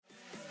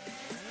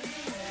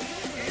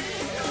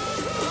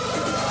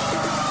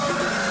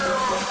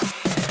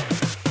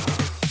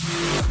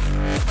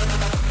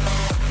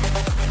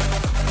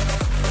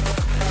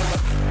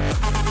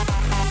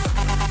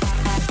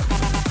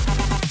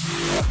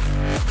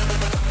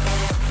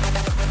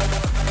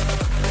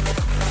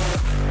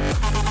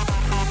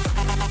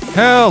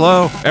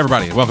Hello,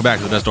 everybody, and welcome back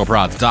to the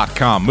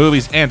BestOldProds.com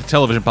movies and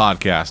television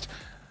podcast.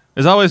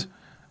 As always,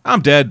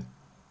 I'm Dead.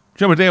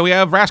 Joining me today, we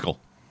have Rascal.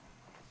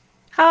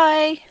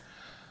 Hi.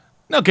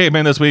 No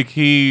caveman this week.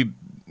 He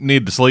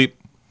needed to sleep.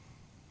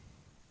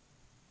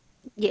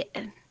 Yeah.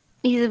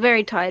 He's a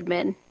very tired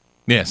man.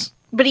 Yes.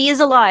 But he is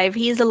alive.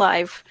 He is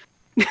alive.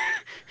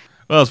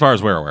 Well, as far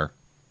as we're aware.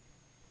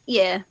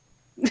 Yeah.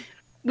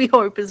 We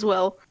hope as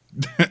well.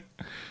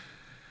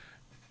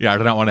 Yeah, I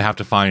do not want to have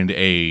to find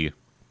a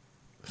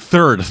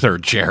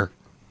third chair.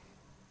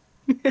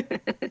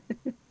 But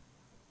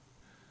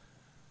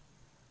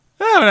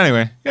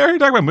anyway, yeah, we're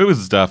talking about movies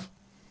and stuff.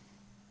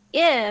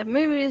 Yeah,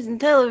 movies and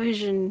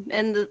television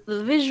and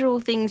the visual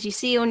things you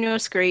see on your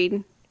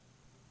screen.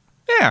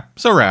 Yeah,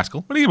 so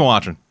Rascal, what have you been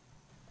watching?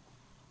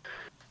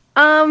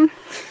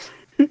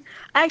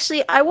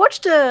 Actually, I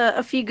watched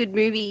a few good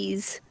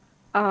movies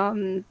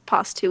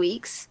past 2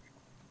 weeks.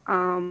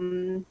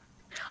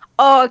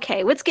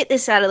 Okay, let's get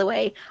this out of the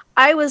way.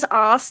 I was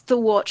asked to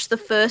watch the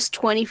first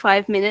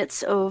 25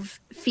 minutes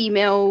of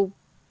female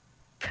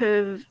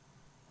perversions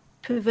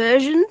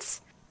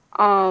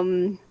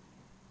by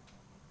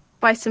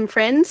some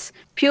friends,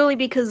 purely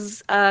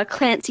because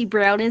Clancy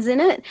Brown is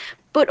in it.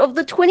 But of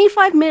the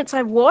 25 minutes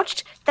I've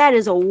watched, that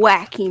is a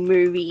wacky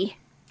movie.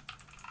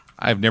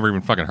 I've never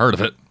even fucking heard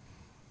of it.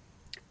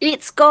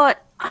 It's got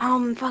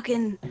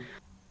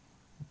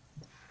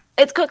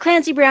it's got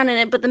Clancy Brown in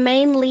it, but the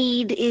main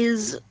lead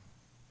is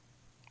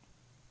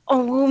a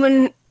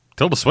woman.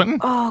 Tilda Swinton?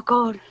 Oh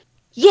god.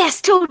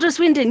 Yes, Tilda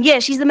Swinton. Yeah,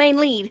 she's the main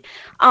lead.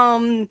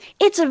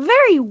 It's a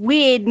very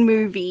weird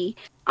movie.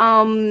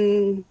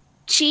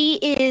 She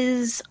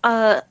is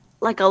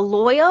like a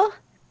lawyer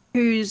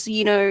who's,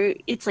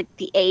 it's like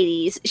the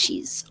 80s.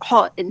 She's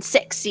hot and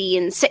sexy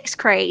and sex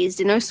crazed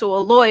and also a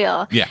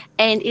lawyer. Yeah.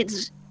 And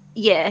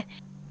yeah.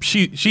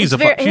 She's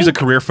a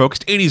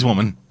career-focused 80s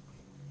woman.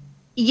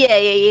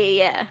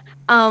 Yeah.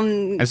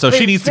 And so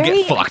she needs to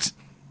get fucked.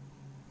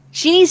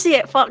 She needs to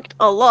get fucked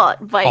a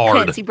lot by Hard.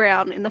 Clancy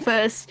Brown in the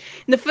first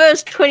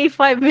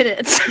 25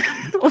 minutes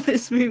of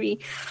this movie.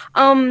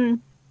 Yeah,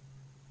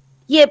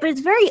 but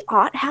it's very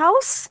art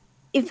house,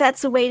 if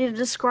that's a way to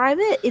describe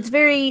it.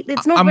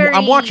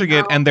 I'm watching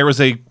it, and there was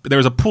a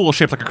pool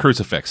shaped like a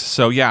crucifix.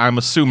 So yeah, I'm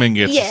assuming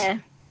it's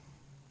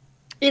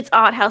it's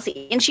art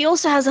housey. And she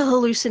also has a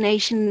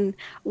hallucination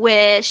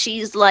where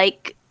she's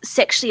like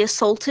sexually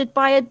assaulted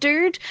by a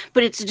dude,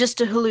 but it's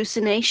just a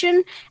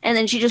hallucination, and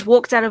then she just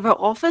walks out of her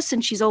office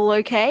and she's all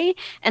okay,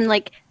 and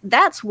like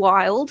that's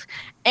wild.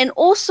 And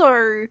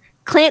also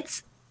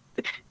Clancy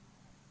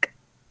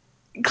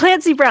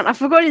Brown, I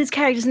forgot his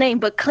character's name,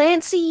 but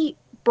Clancy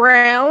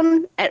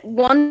Brown at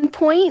one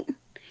point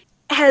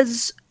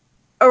has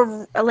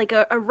a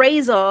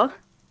razor,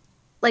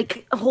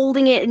 like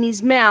holding it in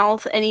his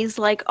mouth, and he's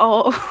like,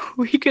 "Oh,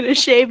 we're gonna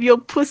shave your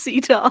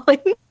pussy, darling."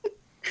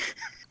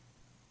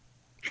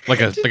 Like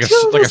a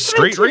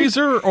straight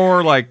razor,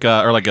 or like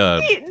a No.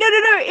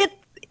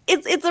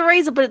 It's a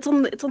razor, but it's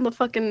on the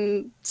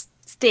fucking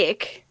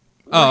stick.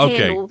 Oh,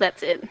 okay. Handle,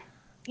 that's it.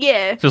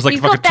 Yeah. So it's like a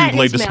He's fucking got that in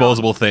two-blade his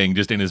disposable thing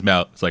just in his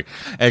mouth. It's like,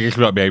 hey, guess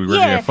what, baby? We're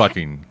gonna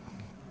fucking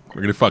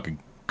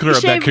clear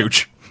up that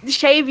cooch.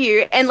 Shave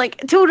you, and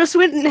like Tilda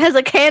Swinton has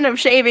a can of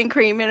shaving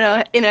cream in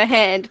her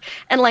hand,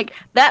 and like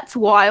that's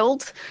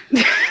wild.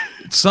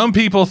 Some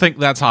people think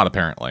that's hot,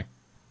 apparently.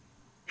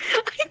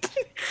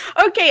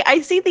 Okay,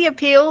 I see the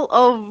appeal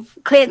of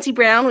Clancy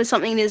Brown with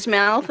something in his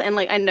mouth, and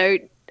like I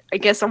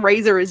guess a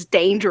razor is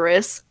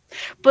dangerous,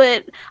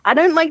 but I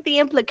don't like the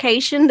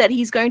implication that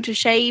he's going to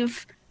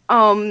shave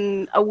a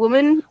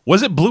woman.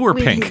 Was it blue or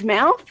with pink? His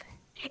mouth.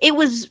 I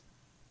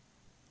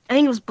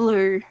think it was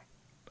blue.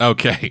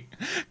 Okay,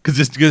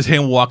 because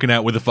him walking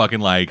out with a fucking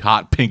like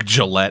hot pink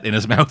Gillette in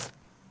his mouth,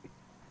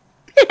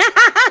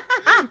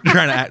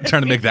 trying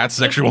to make that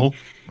sexual.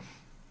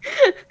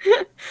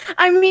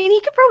 I mean,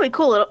 he could probably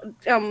pull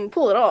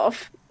it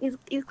off. He's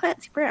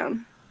Clancy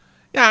Brown.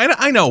 Yeah,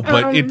 I know,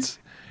 but it'd just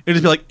be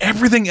like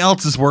everything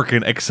else is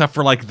working except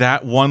for like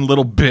that one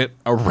little bit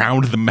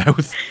around the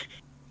mouth.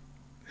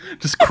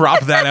 Just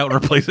crop that out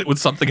and replace it with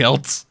something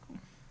else.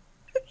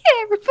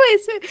 Yeah,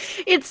 replace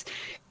it. It's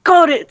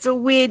a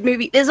weird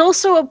movie. There's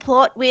also a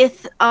plot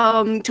with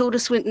Tilda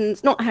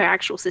Swinton's, not her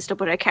actual sister,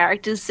 but her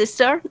character's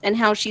sister, and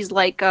how she's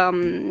like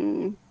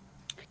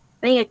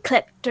I think a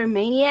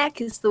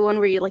kleptomaniac is the one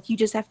where you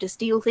just have to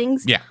steal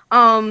things. Yeah.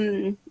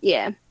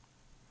 Yeah.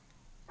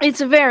 It's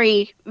a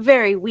very,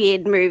 very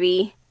weird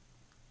movie.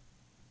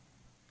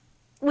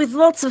 With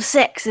lots of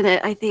sex in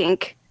it, I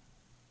think.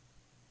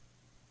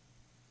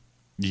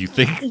 You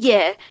think?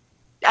 Yeah.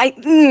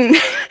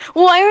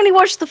 Well, I only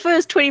watched the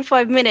first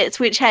 25 minutes,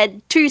 which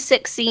had 2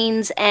 sex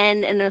scenes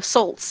and an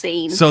assault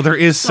scene. So there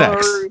is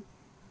sex.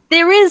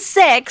 There is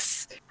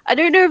sex. I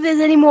don't know if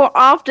there's any more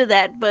after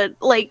that, but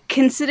like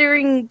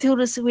considering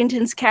Tilda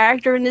Swinton's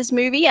character in this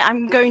movie,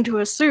 I'm going to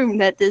assume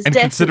that there's and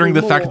definitely considering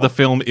the fact that the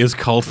film is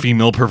called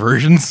Female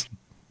Perversions.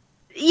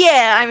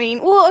 Yeah, I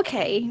mean, well,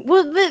 okay.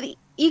 Well,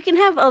 you can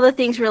have other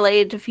things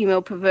related to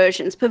female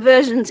perversions.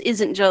 Perversions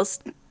isn't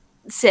just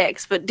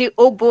sex, but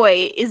oh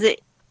boy, is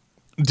it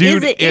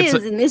Dude, is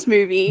in this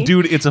movie.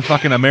 Dude, it's a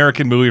fucking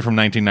American movie from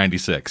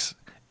 1996.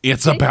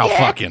 It's about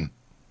fucking.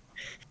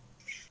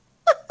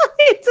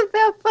 It's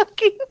about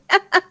fucking.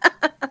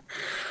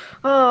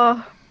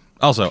 Oh.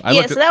 Also, I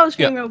looked so that was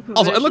female perversion.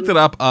 Also, I looked it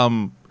up.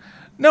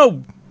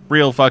 No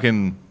real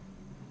fucking.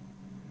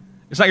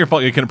 It's not your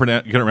fault you couldn't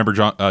remember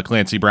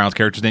Clancy Brown's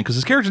character's name because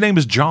his character's name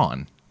is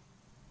John.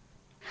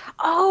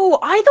 Oh,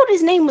 I thought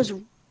his name was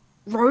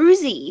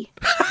Rosie.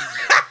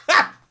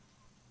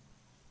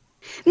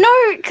 No,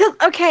 cause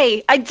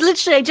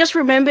I just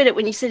remembered it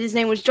when you said his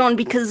name was John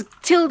because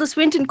Tilda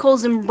Swinton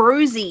calls him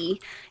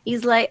Rosie.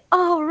 He's like,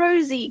 "Oh,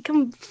 Rosie,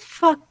 come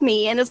fuck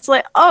me," and it's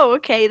like, "Oh,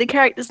 okay, the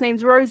character's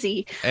name's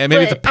Rosie." And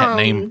maybe it's a pet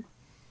name.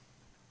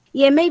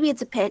 Yeah, maybe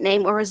it's a pet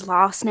name or his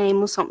last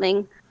name or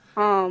something.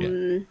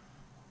 On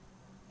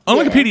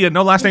Wikipedia,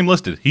 no last name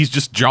listed. He's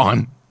just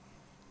John.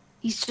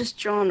 He's just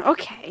John.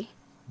 Okay.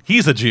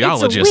 He's a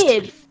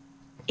geologist.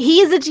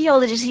 He is a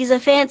geologist. He's a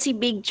fancy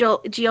big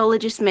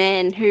geologist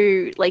man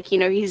who,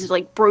 he's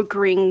like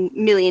brokering $1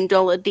 million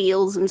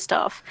deals and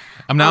stuff.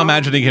 I'm now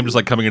imagining him just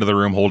like coming into the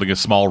room holding a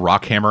small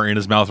rock hammer in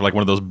his mouth, or like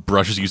one of those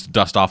brushes used to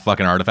dust off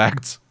fucking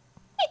artifacts.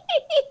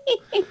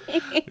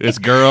 This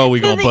girl, we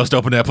gonna bust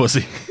open that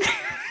pussy.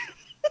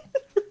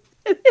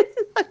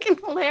 It's fucking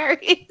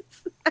hilarious.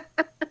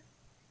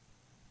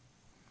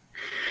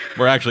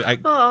 We're actually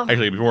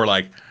before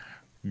like,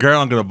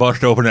 girl, I'm gonna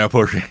bust open that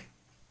pussy.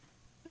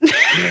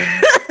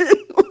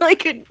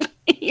 Like a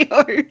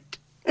yard.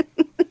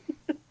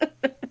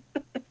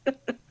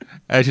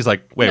 And she's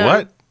like, wait,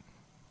 what?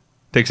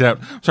 Takes it out.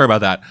 Sorry about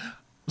that.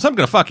 So I'm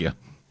gonna fuck you.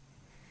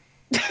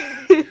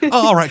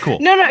 Oh, all right, cool.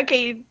 No,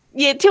 okay.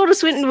 Yeah, Tilda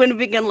Swinton wouldn't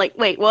have been like,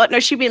 wait, what?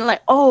 No, she'd been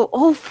like, oh,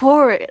 all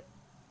for it,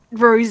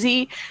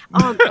 Rosie.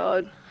 Oh,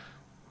 God.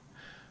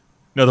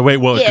 No, the wait,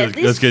 well,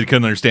 this kid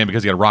couldn't understand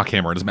because he had a rock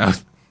hammer in his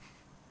mouth.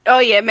 Oh,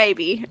 yeah,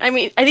 maybe. I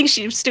mean, I think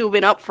she'd still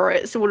been up for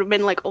it, so it would have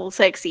been, like, all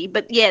sexy.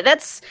 But, yeah,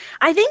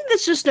 I think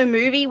that's just a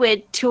movie where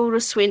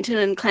Tilda Swinton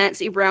and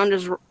Clancy Brown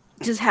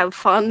just have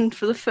fun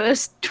for the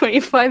first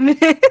 25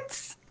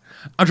 minutes.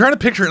 I'm trying to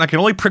picture it, and I can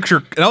only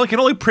picture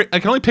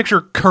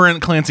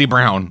current Clancy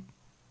Brown.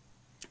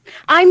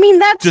 I mean,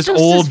 that's just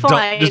as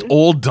fine. Just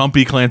old,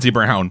 dumpy Clancy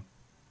Brown.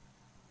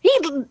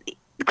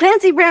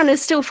 Clancy Brown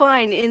is still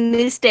fine in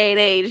this day and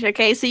age,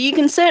 okay? So you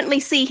can certainly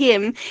see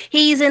him.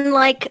 He's in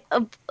like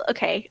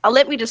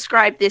let me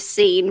describe this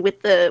scene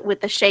with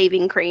the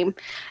shaving cream.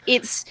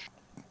 You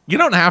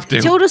don't have to.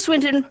 Tilda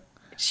Swinton,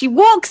 she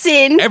walks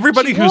in.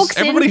 Everybody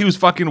who's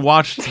fucking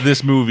watched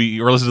this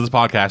movie or listened to this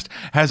podcast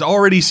has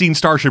already seen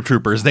Starship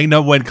Troopers. They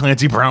know when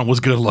Clancy Brown was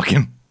good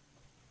looking.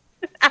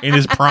 In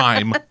his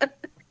prime.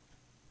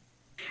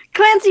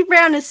 Clancy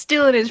Brown is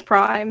still in his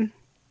prime.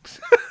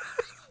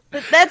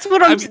 That's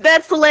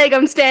the leg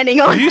I'm standing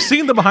on. Have you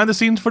seen the behind the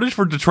scenes footage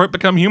for Detroit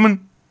Become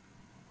Human?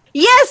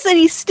 Yes, and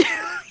he's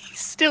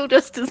still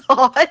just as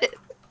hot.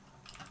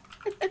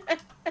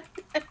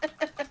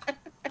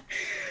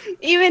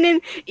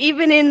 even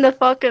in the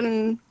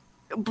fucking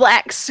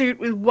black suit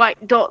with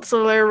white dots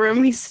all over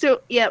him, he's still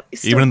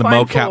even in the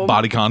mocap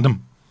body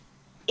condom.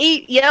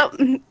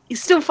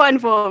 He's still fine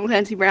for him,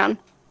 Clancy Brown.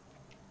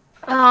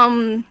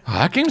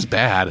 That game's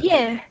bad.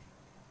 Yeah,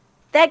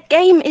 that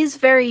game is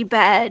very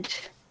bad.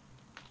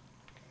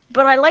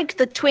 But I liked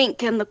the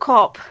twink and the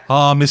cop.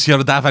 Oh,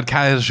 Monsieur David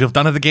Cage, you've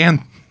done it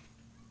again.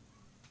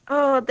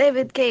 Oh,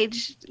 David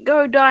Cage,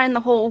 go die in the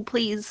hole,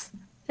 please.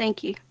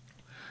 Thank you.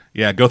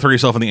 Yeah, go throw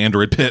yourself in the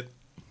android pit.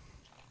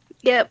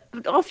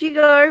 Yep, off you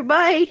go.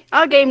 Bye.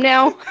 Our game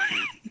now.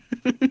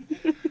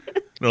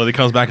 No, he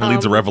comes back and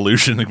leads a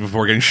revolution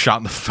before getting shot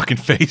in the fucking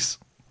face.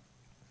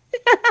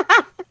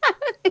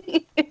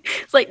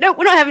 It's like, no,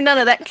 we're not having none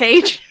of that,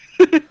 Cage.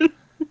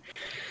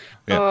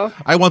 Yeah.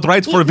 I want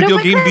rights for video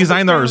game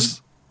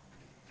designers.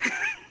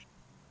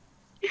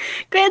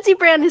 Clancy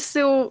Brown is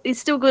still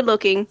good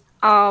looking.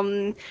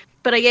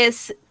 But I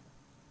guess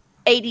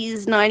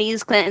 80s,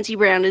 90s Clancy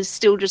Brown is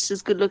still just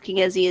as good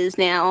looking as he is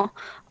now.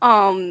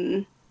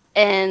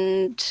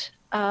 It's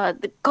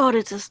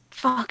a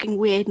fucking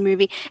weird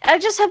movie. I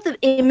just have the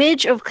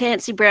image of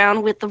Clancy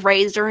Brown with the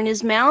razor in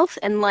his mouth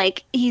and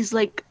like he's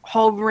like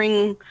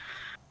hovering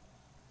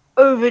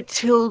over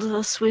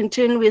Tilda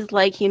Swinton with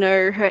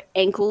her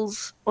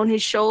ankles on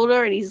his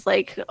shoulder and he's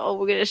like, oh,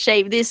 we're gonna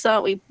shave this,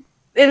 aren't we?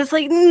 And it's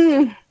like,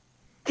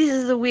 this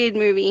is a weird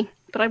movie,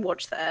 but I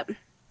watched that.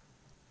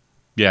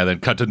 Yeah, then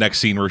cut to the next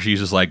scene where she's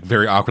just like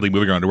very awkwardly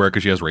moving her underwear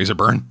because she has razor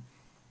burn.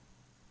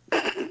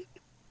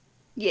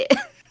 Yeah.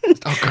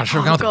 Oh gosh,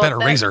 should have gone with a better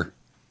razor.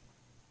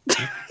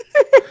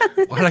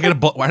 Why did I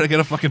get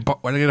a fucking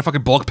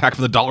bulk pack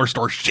from the dollar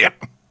store? Shit.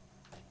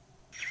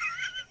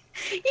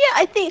 Yeah,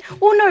 I think.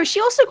 Well, no,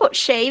 she also got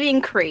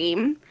shaving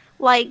cream.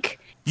 Like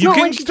you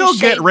can still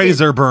get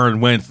razor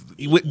burn when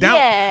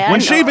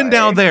shaving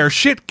down there.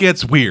 Shit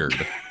gets weird.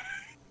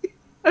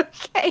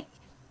 Okay,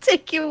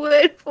 take your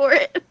word for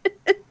it.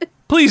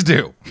 Please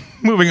do.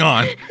 Moving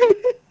on.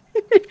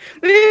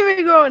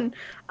 Moving on.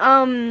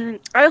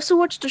 I also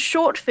watched a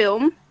short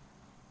film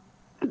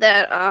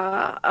that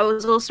I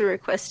was also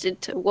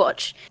requested to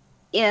watch.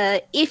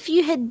 If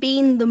You Had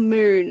Been the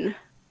Moon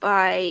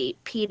by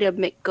Peter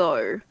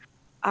McGough.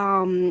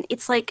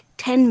 It's like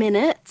 10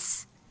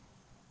 minutes.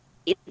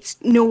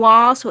 It's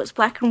noir, so it's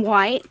black and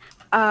white,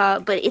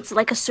 but it's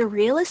like a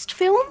surrealist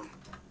film,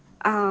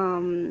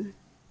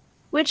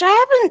 which I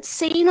haven't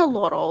seen a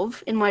lot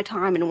of in my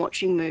time in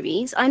watching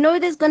movies. I know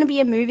there's going to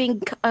be a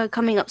movie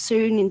coming up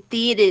soon in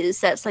theaters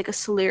that's like a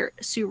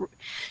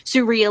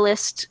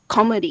surrealist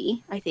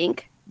comedy, I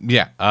think.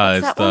 Yeah, What's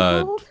it's that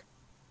one called?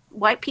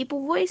 White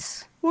People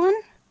Voice one?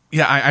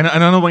 Yeah, I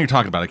don't know what you're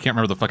talking about. I can't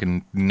remember the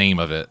fucking name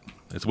of it.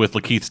 It's with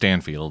Lakeith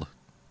Stanfield.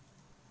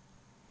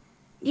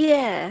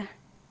 Yeah.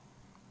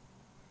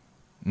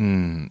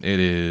 It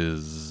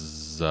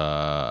is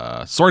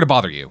Sorry to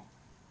Bother You.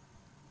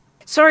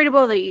 Sorry to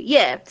Bother You.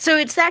 Yeah. So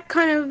it's that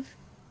kind of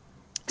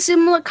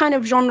similar kind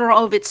of genre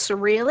of it's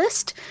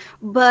surrealist,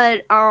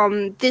 but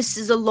this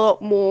is a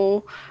lot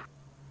more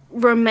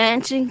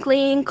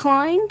romantically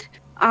inclined.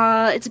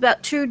 It's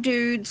about two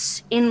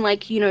dudes in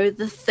like, the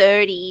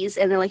 30s,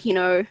 and they're like,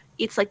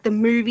 it's like the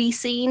movie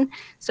scene.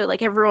 So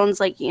like everyone's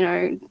like,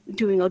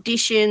 doing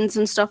auditions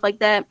and stuff like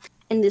that.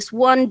 And this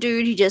one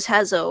dude, he just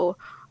has a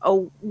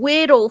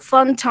weird or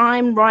fun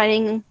time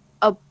writing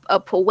a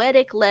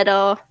poetic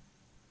letter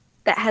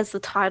that has the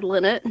title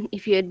in it,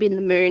 If You Had Been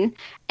the Moon.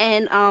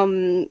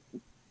 And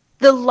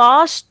the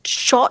last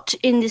shot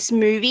in this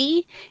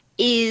movie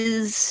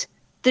is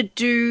the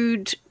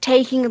dude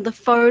taking the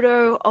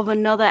photo of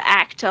another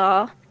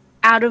actor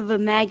out of a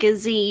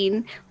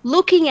magazine,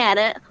 looking at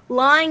it,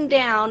 lying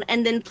down,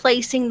 and then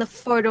placing the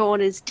photo on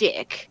his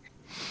dick.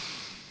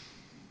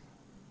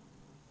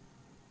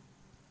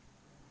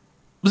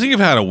 Was you've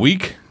had a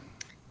week?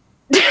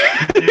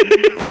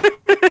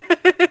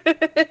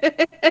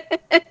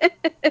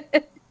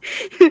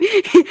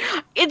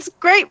 It's a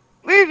great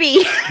movie.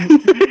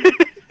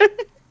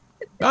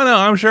 Oh no,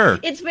 I'm sure.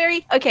 It's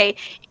very okay.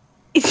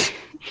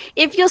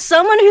 If you're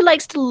someone who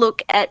likes to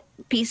look at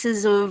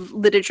pieces of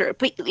literature,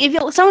 but if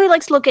you're someone who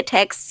likes to look at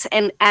texts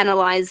and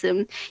analyze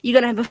them, you're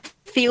gonna have a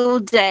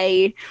field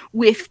day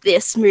with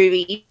this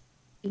movie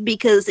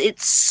because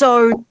it's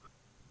so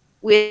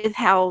with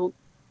how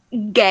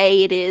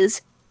gay it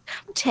is.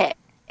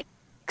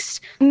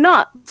 Text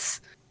nuts.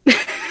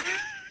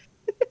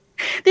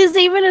 There's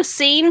even a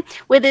scene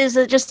where there's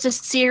just a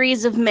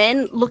series of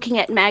men looking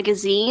at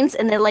magazines,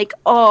 and they're like,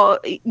 "Oh,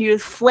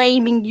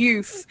 flaming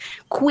youth,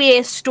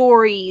 queer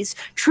stories,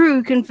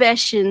 true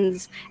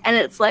confessions," and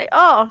it's like,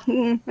 "Oh,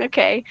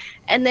 okay."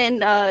 And then,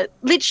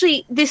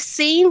 literally, this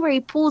scene where he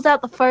pulls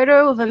out the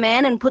photo of a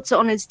man and puts it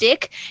on his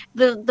dick.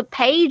 The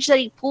page that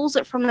he pulls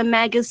it from the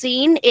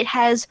magazine, it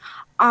has,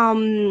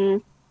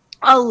 "Our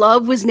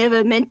love was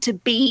never meant to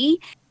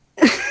be."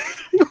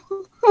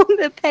 On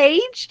the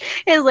page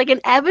is like an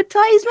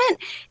advertisement.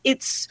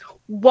 It's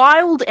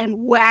wild and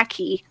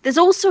wacky. There's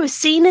also a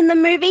scene in the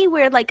movie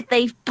where like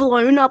they've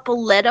blown up a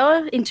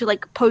letter into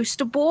like a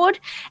poster board,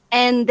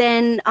 and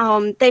then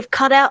they've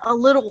cut out a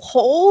little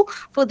hole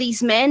for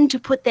these men to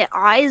put their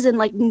eyes and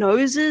like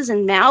noses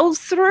and mouths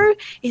through.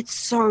 It's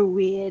so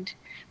weird,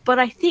 but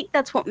I think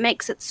that's what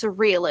makes it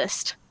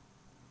surrealist.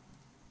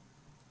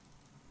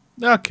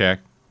 Okay.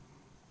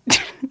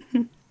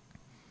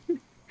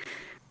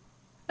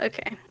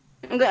 Okay.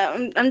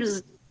 I'm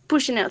just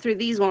pushing out through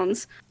these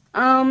ones.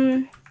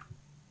 Have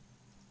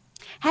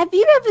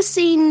you ever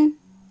seen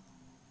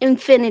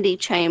Infinity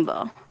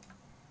Chamber?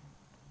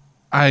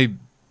 I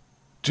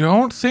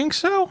don't think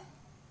so.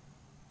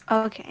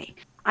 Okay.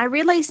 I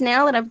realize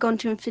now that I've gone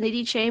to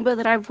Infinity Chamber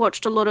that I've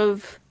watched a lot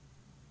of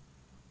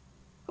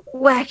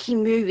wacky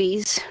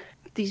movies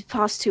these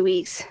past 2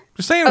 weeks.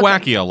 You're saying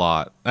wacky a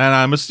lot, and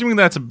I'm assuming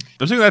that's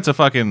a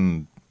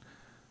fucking.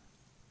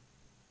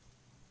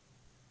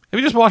 Have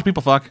you just watched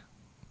people fuck?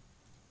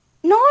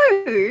 No,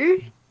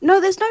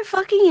 there's no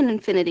fucking in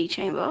Infinity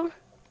Chamber.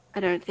 I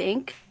don't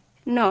think.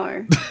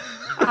 No.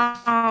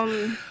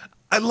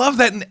 I love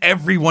that in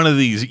every one of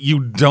these,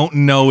 you don't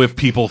know if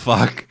people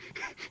fuck.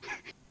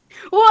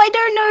 Well, I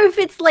don't know if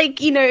it's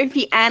like, if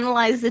you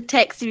analyze the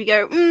text, you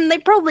go, they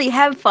probably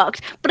have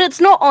fucked, but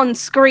it's not on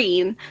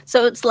screen.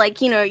 So it's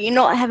like, you're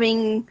not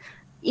having,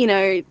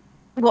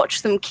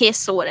 watch them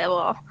kiss or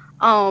whatever.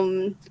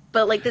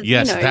 But like,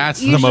 yes, that's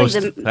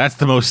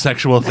the most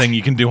sexual thing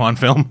you can do on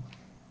film.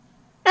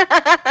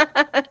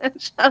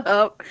 Shut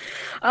up.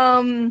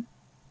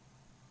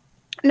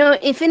 No,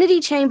 Infinity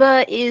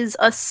Chamber is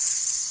a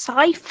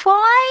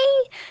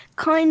sci-fi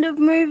kind of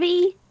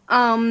movie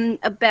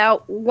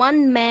about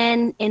one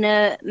man in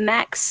a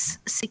max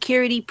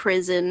security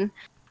prison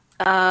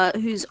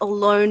who's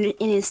alone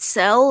in his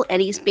cell,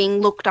 and he's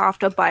being looked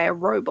after by a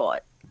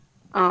robot.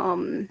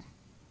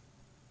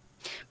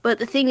 But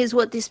the thing is,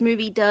 what this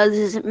movie does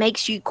is it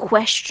makes you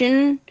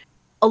question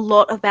a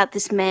lot about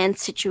this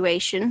man's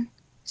situation.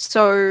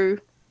 So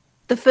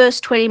the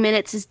first 20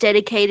 minutes is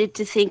dedicated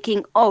to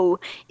thinking, oh,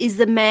 is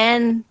the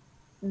man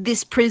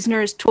this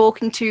prisoner is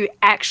talking to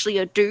actually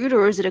a dude,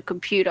 or is it a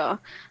computer?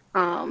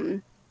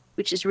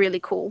 Which is really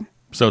cool.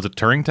 So it's a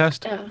Turing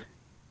test?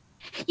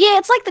 Yeah,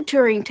 it's like the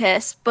Turing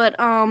test, but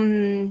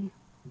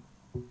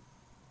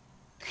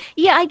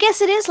yeah, I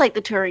guess it is like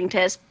the Turing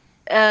test.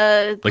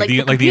 Like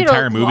the computer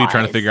entire movie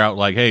trying to lies. figure out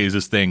like, hey, is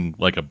this thing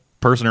like a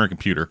person or a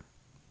computer?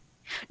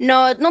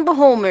 No, not the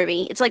whole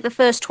movie. It's like the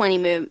first 20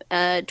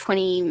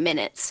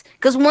 minutes.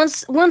 Because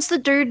once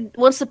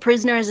the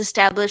prisoner has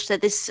established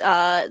that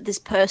this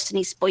person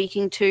he's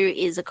speaking to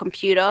is a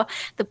computer,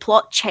 the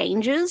plot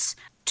changes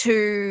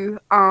to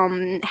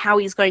how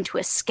he's going to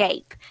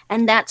escape,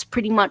 and that's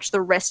pretty much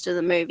the rest of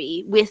the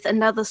movie, with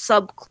another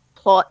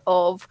subplot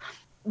of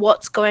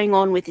what's going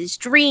on with his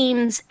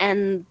dreams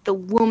and the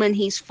woman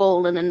he's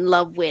fallen in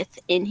love with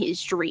in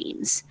his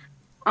dreams.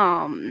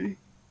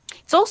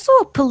 It's also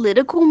a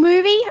political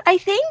movie, I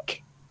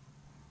think.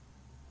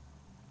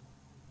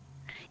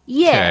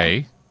 Yeah.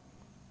 Okay.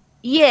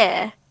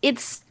 Yeah.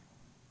 It's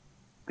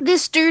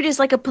this dude is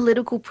like a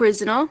political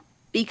prisoner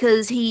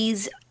because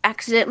he's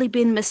accidentally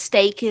been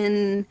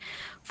mistaken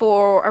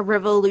for a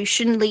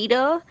revolution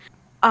leader.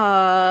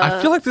 I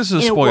feel like this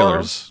is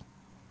spoilers.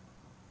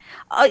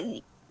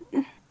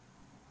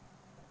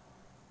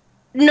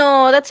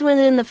 No, that's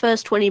within the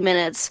first 20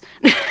 minutes.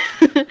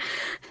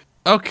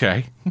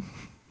 Okay.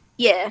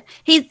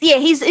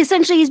 He's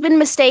essentially he's been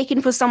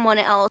mistaken for someone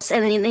else,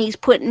 and then he's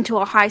put into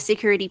a high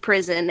security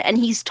prison, and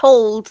he's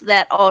told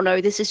that, oh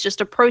no, this is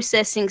just a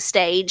processing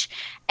stage,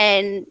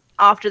 and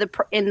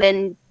and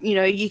then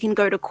you can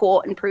go to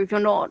court and prove you're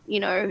not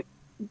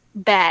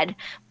bad.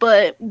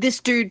 But this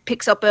dude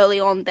picks up early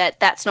on that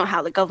that's not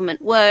how the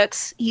government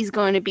works. He's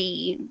going to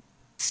be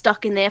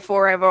stuck in there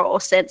forever or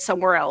sent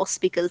somewhere else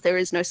because there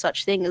is no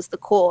such thing as the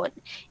court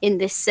in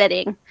this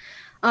setting.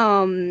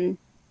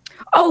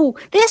 Oh,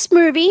 this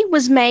movie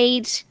was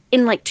made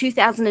in like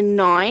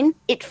 2009.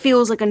 It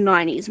feels like a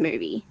 90s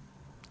movie.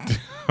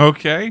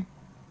 Okay.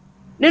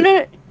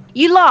 No.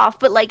 You laugh,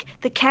 but like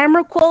the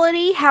camera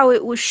quality, how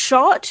it was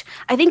shot,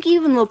 I think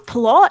even the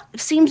plot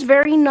seems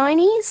very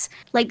 90s.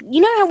 Like,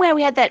 how where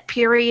we had that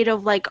period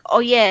of like, oh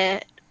yeah,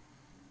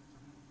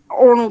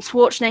 Arnold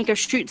Schwarzenegger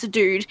shoots a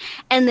dude,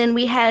 and then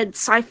we had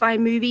sci-fi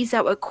movies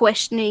that were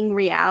questioning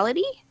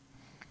reality?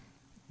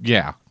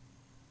 Yeah.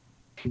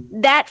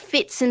 That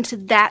fits into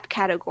that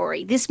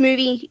category. This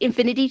movie,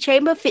 Infinity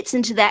Chamber, fits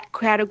into that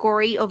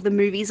category of the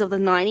movies of the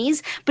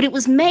 90s, but it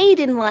was made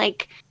in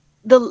like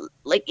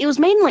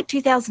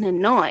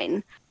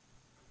 2009.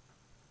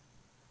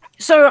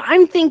 So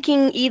I'm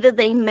thinking either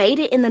they made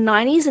it in the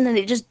 90s and then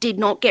it just did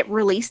not get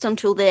released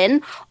until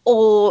then,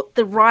 or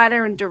the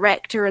writer and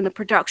director and the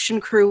production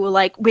crew were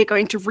like, we're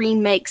going to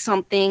remake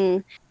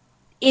something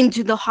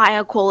into the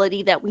higher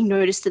quality that we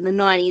noticed in the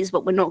 90s,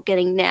 but we're not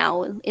getting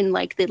now in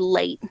like the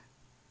late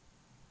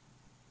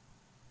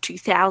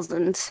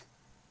 2000s.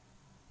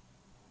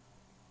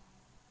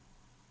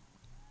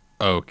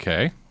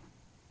 Okay.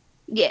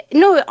 Yeah,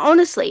 no,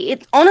 honestly,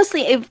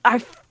 if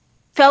I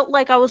felt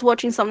like I was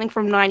watching something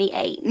from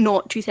 98,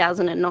 not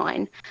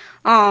 2009.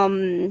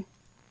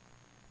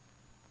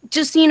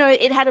 Just,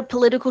 it had a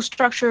political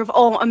structure of,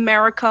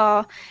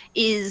 America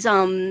is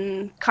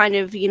kind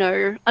of,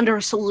 under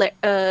a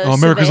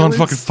America's on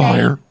fucking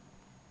fire.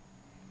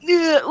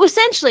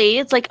 Essentially,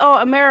 it's like,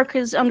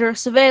 America's under a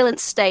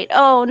surveillance state.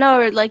 Oh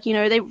no, like,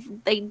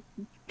 they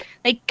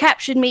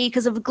captured me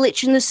because of a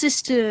glitch in the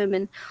system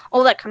and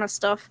all that kind of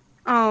stuff.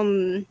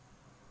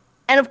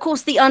 And of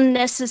course, the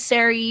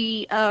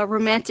unnecessary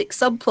romantic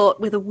subplot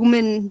with a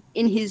woman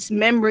in his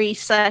memory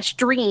 /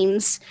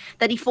 dreams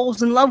that he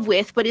falls in love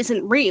with but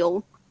isn't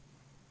real.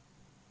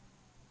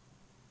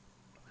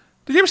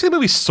 Did you ever see the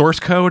movie Source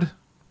Code?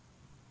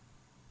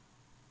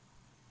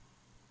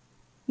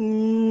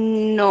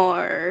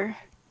 No.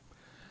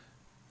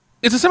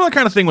 It's a similar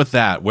kind of thing with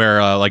that,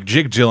 where like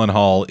Jake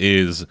Gyllenhaal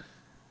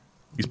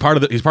he's part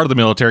of the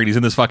military, and he's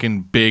in this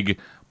fucking big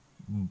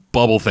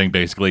bubble thing,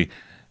 basically.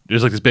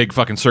 There's like this big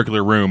fucking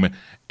circular room,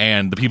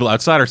 and the people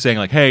outside are saying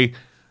like, hey,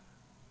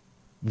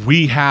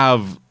 we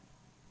have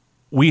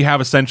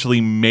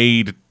essentially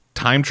made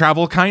time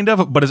travel, kind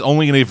of, but it's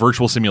only in a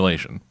virtual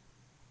simulation.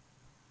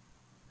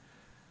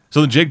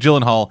 So then Jake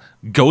Gyllenhaal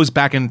goes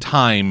back in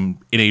time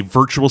in a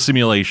virtual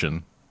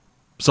simulation,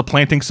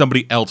 supplanting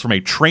somebody else from a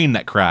train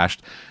that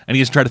crashed, and he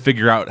has to try to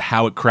figure out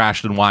how it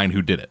crashed and why and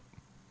who did it.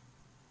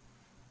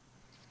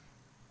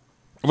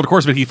 Over the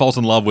course of it, he falls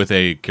in love with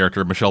a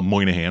character, Michelle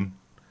Moynihan.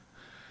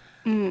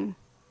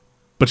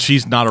 But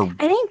she's not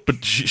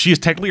she is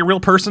technically a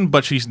real person,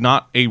 but she's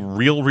not a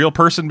real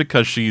person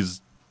because she's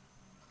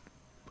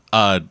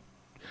a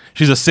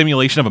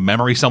simulation of a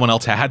memory someone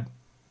else had.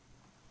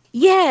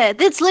 Yeah,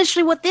 that's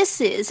literally what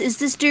this is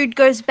this dude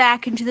goes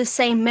back into the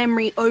same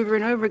memory over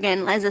and over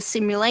again as a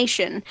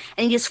simulation,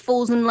 and he just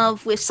falls in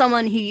love with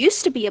someone who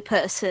used to be a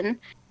person,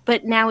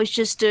 but now is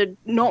just a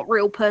not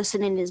real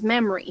person in his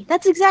memory.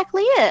 That's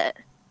exactly it.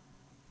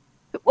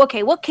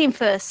 Okay, what came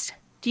first?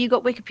 Do you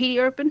got Wikipedia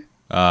open?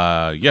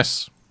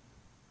 Yes.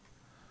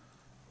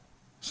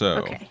 So,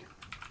 okay.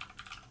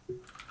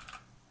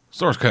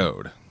 Source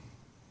Code.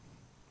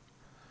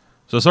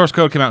 So Source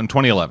Code came out in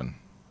 2011.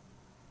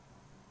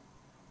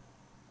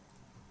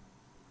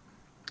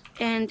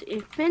 And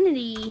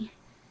Infinity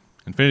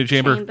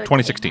Chamber, came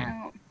 2016.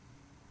 out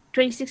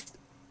 26.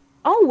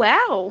 Oh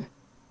wow,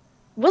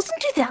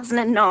 wasn't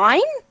 2009?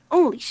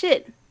 Holy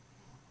shit!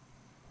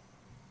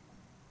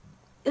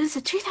 It was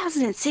a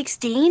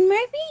 2016 movie.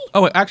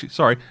 Oh, actually,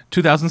 sorry,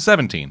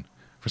 2017.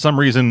 For some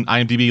reason,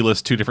 IMDb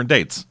lists two different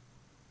dates.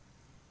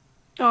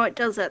 Oh, it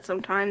does that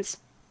sometimes.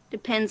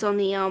 Depends on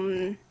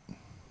the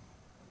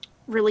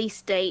release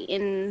date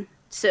in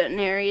certain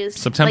areas.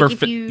 September Like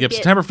if you get-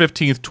 September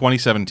 15th,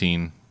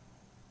 2017.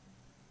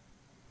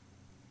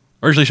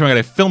 Originally showing at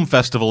a film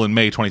festival in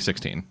May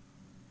 2016.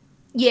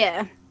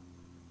 Yeah.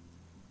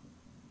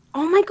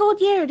 Oh my god,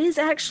 yeah, it is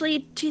actually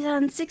a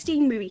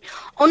 2016 movie.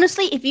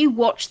 Honestly, if you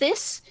watch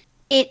this,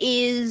 it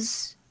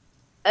is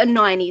a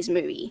 90s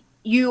movie.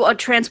 You are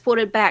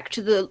transported back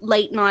to the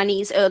late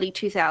 90s, early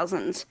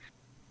 2000s.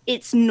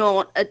 It's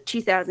not a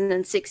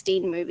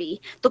 2016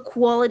 movie. The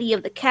quality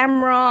of the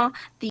camera,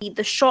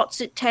 the shots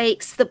it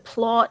takes, the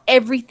plot,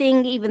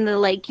 everything, even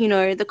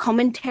the the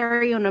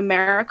commentary on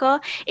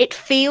America, it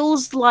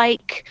feels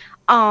like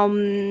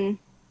a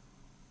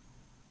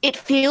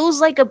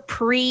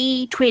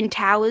pre-Twin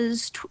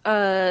Towers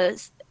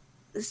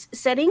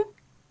setting.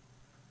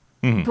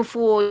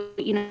 Before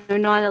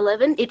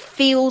 9/11. It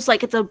feels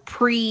like it's a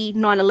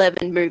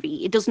pre-9/11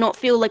 movie. It does not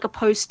feel like a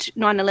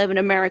post-9/11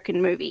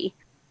 American movie.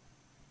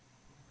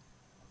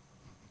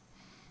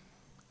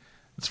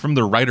 It's from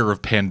the writer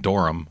of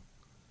Pandorum.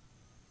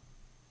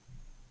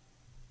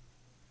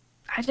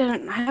 I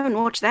haven't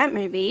watched that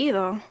movie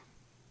either.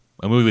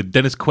 A movie with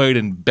Dennis Quaid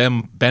and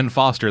Ben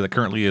Foster that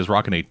currently is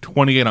rocking a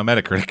 28 on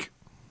Metacritic.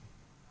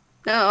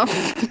 Oh.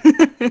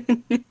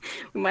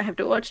 We might have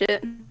to watch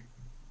it.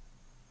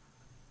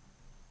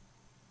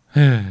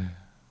 Yeah.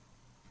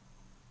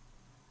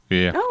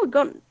 Oh, it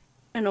got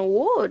an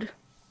award.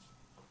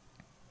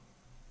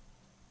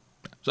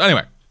 So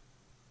anyway,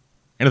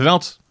 anything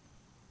else?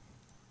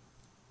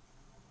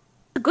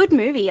 A good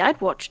movie.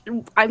 Watch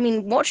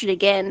it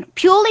again.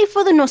 Purely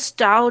for the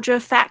nostalgia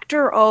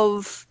factor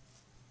of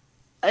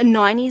a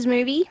 90s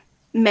movie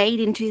made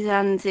in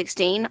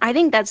 2016. I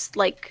think that's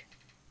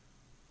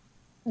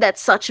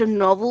such a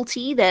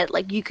novelty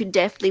that you could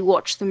definitely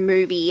watch the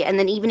movie, and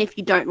then even if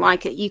you don't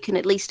like it, you can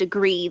at least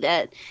agree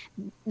that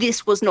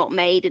this was not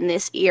made in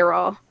this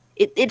era.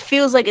 It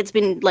feels like it's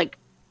been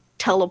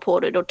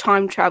teleported or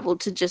time traveled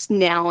to just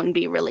now and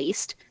be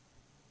released.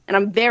 And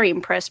I'm very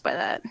impressed by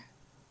that.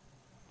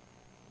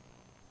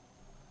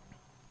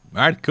 All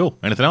right, cool.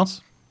 Anything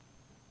else?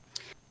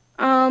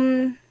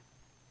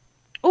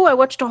 Oh, I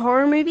watched a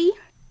horror movie,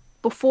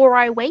 Before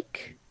I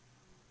Wake.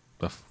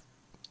 Have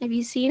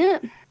you seen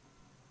it?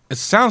 It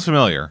sounds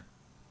familiar.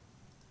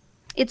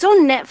 It's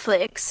on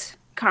Netflix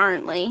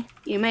currently.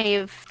 You may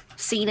have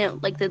seen it,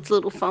 its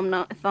little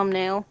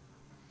thumbnail.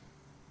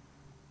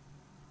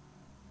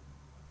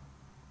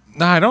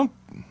 No, I don't.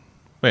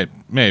 Wait,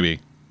 maybe.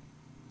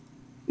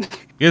 It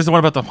is the one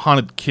about the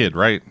haunted kid,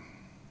 right?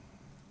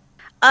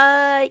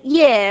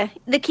 Yeah.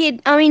 The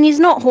kid, he's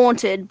not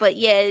haunted, but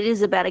yeah, it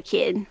is about a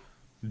kid.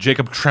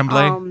 Jacob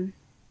Tremblay?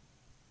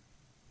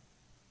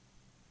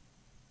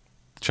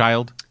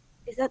 Child?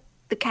 Is that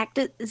the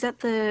cactus? Is that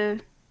the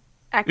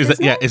actor's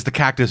name? Yeah, it's the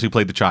cactus who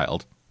played the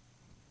child.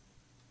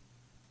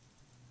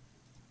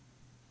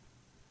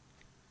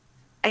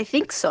 I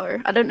think so.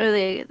 I don't know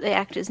the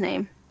actor's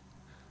name.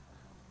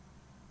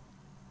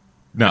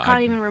 No, I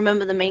can't even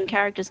remember the main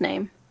character's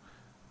name.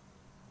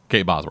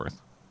 Kate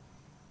Bosworth.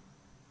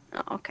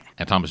 Oh, okay.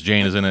 And Thomas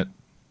Jane is in it.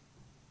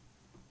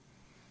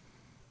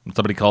 And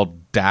somebody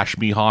called Dash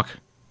Mihawk.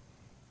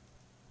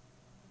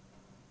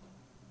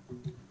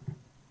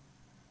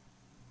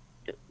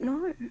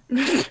 No.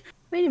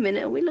 Wait a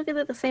minute. Are we looking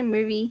at the same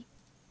movie?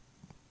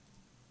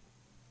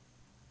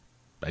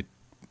 I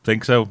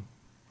think so.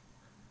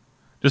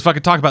 Just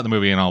fucking talk about the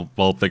movie and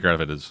we'll figure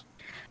out if it is.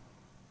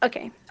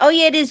 Okay. Oh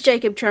yeah, it is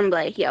Jacob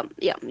Tremblay. Yep,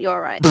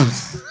 you're right.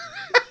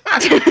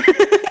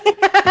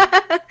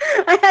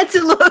 I had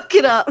to look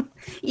it up.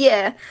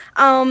 Yeah.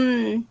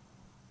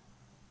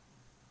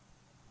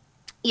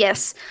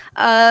 Yes.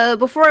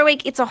 Before I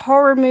Wake, it's a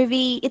horror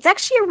movie. It's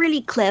actually a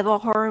really clever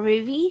horror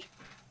movie.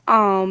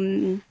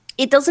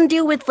 It doesn't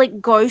deal with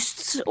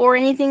ghosts or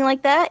anything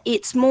like that.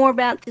 It's more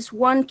about this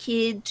one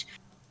kid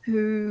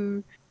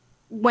who,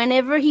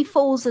 whenever he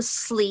falls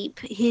asleep,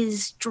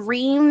 his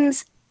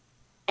dreams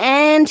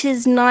and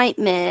his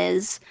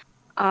nightmares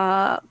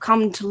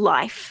come to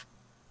life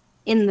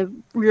in the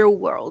real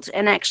world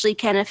and actually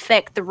can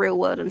affect the real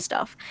world and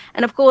stuff.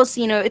 And of course,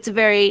 it's a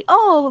very,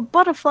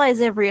 butterflies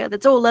everywhere,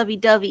 that's all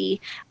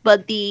lovey-dovey,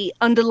 but the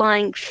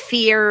underlying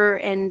fear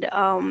and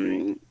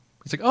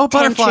it's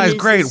butterflies,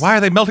 great. Why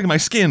are they melting my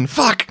skin?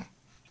 Fuck!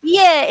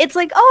 Yeah, it's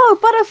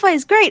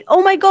butterflies, great.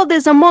 Oh my god,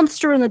 there's a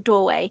monster in the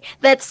doorway.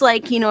 That's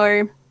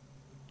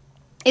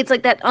it's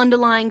that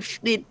underlying,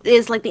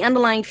 there's the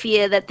underlying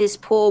fear that this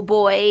poor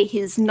boy,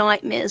 his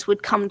nightmares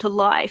would come to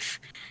life.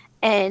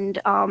 And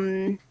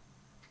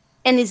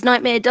his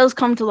nightmare does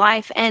come to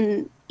life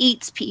and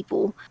eats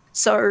people.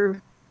 So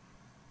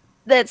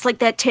that's like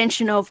that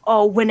tension of,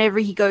 oh, whenever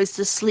he goes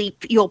to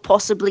sleep, you're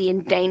possibly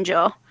in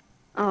danger.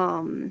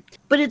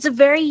 But it's a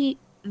very,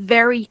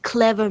 very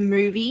clever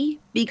movie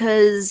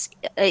because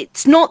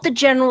it's not the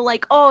general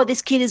like, oh,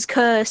 this kid is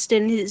cursed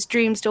and his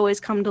dreams always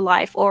come to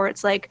life, or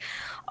it's like,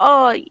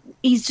 oh,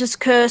 he's just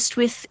cursed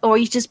with, or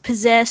he's just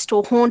possessed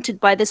or haunted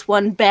by this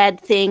one bad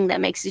thing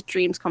that makes his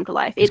dreams come to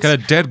life. He's got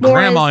a dead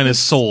grandma in his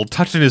soul,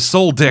 touching his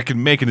soul dick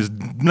and making his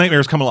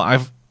nightmares come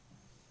alive.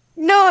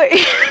 No,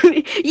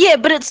 yeah,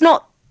 but it's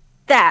not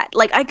that.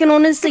 Like, I can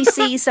honestly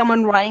see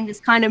someone writing this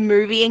kind of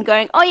movie and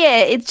going, oh yeah,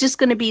 it's just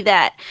going to be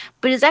that.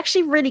 But it's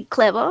actually really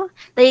clever.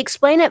 They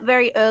explain it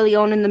very early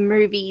on in the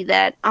movie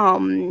that,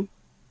 the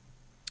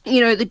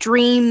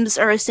dreams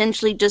are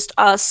essentially just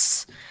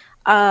us,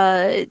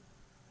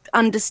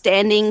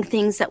 understanding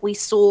things that we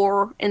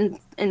saw and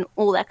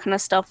all that kind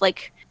of stuff,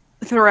 like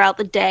throughout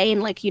the day,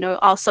 and like,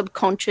 our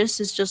subconscious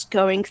is just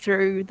going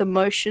through the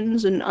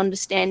motions and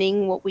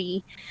understanding what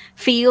we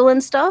feel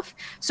and stuff.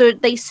 So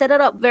they set it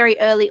up very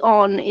early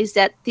on, is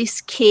that this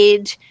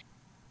kid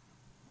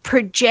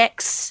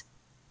projects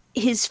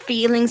his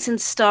feelings and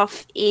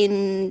stuff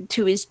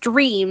into his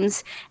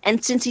dreams,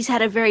 and since he's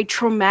had a very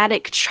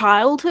traumatic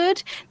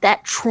childhood,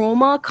 that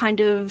trauma kind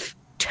of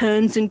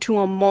turns into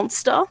a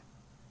monster.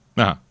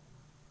 Uh-huh.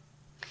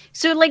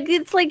 So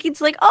it's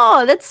like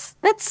oh, that's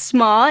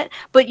smart,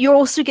 but you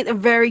also get a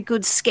very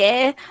good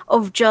scare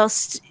of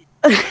just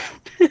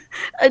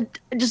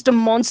just a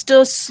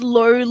monster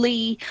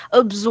slowly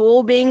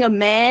absorbing a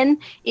man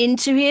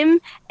into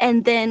him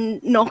and then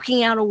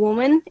knocking out a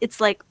woman.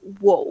 It's like,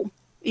 whoa,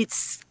 it's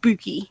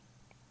spooky.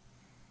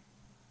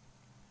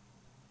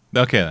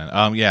 Okay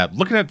then. Yeah,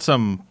 looking at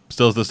some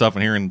stills of this stuff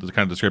and hearing the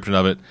kind of description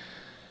of it.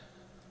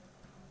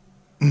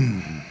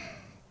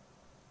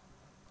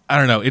 I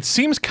don't know. It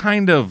seems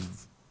kind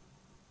of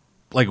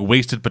like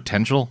wasted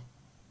potential.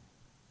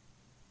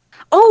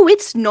 Oh,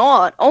 it's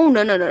not. Oh,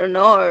 no.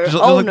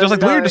 Just like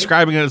the way you're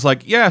describing it, it's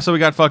like, yeah, so we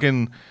got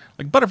fucking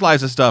like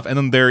butterflies and stuff, and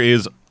then there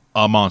is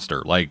a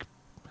monster. Like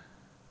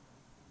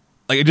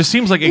it just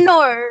seems like it...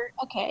 No,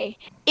 okay.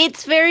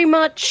 It's very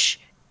much...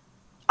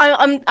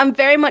 I'm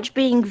very much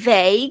being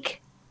vague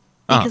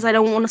because I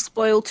don't want to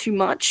spoil too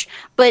much,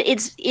 but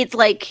it's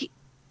like...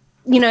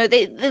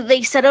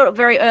 they set it up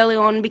very early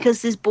on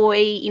because this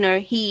boy,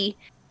 he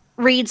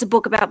reads a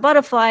book about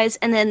butterflies,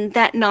 and then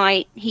that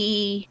night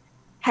he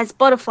has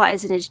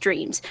butterflies in his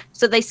dreams.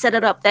 So they set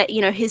it up that,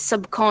 his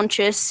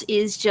subconscious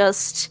is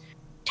just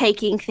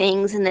taking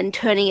things and then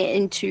turning it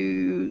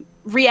into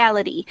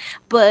reality.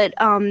 But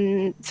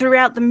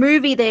throughout the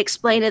movie, they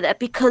explain it that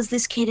because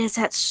this kid has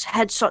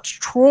had such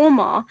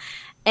trauma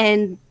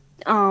and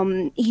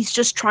he's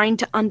just trying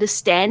to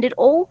understand it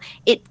all,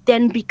 it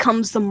then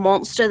becomes the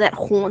monster that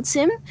haunts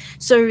him.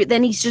 So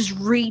then he's just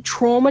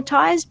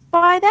re-traumatized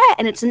by that,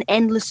 and it's an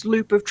endless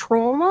loop of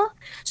trauma.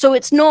 So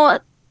it's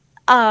not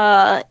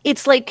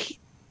it's like,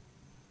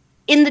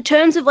 in the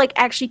terms of like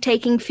actually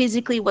taking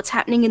physically what's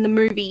happening in the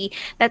movie,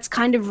 that's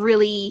kind of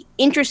really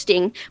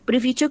interesting. But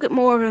if you took it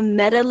more of a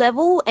meta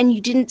level and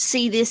you didn't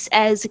see this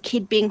as a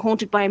kid being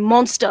haunted by a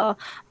monster,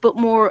 but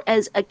more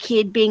as a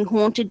kid being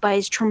haunted by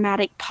his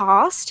traumatic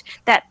past,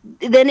 that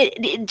then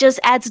it just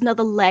adds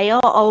another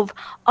layer of,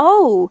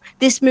 oh,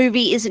 this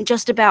movie isn't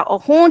just about a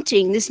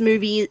haunting. This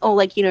movie, or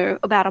like,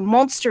 about a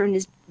monster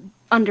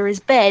under his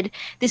bed.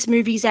 This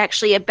movie's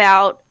actually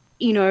about,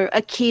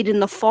 a kid in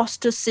the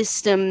foster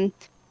system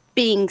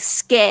being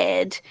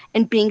scared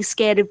and being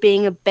scared of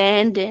being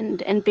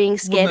abandoned and being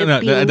scared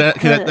of being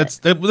hurt. That's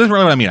really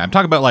what I mean. I'm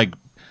talking about, like,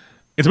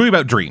 it's a movie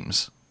about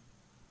dreams,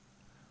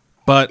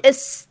 but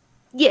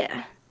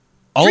yeah,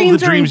 all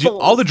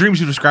the dreams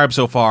you described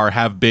so far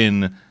have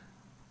been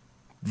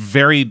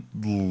very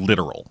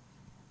literal.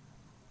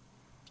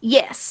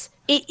 Yes.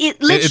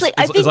 It literally,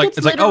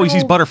 it's like, oh, he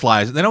sees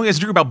butterflies, and then he has a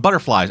dream about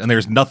butterflies, and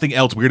there's nothing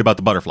else weird about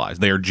the butterflies.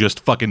 They are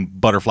just fucking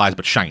butterflies,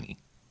 but shiny.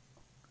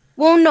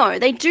 Well, no,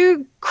 they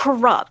do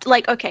corrupt.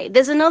 Like, okay,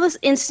 there's another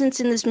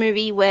instance in this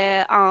movie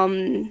where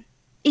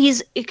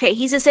he's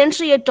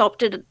essentially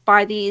adopted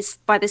by this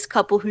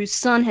couple whose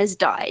son has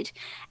died,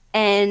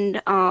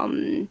 and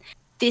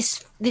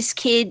this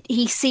kid,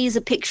 he sees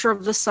a picture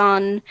of the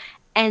son,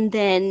 and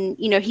then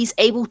he's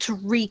able to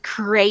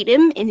recreate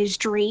him in his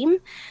dream.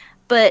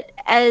 But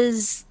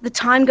as the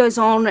time goes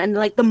on and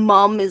like the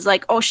mom is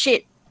like, oh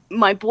shit,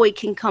 my boy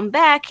can come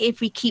back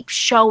if we keep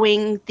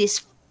showing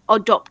this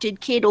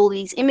adopted kid all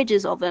these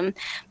images of him.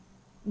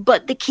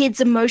 But the kid's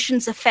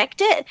emotions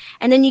affect it.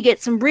 And then you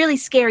get some really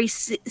scary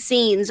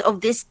scenes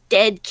of this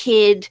dead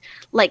kid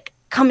like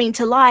coming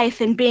to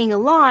life and being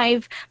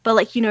alive. But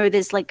like,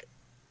 there's like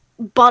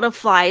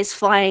butterflies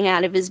flying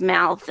out of his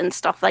mouth and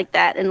stuff like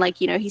that. And like,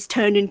 he's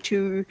turned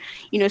into,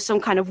 some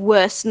kind of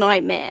worse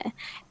nightmare,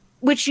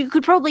 which you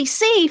could probably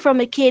see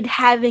from a kid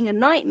having a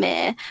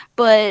nightmare,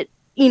 but,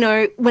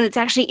 when it's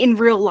actually in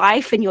real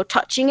life and you're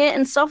touching it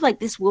and stuff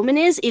like this woman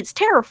is, it's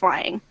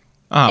terrifying.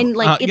 And,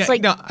 like, it's like...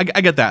 No,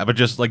 I get that, but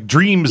just, like,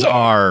 dreams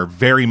are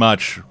very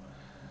much... You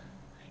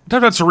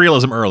talked about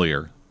surrealism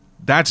earlier.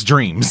 That's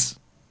dreams.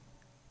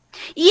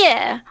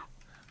 Yeah.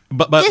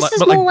 This is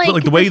but more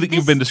like the way that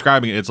you've this- been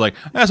describing it, it's like,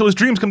 so his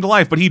dreams come to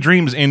life, but he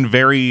dreams in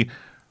very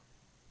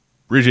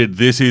rigid,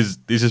 this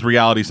is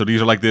reality, so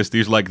these are like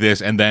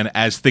this, and then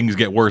as things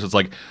get worse, it's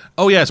like,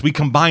 oh yes, we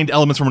combined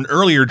elements from an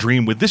earlier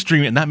dream with this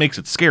dream, and that makes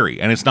it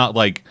scary. And it's not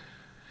like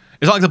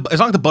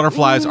the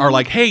butterflies are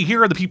like, hey,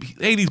 here are the people,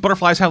 hey, these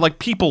butterflies have like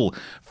people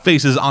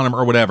faces on them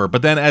or whatever.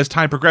 But then as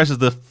time progresses,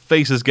 the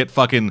faces get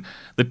fucking,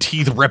 the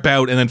teeth rip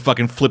out and then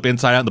fucking flip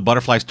inside out, and the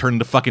butterflies turn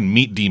into fucking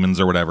meat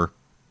demons or whatever.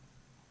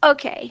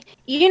 Okay,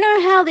 you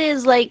know how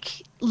there's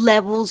like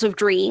levels of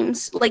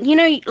dreams, like, you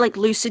know, like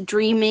lucid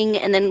dreaming,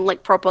 and then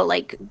like proper,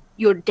 like,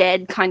 you're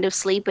dead kind of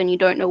sleep and you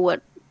don't know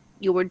what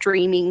you were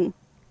dreaming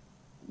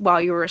while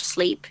you were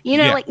asleep, you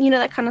know, Yeah. like, you know,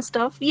 that kind of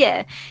stuff.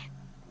 Yeah,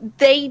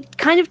 they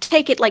kind of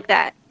take it like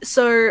that.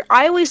 So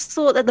I always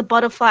thought that the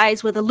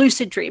butterflies were the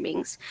lucid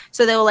dreamings,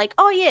 so they were like,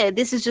 oh yeah,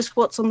 this is just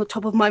what's on the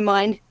top of my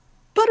mind,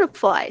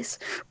 butterflies.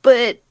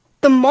 But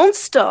the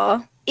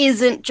monster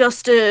isn't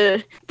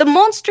the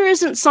monster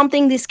isn't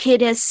something this kid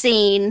has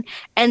seen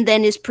and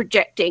then is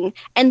projecting,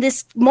 and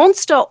this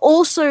monster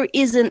also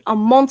isn't a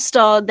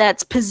monster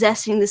that's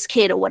possessing this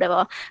kid or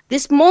whatever.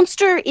 This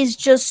monster is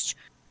just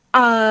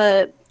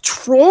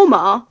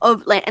trauma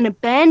of like an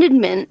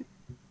abandonment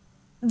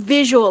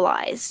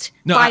visualized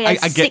by a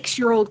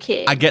 6-year-old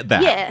kid. I get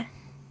that. Yeah.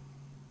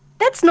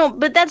 That's not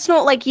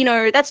like, you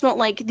know, that's not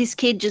like this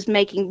kid just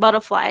making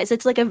butterflies.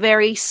 It's like a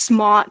very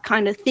smart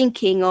kind of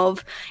thinking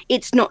of,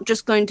 it's not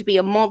just going to be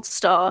a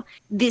monster.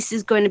 This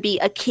is going to be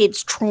a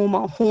kid's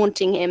trauma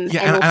haunting him.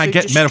 Yeah, and I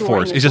get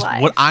metaphors. It's just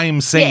life. what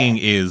I'm saying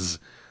is,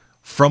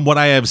 from what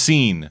I have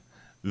seen,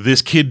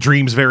 this kid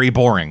dreams very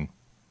boring.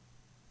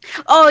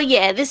 Oh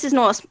yeah,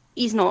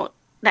 he's not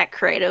that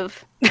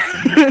creative.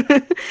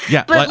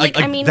 Yeah, but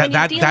I mean,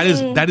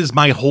 that is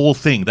my whole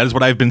thing. That is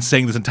what I've been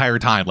saying this entire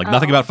time. Like,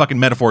 nothing about fucking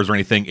metaphors or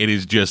anything. It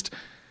is just,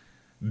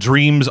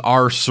 dreams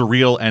are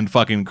surreal and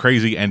fucking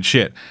crazy and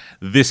shit.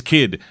 This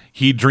kid,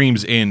 he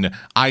dreams in,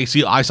 I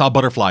saw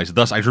butterflies,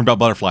 thus I dream about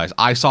butterflies.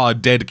 I saw a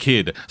dead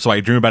kid, so I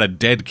dream about a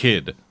dead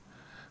kid.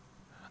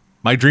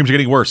 My dreams are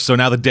getting worse, so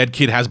now the dead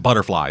kid has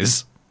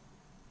butterflies.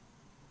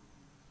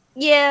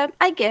 Yeah,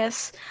 I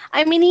guess.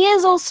 I mean, he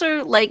is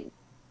also like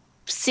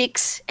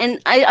 6, and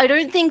I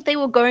don't think they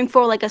were going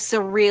for like a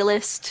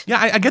surrealist. Yeah,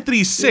 I get that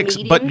he's 6,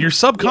 medium. but your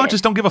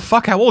subconscious don't give a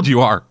fuck how old you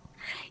are.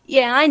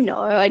 Yeah, I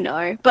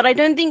know, but I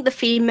don't think the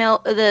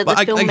filmmakers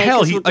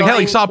were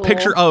going he saw a for...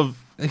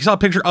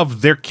 picture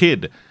of their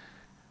kid.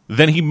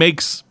 Then he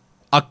makes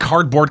a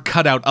cardboard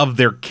cutout of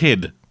their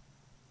kid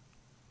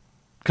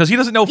because he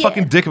doesn't know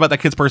fucking dick about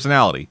that kid's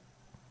personality.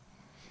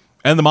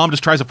 And the mom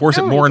just tries to force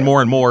it more and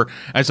more and more,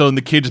 and so then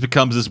the kid just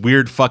becomes this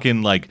weird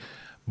fucking like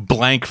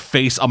blank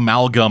face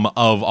amalgam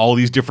of all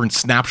these different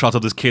snapshots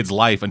of this kid's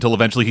life until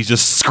eventually he's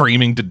just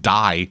screaming to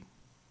die.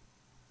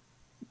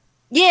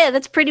 Yeah,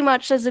 that's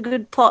a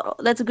good plot.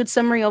 That's a good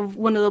summary of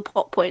one of the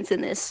plot points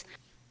in this.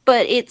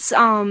 But it's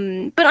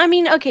but I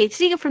mean, okay,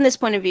 seeing it from this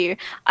point of view,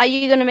 are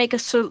you going to make a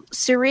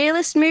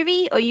surrealist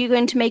movie, or are you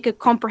going to make a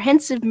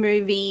comprehensive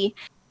movie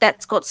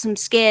that's got some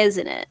scares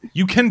in it?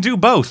 You can do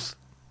both.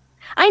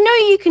 I know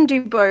you can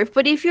do both,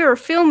 but if you're a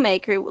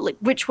filmmaker, like,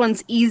 which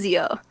one's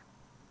easier?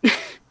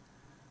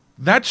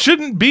 That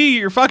shouldn't be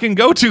your fucking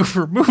go-to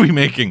for movie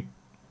making.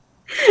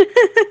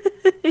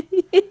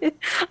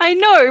 I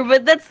know,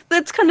 but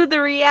that's kind of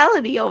the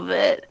reality of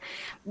it.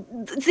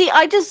 See,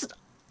 I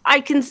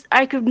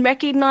can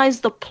recognize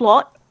the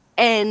plot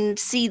and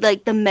see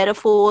like the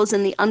metaphors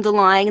and the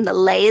underlying and the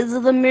layers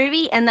of the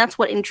movie, and that's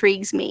what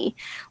intrigues me.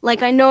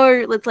 Like, I know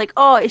it's like,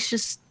 oh, it's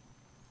just,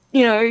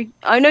 you know,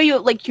 I know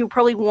you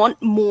probably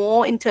want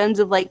more in terms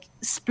of like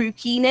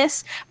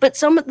spookiness, but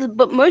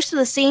most of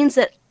the scenes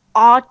that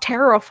are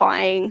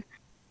terrifying,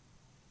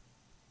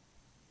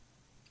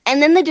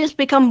 and then they just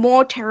become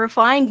more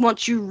terrifying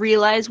once you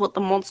realize what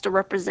the monster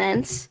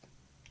represents.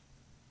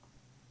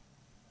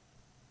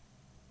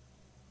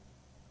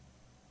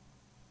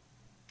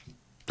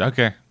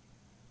 Okay.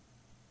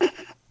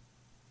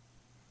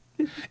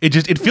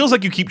 It feels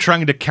like you keep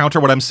trying to counter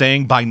what I'm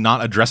saying by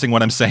not addressing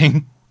what I'm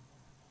saying.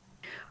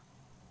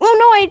 Well,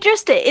 no, I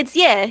addressed it. It's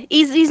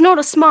he's not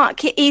a smart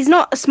kid. He's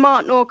not a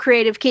smart nor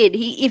creative kid.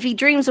 If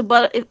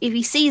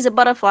he sees a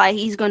butterfly,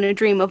 he's going to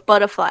dream of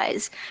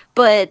butterflies.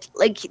 But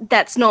like,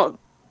 that's not.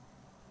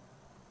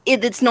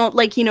 It's not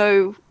like, you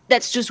know,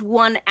 that's just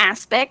one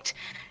aspect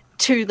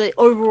to the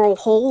overall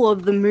whole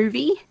of the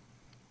movie.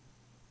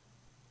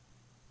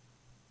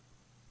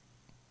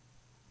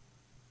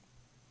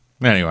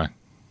 Anyway.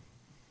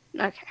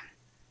 Okay.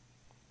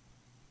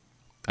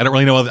 I don't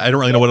really know what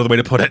other way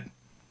to put it.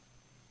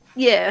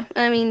 Yeah,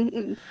 I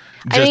mean,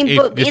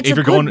 but it's if a you're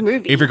good going,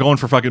 movie. If you're going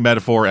for fucking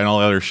metaphor and all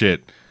the other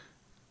shit,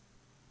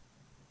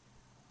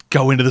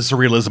 go into the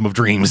surrealism of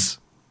dreams.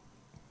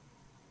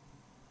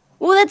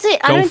 Well, that's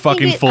it. Go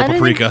fucking full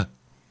paprika.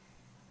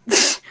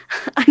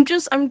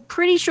 I'm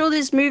pretty sure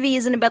this movie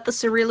isn't about the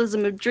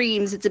surrealism of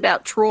dreams. It's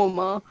about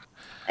trauma.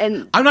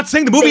 And I'm not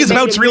saying the movie is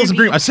about surrealism of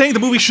dreams. I'm saying the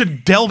movie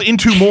should delve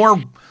into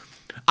more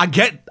I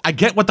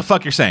get what the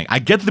fuck you're saying. I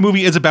get that the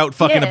movie is about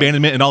fucking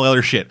abandonment and all the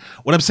other shit.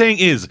 What I'm saying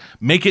is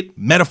make it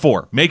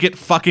metaphor. Make it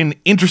fucking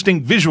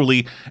interesting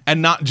visually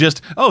and not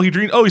just, oh,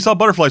 he saw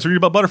butterflies, read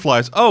about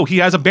butterflies. Oh, he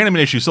has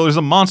abandonment issues, so there's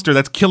a monster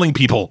that's killing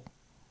people.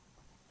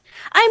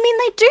 I mean,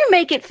 they do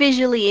make it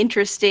visually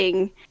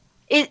interesting.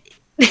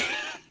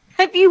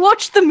 Have you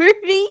watched the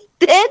movie,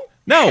 Dan?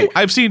 No,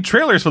 I've seen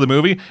trailers for the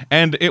movie,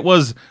 and it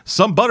was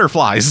some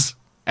butterflies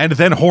and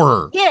then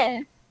horror.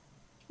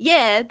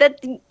 Yeah,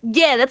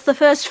 that's the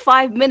first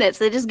 5 minutes.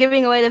 They're just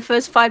giving away the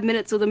first 5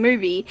 minutes of the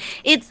movie.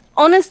 It's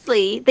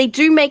honestly, they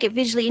do make it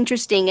visually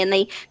interesting, and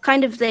they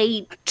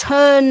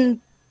turn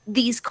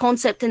these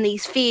concepts and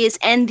these fears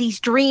and these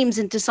dreams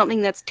into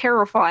something that's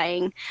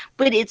terrifying.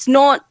 But it's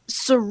not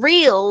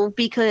surreal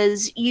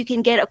because you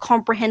can get a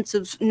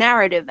comprehensive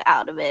narrative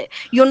out of it.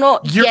 You're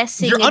not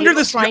guessing. You're under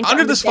this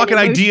fucking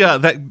idea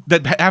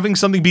that having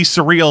something be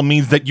surreal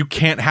means that you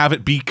can't have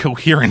it be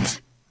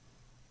coherent.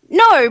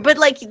 No, but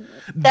like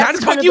that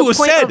is what you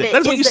said.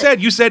 That's what you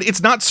said. You said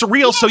it's not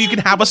surreal, so you can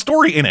have a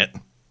story in it.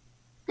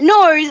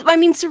 No, I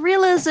mean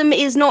surrealism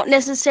is not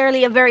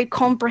necessarily a very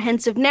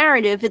comprehensive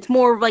narrative. It's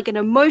more of like an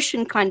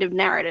emotion kind of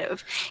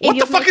narrative. What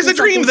the fuck is a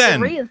dream then?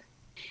 Surreal,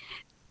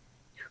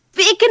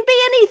 it can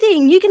be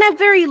anything. You can have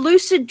very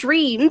lucid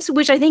dreams,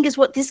 which I think is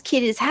what this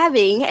kid is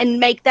having, and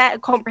make that a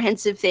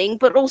comprehensive thing.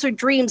 But also,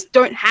 dreams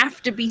don't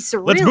have to be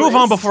surreal. Let's move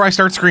on before I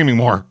start screaming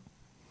more.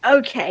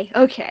 Okay.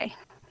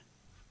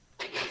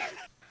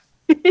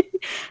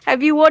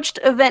 Have you watched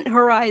Event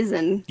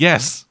Horizon?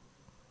 Yes.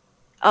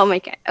 Oh my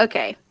god.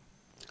 Okay.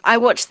 I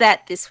watched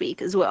that this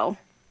week as well.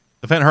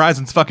 Event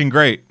Horizon's fucking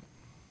great.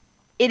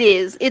 It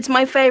is. It's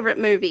my favorite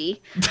movie.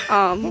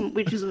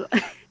 Which is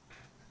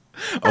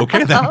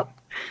okay then.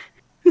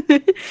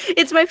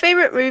 It's my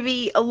favorite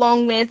movie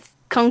along with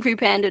Kung Fu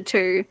Panda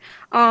 2.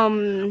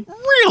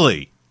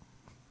 Really?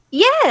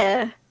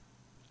 Yeah.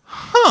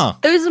 Huh.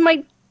 Those are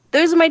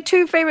my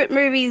two favorite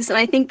movies, and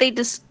I think they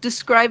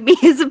describe me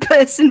as a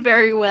person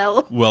very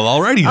well. Well,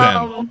 already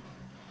then.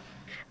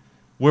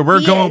 Where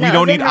we're going, we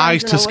don't need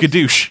eyes to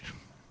skadoosh.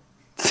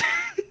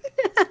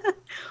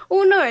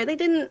 Oh no, they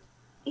didn't.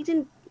 He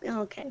didn't.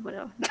 Okay,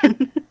 whatever.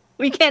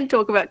 We can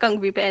talk about Kung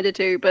Fu Panda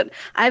 2, but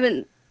I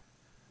haven't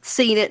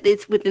seen it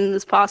within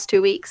this past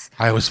 2 weeks.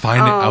 I was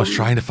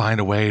trying to find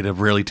a way to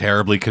really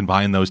terribly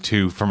combine those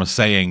two from a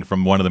saying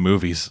from one of the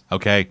movies.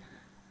 Okay.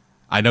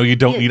 I know you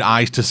don't need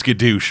eyes to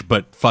skadoosh,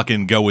 but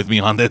fucking go with me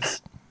on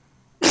this.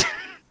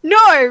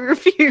 No,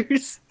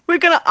 refuse. We're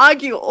gonna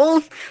argue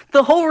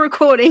the whole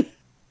recording.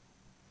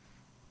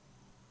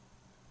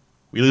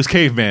 We lose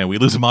Caveman. We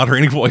lose a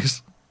moderating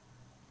voice.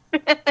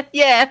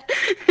 Yeah.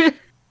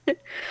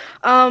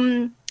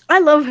 I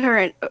love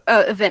her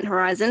Event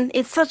Horizon.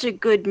 It's such a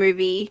good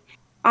movie.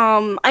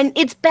 And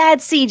it's bad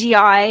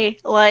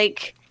CGI.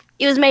 Like,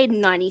 it was made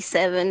in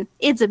 1997.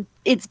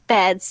 It's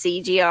bad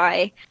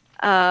CGI.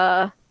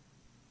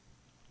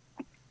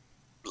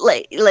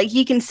 Like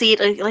you can see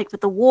it like with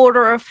the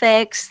water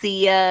effects,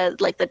 the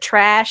like the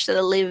trash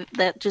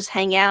that just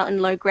hang out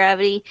in low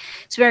gravity.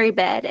 It's very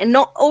bad, and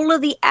not all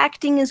of the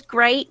acting is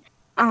great.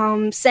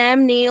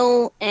 Sam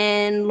Neill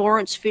and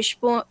Lawrence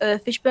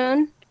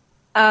Fishburne,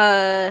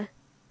 the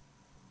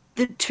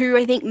two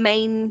I think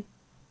main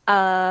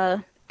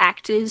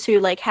actors who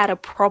like had a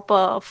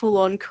proper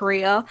full-on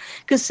career,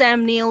 because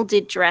Sam Neill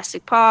did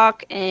Jurassic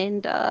Park,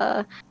 and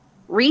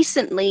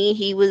recently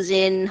he was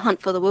in Hunt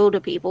for the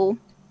Wilder People.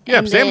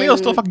 Yeah, Sam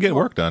Neill's still fucking getting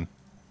work done.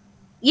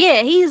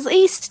 Yeah,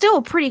 he's still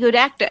a pretty good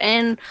actor.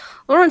 And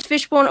Lawrence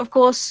Fishburne, of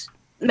course,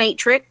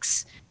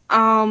 Matrix.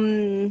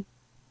 And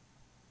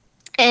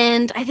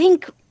I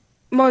think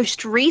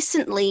most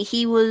recently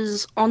he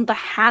was on the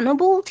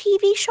Hannibal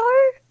TV show.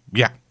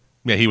 Yeah,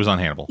 he was on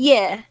Hannibal.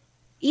 Yeah,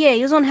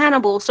 he was on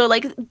Hannibal. So,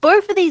 like,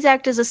 both of these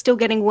actors are still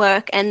getting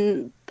work.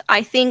 And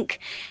I think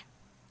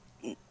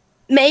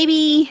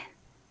maybe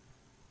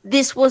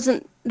this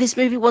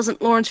movie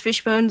wasn't Lawrence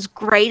Fishburne's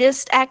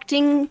greatest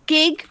acting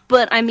gig,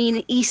 but I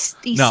mean, he's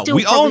still.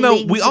 We all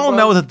know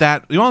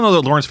that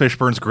Lawrence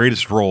Fishburne's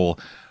greatest role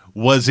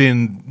was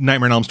in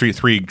Nightmare on Elm Street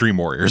 3: Dream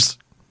Warriors.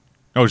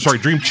 Oh, sorry,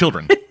 Dream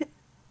Children.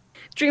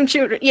 Dream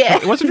Children,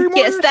 yeah. Was it Dream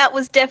Warriors? Yes, that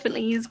was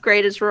definitely his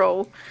greatest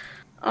role.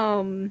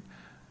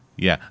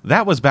 Yeah,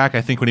 that was back,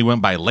 I think, when he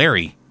went by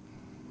Larry.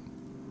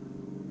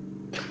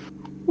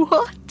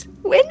 What?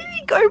 When did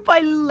he go by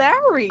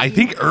Larry? I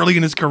think early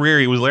in his career,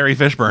 he was Larry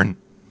Fishburne.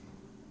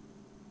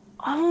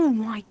 Oh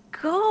my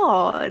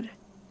god.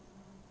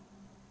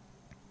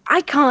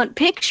 I can't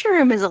picture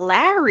him as a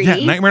Larry.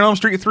 Yeah, Nightmare on Elm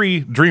Street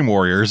 3, Dream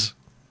Warriors.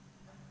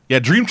 Yeah,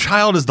 Dream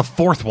Child is the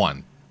fourth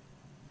one.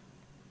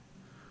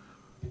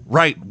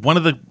 Right, one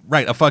of the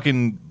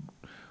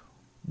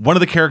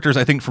characters,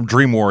 I think, from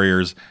Dream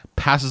Warriors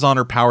passes on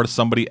her power to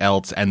somebody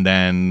else, and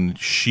then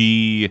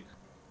passes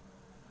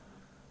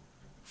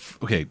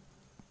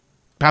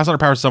on her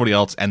power to somebody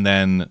else, and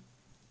then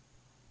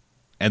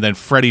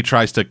Freddy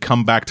tries to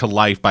come back to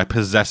life by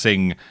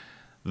possessing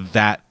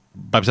that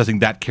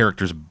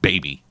character's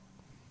baby,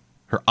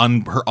 her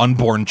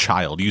unborn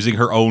child, using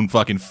her own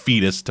fucking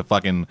fetus to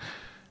fucking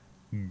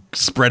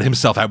spread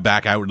himself out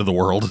back out into the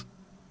world.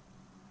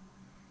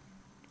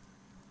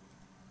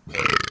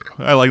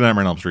 I like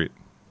Nightmare on Elm Street.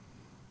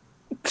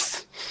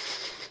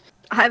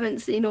 I haven't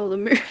seen all the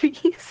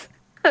movies.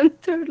 I'm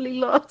totally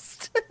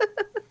lost.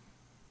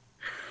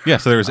 Yeah,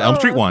 so there's Elm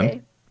Street 1,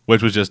 okay.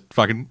 which was just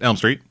fucking Elm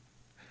Street.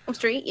 Elm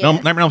Street, yeah.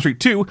 Nightmare on Elm Street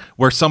 2,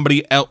 where some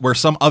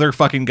other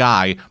fucking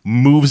guy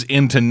moves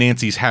into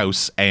Nancy's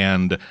house,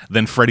 and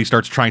then Freddy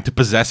starts trying to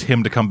possess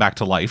him to come back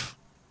to life.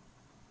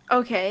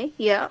 Okay,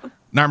 yeah.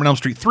 Nightmare on Elm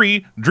Street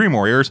 3, Dream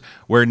Warriors,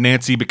 where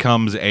Nancy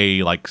becomes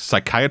a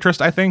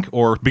psychiatrist, I think,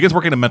 or begins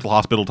working in a mental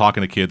hospital,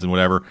 talking to kids and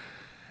whatever.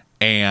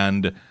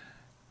 And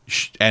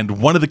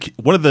one of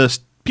the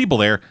people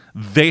there,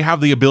 they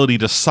have the ability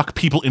to suck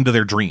people into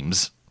their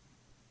dreams.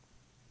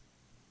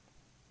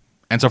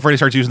 And so Freddy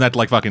starts using that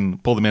to fucking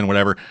pull them in,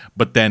 whatever.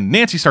 But then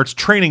Nancy starts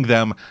training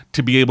them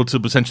to be able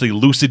to essentially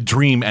lucid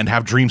dream and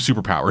have dream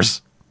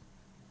superpowers.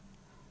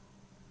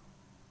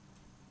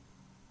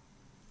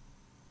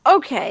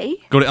 Okay.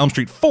 Go to Elm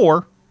Street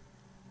 4,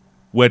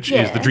 which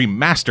is the Dream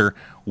Master,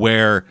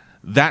 where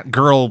that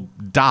girl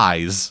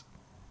dies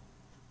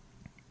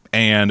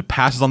and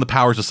passes on the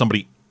powers to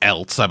somebody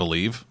else, I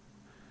believe.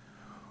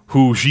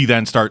 Who she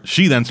then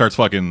starts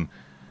fucking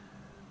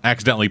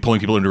accidentally pulling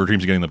people into her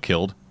dreams and getting them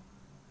killed.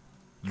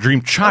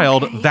 Dream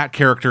Child, that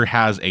character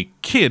has a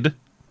kid.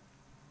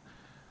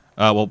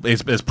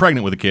 Is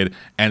pregnant with a kid,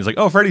 and it's like,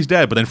 oh, Freddy's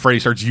dead. But then Freddy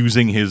starts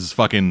using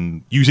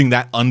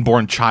that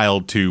unborn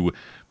child to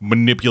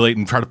manipulate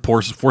and try to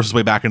force his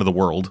way back into the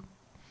world.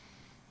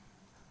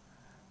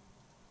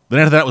 Then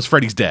after that was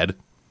Freddy's Dead,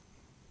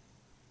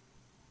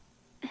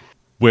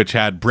 which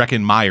had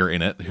Breckin Meyer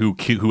in it, who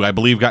I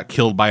believe got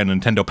killed by a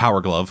Nintendo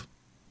Power Glove.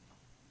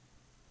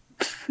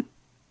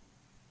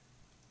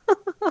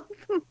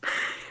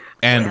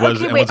 And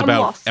was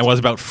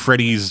about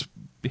Freddy's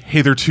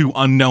hitherto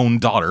unknown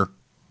daughter.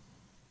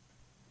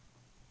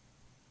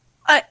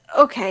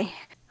 Okay.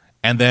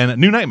 And then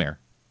New Nightmare,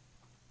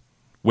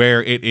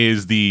 where it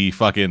is the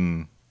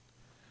fucking,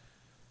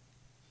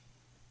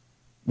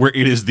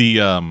 it's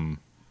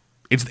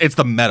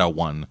the meta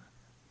one,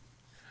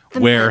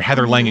 where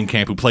Heather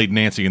Langenkamp, who played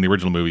Nancy in the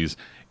original movies,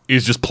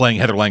 is just playing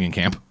Heather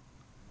Langenkamp,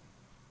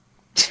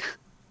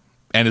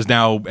 and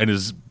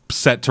is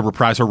set to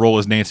reprise her role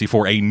as Nancy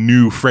for a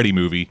new Freddy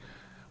movie.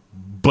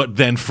 But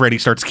then Freddy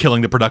starts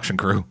killing the production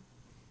crew.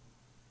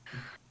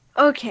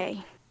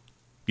 Okay.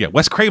 Yeah,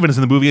 Wes Craven is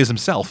in the movie as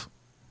himself.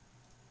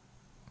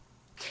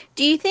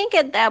 Do you think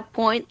at that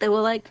point they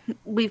were like,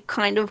 we've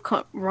kind of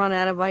run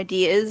out of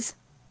ideas?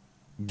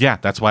 Yeah,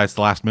 that's why it's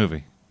the last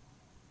movie.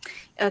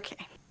 Okay,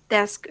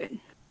 that's good.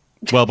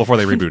 Well, before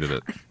they rebooted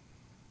it.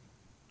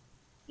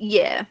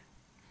 Yeah.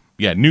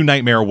 Yeah, New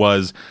Nightmare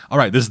was, all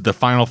right, this is the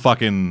final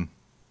fucking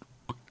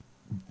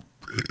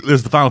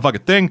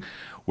thing.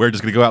 We're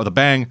just going to go out with a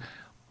bang.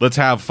 Let's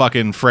have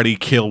fucking Freddy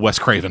kill Wes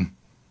Craven.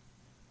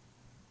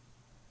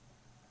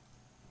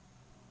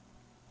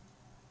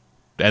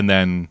 And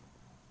then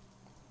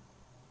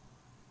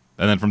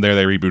from there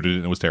they rebooted it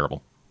and it was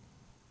terrible.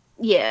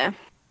 Yeah.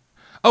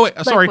 Oh wait,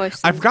 sorry,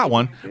 I forgot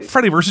one.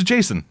 Freddy vs.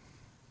 Jason.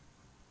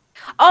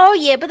 Oh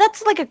yeah, but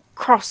that's like a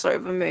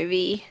crossover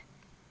movie.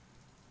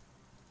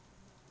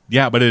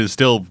 Yeah, but it's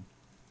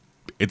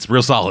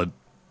real solid.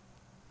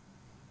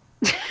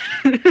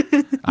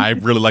 I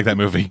really like that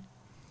movie.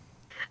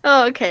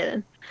 Oh, okay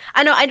then.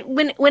 I know.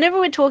 Whenever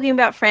we're talking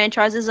about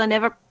franchises, I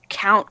never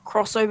count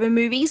crossover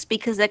movies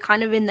because they're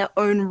kind of in their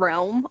own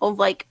realm of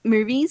like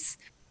movies,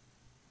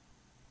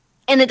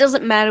 and it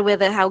doesn't matter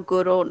whether how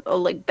good or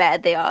like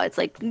bad they are. It's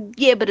like,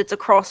 yeah, but it's a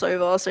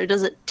crossover, so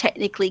does it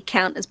technically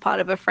count as part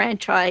of a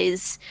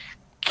franchise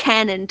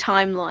canon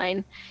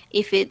timeline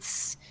if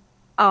it's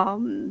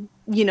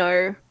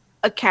a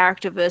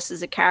character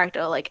versus a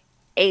character, like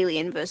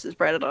Alien versus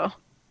Predator?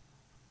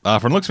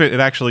 From the looks of it, it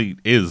actually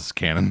is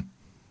canon.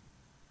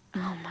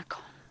 Oh my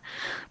god!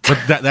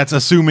 But that's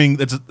assuming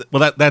it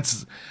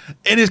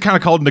is kind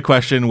of called into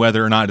question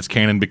whether or not it's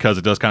canon because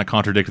it does kind of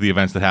contradict the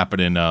events that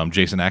happened in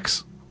Jason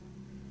X.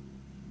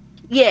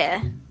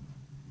 Yeah.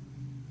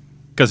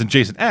 Because in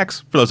Jason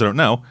X, for those who don't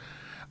know,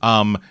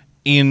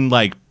 in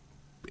late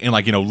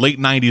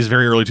 90s,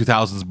 very early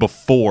 2000s,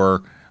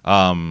 before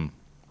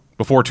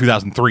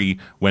 2003,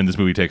 when this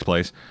movie takes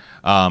place,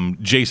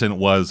 Jason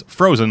was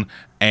frozen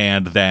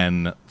and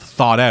then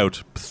thawed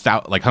out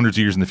like hundreds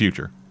of years in the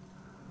future,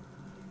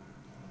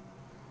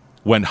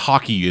 when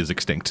hockey is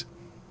extinct.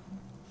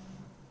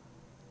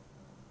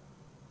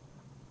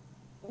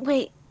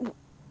 Wait.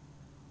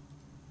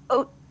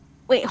 Oh,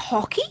 wait,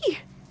 hockey?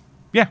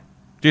 Yeah,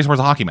 Jason wears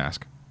a hockey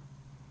mask.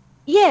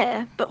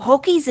 Yeah, but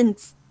hockey's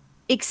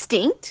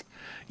extinct.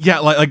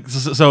 Yeah,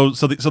 so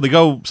they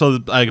go,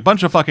 like a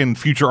bunch of fucking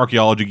future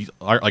archaeology,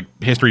 like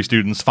history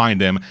students find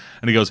him,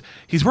 and he goes,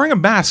 he's wearing a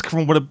mask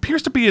from what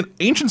appears to be an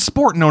ancient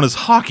sport known as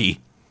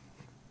hockey.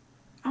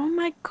 Oh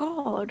my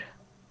god.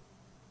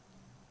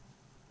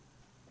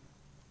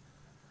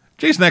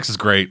 Jason X is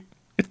great.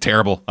 It's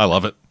terrible. I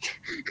love it.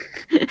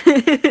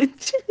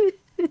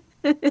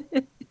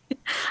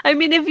 I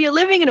mean, if you're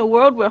living in a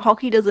world where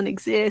hockey doesn't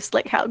exist,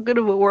 like, how good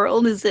of a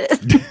world is it?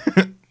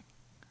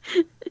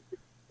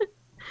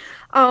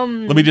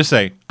 Let me just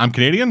say, I'm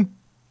Canadian.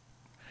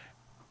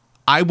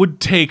 I would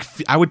take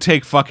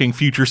fucking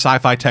future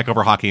sci-fi tech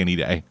over hockey any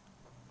day.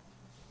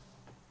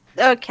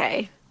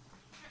 Okay,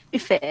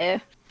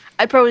 fair.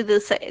 I'd probably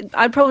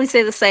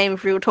say the same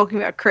if we were talking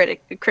about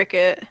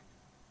cricket.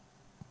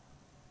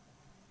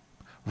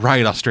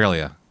 Right,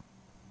 Australia.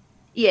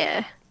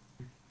 Yeah.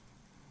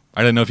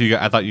 I didn't know if you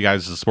guys, I thought you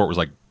guys' sport was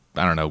like,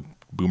 I don't know,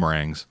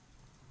 boomerangs.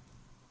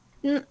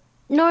 No,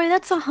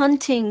 that's a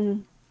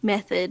hunting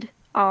method.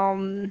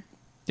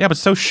 Yeah, but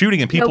so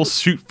shooting, and people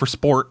shoot for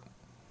sport.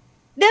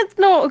 That's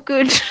not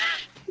good.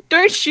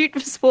 Don't shoot for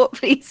sport,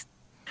 please.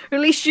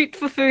 Only shoot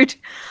for food.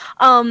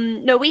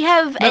 No, we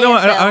have AFL. No,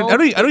 I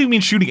don't even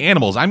mean shooting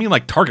animals. I mean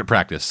like target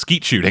practice,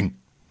 skeet shooting.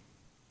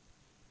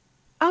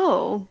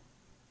 Oh.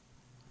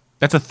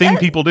 That's a thing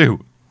people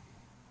do.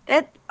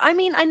 I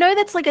mean, I know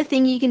that's like a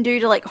thing you can do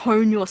to like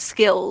hone your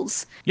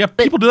skills. Yeah,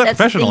 people do that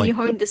professionally. You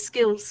hone the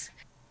skills.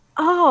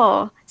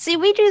 Oh, see,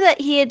 we do that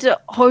here to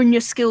hone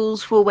your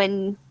skills for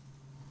when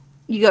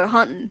you go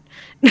hunting.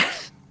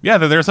 Yeah,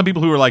 there are some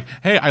people who are like,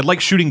 hey, I like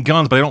shooting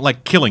guns, but I don't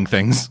like killing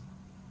things.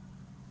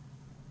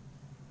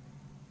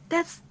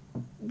 That's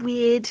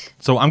weird.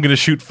 So I'm going to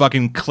shoot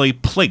fucking clay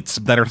plates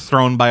that are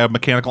thrown by a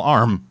mechanical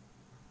arm.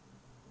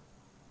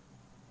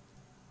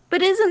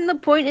 But isn't the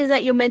point is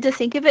that you're meant to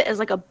think of it as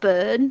like a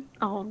bird?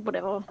 Oh,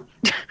 whatever.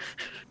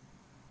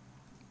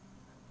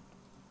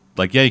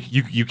 Like, yeah,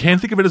 you can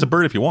think of it as a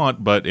bird if you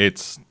want, but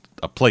it's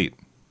a plate.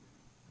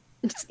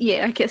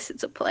 Yeah, I guess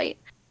it's a plate.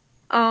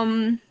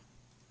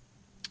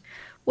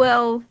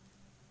 Well,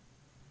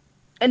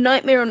 A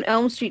Nightmare on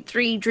Elm Street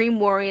 3 Dream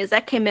Warriors,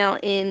 that came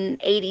out in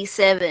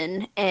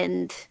 87,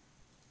 and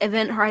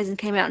Event Horizon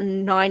came out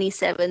in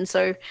 97,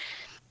 so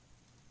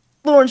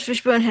Lawrence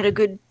Fishburne had a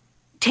good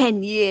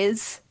 10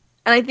 years.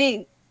 And I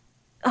think,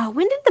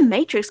 when did The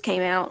Matrix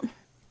came out?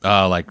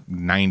 Like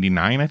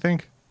 99, I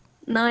think?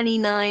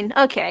 99,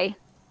 okay.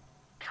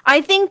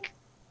 I think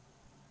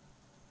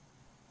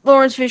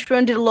Lawrence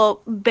Fishburne did a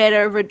lot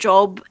better of a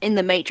job in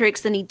The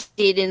Matrix than he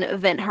did in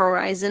Event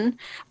Horizon.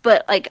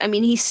 But, like, I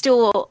mean, he's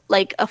still,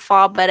 like, a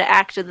far better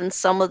actor than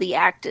some of the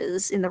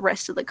actors in the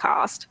rest of the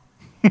cast.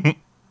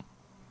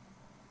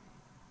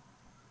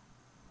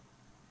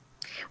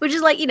 Which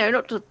is, like, you know,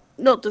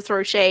 not to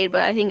throw shade,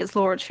 but I think it's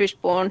Lawrence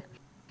Fishburne.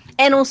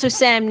 And also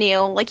Sam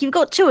Neill. Like, you've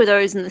got two of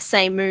those in the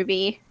same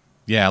movie.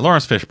 Yeah,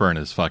 Lawrence Fishburne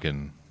is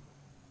fucking...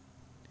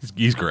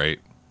 He's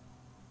great.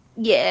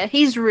 Yeah,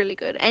 he's really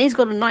good. And he's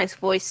got a nice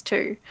voice,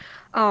 too.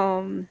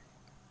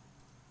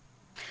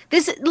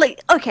 This,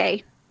 like,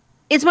 okay.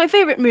 It's my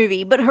favorite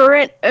movie, but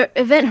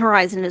Event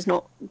Horizon is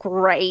not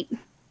great.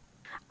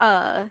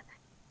 The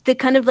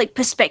kind of, like,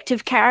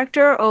 perspective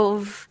character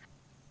of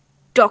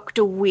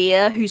Dr.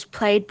 Weir, who's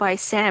played by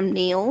Sam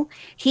Neill,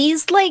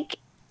 he's, like,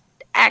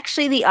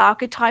 actually the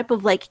archetype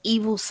of, like,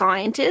 evil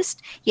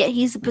scientist, yet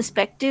he's a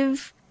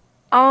perspective,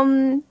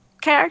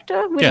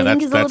 character, which I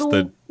think is a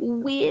little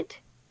weird.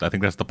 I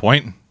think that's the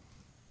point.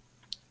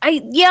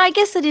 I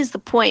guess that is the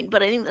point,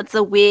 but I think that's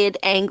a weird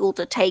angle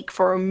to take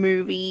for a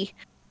movie.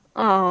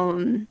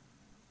 Because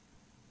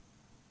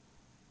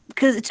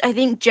I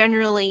think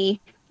generally,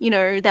 you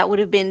know, that would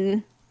have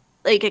been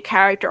like a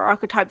character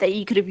archetype that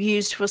you could have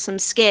used for some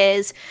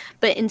scares,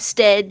 but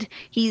instead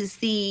he's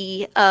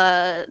the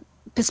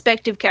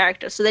perspective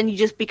character. So then you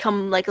just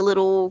become like a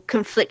little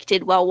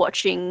conflicted while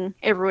watching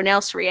everyone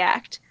else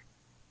react.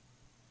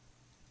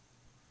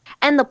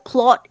 And the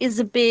plot is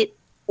a bit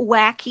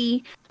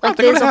wacky. Like,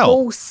 there's a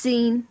whole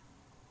scene.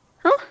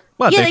 Huh?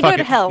 What, yeah, they go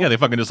to hell. Yeah, they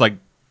fucking just, like,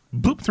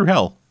 boop through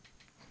hell.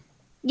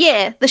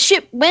 Yeah, the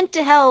ship went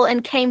to hell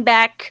and came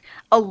back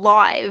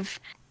alive.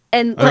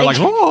 And they're like,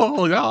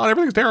 oh, God,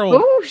 everything's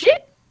terrible. Oh,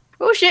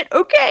 shit,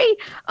 okay.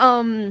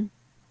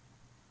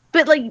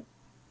 But, like,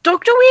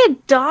 Dr. Weir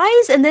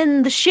dies, and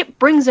then the ship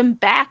brings him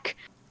back.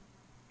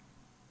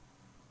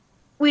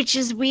 Which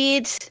is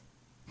weird.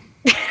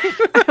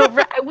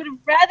 I would have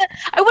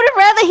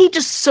rather he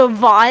just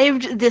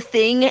survived the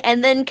thing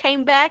and then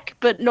came back,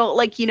 but not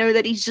like, you know,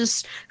 that he's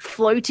just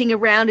floating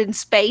around in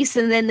space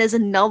and then there's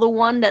another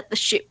one that the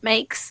ship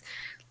makes.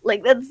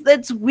 Like,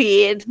 that's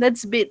weird.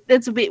 That's a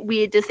bit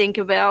weird to think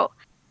about.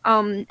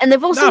 And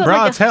they've also got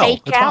like a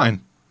fake out.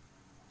 Fine.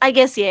 I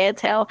guess, yeah,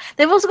 it's hell.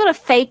 They've also got a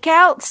fake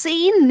out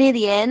scene near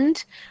the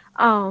end,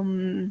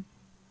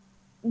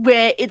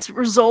 where it's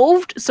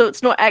resolved, so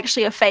it's not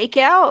actually a fake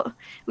out,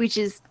 which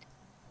is.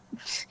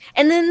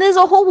 And then there's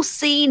a whole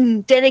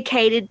scene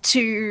dedicated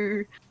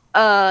to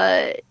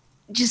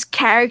just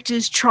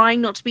characters trying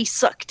not to be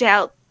sucked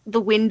out the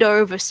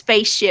window of a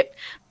spaceship,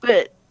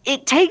 but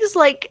it takes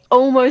like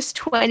almost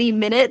 20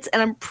 minutes,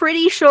 and I'm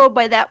pretty sure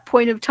by that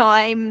point of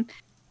time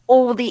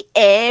all the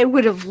air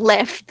would have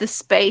left the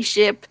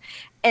spaceship.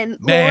 And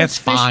it's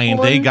fine.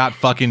 They got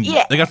fucking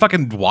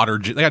water.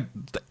 They got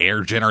the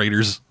air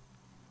generators.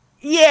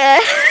 Yeah.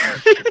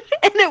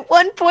 And at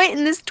one point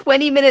in this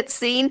 20-minute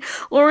scene,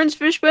 Lawrence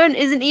Fishburne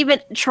isn't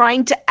even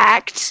trying to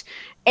act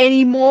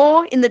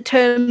anymore in the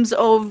terms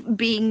of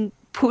being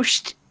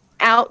pushed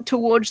out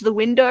towards the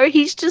window.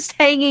 He's just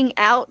hanging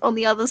out on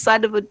the other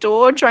side of a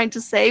door trying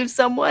to save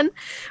someone.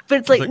 But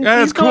it's like,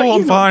 it's cool.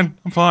 I'm fine.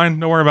 I'm fine.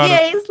 Don't worry about it.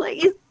 Yeah, he's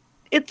like,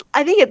 it's.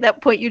 I think at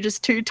that point you're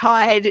just too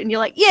tired, and you're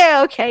like,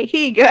 yeah, okay,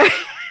 here you go.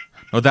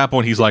 At that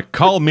point, he's like,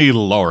 call me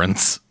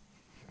Lawrence.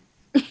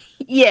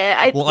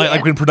 Yeah.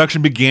 Like when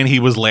production began, he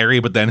was Larry,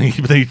 but then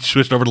they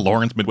switched over to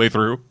Lawrence midway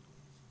through.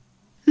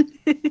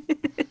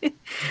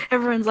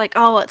 Everyone's like,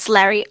 oh, it's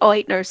Larry. Oh,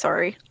 wait, no,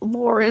 sorry.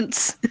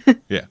 Lawrence.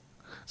 Yeah.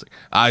 It's like,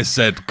 I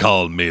said,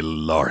 call me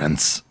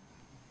Lawrence.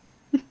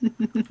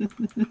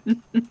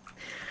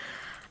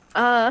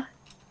 Yeah,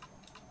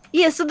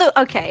 so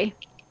okay.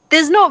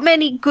 There's not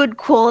many good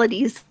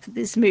qualities to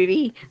this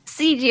movie.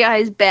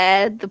 CGI is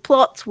bad, the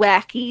plot's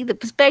wacky, the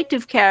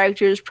perspective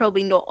character is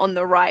probably not on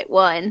the right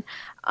one.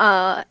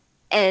 And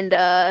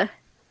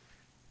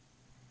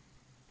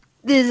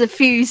there's a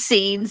few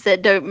scenes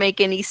that don't make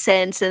any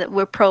sense and that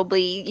were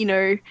probably,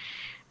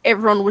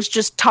 everyone was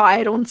just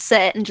tired on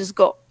set and just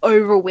got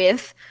over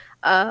with.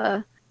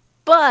 But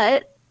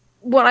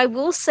what I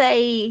will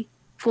say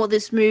for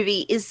this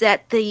movie is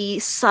that the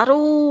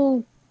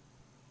subtle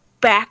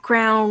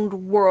background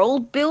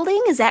world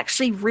building is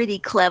actually really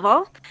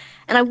clever.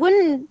 And I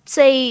wouldn't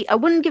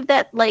give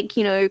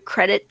that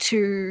credit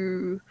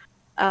to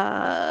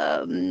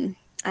I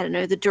don't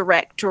know, the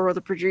director or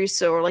the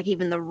producer or like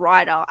even the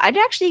writer. I'd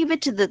actually give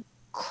it to the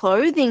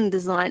clothing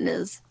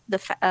designers,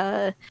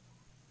 the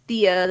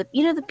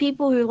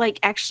people who like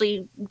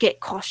actually get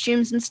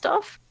costumes and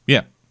stuff.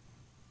 Yeah.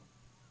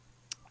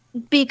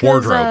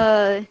 Because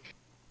wardrobe.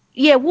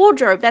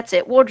 Wardrobe, that's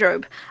it,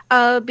 wardrobe.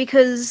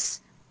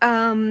 Because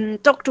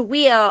Dr.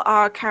 Weir,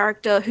 our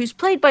character, who's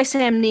played by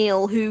Sam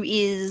Neill, who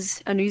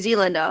is a New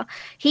Zealander,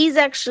 he's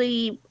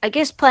actually, I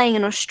guess, playing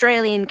an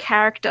Australian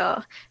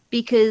character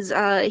because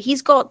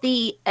he's got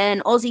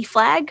an Aussie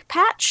flag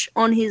patch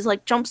on his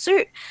like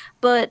jumpsuit,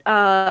 but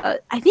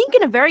I think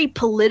in a very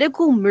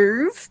political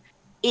move,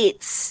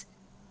 it's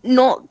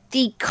not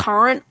the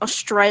current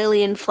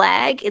Australian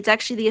flag. It's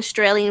actually the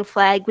Australian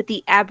flag with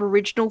the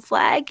Aboriginal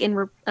flag,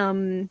 and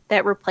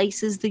that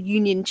replaces the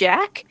Union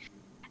Jack.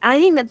 And I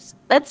think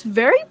that's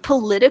very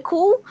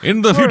political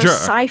in the future.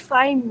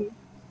 Sci-fi.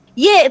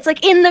 Yeah, it's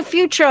like in the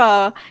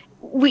future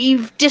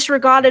we've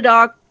disregarded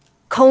our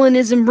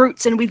colonism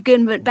roots and we've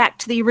given it back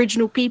to the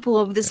original people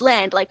of this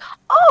land. Like,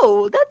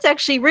 oh, that's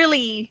actually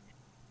really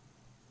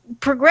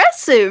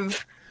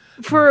progressive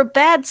for a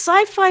bad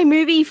sci-fi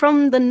movie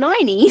from the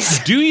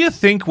 90s. Do you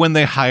think when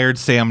they hired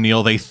Sam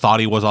Neill, they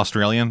thought he was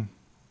Australian?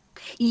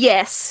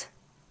 Yes,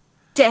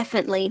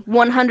 definitely.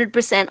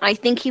 100%. I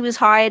think he was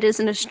hired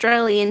as an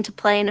Australian to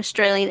play an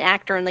Australian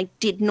actor and they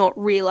did not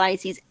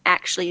realize he's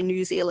actually a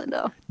New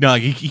Zealander. No,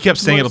 he kept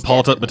saying it, but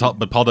Paul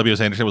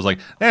W.S. Anderson was like,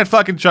 man,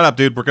 fucking shut up,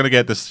 dude. We're going to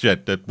get this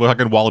shit.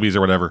 Fucking wallabies or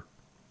whatever.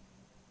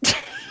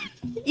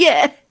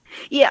 Yeah.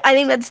 Yeah, I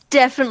think that's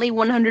definitely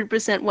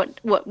 100%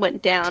 what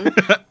went down.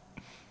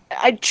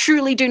 I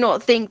truly do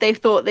not think they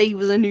thought that he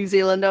was a New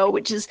Zealander,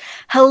 which is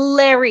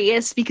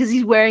hilarious because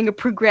he's wearing a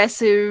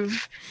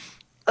progressive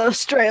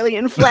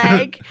Australian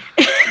flag.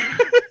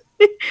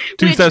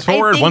 Two steps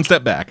forward, one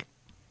step back.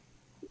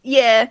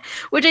 Yeah,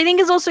 which I think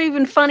is also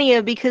even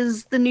funnier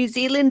because the New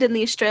Zealand and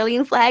the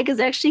Australian flag is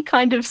actually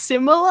kind of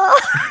similar.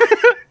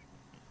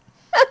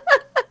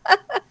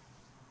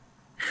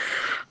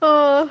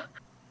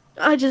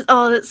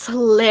 That's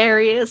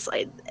hilarious.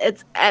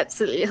 It's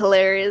absolutely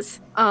hilarious.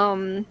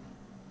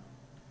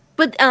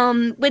 But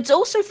what's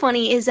also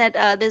funny is that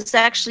there's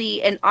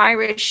actually an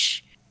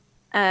Irish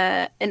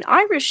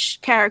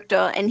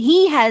character, and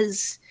he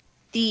has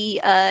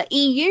the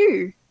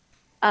EU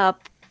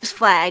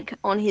flag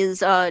on his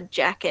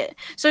jacket.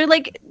 So,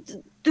 like,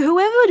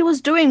 whoever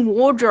was doing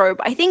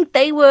wardrobe, I think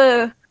they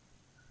were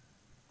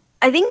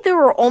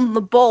on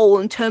the ball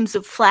in terms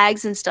of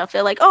flags and stuff.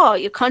 They're like, oh,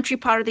 your country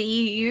part of the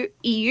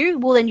EU?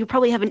 Well, then you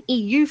probably have an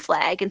EU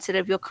flag instead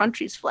of your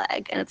country's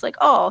flag. And it's like,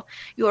 oh,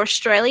 you're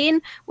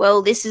Australian?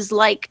 Well, this is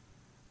like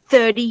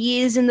 30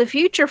 years in the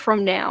future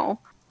from now.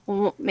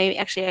 Well, maybe,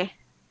 actually...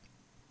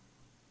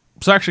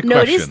 So actually, no,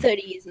 question. It is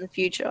 30 years in the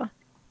future.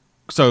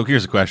 So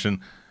here's a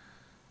question.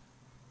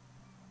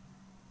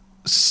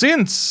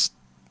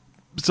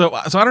 So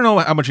I don't know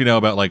how much you know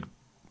about, like,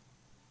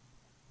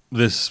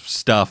 this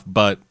stuff,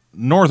 but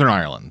Northern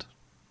Ireland.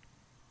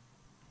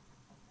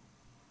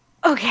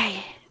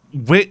 Okay.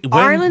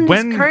 Ireland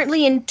is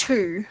currently in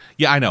 2.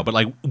 Yeah, I know, but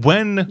like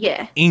when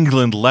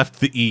England left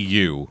the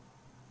EU,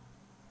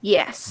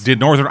 yes, did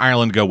Northern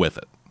Ireland go with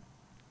it?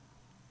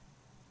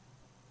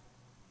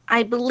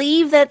 I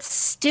believe that's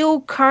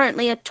still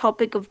currently a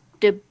topic of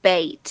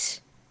debate.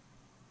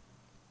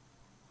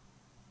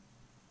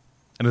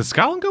 And does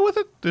Scotland go with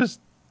it?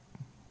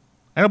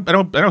 I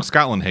know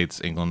Scotland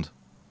hates England.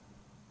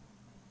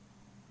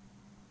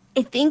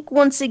 I think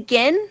once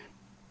again,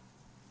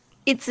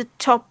 it's a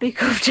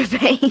topic of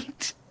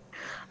debate.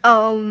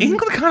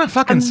 England kind of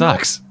fucking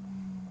sucks.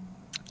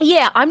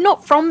 Yeah, I'm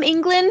not from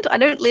England. I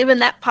don't live in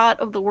that part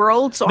of the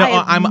world, so No, I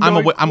have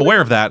I'm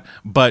aware of that,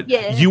 but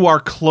Yeah. you are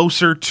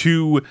closer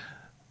to.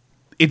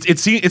 It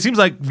seems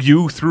like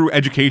you, through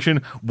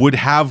education, would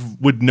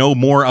know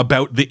more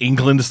about the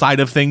England side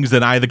of things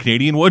than I, the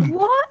Canadian, would.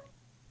 What?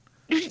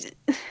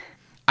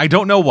 I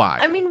don't know why.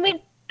 I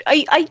mean,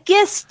 I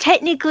guess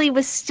technically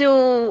we're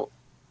still,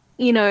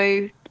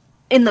 in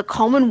the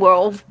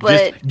Commonwealth,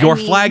 but Just your I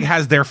mean, flag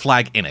has their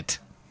flag in it.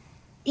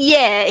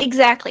 Yeah,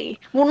 exactly.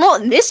 Well,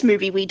 not in this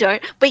movie we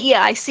don't, but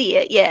yeah, I see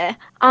it. Yeah.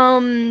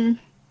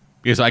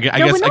 Yeah, so I we're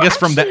guess not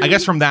from that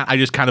actually- from that I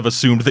just kind of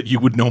assumed that you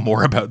would know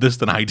more about this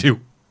than I do.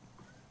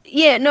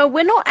 Yeah, no,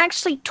 we're not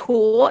actually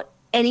taught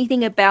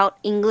anything about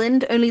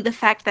England. Only the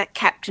fact that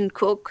Captain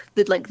Cook,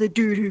 the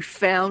dude who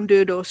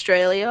founded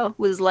Australia,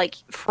 was like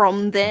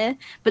from there.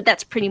 But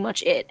that's pretty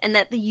much it. And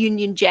that the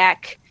Union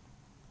Jack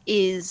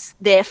is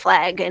their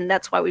flag, and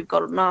that's why we've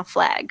got it on our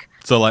flag.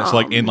 So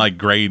like in like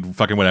grade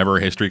fucking whatever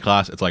history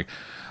class, it's like,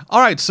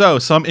 all right, so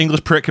some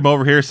English prick came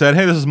over here, said,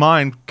 "Hey, this is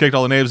mine," kicked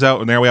all the natives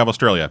out, and there we have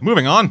Australia.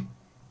 Moving on.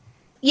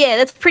 Yeah,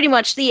 that's pretty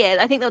much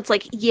I think that's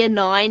like year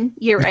 9,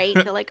 year 8.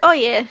 They're like, oh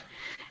yeah.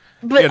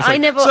 But Yeah, it's I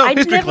like, never. So I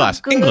history never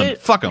class, got- England,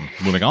 fuck them.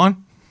 Moving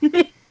on.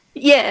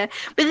 Yeah,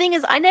 but the thing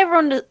is, I never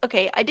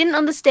I didn't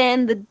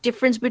understand the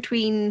difference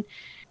between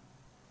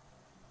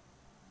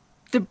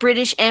the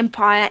British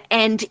Empire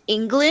and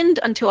England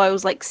until I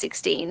was like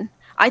 16.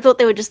 I thought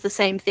they were just the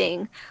same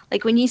thing.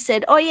 Like when you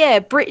said, "Oh yeah,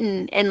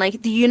 Britain and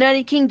like the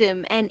United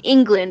Kingdom and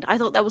England," I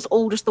thought that was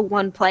all just the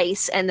one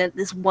place, and that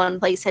this one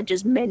place had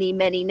just many,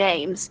 many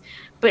names.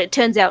 But it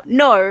turns out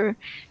no,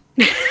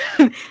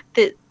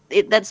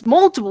 that's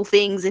multiple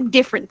things and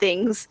different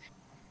things.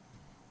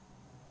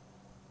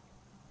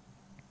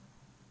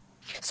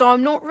 So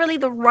I'm not really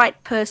the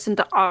right person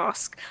to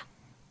ask.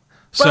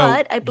 So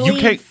But I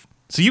believe-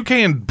 UK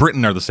and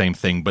Britain are the same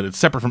thing, but it's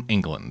separate from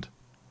England.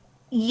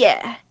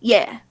 Yeah.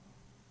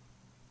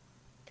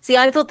 See,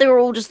 I thought they were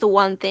all just the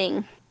one thing.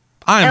 And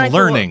I I'm thought-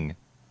 learning.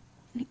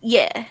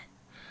 Yeah.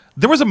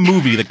 There was a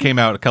movie that came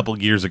out a couple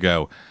of years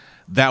ago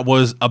that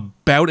was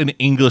about an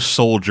English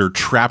soldier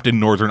trapped in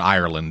Northern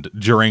Ireland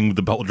during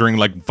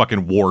like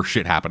fucking war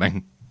shit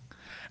happening,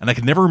 and I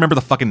can never remember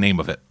the fucking name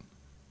of it.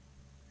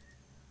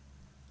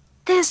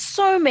 There's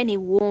so many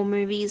war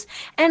movies.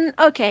 And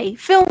okay,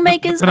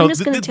 filmmakers, No, I'm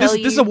just going to tell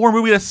you. This is a war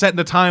movie that's set in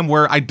a time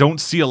where I don't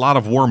see a lot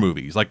of war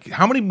movies. Like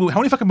how many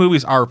fucking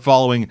movies are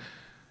following?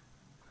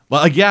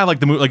 Like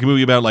the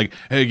movie about like,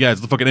 hey, yeah, it's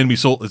the fucking enemy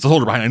soldier. It's a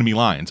soldier behind enemy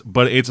lines,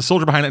 but it's a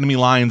soldier behind enemy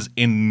lines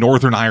in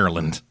Northern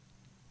Ireland.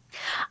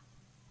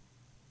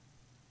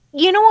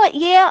 You know what?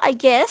 Yeah, I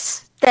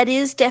guess that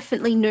is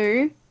definitely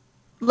new.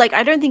 Like,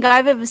 I don't think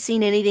I've ever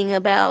seen anything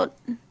about.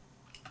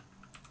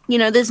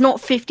 There's not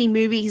 50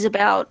 movies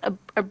about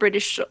a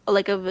British,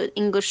 like, of an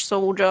English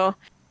soldier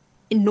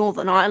in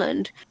Northern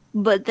Ireland.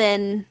 But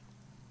then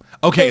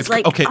Okay, there's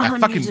like okay. I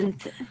hundreds fucking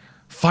and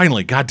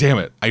finally, god damn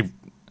it!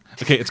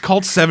 Okay, it's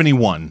called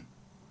 71.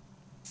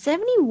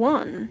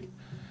 71.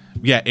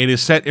 Yeah, it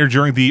is set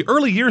during the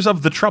early years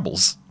of the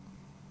Troubles.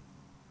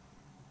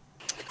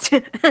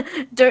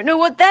 Don't know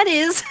what that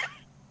is.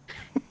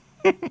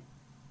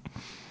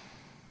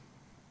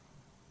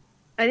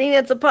 I think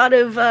that's a part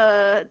of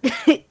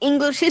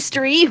English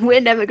history we're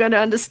never going to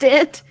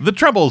understand. The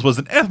Troubles was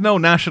an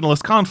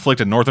ethno-nationalist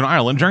conflict in Northern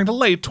Ireland during the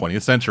late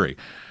 20th century.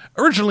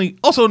 Originally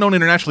also known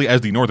internationally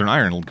as the Northern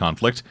Ireland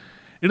conflict,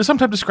 it is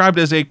sometimes described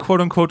as a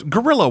quote-unquote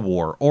guerrilla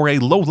war or a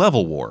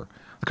low-level war.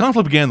 The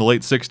conflict began in the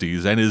late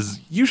 60s and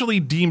is usually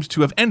deemed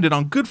to have ended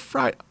on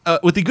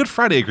with the Good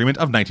Friday Agreement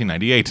of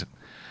 1998.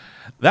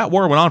 That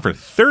war went on for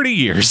 30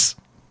 years.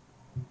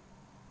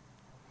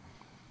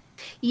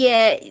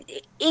 Yeah,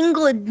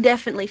 England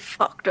definitely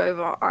fucked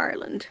over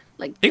Ireland.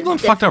 Like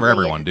England fucked over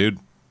definitely, everyone, dude.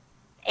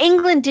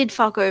 England did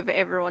fuck over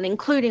everyone,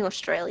 including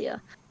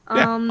Australia.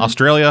 Yeah,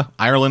 Australia,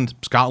 Ireland,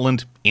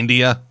 Scotland,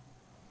 India.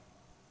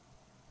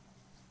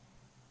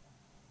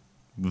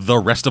 The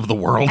rest of the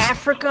world.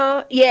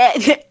 Africa, yeah,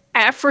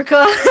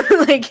 Africa.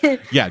 Like,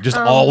 Yeah, just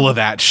all of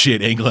that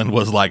shit. England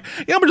was like,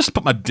 yeah, I'm gonna just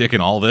put my dick in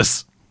all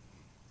this.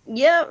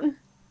 yep.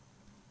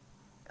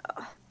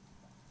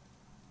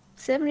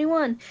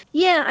 71.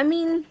 Yeah, I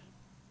mean,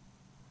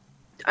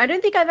 I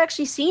don't think I've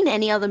actually seen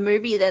any other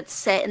movie that's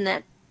set in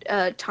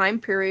that time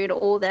period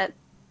or that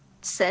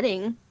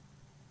setting.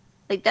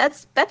 Like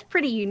that's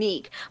pretty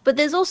unique. But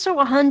there's also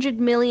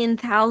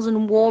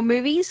 100,000,000 war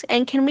movies,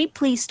 and can we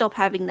please stop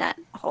having that,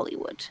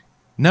 Hollywood?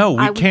 No, we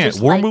I would can't.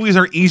 just War like- movies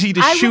are easy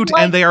to I would shoot,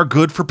 like- and they are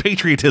good for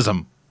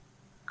patriotism.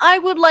 I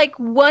would like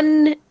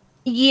 1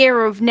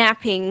 year of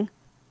napping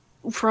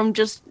from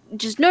just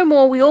no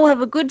more. We all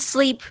have a good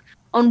sleep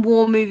on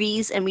war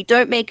movies, and we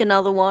don't make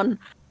another one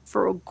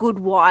for a good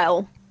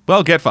while.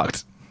 Well, get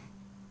fucked.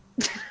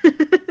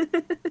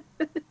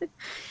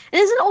 And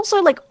isn't it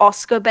also like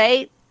Oscar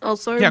bait?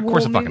 Also, Yeah, of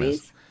course war it fucking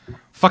movies? is.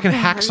 Fucking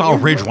Yeah, Hacksaw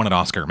yeah. Ridge won an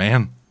Oscar,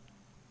 man,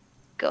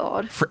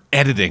 God. for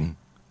editing.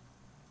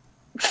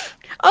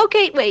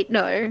 Okay, wait,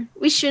 no.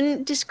 We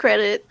shouldn't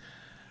discredit.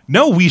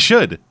 No, we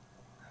should.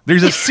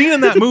 There's a scene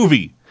in that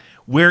movie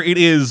where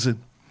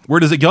where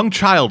it is a young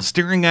child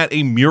staring at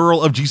a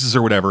mural of Jesus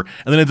or whatever,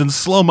 and then it's in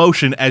slow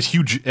motion as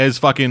huge as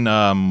fucking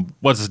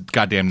what's his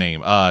goddamn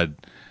name?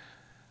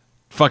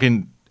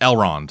 Fucking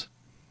Elrond.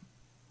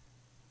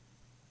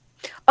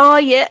 Oh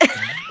yeah,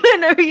 I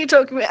know who you're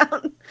talking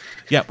about.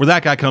 Yeah, where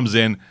that guy comes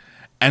in,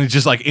 and it's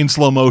just like in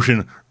slow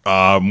motion.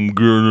 I'm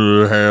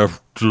gonna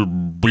have to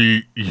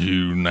beat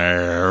you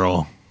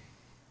now.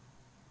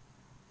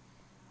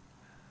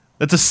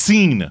 That's a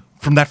scene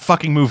from that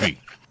fucking movie.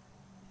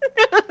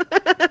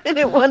 And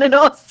it won an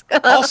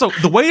Oscar. Also,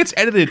 the way it's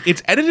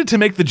edited to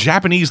make the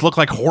Japanese look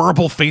like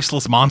horrible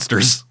faceless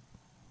monsters.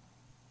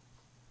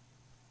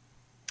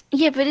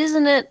 Yeah, but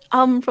isn't it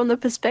from the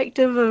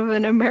perspective of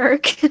an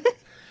American?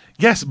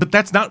 Yes, but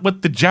that's not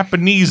what the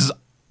Japanese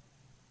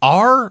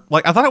are.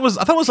 Like I thought it was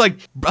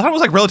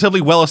like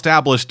relatively well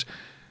established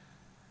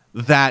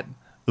that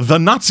the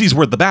Nazis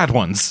were the bad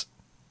ones.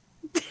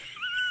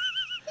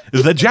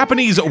 The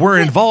Japanese were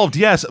involved,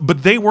 yes,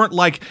 but they weren't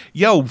like,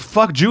 yo,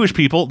 fuck Jewish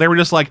people. They were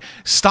just like,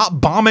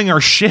 stop bombing our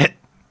shit.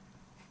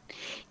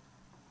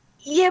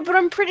 Yeah, but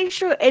I'm pretty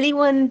sure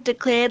anyone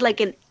declared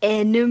like an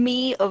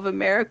enemy of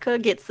America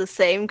gets the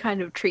same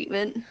kind of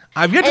treatment.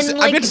 I've yet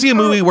to see a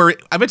movie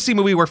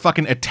where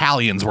fucking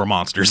Italians were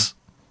monsters.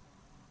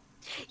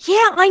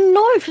 Yeah, I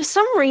know. For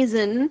some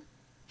reason,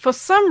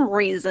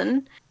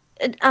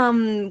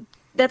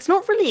 that's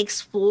not really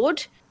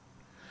explored.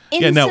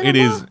 In cinema.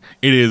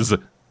 It is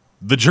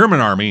the German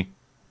army,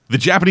 the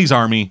Japanese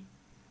army,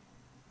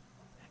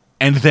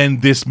 and then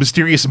this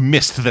mysterious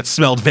mist that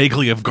smelled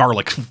vaguely of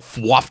garlic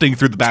wafting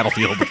through the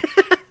battlefield.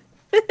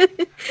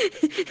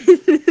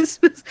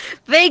 This was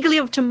vaguely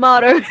of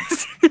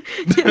tomatoes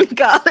and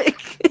garlic.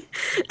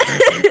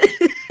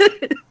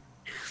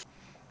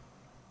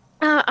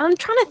 I'm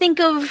trying to think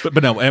of...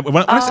 But no,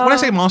 when I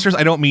say monsters,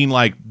 I don't mean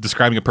like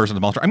describing a person as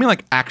a monster. I mean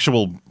like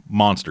actual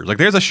monsters. Like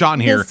there's a shot in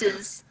here...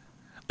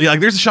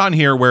 there's a shot in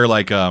here where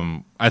like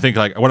I think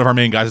like one of our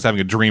main guys is having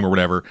a dream or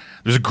whatever.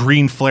 There's a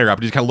green flare up,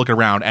 and he's kind of looking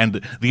around,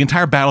 and the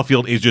entire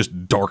battlefield is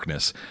just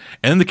darkness.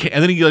 And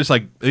then he looks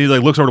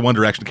over to one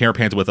direction. The camera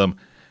pans with him.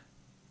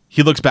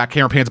 He looks back,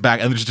 camera pans back,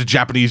 and there's just a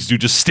Japanese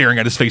dude just staring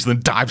at his face, and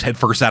then dives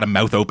headfirst at him,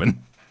 mouth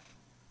open.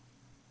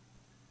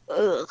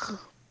 Ugh.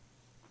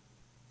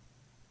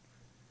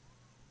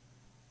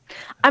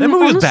 That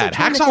movie was bad.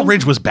 Hacksaw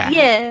Ridge was bad.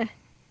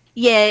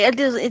 Yeah,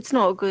 it's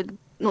not good,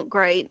 not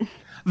great.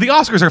 The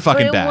Oscars are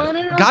fucking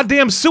bad.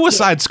 Goddamn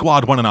Suicide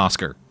Squad won an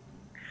Oscar.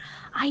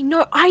 I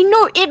know.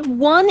 It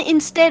won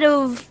instead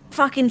of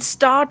fucking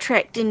Star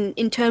Trek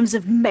in terms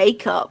of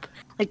makeup.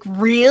 Like,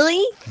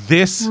 really?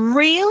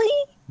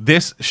 Really?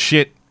 This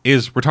shit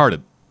is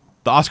retarded.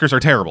 The Oscars are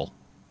terrible.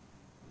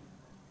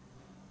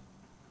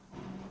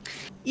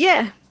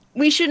 Yeah.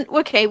 We should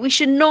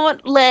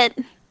not let...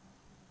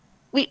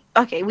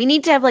 We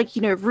need to have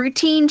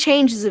routine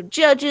changes of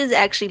judges,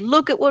 actually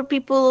look at what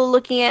people are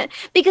looking at,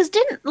 because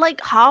didn't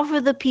like half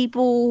of the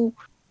people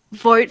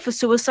vote for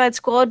Suicide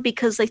Squad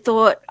because they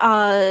thought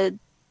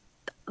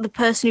the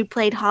person who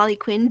played Harley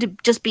Quinn to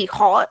just be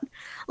hot?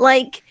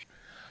 Like,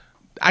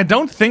 I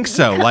don't think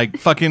so. Like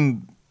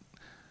fucking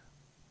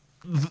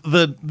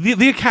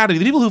the Academy,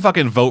 the people who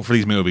fucking vote for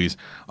these movies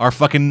are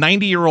fucking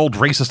 90-year-old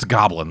racist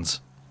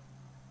goblins.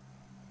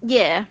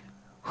 Yeah.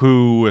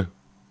 Who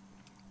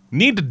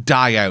need to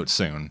die out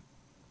soon.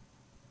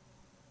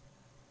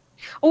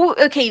 Oh,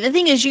 okay, the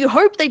thing is, you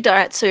hope they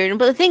die out soon,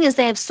 but the thing is,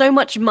 they have so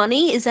much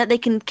money, is that they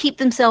can keep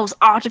themselves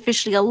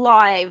artificially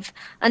alive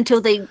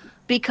until they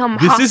become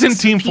This isn't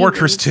Team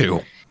Fortress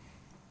 2.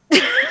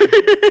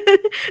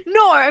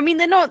 No, I mean,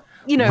 they're not,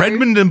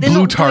 Redmond and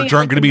Plutarch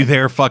aren't going to be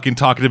there fucking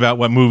talking about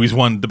what movies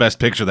won the Best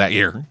Picture that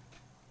year.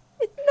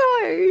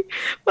 No,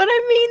 but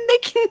I mean,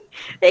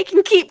 they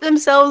can keep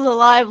themselves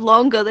alive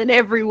longer than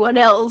everyone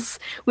else,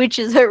 which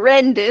is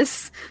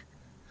horrendous.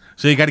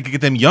 So you got to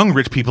get them young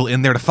rich people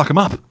in there to fuck them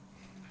up.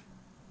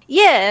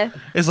 Yeah.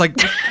 It's like,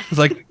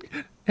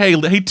 hey,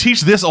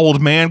 teach this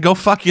old man, go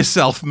fuck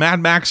yourself. Mad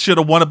Max should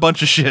have won a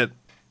bunch of shit.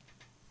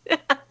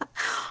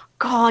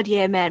 God,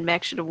 yeah, Mad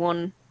Max should have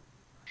won.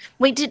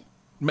 Wait, did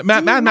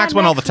Mad Max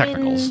won all the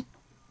technicals?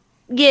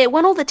 Yeah, it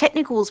won all the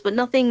technicals, but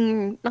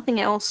nothing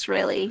else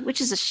really, which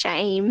is a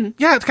shame.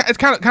 Yeah, it's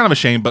kind of a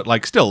shame, but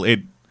like still,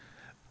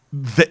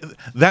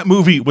 that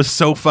movie was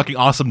so fucking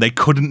awesome they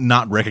couldn't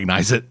not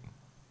recognize it.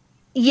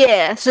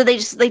 Yeah, so they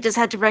just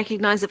had to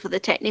recognize it for the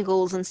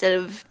technicals instead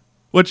of.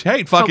 Which,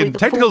 hey, fucking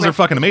technicals are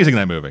fucking amazing in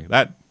that movie.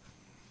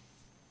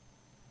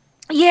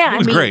 Yeah, it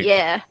was great.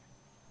 Yeah.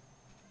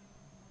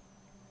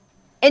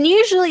 And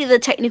usually the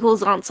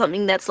technicals aren't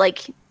something that's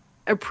like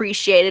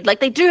appreciated. Like,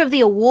 they do have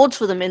the awards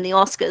for them in the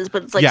Oscars,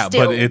 but it's like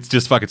still... but it's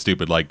just fucking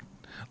stupid. Like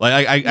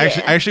I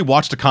actually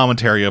watched a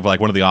commentary of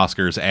like one of the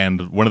Oscars,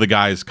 and one of the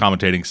guys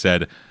commentating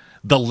said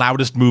the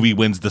loudest movie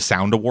wins the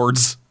sound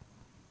awards.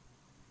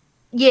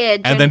 Yeah,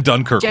 and then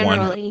Dunkirk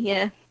won.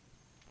 Yeah.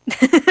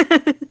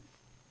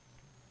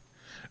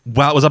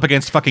 Well, it was up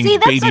against fucking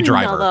Baby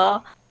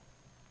Driver.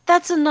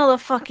 That's another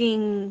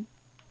fucking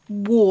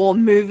war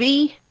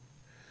movie.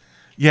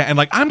 Yeah, and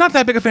like, I'm not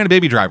that big a fan of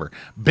Baby Driver.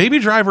 Baby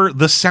Driver,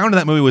 the sound of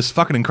that movie was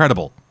fucking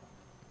incredible.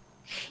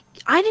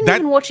 I didn't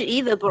even watch it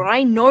either, but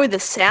I know the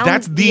sound.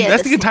 That's the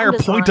entire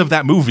point of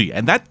that movie,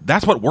 and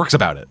that's what works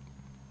about it.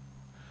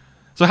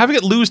 So having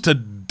it lose to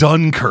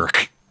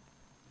Dunkirk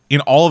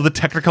in all of the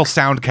technical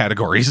sound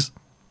categories.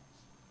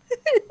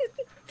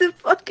 The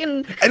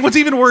fucking... And what's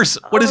even worse,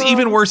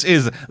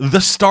 is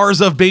the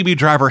stars of Baby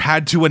Driver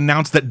had to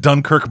announce that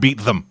Dunkirk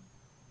beat them.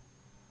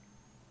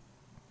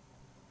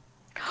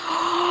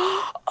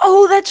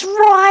 Oh, that's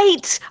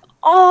right.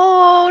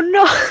 Oh,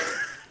 no.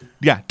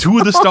 Yeah, two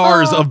of the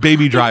stars of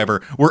Baby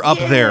Driver were up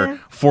there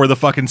for the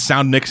fucking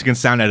sound mixing and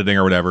sound editing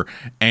or whatever,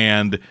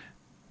 and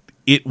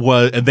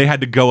they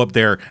had to go up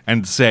there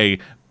and say,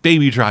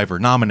 Baby Driver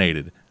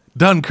nominated,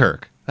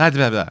 Dunkirk, blah,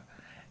 blah, blah.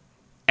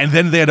 And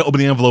then they had to open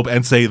the envelope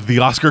and say, the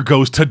Oscar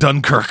goes to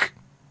Dunkirk.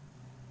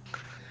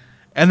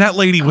 And that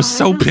lady was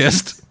so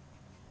pissed.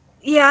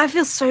 Yeah, I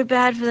feel so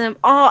bad for them.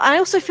 Oh, I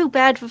also feel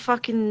bad for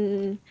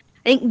fucking,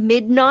 I think,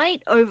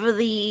 Midnight over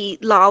the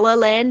La La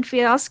Land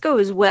fiasco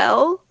as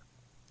well.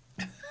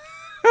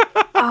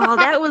 Oh,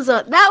 that was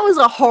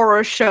a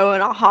horror show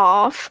and a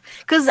half.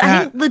 Because I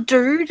think the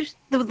dude,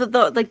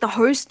 the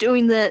host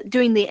doing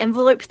the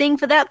envelope thing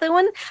for that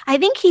one, I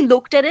think he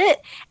looked at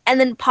it and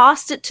then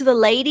passed it to the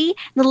lady.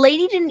 And the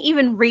lady didn't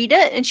even read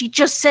it, and she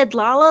just said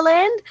La La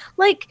Land.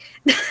 Like,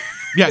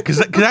 yeah, because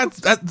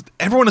that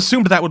everyone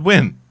assumed that would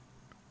win.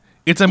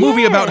 It's a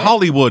movie about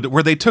Hollywood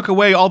where they took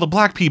away all the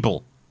black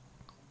people.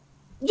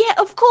 Yeah,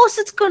 of course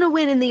it's gonna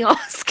win in the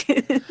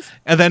Oscars.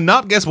 And then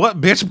guess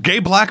what, bitch? Gay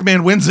black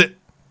man wins it.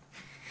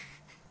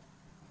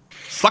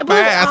 Suck my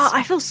ass.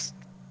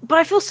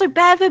 I feel so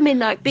bad for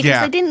Midnight because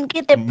they didn't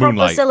get their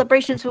proper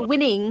celebrations for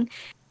winning.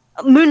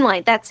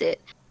 Moonlight, that's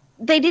it.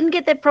 They didn't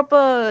get their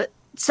proper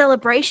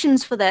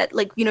celebrations for that,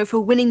 like, you know, for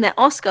winning that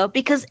Oscar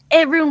because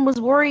everyone was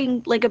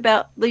worrying like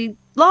about the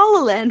La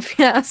La Land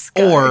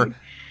fiasco. Or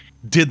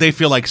did they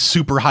feel like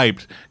super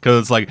hyped because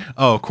it's like,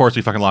 oh, of course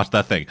we fucking lost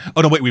that thing.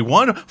 Oh no, wait, we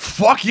won?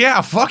 Fuck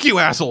yeah, fuck you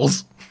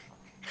assholes.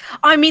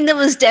 I mean, there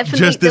was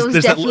definitely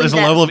there's a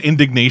level of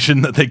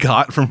indignation that they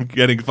got from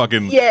getting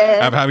fucking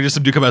having just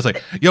some dude come out and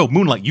say, "Yo,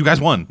 Moonlight, you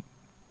guys won.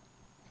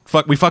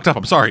 Fuck, we fucked up.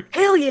 I'm sorry."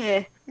 Hell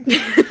yeah!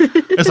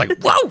 It's like,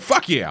 whoa,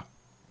 fuck yeah.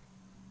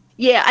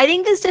 Yeah, I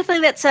think there's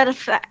definitely that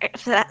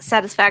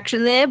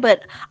satisfaction there,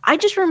 but I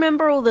just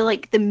remember all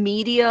the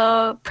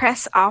media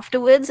press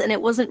afterwards, and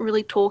it wasn't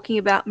really talking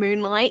about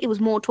Moonlight. It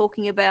was more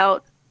talking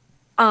about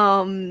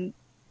how the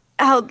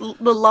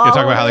La La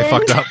talking about how they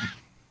fucked up.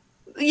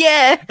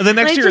 Yeah. And then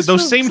next year,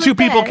 those same two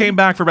people came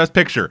back for Best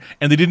Picture,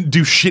 and they didn't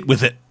do shit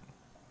with it.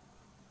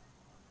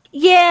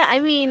 Yeah, I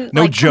mean...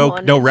 No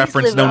joke, no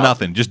reference, no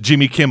nothing. Just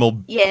Jimmy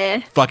Kimmel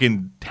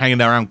fucking hanging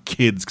around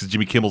kids, because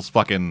Jimmy Kimmel's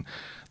fucking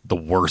the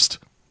worst.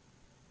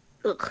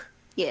 Ugh,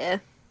 yeah.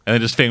 And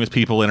then just famous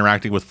people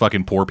interacting with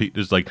fucking poor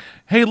people. Just like,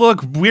 hey,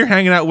 look, we're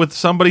hanging out with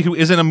somebody who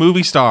isn't a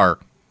movie star.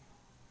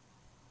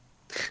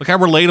 Look how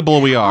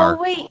relatable we are.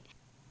 Oh,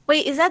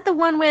 Wait, is that the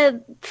one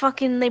where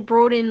fucking they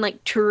brought in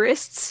like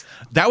tourists?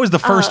 That was the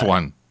first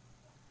one.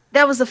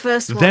 That was the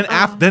first one.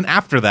 Then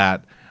after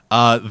that,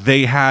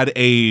 they had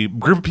a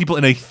group of people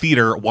in a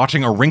theater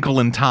watching A Wrinkle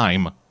in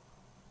Time.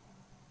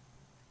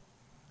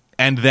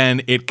 And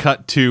then it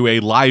cut to a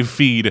live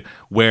feed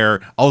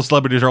where all the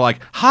celebrities are like,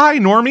 "Hi,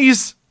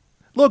 normies.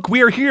 Look,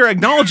 we are here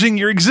acknowledging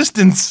your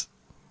existence.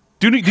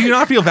 Do you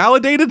not feel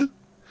validated?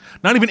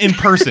 Not even in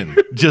person,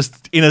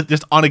 just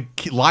on a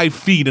live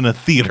feed in a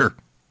theater."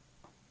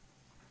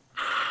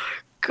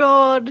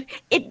 God,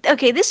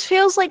 this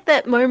feels like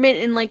that moment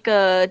in like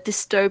a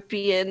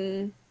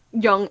dystopian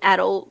young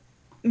adult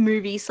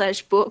movie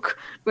 / book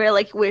where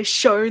like we're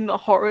shown the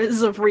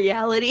horrors of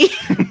reality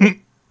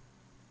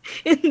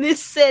in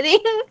this setting.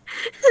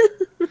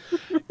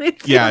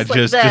 Yeah,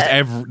 just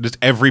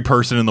every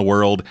person in the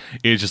world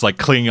is just like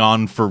clinging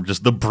on for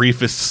just the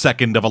briefest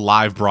second of a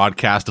live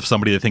broadcast of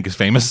somebody they think is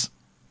famous.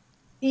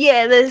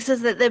 Yeah, this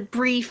is that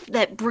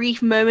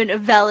brief moment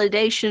of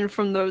validation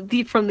from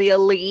the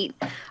elite.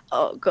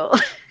 Oh god.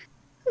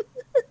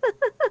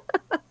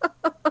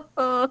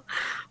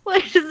 Why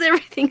does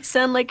everything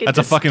sound like That's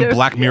a fucking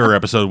Black Mirror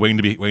episode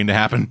waiting to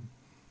happen.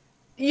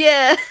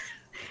 Yeah.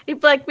 Hey,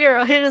 Black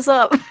Mirror, hit us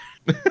up.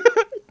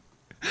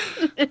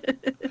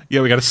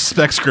 Yeah, we got a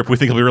spec script we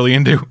think we'll be really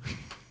into.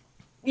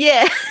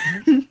 Yeah.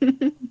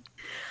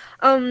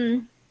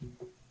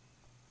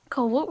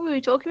 Cole, what were we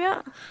talking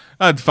about?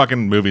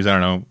 Fucking movies, I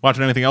don't know.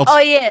 Watching anything else? Oh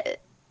yeah.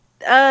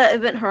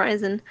 Event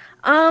Horizon.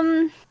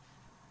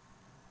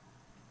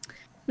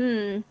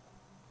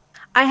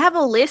 I have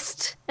a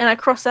list, and I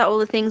cross out all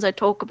the things I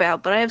talk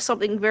about, but I have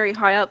something very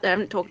high up that I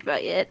haven't talked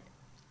about yet.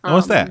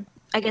 What's that?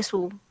 I guess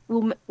we'll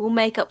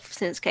make up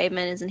since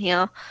Caveman isn't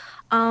here.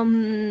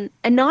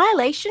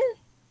 Annihilation.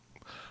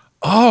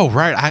 Oh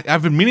right,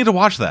 I've been meaning to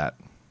watch that.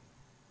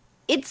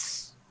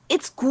 It's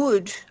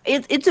good.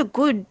 It's a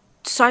good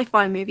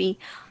sci-fi movie.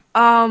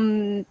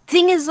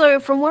 Thing is though,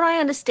 from what I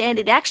understand,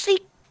 it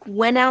actually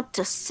went out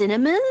to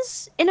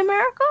cinemas in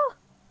America.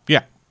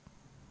 Yeah.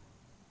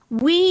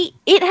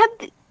 It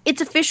had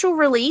its official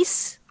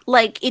release,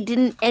 like it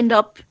didn't end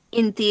up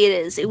in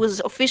theaters. It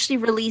was officially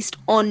released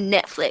on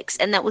Netflix,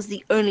 and that was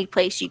the only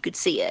place you could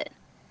see it.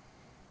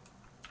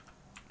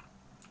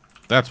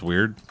 That's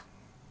weird.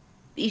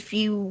 If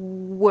you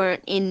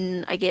weren't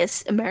in, I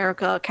guess,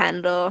 America,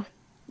 Canada,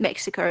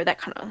 Mexico, that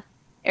kind of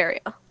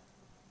area.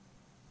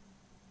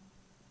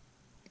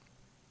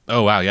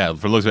 Oh wow, yeah.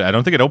 For looks, I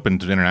don't think it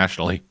opened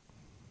internationally.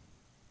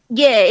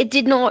 Yeah, it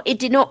did not. It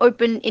did not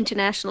open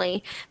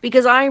internationally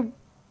because I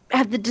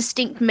have the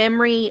distinct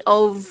memory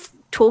of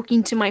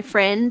talking to my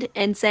friend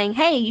and saying,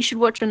 "Hey, you should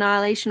watch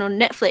Annihilation on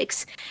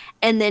Netflix,"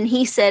 and then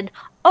he said,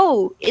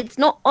 "Oh, it's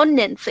not on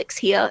Netflix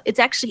here. It's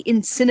actually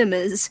in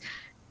cinemas."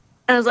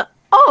 And I was like,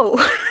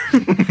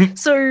 "Oh,"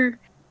 so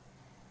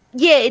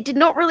yeah, it did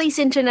not release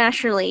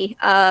internationally.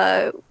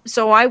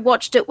 So I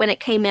watched it when it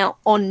came out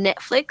on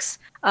Netflix.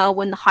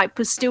 When the hype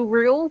was still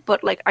real,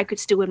 but like I could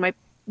still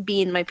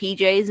be in my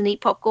PJs and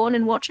eat popcorn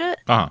and watch it.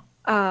 Uh-huh.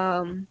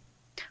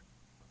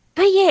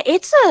 But yeah,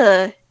 it's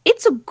a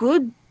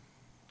good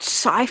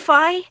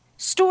sci-fi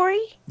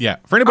story. Yeah.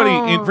 For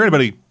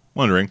anybody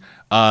wondering,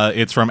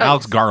 it's from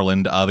Alex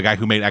Garland, the guy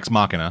who made Ex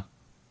Machina.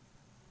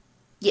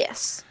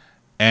 Yes.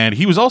 And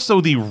he was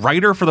also the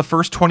writer for the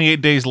first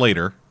 28 Days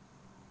Later.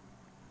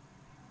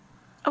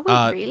 Oh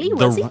wait, really?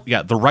 Was he?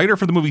 Yeah, the writer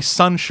for the movie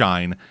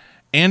Sunshine,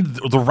 and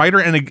the writer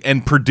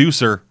and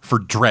producer for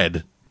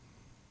Dread.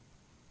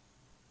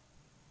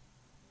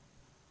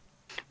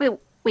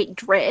 Wait,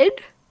 Dread?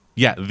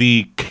 Yeah,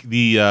 the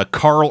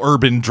Carl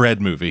Urban Dread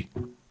movie.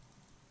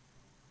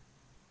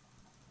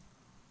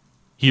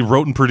 He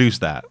wrote and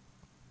produced that.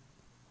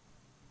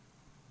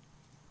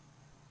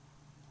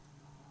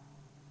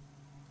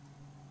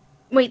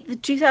 Wait, the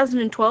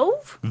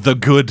 2012? The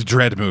good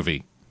Dread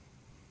movie.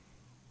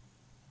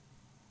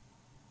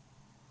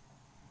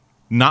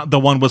 Not the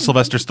one with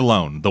Sylvester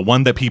Stallone. The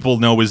one that people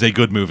know is a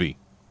good movie.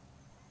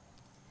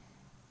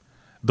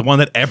 The one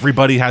that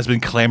everybody has been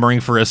clamoring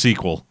for a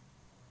sequel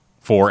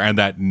for and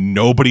that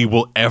nobody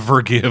will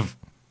ever give.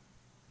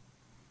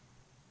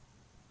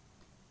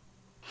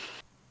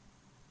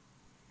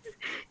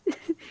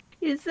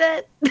 Is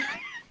that...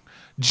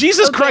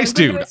 Jesus Christ,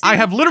 dude. I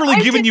have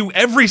literally given you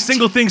every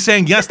single thing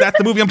saying, yes, that's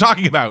the movie I'm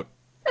talking about.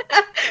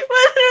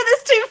 Well,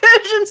 there's two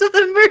versions of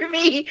the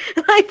movie.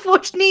 I've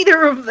watched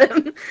neither of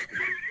them.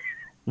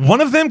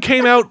 One of them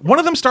came out, one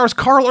of them stars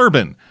Carl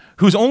Urban,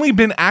 who's only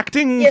been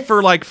acting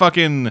for like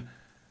fucking...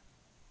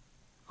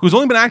 Who's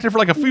only been acting for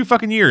like a few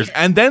fucking years.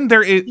 And then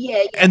there is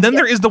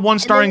there is the one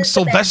starring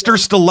Sylvester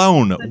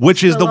Stallone,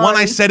 which is the one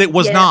I said it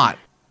was not.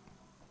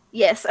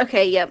 Yes,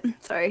 okay, yep.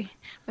 Sorry.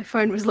 My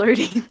phone was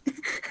loading.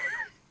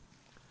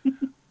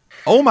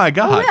 Oh my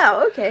god. Oh,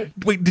 wow, okay.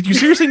 Wait, did you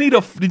seriously need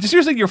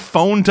your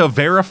phone to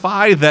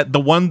verify that the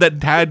one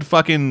that had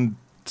fucking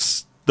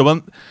the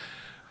one?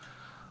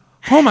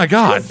 Oh my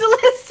god.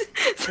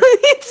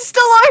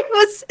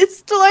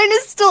 Stallone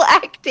is still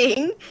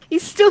acting.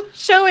 He's still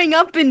showing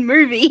up in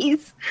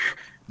movies.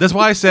 That's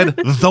why I said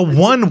the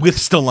one with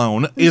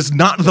Stallone is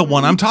not the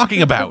one I'm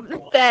talking about.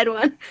 Bad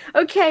one.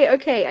 Okay.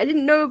 I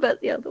didn't know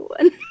about the other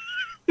one.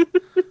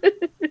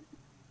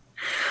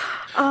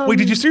 Wait,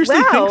 did you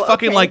seriously think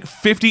fucking like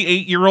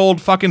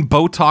 58-year-old fucking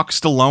Botox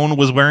Stallone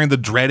was wearing the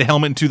Dread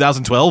helmet in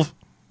 2012?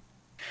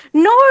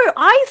 No,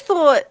 I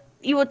thought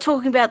you were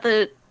talking about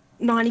the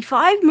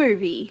 95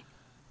 movie.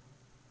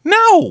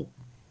 No.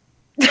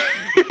 No.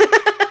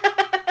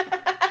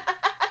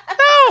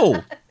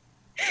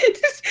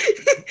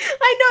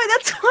 I know,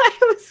 that's why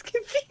I was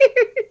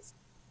confused.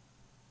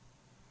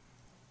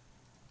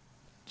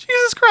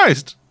 Jesus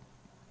Christ.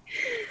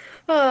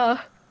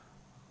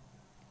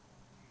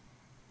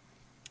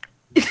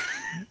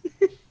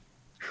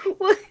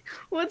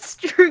 What's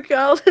Drew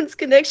Garland's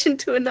connection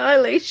to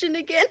Annihilation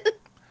again?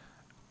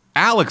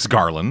 Alex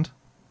Garland.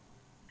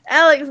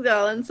 Alex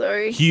Garland,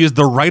 sorry. He is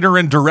the writer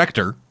and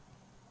director.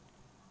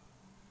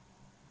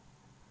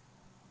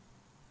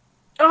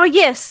 Oh,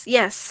 yes.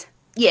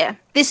 Yeah,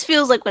 this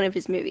feels like one of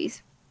his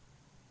movies.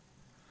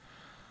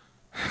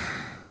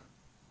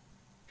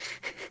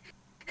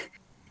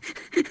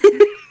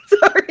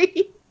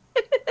 Sorry.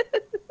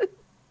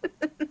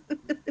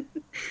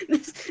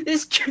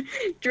 this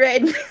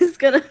Dread is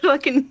gonna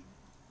fucking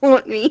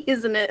haunt me,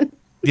 isn't it?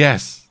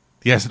 Yes,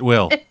 it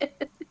will.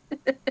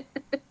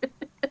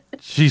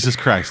 Jesus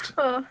Christ.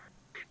 Oh.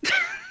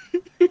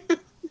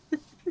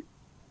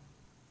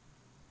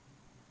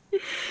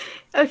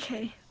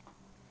 Okay.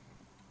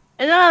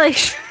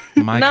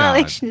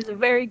 Annihilation is a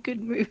very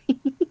good movie.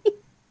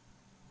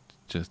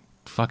 Just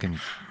fucking...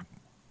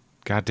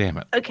 God damn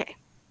it. Okay.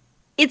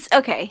 It's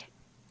okay.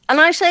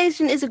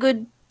 Annihilation is a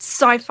good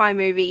sci-fi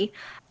movie.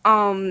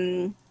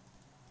 I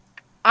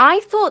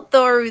thought,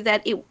 though,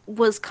 that it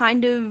was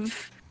kind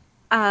of...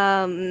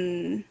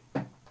 I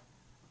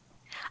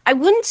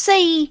would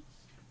say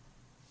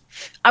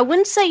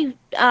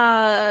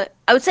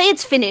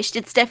it's finished.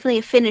 It's definitely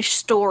a finished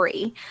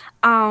story.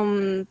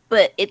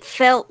 But it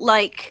felt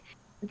like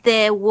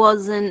there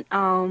wasn't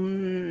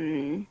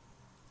that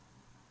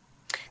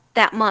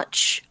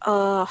much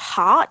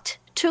heart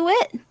to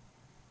it.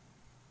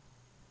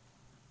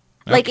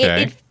 Okay. Like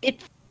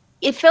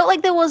it felt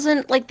like there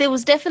wasn't like there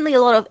was definitely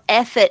a lot of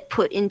effort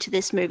put into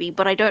this movie,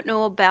 but I don't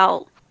know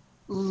about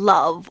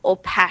love or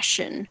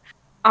passion.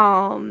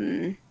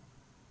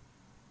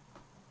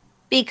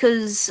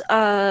 Because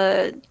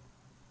everyone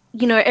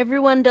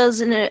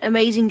does an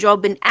amazing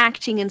job in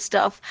acting and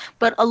stuff,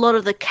 but a lot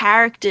of the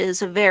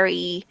characters are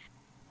very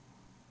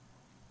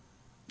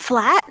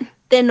flat.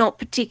 They're not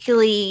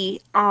particularly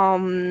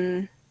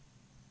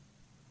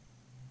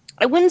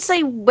I wouldn't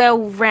say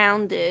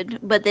well-rounded,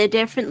 but they're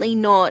definitely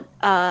not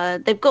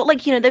they've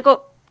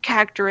got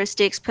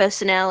characteristics,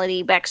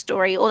 personality,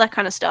 backstory, all that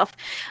kind of stuff,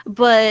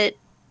 but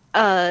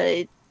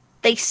they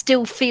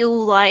still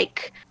feel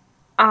like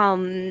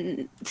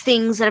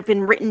things that have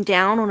been written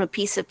down on a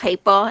piece of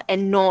paper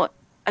and not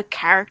a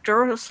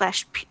character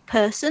slash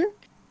person.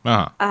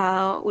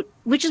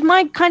 Which is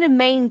my kind of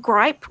main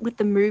gripe with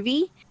the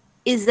movie,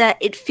 is that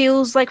it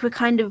feels like we're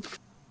kind of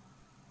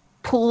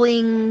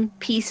pulling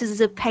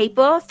pieces of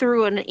paper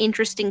through an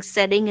interesting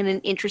setting and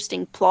an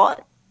interesting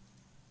plot.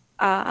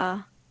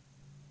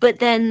 But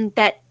then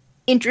that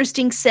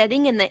interesting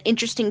setting and that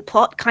interesting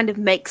plot kind of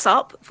makes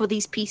up for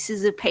these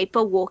pieces of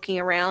paper walking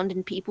around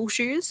in people's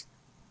shoes.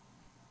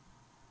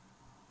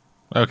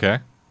 Okay.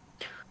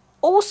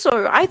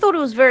 Also, I thought it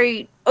was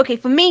very... Okay,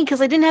 for me,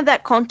 because I didn't have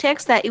that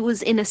context that it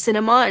was in a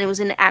cinema and it was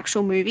an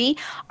actual movie,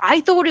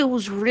 I thought it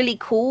was really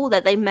cool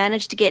that they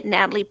managed to get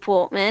Natalie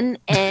Portman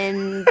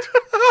and...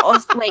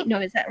 wait,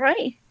 no, is that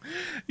right?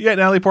 Yeah,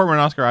 Natalie Portman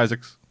and Oscar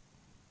Isaacs.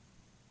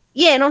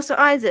 Yeah, and also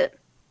Isaac.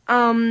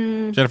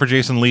 Jennifer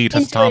Jason Leigh,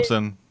 Tessa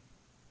Thompson.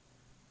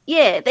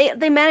 Yeah,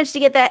 they managed to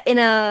get that in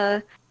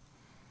a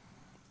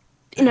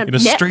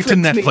straight to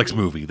Netflix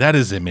movie. That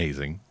is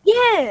amazing.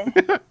 Yeah.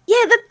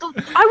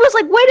 I was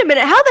like, wait a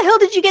minute, how the hell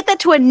did you get that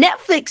to a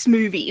Netflix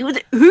movie?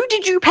 Who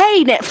did you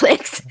pay,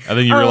 Netflix? And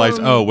then you realize,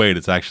 oh wait,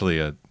 it's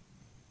actually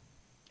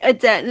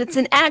it's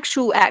an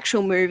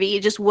actual movie.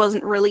 It just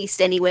wasn't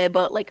released anywhere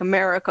but like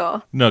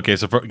America. No, okay,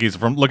 so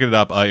from looking it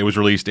up, it was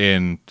released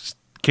in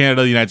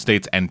Canada, the United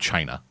States, and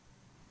China.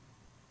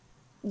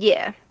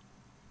 Yeah.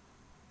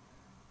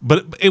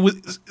 But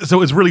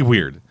it's really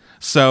weird.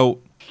 So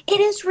it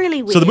is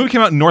really weird. So the movie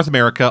came out in North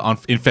America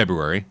in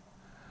February,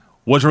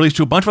 was released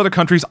to a bunch of other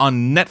countries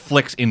on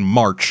Netflix in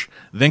March,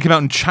 then came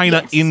out in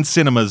China in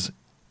cinemas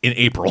in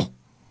April.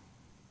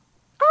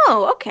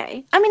 Oh,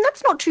 okay. I mean,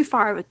 that's not too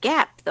far of a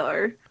gap,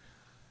 though.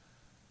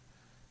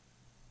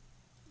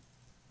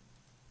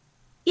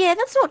 Yeah,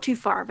 that's not too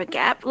far of a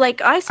gap.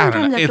 Like, I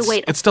sometimes have to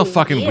wait. It's still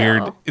fucking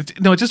weird. It's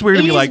just weird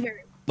to be like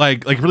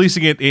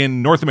releasing it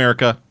in North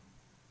America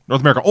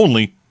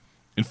only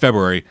in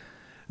February,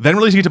 then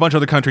releasing it to a bunch of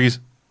other countries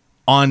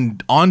on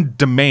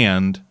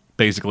demand,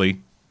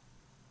 basically,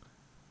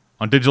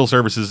 on digital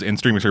services and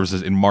streaming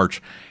services in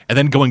March, and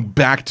then going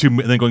back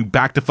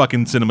to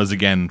fucking cinemas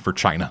again for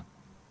China.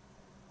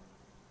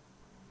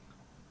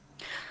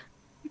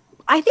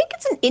 I think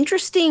it's an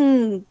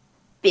interesting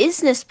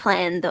business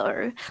plan,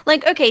 though.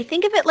 Like, okay,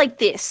 think of it like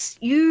this: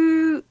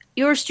 you're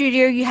a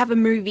studio, you have a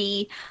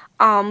movie,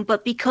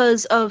 but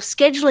because of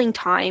scheduling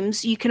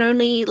times, you can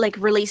only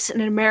release it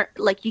in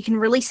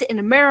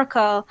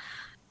America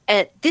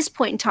at this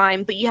point in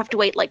time, but you have to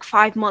wait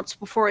 5 months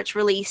before it's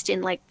released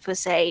in for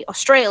say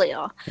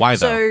Australia. Why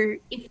though?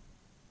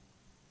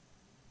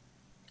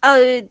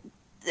 So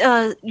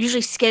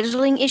usually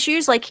scheduling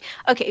issues.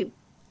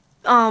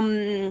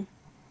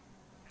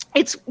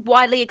 It's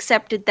widely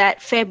accepted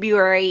that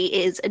February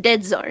is a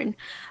dead zone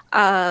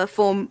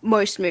for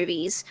most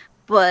movies,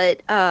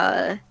 but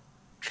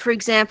for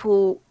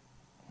example,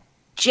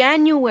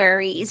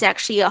 January is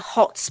actually a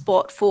hot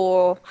spot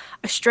for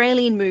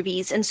Australian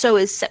movies, and so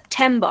is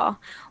September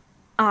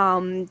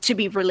to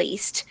be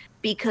released,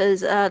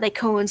 because they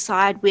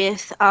coincide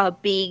with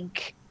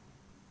big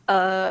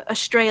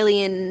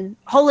Australian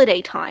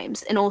holiday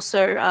times, and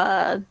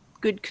also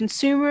good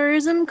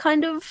consumerism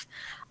kind of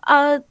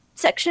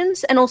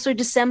sections, and also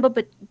December,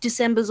 but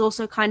December's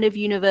also kind of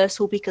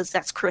universal because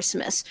that's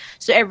Christmas,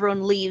 so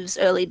everyone leaves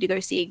early to go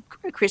see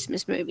a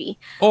Christmas movie.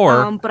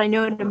 Or but I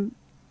know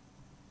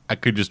I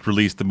could just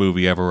release the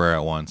movie everywhere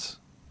at once.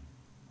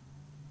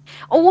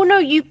 Oh, well, no,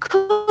 you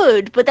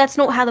could, but that's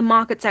not how the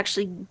market's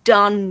actually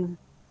done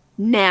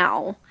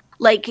now.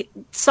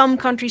 Some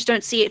countries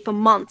don't see it for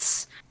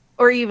months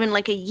or even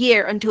a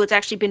year until it's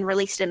actually been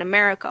released in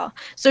America.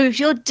 So if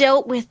you're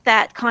dealt with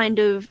that kind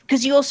of...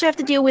 Because you also have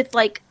to deal with,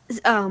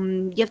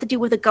 you have to deal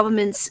with the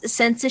government's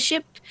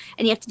censorship,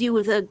 and you have to deal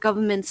with the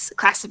government's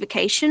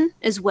classification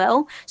as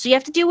well. So you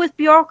have to deal with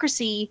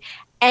bureaucracy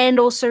and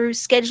also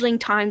scheduling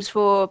times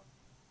for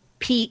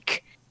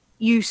peak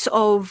use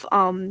of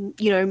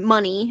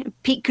money,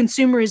 peak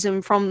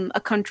consumerism from a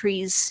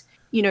country's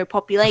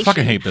population. I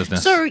fucking hate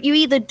business. So you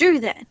either do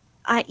that.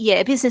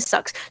 Business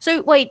sucks.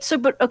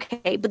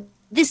 But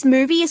this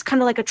movie is kind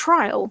of like a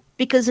trial,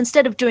 because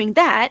instead of doing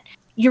that,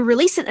 you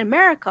release it in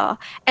America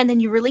and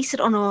then you release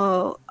it on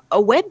a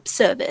web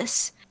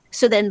service,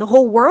 so then the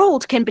whole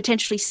world can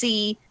potentially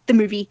see the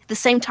movie the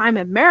same time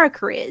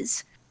America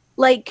is.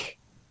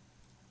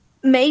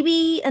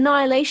 maybe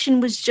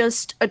Annihilation was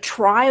just a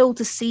trial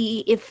to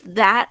see if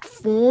that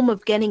form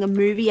of getting a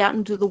movie out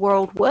into the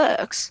world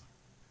works.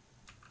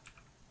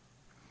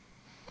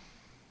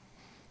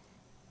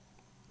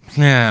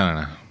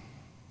 Yeah,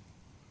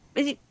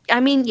 I don't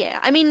know.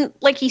 I mean,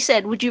 like you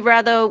said, would you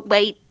rather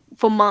wait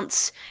for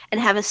months and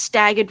have a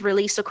staggered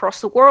release across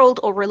the world,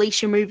 or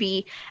release your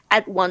movie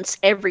at once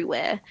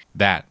everywhere?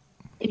 That.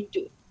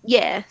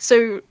 Yeah,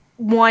 so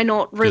why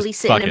not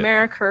release it fuck in it.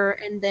 America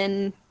and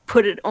then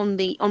put it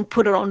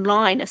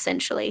online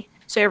essentially,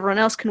 so everyone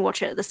else can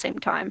watch it at the same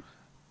time?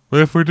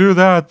 Well, if we do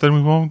that, then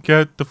we won't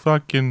get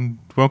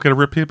to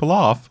rip people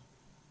off.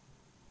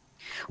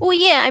 Well,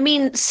 yeah, I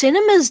mean,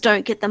 cinemas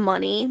don't get the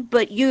money,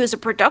 but you as a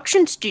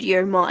production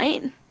studio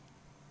might.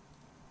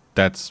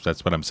 That's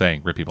what I'm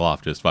saying. Rip people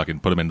off. Just fucking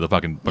put them into the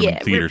fucking put them in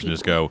Yeah, theaters rip and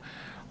just go.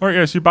 All right,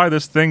 yes, you buy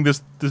this thing.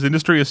 This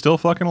industry is still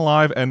fucking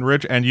alive and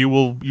rich, and you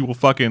will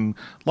fucking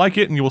like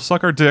it, and you will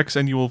suck our dicks,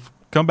 and you will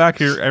come back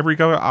here every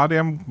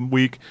goddamn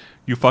week.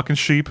 You fucking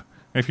sheep.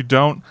 And if you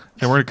don't,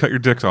 then we're gonna cut your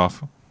dicks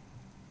off.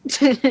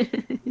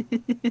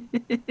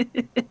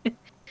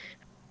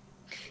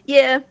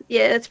 Yeah,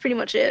 that's pretty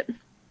much it.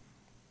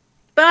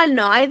 But I don't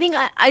know. I think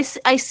I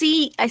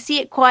see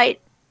it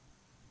quite.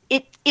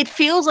 It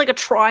feels like a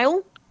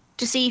trial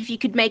to see if you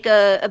could make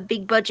a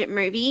big budget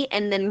movie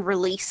and then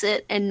release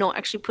it and not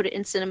actually put it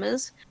in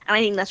cinemas. And I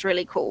think that's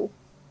really cool.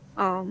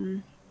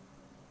 But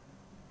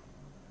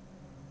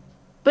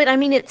I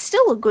mean, it's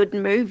still a good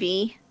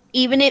movie,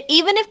 even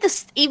if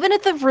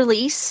the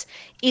release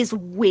is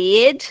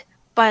weird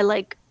by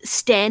like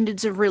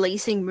standards of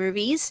releasing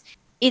movies.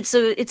 It's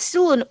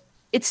still an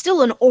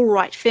all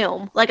right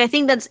film. Like, I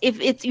think that's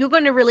if you're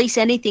going to release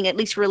anything, at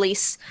least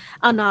release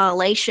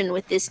Annihilation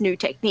with this new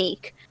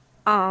technique.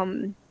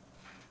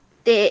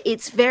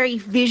 It's very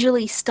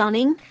visually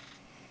stunning.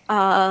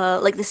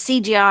 Like, the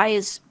CGI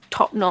is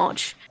top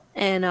notch,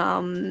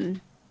 and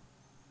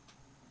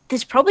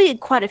there's probably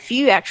quite a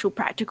few actual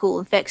practical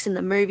effects in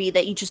the movie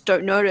that you just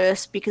don't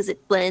notice because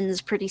it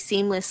blends pretty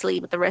seamlessly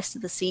with the rest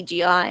of the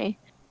CGI.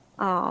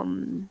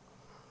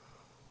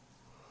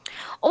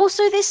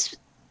 Also, this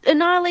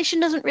Annihilation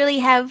doesn't really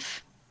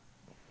have...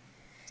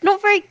 It's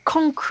not very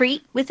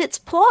concrete with its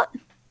plot,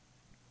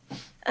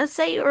 I'd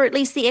say, or at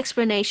least the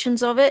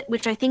explanations of it,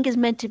 which I think is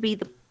meant to be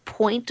the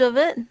point of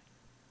it.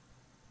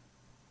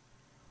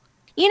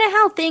 You know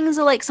how things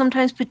are like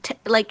sometimes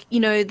like, you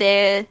know,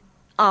 they're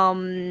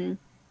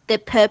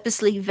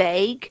purposely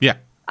vague. Yeah.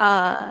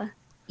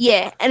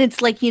 Yeah, and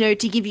it's like, you know,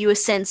 to give you a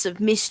sense of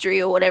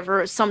mystery or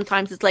whatever.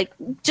 Sometimes it's like,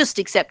 just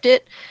accept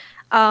it.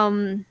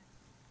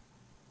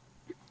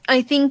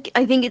 I think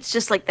it's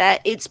just like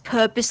that. It's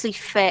purposely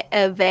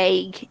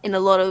vague in a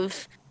lot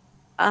of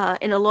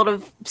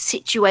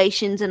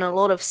situations and a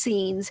lot of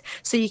scenes,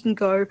 so you can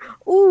go,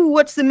 "Ooh,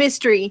 what's the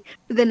mystery?"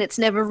 But then it's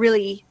never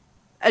really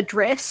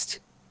addressed.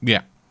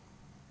 Yeah.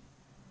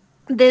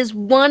 There's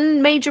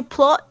one major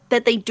plot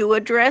that they do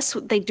address.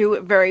 They do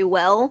it very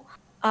well.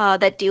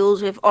 That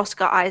deals with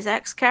Oscar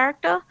Isaac's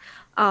character.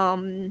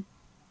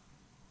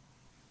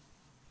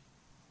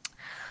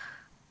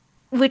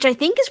 Which I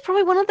think is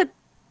probably one of the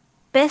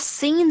best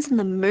scenes in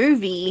the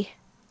movie,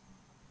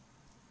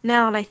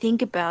 now that I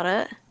think about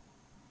it.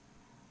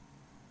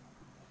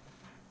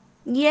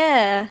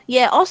 Yeah.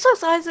 Oscar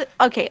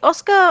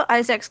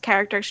Isaac's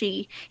character,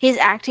 actually, his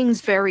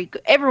acting's very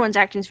good. Everyone's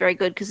acting's very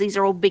good because these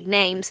are all big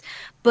names.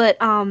 But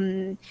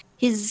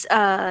his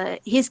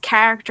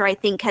character, I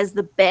think, has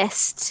the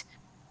best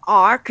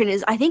arc,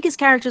 and I think his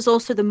character's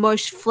also the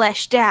most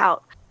fleshed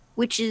out,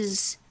 which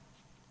is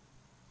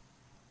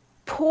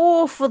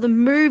poor for the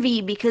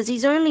movie because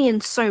he's only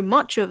in so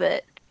much of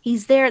it.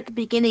 He's there at the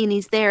beginning and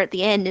he's there at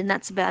the end, and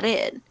that's about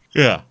it.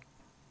 Yeah.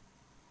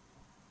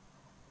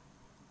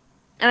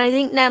 And I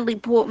think Natalie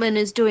Portman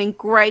is doing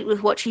great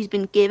with what she's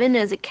been given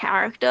as a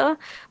character,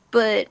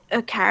 but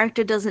her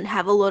character doesn't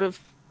have a lot of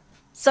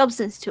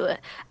substance to it,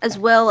 as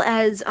well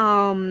as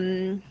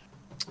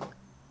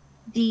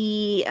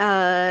the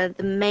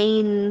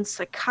main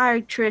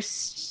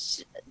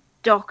psychiatrist,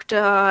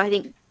 Doctor, I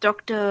think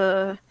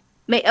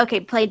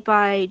played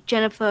by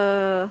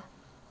Jennifer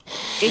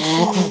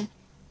Jason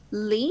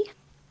Lee,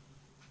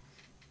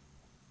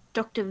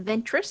 Dr.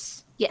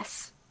 Ventress,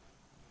 yes.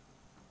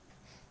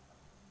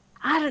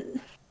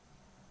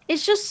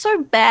 It's just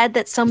so bad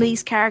that some of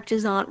these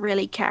characters aren't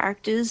really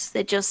characters.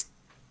 They're just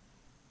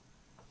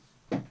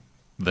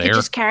They're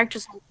just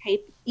characters on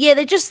paper. Yeah,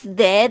 they're just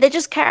there. They're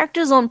just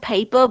characters on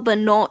paper, but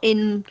not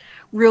in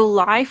real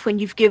life when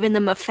you've given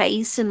them a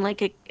face and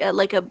like a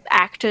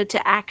actor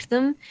to act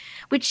them,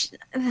 which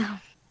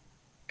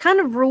kind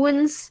of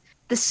ruins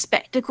the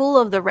spectacle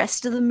of the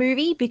rest of the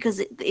movie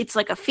because it's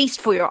like a feast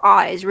for your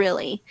eyes,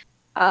 really.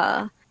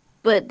 But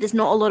there's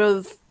not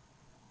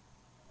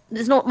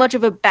much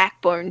of a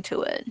backbone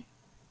to it.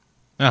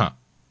 Uh-huh.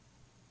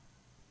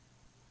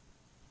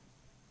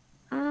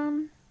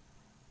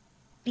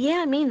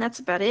 Yeah, I mean, that's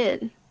about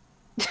it.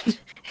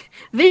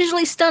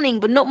 Visually stunning,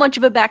 but not much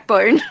of a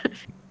backbone. All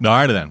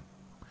right, then.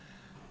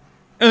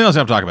 Anything else you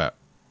have to talk about?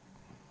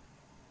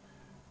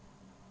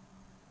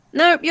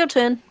 Nope, your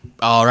turn.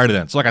 Alrighty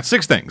then. So I got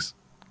 6 things.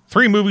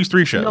 3 movies,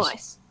 3 shows.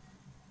 Nice.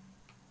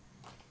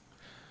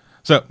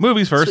 So,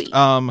 movies first. Sweet.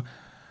 I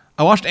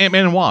watched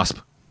Ant-Man and Wasp.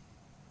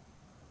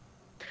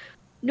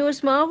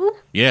 Newest Marvel?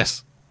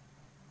 Yes.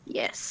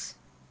 Yes.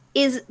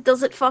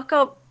 Does it fuck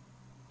up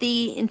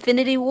the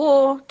Infinity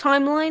War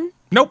timeline?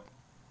 Nope.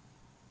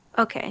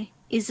 Okay.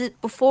 Is it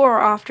before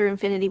or after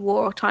Infinity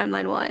War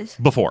timeline-wise?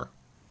 Before.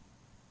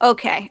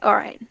 Okay,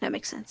 alright. That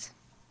makes sense.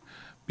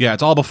 Yeah,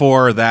 it's all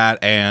before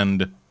that,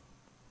 and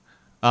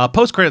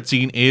post-credit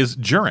scene is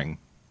during.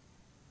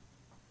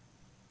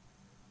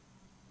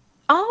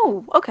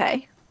 Oh,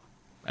 okay.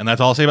 And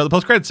that's all I'll say about the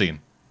post-credit scene.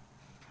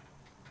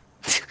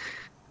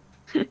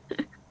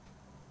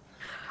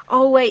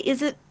 Oh, wait,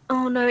 is it...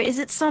 Oh, no, is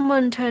it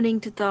someone turning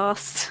to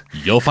dust?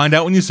 You'll find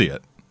out when you see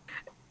it.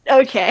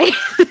 Okay.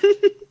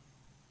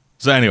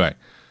 So anyway,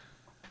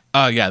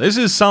 yeah, this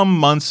is some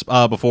months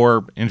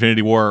before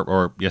Infinity War,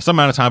 or yeah, some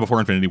amount of time before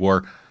Infinity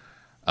War,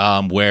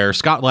 where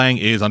Scott Lang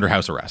is under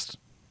house arrest.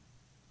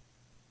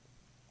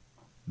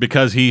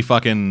 Because he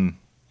fucking,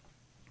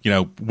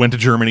 went to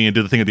Germany and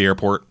did the thing at the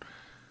airport.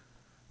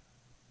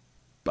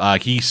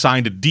 He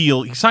signed a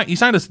deal. He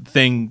signed a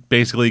thing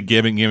basically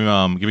giving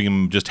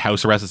him just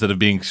house arrest instead of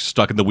being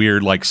stuck in the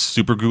weird like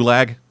super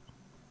gulag.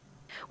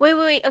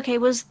 Wait. Okay,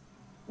 was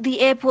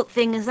the airport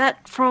thing, is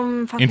that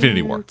from fucking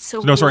Infinity War.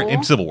 Civil No, sorry, War?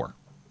 in Civil War.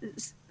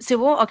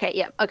 Civil War? Okay,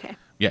 yeah, okay.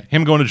 Yeah,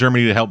 him going to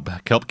Germany to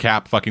help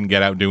Cap fucking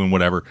get out doing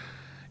whatever.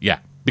 Yeah,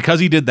 because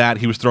he did that,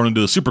 he was thrown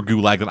into the super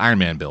gulag that Iron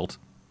Man built.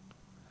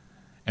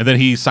 And then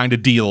he signed a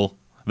deal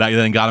that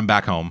then got him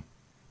back home.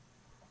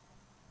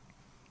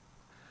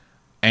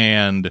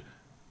 And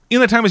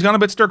in that time, he's gone a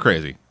bit stir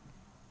crazy.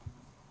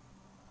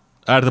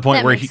 To the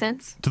point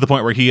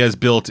where he has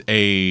built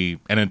an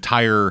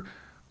entire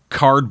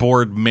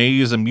cardboard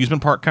maze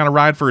amusement park kind of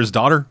ride for his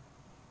daughter.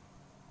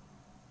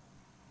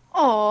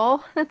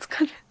 Oh,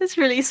 that's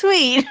really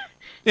sweet.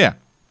 Yeah.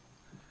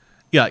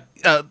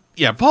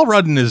 Paul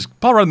Rudd and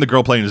the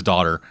girl playing his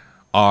daughter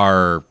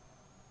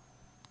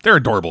they're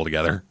adorable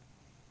together.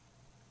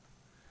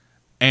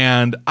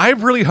 And I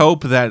really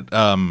hope that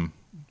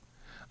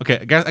okay,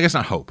 I guess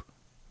not hope.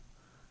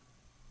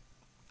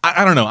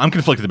 I don't know. I'm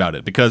conflicted about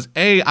it because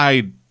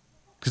I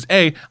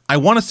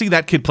want to see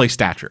that kid play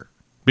Stature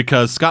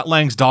because Scott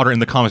Lang's daughter in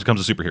the comics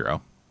becomes a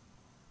superhero.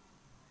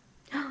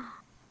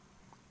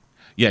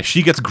 Yeah,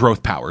 she gets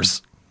growth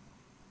powers.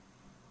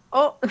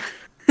 Oh,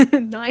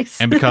 nice.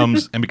 And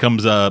becomes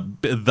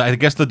I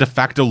guess the de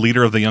facto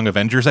leader of the Young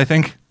Avengers, I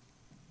think.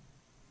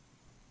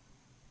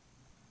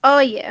 Oh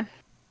yeah.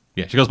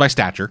 Yeah, she goes by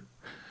Stature.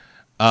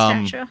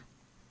 Stature.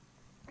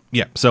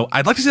 Yeah, so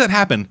I'd like to see that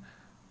happen,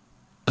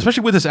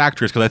 especially with this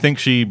actress because I think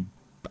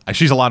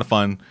she's a lot of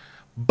fun,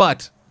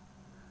 but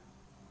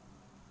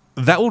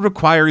that will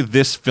require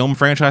this film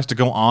franchise to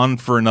go on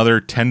for another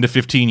 10 to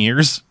 15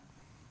 years.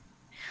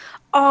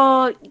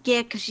 Oh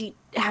yeah, because you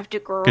have to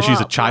grow up. Because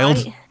she's a child.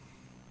 Right?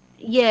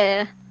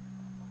 Yeah.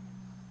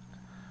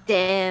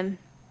 Damn.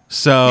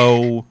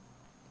 So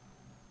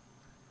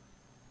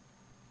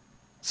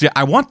yeah,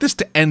 I want this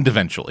to end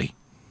eventually.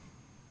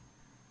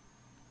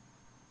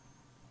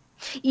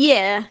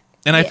 Yeah.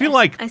 And I feel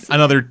like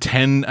another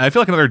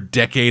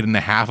decade and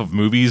a half of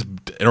movies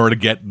in order to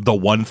get the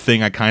one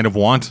thing I kind of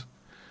want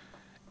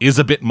is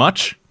a bit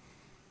much.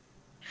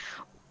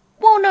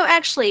 Well, no,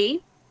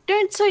 actually,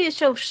 don't sell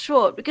yourself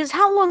short because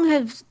how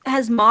long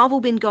has Marvel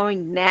been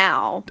going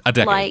now? A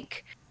decade.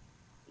 Like,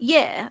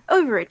 yeah,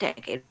 over a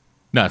decade.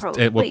 No,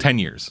 10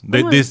 years.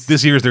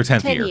 This year is their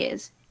 10th year. 10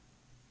 years.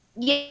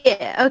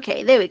 Yeah.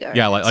 Okay. There we go.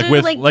 Yeah,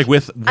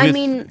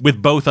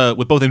 with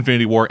both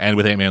Infinity War and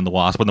with Ant-Man and the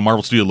Wasp, when the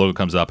Marvel Studio logo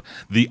comes up,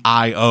 the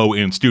I-O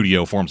in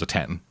studio forms a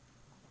 10.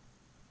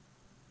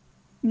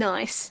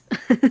 Nice.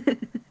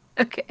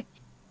 Okay.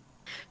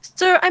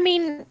 So I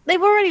mean,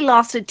 they've already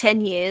lasted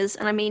 10 years,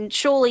 and I mean,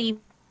 surely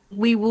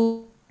we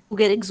will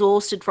get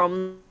exhausted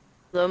from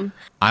them.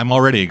 I'm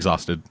already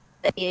exhausted.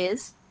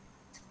 Years.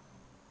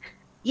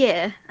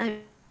 Yeah.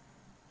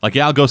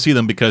 I'll go see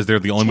them because they're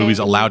the only movies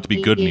allowed to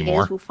be good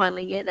anymore. We'll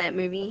finally get that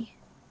movie.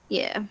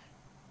 Yeah.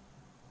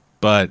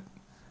 But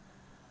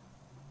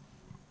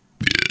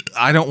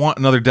I don't want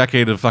another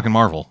decade of fucking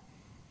Marvel.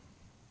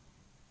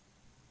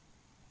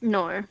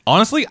 No.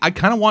 Honestly, I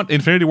kind of want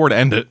Infinity War to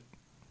end it.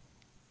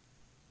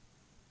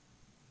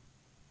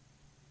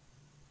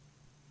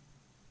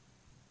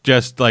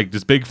 Just like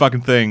this big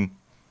fucking thing.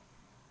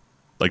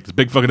 Like this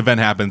big fucking event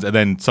happens and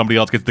then somebody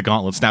else gets the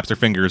gauntlet, snaps their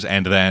fingers,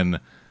 and then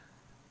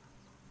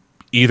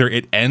either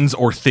it ends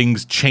or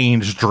things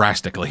change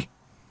drastically.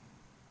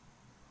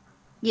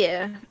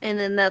 Yeah, and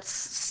then that's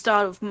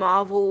start of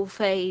Marvel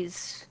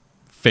phase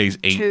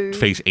 8, 2,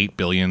 phase 8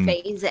 billion.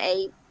 Phase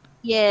 8.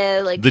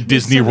 Yeah, like the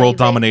Disney World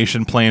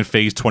domination plan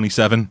phase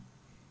 27.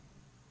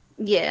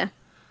 Yeah.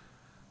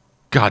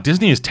 God,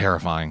 Disney is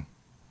terrifying.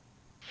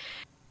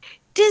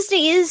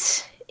 Disney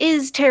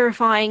is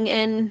terrifying,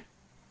 and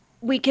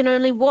we can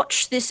only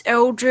watch this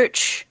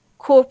eldritch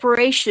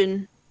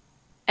corporation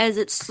as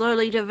it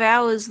slowly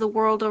devours the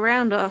world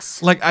around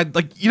us.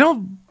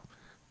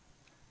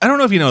 I don't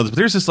know if you know this, but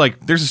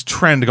there's this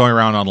trend going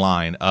around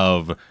online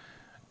of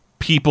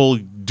people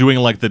doing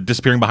like the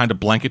disappearing behind a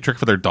blanket trick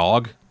for their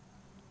dog.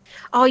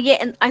 Oh yeah,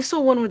 and I saw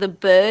one with a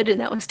bird,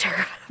 and that was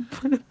terrible.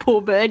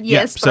 Poor bird.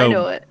 Yes, so, I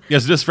know it.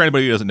 Yes, just for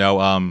anybody who doesn't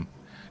know,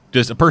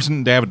 just a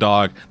person, they have a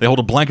dog, they hold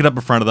a blanket up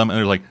in front of them, and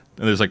they're like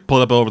pull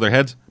it up over their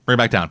heads, bring it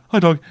back down. Hi,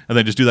 dog. And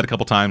then just do that a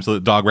couple times so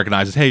the dog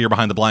recognizes, hey, you're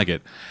behind the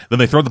blanket. Then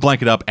they throw the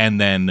blanket up and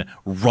then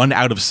run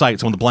out of sight.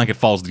 So when the blanket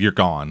falls, you're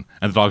gone.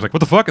 And the dog's like, what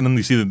the fuck? And then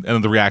you see and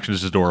then the reaction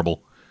is just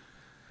adorable.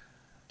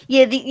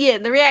 The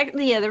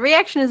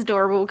reaction is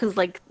adorable because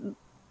like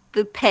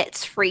the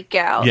pets freak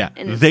out. Yeah,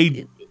 and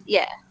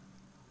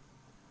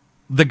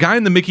the guy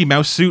in the Mickey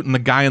Mouse suit and the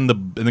guy in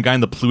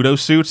the Pluto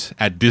suit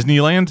at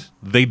Disneyland,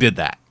 they did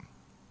that.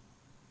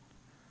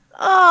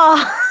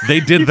 Oh, they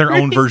did their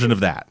own version of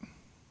that.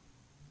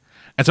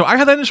 And so I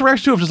had that initial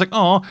reaction too, of just like,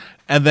 oh,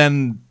 and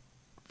then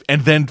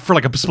for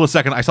like a split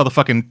second, I saw the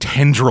fucking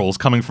tendrils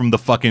coming from the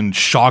fucking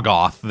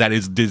Shoggoth that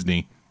is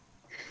Disney.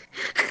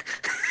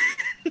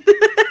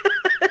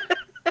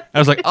 I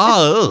was like,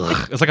 oh,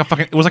 ugh.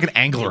 It was like an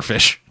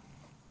anglerfish.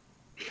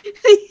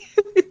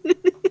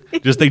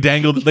 Just they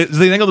dangled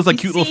this like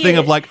cute little thing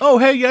of like, oh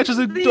hey, yeah, it's just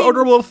an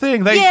adorable little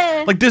thing.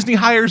 Like Disney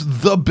hires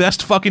the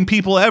best fucking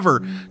people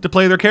ever to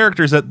play their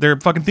characters at their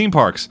fucking theme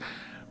parks.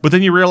 But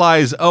then you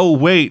realize, oh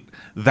wait,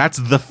 that's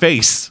the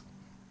face.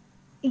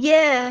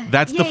 Yeah.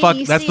 That's the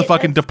fucking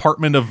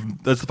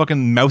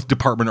mouth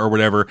department or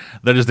whatever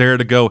that is there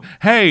to go,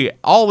 hey,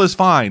 all is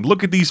fine.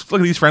 Look at these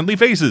friendly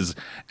faces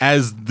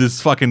as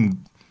this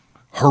fucking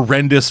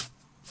horrendous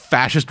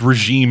fascist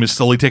regime is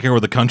slowly taking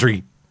over the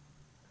country.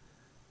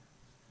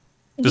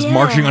 Just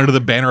marching under the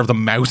banner of the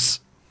mouse.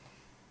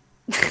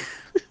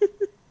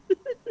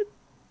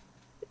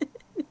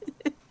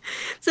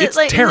 So it's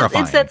like,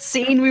 terrifying. It's that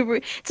scene we were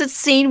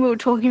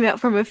talking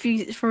about from a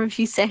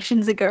few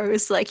sessions ago.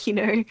 It's like, you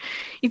know,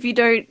 if you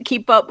don't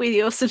keep up with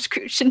your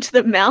subscription to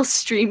the mouse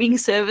streaming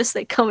service,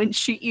 they come and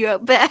shoot you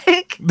out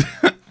back.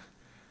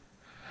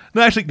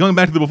 No, actually, going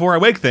back to the Before I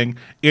Wake thing,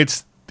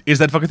 is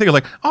that fucking thing of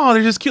like, oh,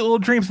 there's this cute little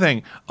dream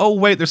thing. Oh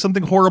wait, there's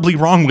something horribly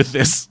wrong with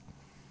this.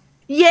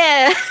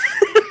 Yeah.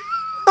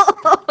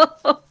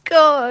 Oh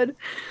god.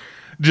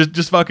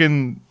 Just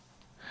fucking.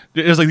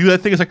 It's like do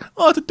that thing. It's like,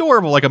 oh, it's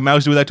adorable. Like a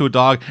mouse doing that to a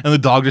dog, and the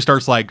dog just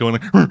starts like going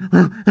like,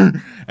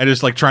 and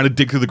just like trying to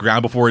dig through the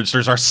ground before it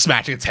starts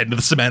smashing its head into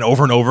the cement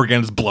over and over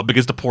again. Its blood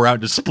begins to pour out,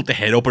 and just split the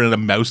head open, and a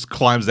mouse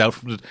climbs out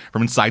from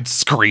inside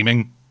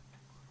screaming.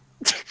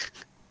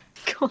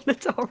 God,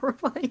 that's a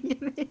horrifying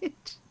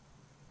image.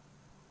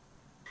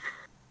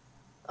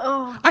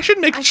 Oh, I should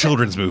make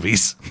children's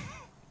movies.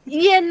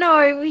 Yeah,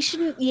 no, we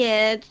shouldn't.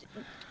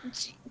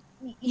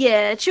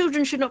 Yeah,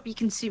 children should not be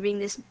consuming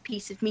this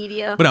piece of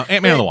media. But no,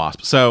 Ant-Man and the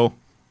Wasp. So,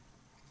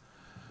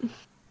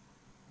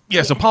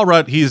 so Paul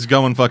Rudd, he's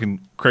going fucking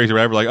crazy or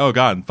whatever. Like, oh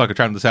god, fucking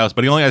trapped in this house.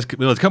 But he only has a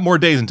couple more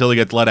days until he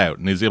gets let out,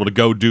 and he's able to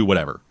go do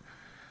whatever.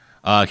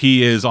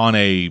 He's on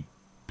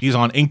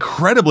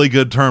incredibly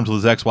good terms with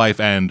his ex-wife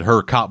and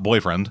her cop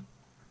boyfriend.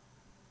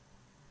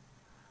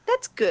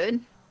 That's good.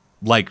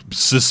 Like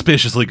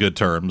suspiciously good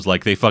terms.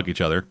 Like they fuck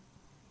each other.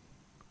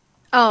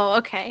 Oh,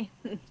 okay.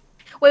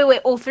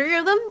 Wait, all three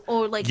of them?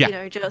 Or, like, yeah. You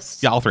know,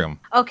 just... Yeah, all three of them.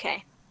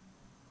 Okay.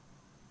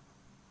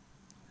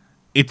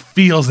 It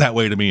feels that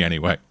way to me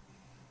anyway.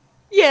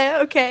 Yeah,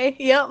 okay,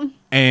 yep.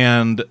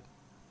 And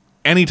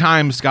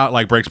anytime Scott,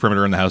 like, breaks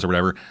perimeter in the house or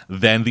whatever,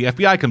 then the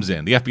FBI comes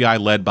in. The FBI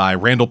led by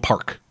Randall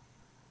Park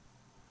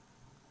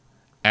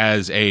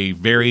as a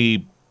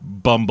very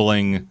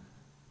bumbling,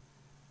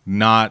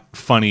 not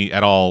funny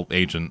at all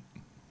agent.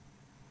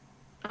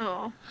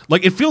 Oh.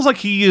 Like, it feels like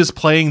he is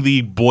playing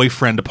the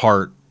boyfriend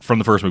part from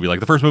the first movie.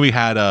 Like, the first movie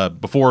had,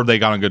 before they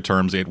got on good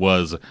terms, it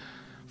was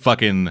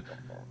fucking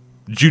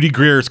Judy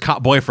Greer's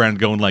cop boyfriend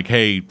going like,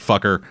 hey,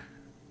 fucker,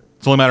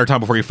 it's only a matter of time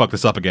before you fuck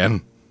this up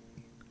again.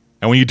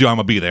 And when you do, I'm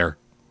gonna be there.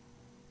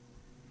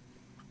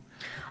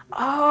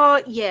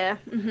 Oh, yeah.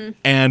 Mm-hmm.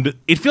 And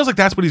it feels like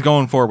that's what he's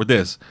going for with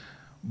this.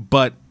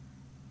 But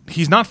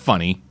he's not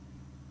funny.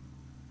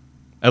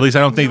 At least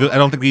I don't think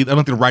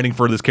the writing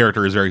for this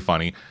character is very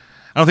funny.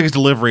 I don't think his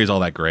delivery is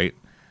all that great.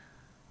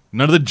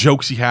 None of the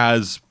jokes he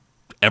has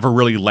ever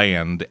really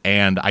land,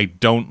 and I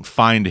don't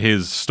find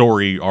his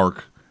story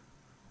arc.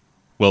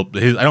 Well,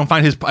 I don't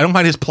find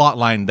his plot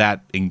line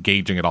that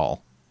engaging at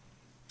all.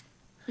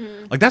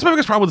 Like that's my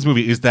biggest problem with this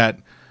movie is that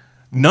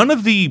none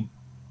of the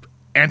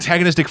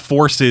antagonistic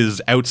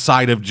forces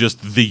outside of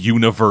just the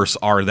universe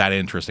are that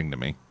interesting to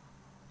me.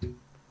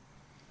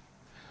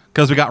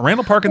 Because we got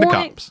Randall Park and the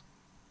cops,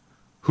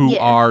 who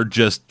are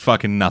just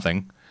fucking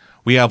nothing.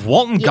 We have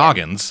Walton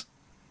Goggins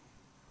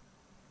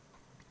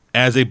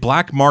as a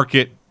black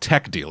market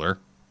tech dealer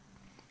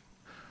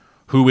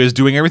who is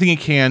doing everything he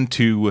can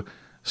to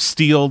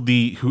steal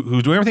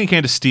who's doing everything he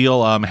can to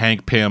steal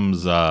Hank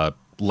Pym's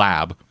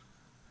lab.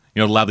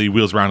 You know, the lab that he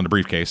wheels around in the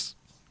briefcase.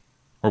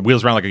 Or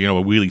wheels around like a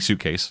wheelie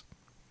suitcase.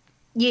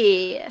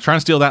 Yeah. Trying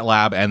to steal that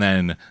lab and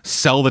then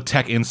sell the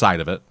tech inside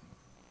of it.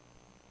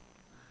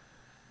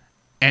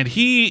 And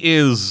he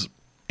is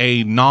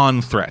a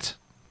non-threat.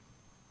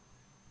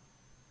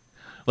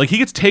 Like, he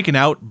gets taken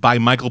out by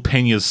Michael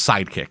Pena's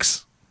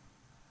sidekicks.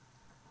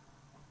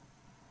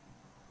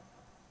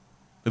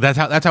 That's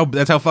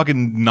how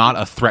fucking not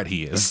a threat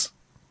he is.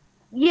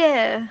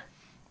 Yeah.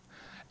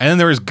 And then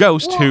there is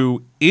Ghost,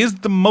 who is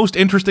the most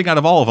interesting out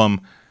of all of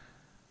them.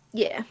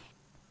 Yeah.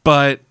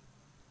 But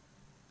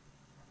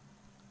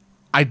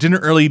I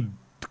didn't really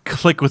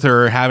click with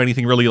her or have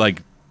anything really,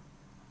 like,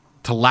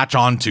 to latch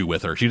onto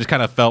with her. She just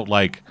kind of felt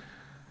like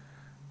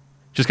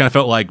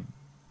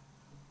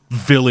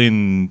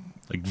villain,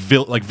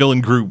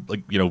 villain group,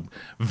 like, you know,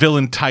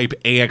 villain type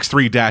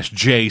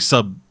AX3-J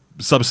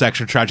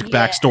subsection tragic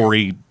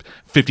backstory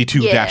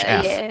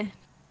 52-F. Yeah.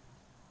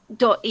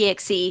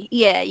 .exe.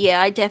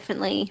 Yeah, I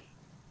definitely.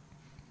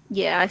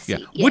 Yeah, I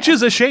see. Yeah. Which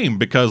is a shame,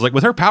 because, like,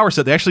 with her power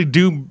set, they actually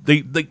do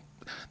they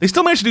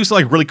still manage to do some,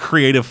 like, really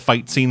creative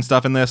fight scene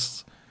stuff in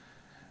this.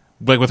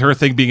 Like, with her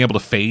thing being able to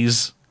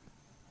phase.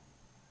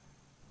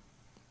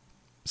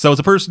 So it's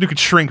a person who can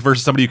shrink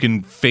versus somebody who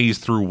can phase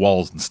through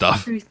walls and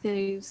stuff. Through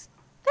things.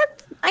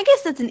 I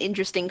guess that's an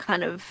interesting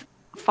kind of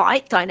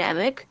fight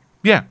dynamic.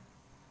 Yeah.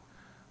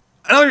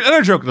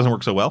 Another joke that doesn't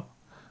work so well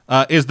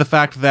is the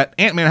fact that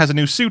Ant-Man has a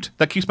new suit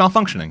that keeps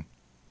malfunctioning.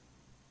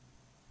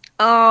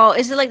 Oh,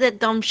 is it like that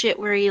dumb shit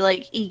where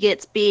he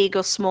gets big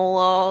or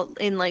smaller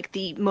in, like,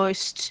 the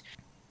most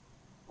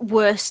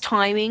worst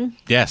timing?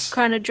 Yes.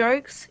 Kind of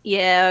jokes?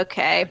 Yeah,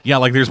 okay. Yeah,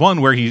 like, there's one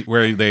where it's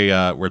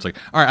like,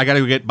 all right, I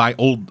gotta go get my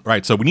old,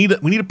 right, so we need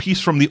a piece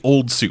from the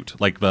old suit.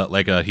 They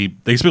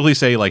specifically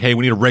say, like, hey,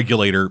 we need a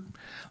regulator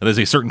that has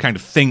a certain kind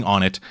of thing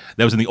on it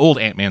that was in the old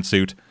Ant-Man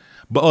suit.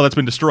 But, that's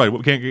been destroyed.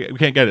 We can't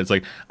get it. It's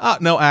like,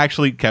 no, I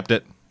actually kept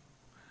it.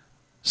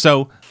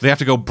 So they have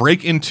to go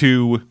break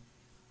into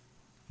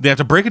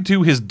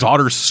his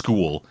daughter's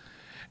school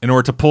in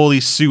order to pull the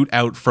suit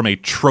out from a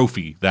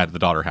trophy that the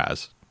daughter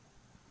has.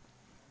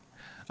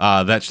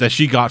 That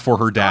she got for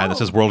her dad. That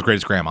says "World's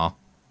Greatest Grandma."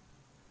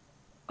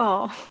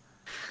 Oh.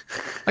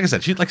 Like I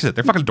said,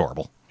 they're fucking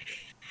adorable.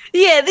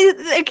 Yeah.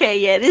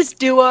 This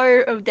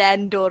duo of dad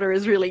and daughter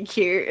is really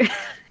cute.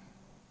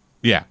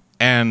 Yeah.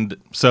 And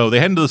so they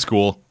head into the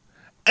school.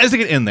 As they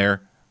get in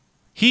there,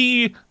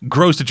 he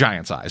grows to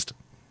giant-sized.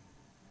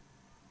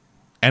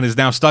 And is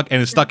now stuck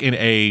in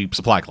a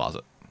supply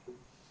closet.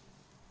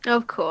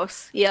 Of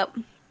course. Yep.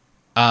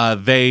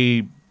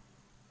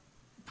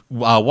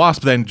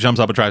 Wasp then jumps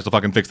up and tries to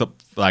fucking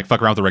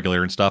fuck around with the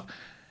regulator and stuff.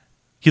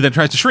 He then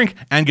tries to shrink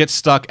and gets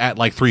stuck at,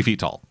 like, 3 feet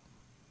tall.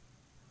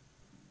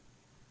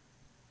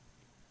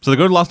 So they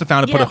go to Lost and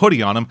Found and put a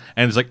hoodie on him,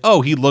 and it's like,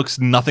 oh, he looks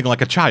nothing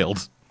like a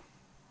child.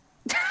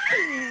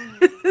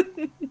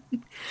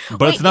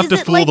 But it's enough to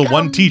fool the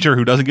one teacher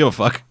who doesn't give a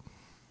fuck.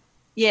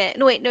 Yeah.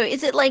 No, wait, no.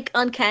 Is it like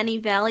Uncanny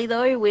Valley,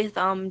 though, with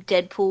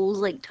Deadpool's,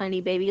 like,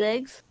 tiny baby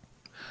legs?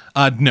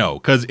 No,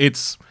 because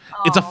it's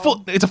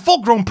a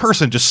full-grown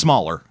person, just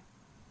smaller.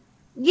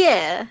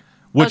 Yeah.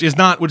 Which is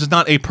not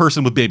a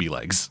person with baby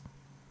legs.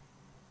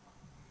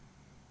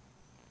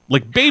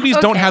 Like, babies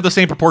don't have the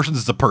same proportions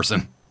as a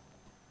person.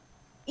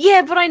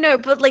 Yeah, but I know,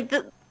 but, like,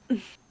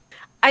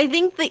 I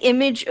think the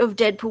image of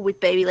Deadpool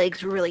with baby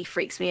legs really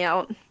freaks me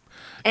out.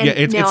 And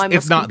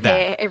it's not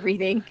that.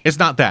 Everything. It's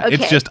not that. Okay.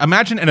 It's just,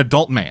 imagine an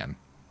adult man.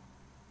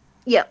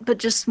 Yeah, but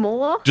just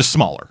smaller? Just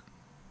smaller.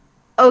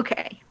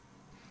 Okay.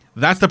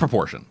 That's the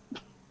proportion.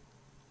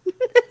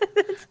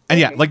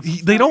 And yeah, like,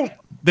 they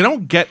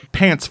don't get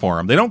pants for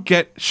him. They don't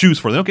get shoes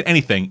for him. They don't get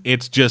anything.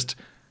 It's just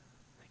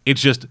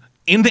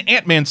in the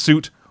Ant-Man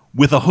suit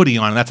with a hoodie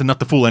on, and that's enough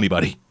to fool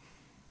anybody.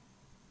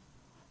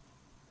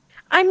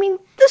 I mean,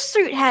 the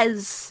suit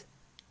has.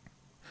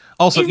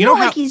 Also, you know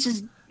how he's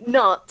just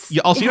nuts.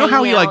 Yeah. Also, you know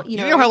how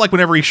how like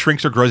whenever he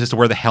shrinks or grows, he has to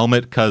wear the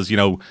helmet because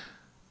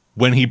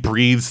when he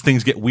breathes,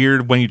 things get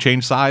weird when you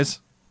change size.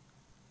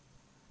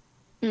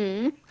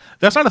 Hmm.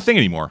 That's not a thing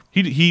anymore.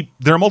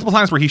 There are multiple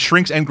times where he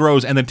shrinks and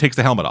grows and then takes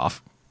the helmet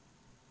off.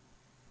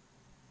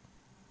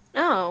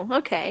 Oh,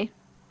 okay.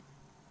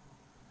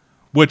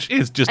 Which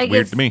is just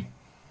weird to me.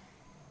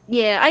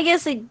 Yeah, I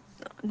guess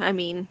I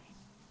mean,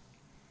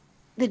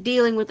 they're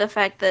dealing with the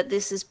fact that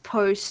this is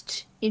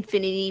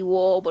post-Infinity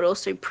War, but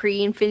also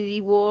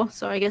pre-Infinity War,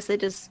 so I guess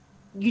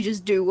you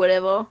just do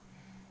whatever.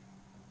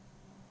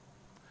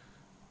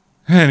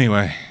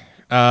 Anyway,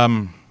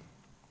 so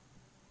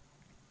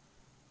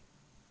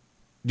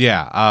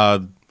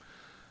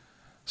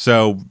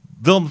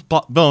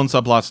villain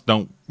subplots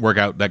don't work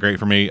out that great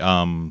for me.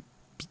 A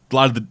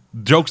lot of the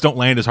jokes don't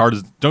land as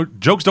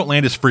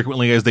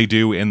frequently as they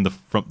do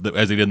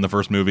as they did in the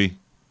first movie.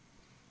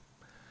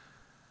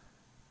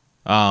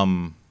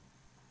 Michael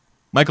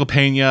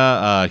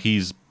Pena,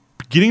 he's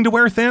beginning to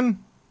wear thin.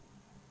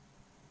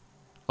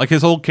 Like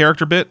his whole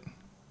character bit.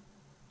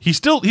 He's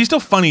still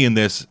funny in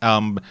this,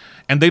 and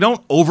they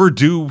don't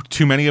overdo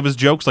too many of his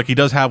jokes. Like he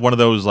does have one of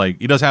those,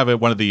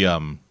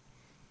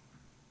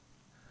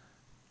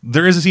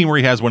 there is a scene where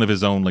he has one of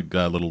his own,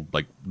 little,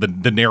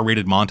 the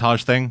narrated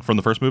montage thing from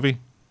the first movie.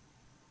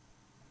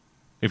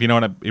 If you know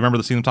you remember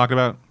the scene I'm talking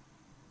about?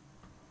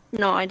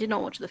 No, I did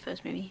not watch the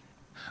first movie.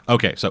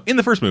 Okay, so in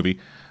the first movie,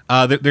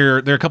 there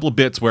are a couple of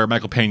bits where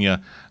Michael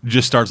Pena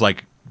just starts,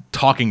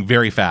 talking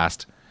very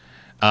fast,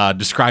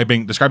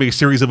 describing a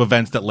series of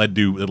events that led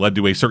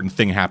to a certain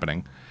thing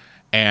happening.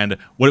 And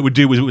what it would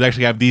do is it would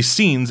actually have these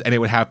scenes, and it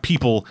would have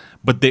people,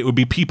 but they would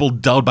be people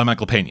dubbed by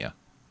Michael Pena.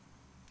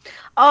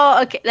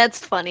 Oh, okay, that's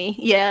funny.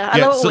 Yeah, I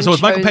love it when so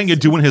it's Michael shows Pena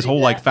doing his do whole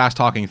that. like fast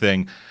talking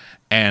thing,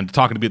 and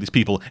talking to these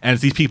people, and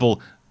it's these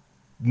people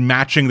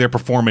matching their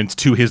performance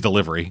to his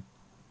delivery.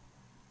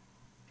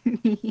 And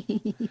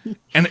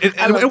love it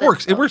that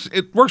works. stuff.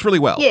 It works really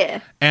well. Yeah.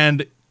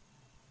 And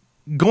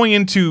going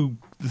into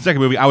the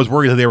second movie, I was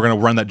worried that they were going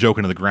to run that joke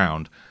into the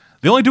ground.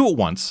 They only do it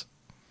once,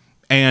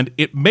 and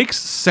it makes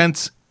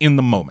sense in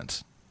the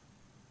moment.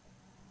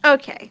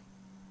 Okay.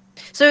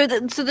 So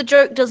the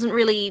joke doesn't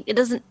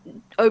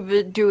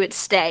overdo its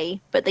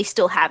stay, but they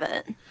still have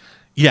it.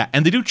 Yeah,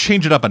 and they do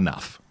change it up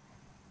enough.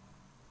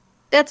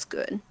 That's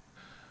good.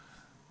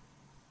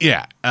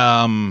 Yeah.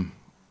 A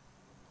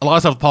lot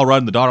of stuff with Paul Rudd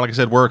and the daughter, like I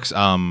said, works.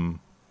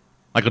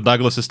 Michael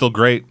Douglas is still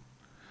great.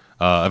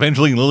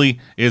 Evangeline Lilly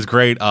is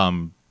great.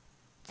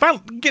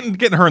 Finally,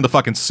 getting her in the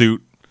fucking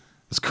suit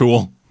is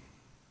cool.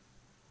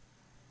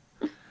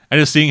 And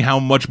just seeing how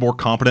much more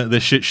competent at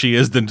this shit she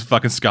is than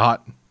fucking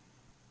Scott.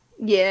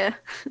 Yeah.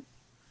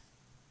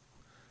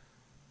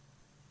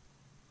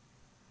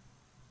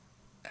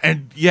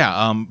 And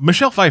yeah,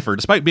 Michelle Pfeiffer,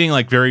 despite being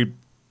like very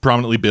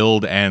prominently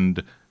billed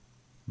and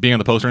being on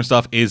the poster and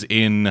stuff, is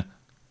in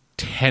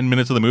 10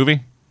 minutes of the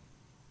movie.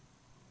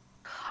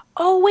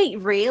 Oh wait,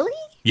 really?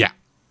 Yeah.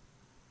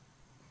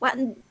 What?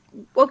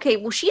 Okay,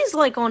 well she's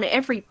like on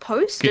every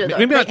poster. Okay, though.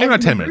 maybe Like, not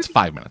and 10 the minutes, movie's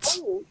 5 minutes.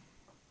 called-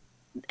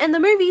 And the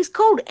movie's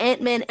called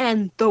Ant-Man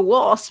and the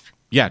Wasp.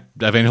 Yeah,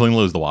 Evangeline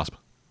Lilly's the Wasp.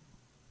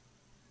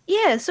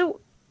 Yeah, so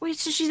wait,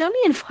 so she's only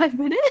in 5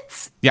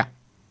 minutes? Yeah.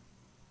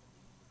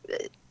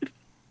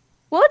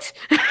 What?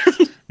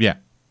 Yeah.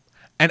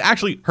 And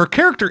actually, her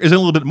character is in a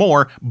little bit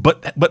more,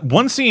 but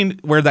one scene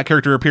where that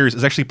character appears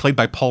is actually played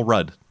by Paul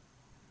Rudd.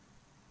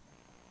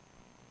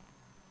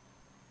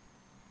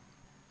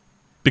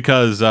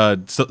 Because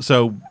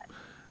so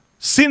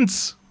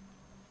since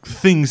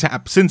since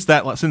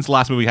the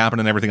last movie happened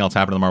and everything else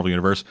happened in the Marvel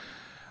Universe,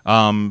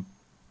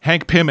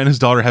 Hank Pym and his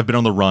daughter have been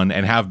on the run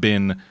and have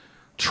been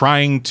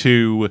trying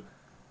to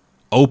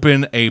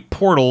open a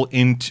portal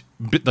into,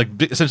 like,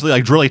 essentially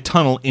like drill a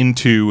tunnel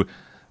into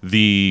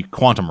the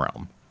quantum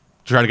realm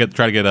to try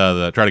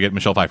to get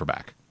Michelle Pfeiffer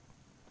back.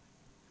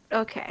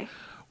 Okay.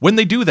 When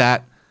they do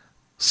that,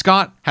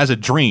 Scott has a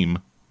dream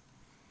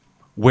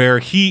where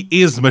he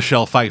is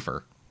Michelle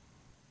Pfeiffer.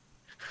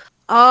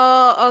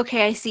 Oh,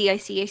 okay, I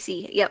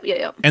see.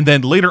 Yep. And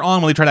then later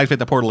on, when they try to activate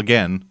the portal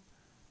again,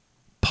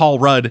 Paul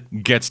Rudd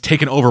gets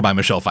taken over by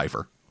Michelle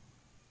Pfeiffer.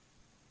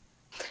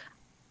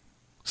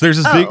 So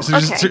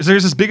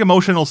there's this big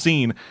emotional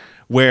scene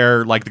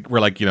where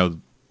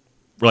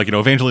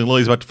Evangeline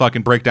Lilly's about to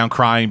fucking break down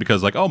crying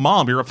because like, oh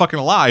mom, you're fucking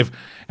alive,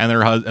 and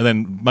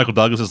then Michael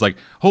Douglas is like,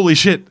 holy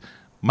shit,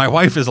 my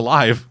wife is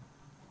alive,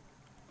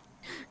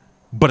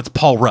 but it's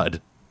Paul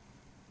Rudd.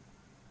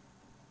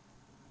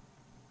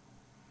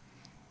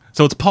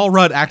 So it's Paul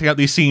Rudd acting out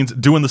these scenes,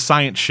 doing the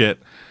science shit,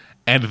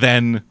 and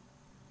then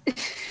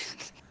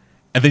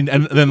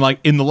like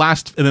in the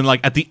last, and then like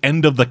at the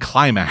end of the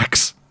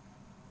climax,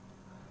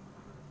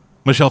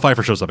 Michelle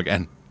Pfeiffer shows up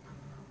again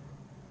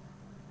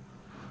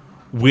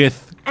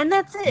And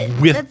that's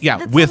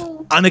it. with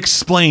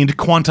unexplained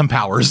quantum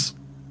powers.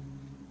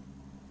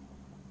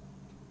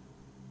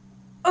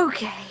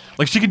 Okay.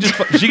 Like she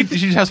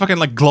just has fucking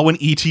like glowing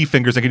ET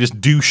fingers that can just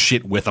do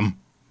shit with them.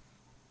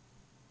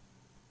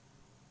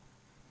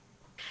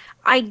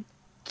 I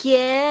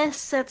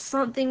guess that's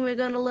something we're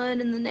gonna learn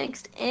in the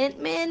next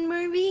Ant-Man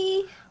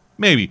movie.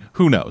 Maybe.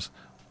 Who knows?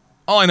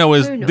 All I know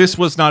is Who knows? this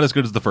was not as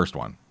good as the first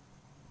one.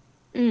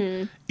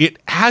 It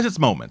has its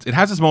moments. It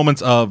has its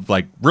moments of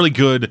like really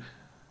good,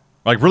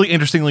 like really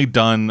interestingly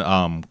done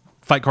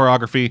fight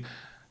choreography,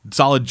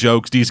 solid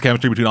jokes, decent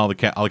chemistry between all the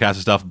cast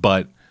of stuff,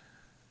 but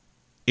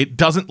it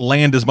doesn't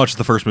land as much as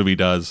the first movie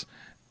does,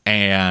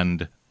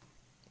 and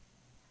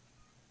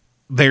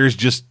there's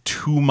just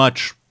too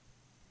much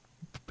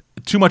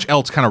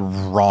else kind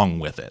of wrong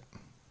with it.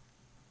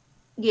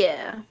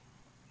 Yeah.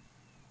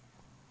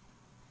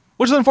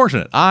 Which is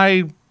unfortunate.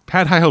 I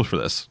had high hopes for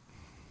this.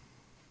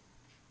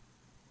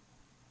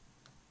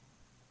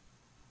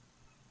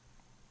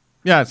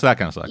 Yeah, so that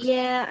kind of sucks.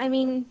 Yeah, I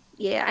mean,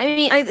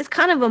 it's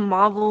kind of a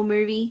Marvel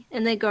movie,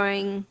 and they're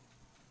going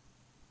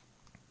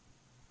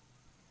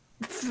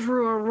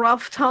through a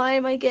rough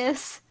time, I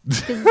guess,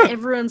 because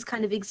everyone's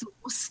kind of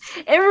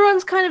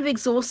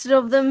exhausted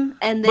of them,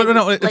 and But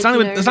no, it's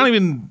not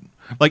even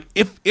like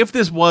if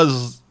this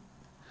was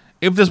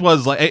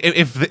like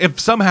if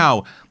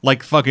somehow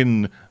like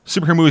fucking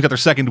superhero movies got their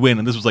second win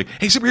and this was like,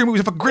 hey, superhero movies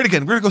are fucking great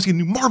again, we're gonna go see a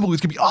new Marvel movie,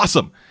 it's gonna be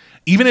awesome.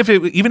 Even if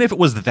it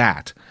was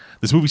that,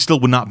 this movie still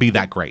would not be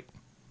that great.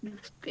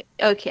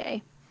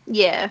 Okay.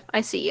 Yeah,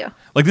 I see you.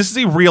 Like, this is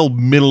a real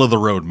middle of the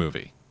road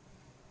movie.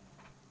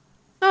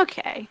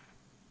 Okay.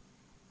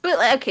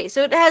 But okay,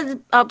 so it has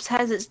ups,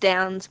 has its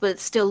downs, but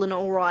it's still an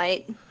all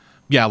right.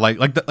 Yeah,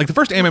 like the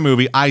first Ant-Man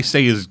movie, I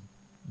say is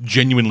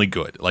genuinely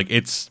good. Like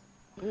it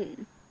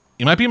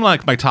might be in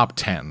like my top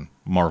 10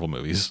 Marvel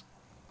movies.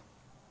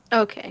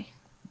 Okay.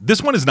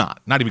 This one is not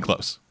even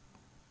close.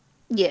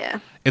 Yeah.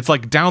 It's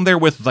like down there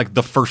with like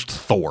the first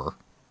Thor.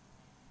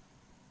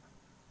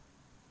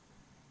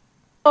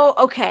 Oh,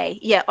 okay.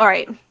 Yeah, all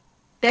right.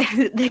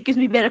 That gives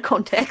me better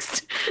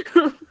context.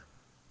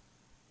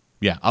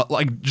 Yeah,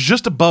 like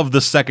just above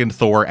the second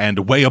Thor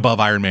and way above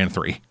Iron Man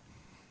 3.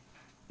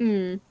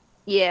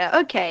 Yeah,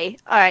 okay.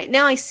 All right,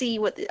 now I see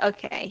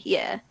okay,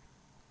 yeah.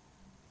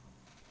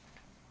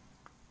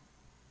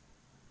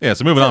 Yeah,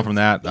 so moving on from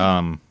that,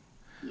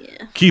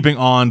 Yeah. keeping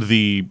on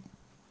the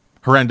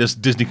horrendous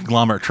Disney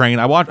conglomerate train,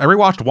 I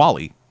rewatched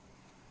WALL-E.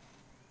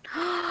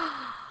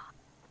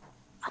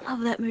 I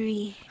love that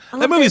movie.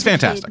 That movie is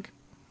fantastic.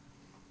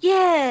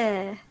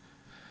 Yeah.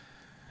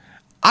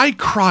 I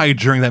cried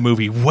during that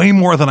movie way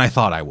more than I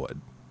thought I would.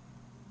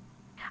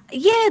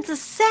 Yeah, it's a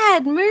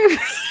sad movie.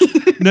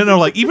 No,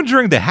 like even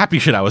during the happy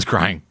shit, I was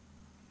crying.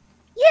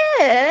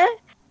 Yeah.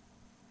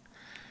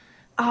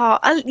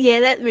 Oh, yeah,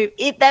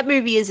 that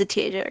movie is a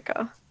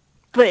tearjerker,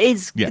 but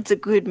it's a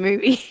good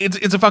movie.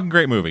 It's a fucking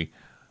great movie.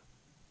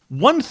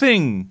 One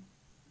thing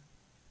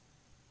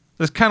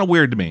that's kind of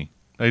weird to me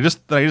that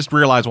I just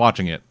realized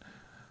watching it.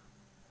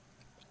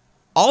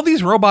 All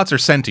these robots are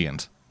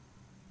sentient.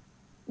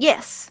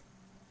 Yes.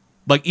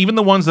 Like even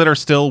the ones that are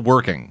still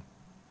working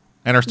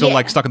and are still Yeah.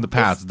 like stuck in the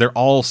past, they're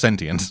all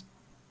sentient.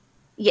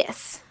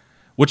 Yes.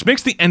 Which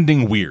makes the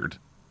ending weird.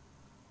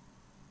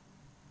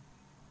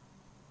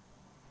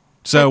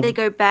 So They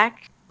go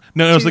back.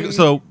 no, it's like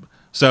so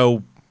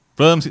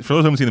for those who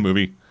haven't seen the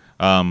movie,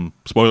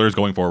 spoilers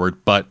going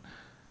forward, but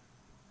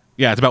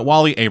yeah, it's about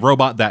WALL-E, a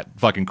robot that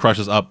fucking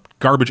crushes up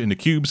garbage into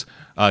cubes.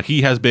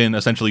 He has been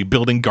essentially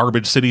building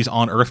garbage cities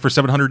on Earth for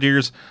 700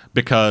 years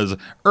because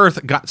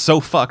Earth got so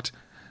fucked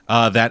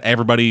that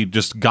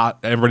everybody's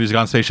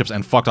gone spaceships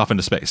and fucked off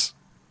into space.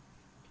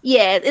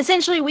 Yeah,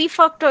 essentially we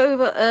fucked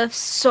over Earth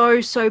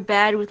so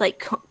bad with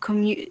like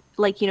with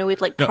like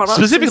No, products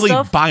specifically,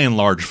 and stuff. by and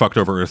large, fucked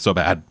over Earth so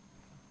bad.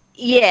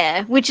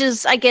 Yeah, which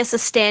is, I guess, a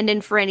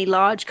stand-in for any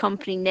large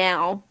company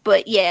now.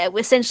 But yeah,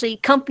 essentially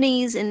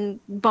companies and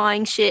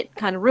buying shit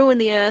kind of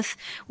ruined the Earth.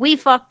 We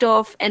fucked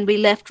off and we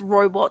left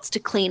robots to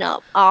clean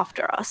up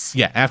after us.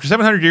 Yeah, after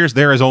 700 years,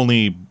 there is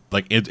only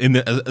like in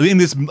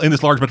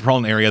this large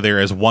metropolitan area, there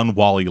is one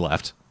WALL-E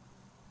left,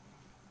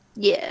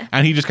 Yeah.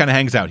 and he just kind of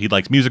hangs out. He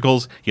likes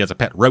musicals. He has a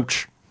pet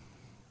roach.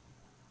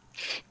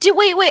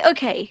 Wait,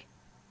 okay.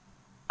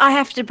 I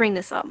have to bring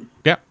this up.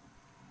 Yeah,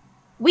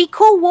 We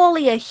call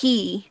Wally a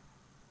he,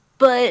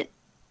 but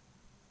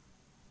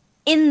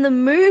in the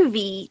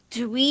movie,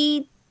 do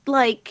we,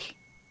 like...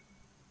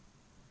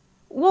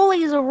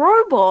 Wally's a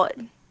robot.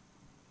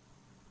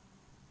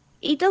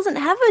 He doesn't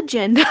have a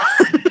gender.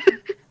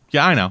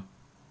 yeah, I know.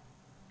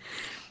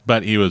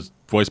 But he was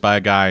voiced by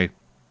a guy,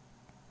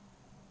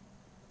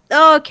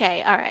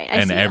 Okay, all right.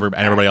 and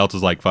everybody else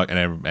is like fuck,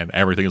 and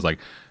everything is like,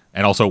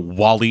 and also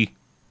Wally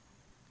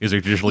is a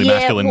traditionally Yeah,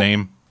 masculine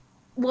name,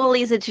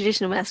 Wally is a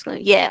traditional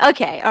masculine. Yeah,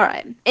 okay, all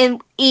right. And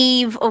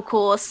Eve, of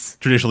course.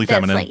 traditionally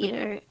That's feminine.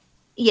 like,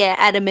 yeah,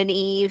 Adam and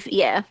Eve,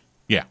 yeah.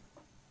 Yeah.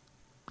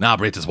 Nah,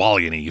 but it's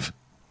Wally and Eve.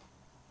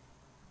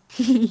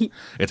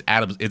 It's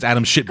Adam's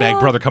shitbag God.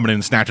 brother coming in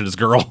and snatching his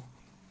girl.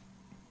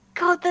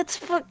 God,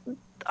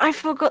 I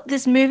forgot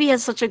this movie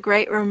has such a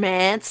great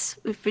romance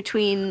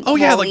between Oh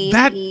yeah, Wally like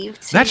that. and Eve.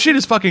 too. That shit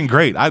is fucking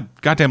great. I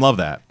goddamn love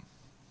that.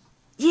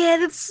 Yeah,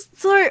 that's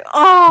so.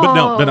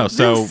 Oh, But no.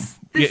 So this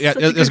is yeah,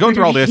 such a as good going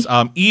through all movie.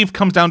 this, Eve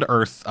comes down to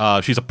Earth.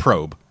 She's a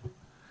probe,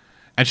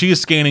 and she is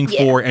scanning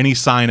for any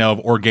sign of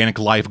organic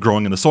life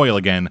growing in the soil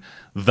again.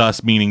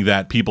 Thus, meaning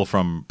that people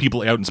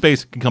out in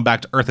space can come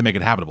back to Earth and make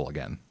it habitable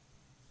again.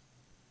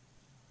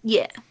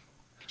 Yeah,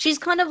 she's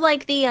kind of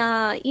like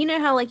the you know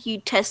how like you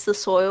test the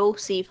soil,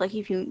 see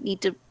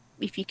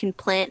if you can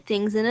plant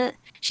things in it.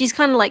 She's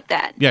kind of like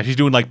that. Yeah, she's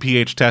doing like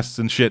pH tests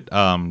and shit,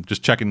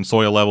 just checking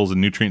soil levels and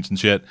nutrients and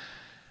shit.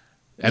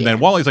 And then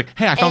Wally's like,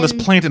 "Hey, I found this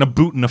plant in a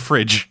boot in a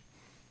fridge."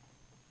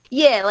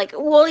 Yeah, like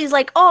Wally's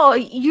like, "Oh,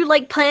 you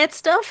like plant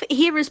stuff?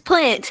 Here is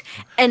plant."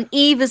 And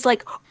Eve is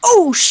like,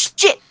 "Oh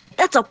shit,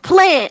 that's a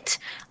plant."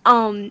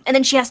 And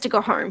then she has to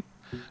go home.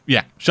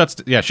 Yeah,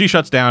 she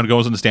shuts down,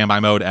 goes into standby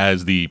mode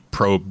as the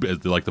probe, as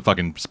the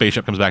fucking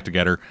spaceship comes back to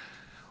get her.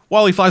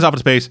 Wally flies off into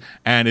space,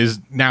 and his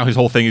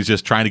whole thing is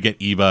just trying to get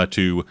Eva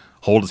to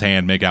hold his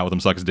hand, make out with him,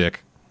 suck his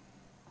dick.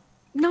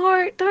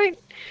 No, don't.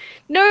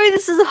 No,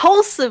 this is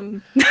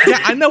wholesome. Yeah,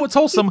 I know it's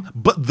wholesome,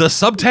 but the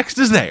subtext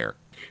is there.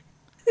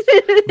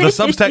 The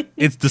subtext,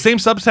 it's the same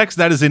subtext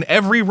that is in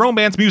every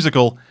romance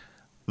musical.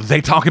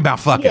 They talk about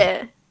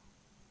fucking.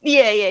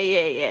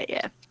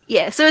 Yeah.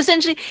 Yeah, so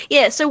essentially,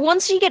 so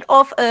once you get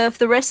off Earth,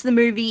 the rest of the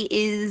movie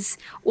is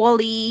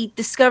Wally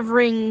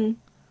discovering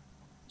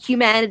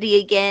humanity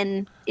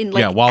again in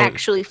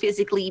actually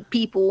physically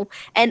people,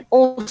 and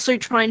also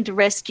trying to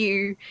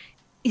rescue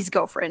his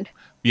girlfriend.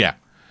 Yeah.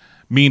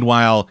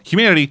 Meanwhile,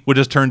 humanity, which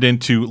has turned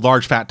into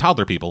large fat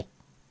toddler people.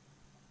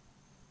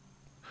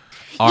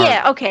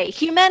 Okay.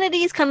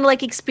 Humanity is kind of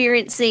like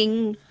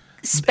experiencing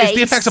space. It's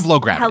the effects of low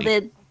How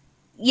gravity.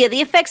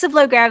 the effects of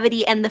low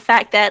gravity and the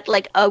fact that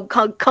like a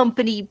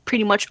company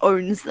pretty much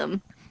owns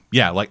them.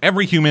 Yeah, like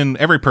every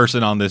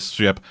person on this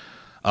ship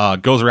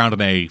goes around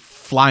in a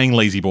flying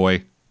lazy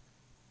boy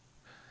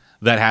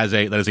that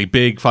is a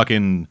big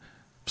fucking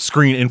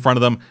screen in front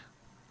of them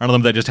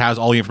that just has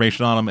all the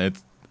information on them.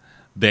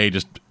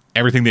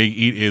 Everything they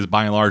eat is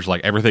by and large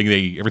like everything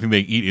they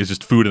eat is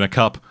just food in a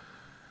cup.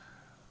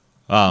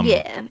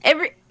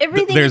 Everything.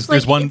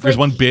 There's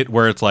one bit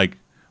where it's like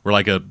where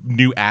like a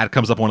new ad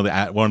comes up. One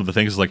of the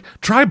things is like,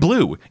 try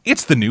blue.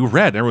 It's the new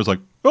red. And everyone's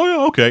like, oh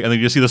yeah, okay. And then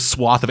you just see the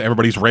swath of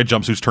everybody's red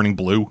jumpsuits turning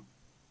blue.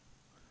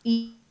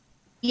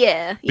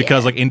 Yeah.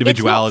 Because like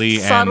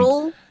individuality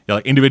and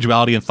like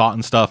individuality and thought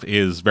and stuff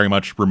is very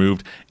much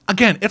removed.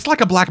 Again, it's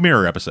like a Black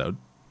Mirror episode.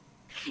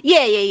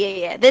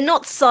 Yeah. They're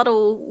not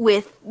subtle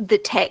with the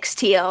text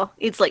here.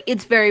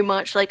 It's very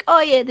much like, oh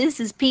yeah, this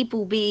is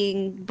people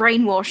being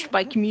brainwashed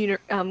by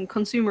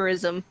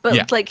consumerism. But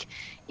Yeah. like,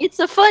 it's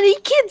a funny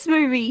kids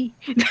movie.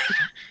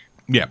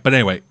 Yeah, but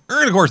anyway,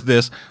 during the course of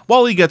this,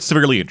 Wally gets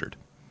severely injured.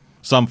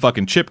 Some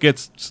fucking chip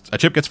gets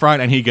fried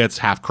and he gets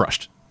half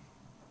crushed.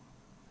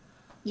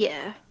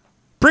 Yeah.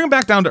 Bring him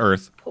back down to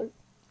Earth,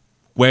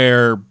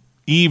 where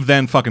Eve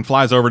then fucking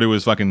flies over to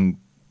his fucking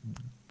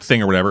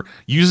thing or whatever,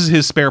 uses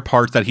his spare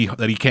parts that he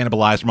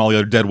cannibalized from all the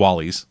other dead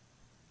Wallies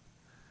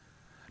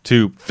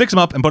to fix him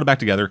up and put it back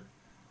together.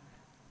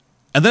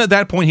 And then at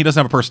that point, he doesn't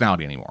have a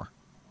personality anymore.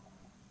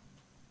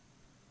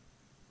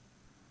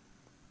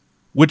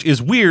 Which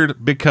is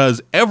weird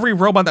because every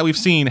robot that we've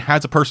seen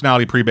has a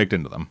personality pre-baked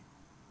into them.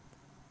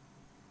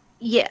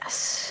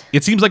 Yes.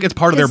 It seems like it's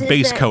part of their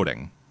base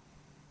coding.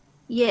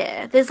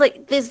 Yeah, there's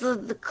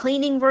the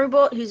cleaning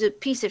robot who's a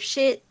piece of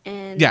shit,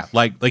 and yeah,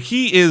 like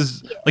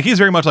he's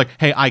very much like,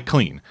 hey, I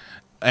clean,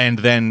 and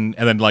then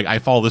like I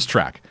follow this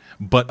track,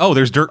 but oh,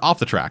 there's dirt off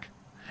the track,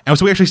 and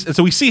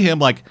so we see him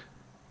like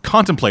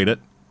contemplate it,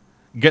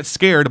 get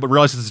scared, but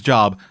realize it's his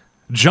job,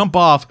 jump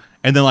off,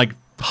 and then like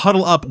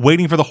huddle up,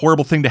 waiting for the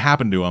horrible thing to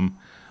happen to him.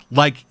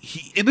 Like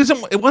it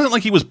wasn't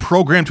like he was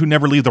programmed to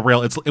never leave the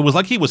rail. It was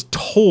like he was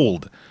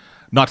told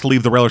not to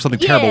leave the rail or something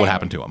terrible would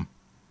happen to him.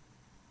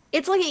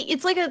 It's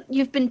like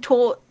you've been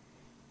taught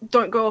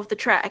don't go off the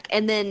track,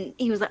 and then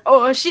he was like,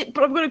 oh shit,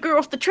 but I'm gonna go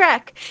off the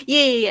track.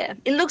 Yeah.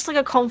 It looks like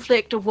a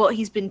conflict of what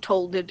he's been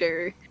told to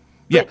do.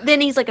 But then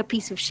he's like a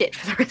piece of shit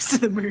for the rest of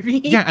the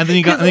movie. Yeah, and then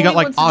you got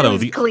like Otto,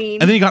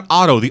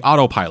 the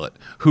autopilot,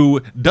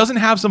 who doesn't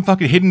have some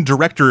fucking hidden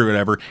director or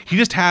whatever. He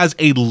just has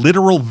a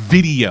literal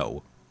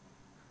video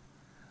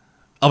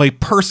of a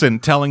person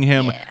telling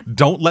him,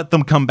 don't let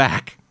them come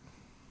back.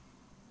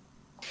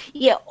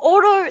 Yeah,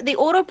 the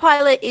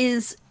autopilot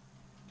is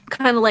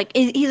kind of like,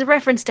 he's a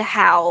reference to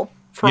HAL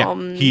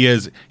from... Yeah,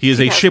 he is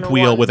a ship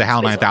wheel with a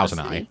HAL 9000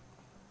 eye.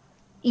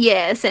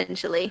 Yeah,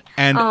 essentially.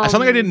 And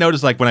something I didn't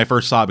notice like when I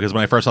first saw it, because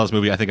when I first saw this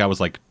movie, I think I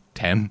was like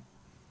 10.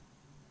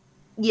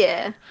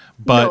 Yeah.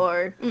 But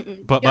I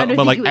don't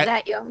like think he was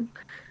that young.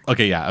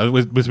 Okay, yeah. It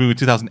was this movie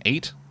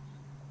 2008?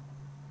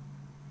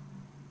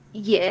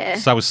 Yeah.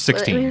 So I was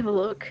 16. Let me have a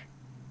look.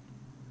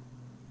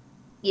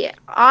 Yeah,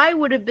 I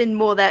would have been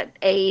more that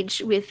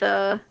age with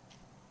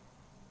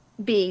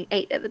being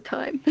 8 at the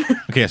time.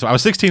 Okay, so I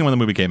was 16 when the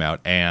movie came out,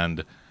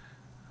 and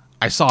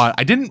I saw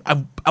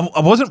it.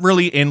 I wasn't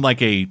really in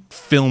like a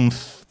film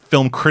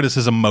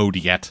criticism mode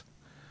yet,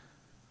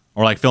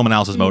 or like film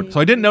analysis mode,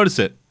 so I didn't notice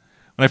it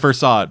when I first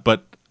saw it.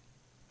 But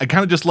I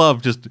kind of just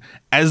love there's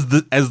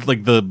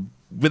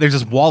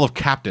this wall of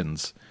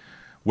captains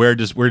where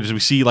we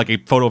see like a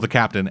photo of the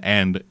captain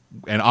and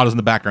Otto's in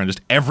the background.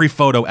 Just every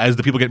photo as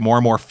the people get more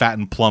and more fat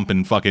and plump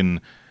and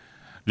fucking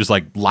just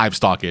like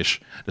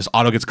livestock-ish. Just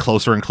Otto gets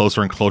closer and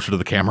closer and closer to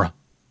the camera.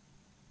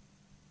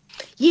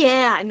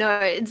 Yeah, I know.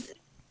 It's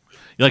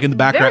like in the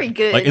background, very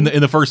good. Like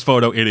in the first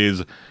photo, it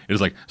is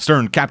like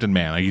stern captain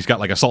man. Like he's got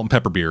like a salt and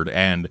pepper beard,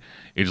 and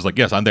it's just like,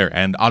 yes, I'm there.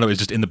 And Otto is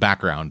just in the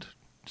background,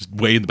 just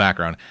way in the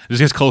background. It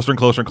just gets closer and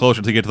closer and closer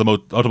until you get to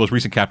the most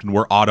recent captain,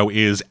 where Otto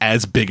is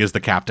as big as the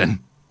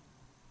captain.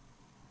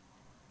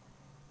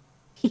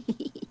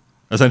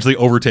 Essentially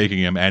overtaking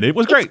him, and it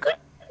was great. It's good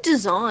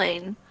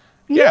design.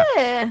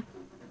 Yeah.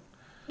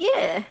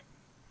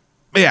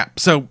 Yeah,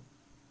 so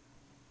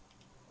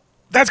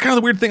that's kind of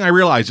the weird thing I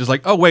realized is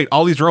like, oh wait,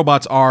 all these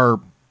robots are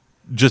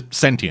just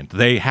sentient.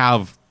 They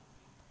have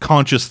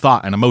conscious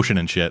thought and emotion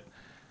and shit.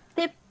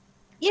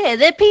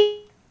 They're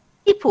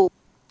people.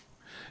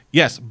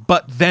 Yes,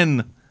 but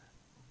then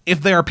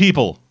if they are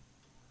people,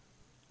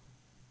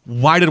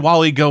 why did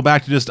Wally go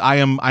back to just I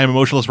am an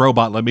emotionless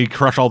robot, let me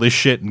crush all this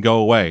shit and go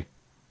away?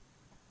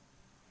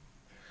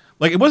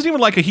 Like, it wasn't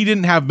even like he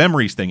didn't have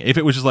memories thing. If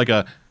it was just like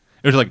it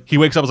was like he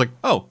wakes up and was like,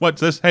 oh,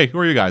 what's this? Hey, who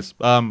are you guys?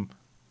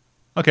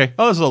 Okay,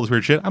 oh, this is all this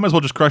weird shit. I might as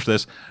well just crush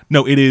this.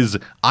 No, it is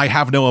I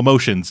have no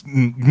emotions.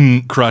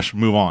 Crush,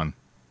 move on.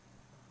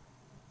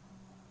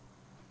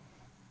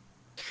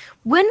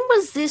 When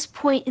was this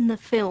point in the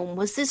film?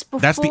 Was this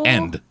before? That's the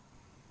end.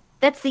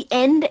 That's the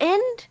end?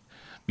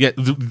 Yeah,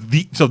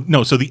 so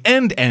the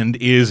end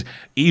is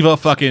Eva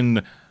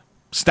fucking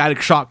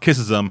Static Shock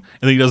kisses him,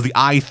 and then he does the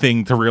eye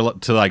thing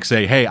to like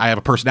say, "Hey, I have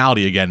a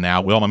personality again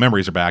now. Well, my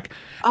memories are back,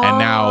 and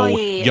now,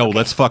 okay.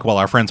 let's fuck while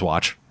our friends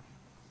watch."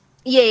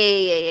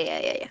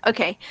 Yeah.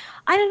 Okay.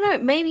 I don't know.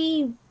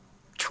 Maybe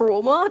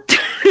trauma.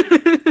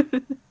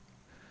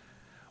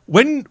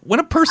 When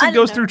a person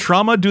goes through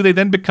trauma, do they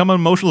then become an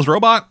emotionless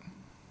robot?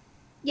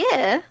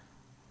 Yeah.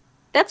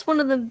 That's one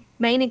of the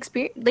main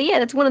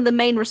that's one of the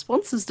main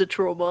responses to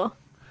trauma.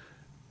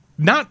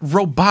 Not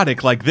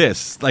robotic like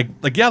this. Like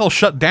yeah, they'll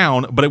shut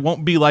down, but it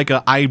won't be like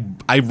I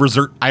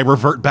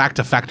revert back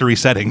to factory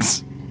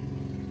settings.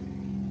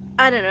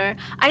 I don't know.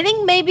 I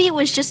think maybe it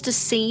was just a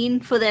scene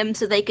for them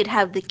so they could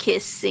have the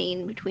kiss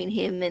scene between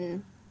him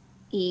and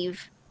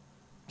Eve.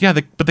 Yeah,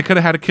 but they could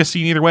have had a kiss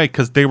scene either way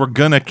because they were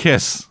gonna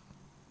kiss.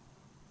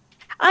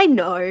 I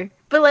know,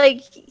 but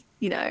like,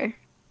 you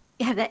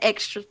have that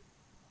extra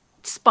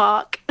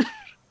spark.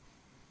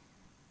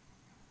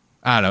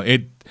 I don't know.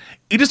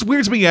 It just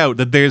weirds me out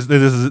that this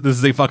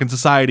is a fucking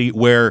society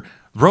where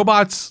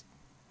robots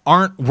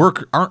aren't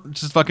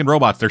just fucking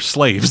robots. They're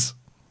slaves.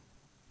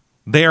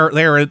 They're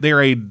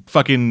a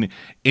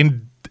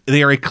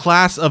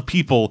class of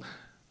people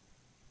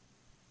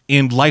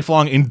in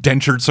lifelong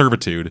indentured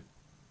servitude,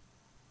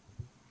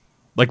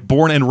 like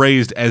born and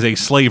raised as a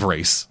slave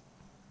race.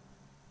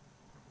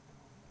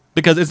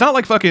 Because it's not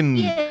like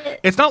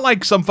it's not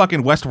like some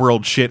fucking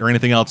Westworld shit or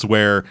anything else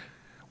where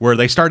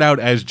they start out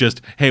as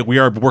just, hey, we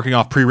are working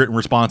off pre-written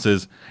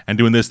responses and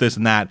doing this,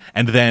 and that,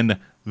 and then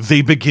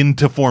they begin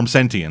to form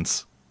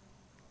sentience.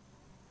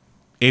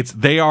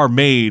 They are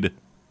made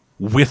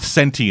with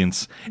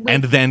sentience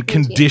and then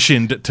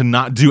conditioned to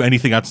not do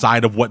anything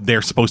outside of what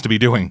they're supposed to be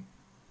doing.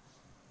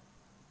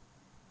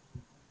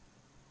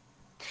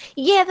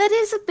 Yeah, that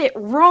is a bit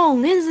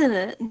wrong, isn't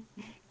it?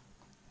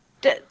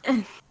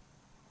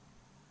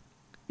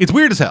 It's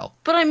weird as hell.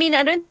 But I mean,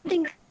 I don't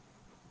think...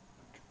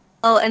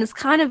 Oh, and it's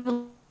kind of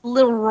a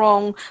little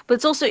wrong, but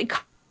it's also, it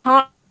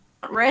can't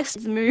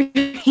rest the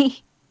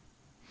movie.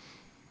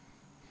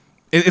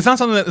 It's not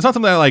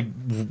something that like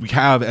we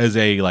have as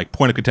a like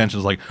point of contention.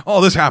 Is like,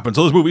 oh, this happened,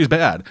 so this movie is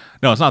bad.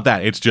 No, it's not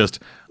that. It's just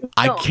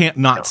I can't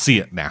not see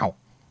it now.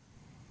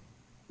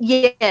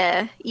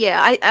 Yeah,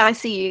 I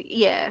see you.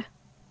 Yeah,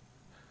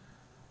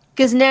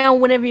 because now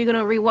whenever you're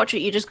gonna rewatch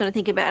it, you're just gonna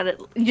think about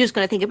it. You're just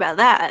gonna think about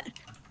that.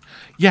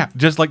 Yeah,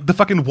 just like the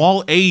fucking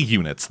Wall A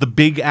units, the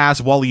big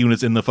ass Wall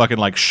units in the fucking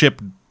like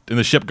ship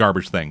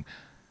garbage thing.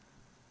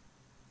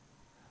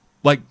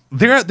 Like,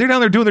 they're down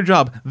there doing their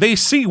job. They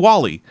see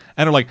Wally,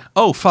 and are like,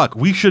 oh, fuck,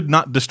 we should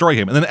not destroy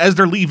him. And then as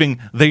they're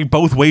leaving, they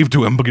both wave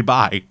to him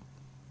goodbye.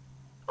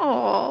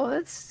 Oh,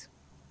 that's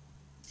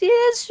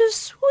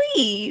just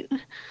sweet.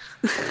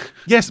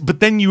 Yes, but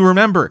then you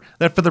remember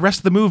that for the rest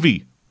of the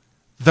movie,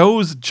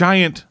 those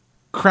giant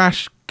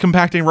crash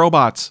compacting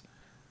robots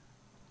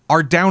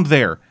are down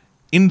there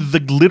in the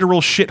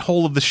literal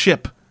shithole of the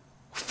ship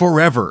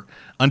forever,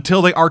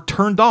 until they are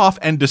turned off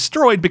and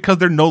destroyed because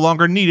they're no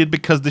longer needed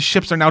because the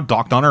ships are now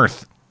docked on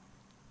Earth.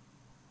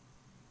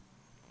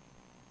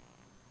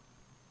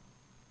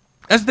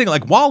 That's the thing,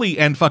 like Wally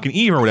and fucking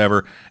Eve or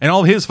whatever, and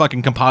all his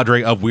fucking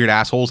compadre of weird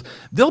assholes,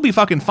 they'll be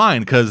fucking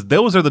fine because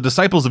those are the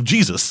disciples of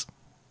Jesus.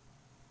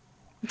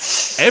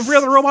 Every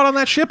other robot on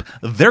that ship,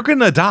 they're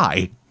gonna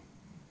die.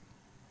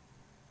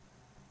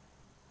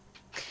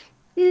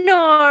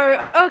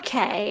 No,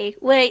 okay.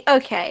 Wait,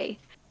 okay.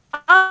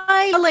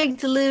 I like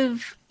to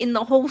live in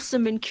the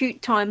wholesome and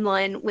cute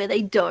timeline where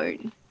they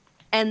don't.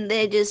 And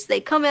they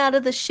come out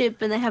of the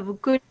ship and they have a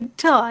good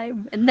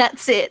time, and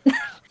that's it.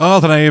 Oh,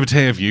 the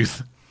naivete of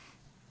youth.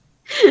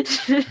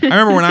 I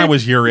remember when I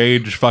was your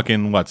age,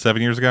 fucking,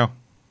 7 years ago?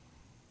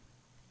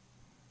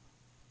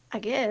 I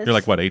guess. You're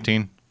like,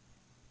 18?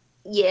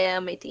 Yeah,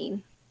 I'm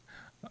 18.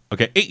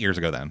 Okay, 8 years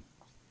ago then.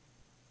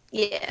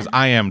 Yeah. Because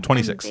I am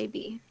 26.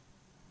 Maybe.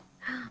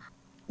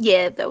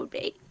 Yeah, that would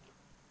be.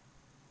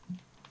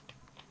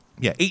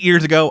 Yeah, 8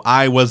 years ago,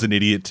 I was an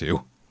idiot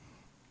too.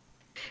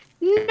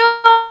 No,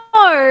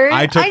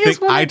 I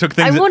took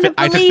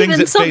things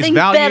at face value.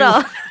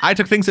 Better. I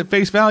took things at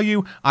face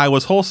value. I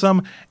was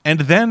wholesome,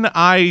 and then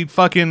I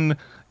fucking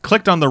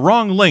clicked on the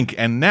wrong link,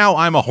 and now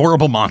I'm a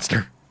horrible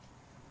monster.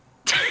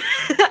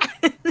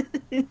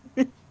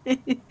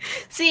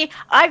 See,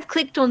 I've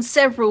clicked on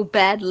several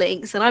bad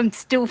links, and I'm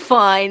still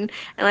fine,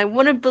 and I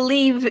want to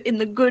believe in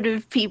the good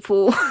of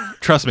people.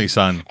 Trust me,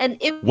 son. And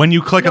when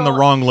you click on the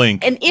wrong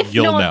link,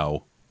 you'll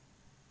know.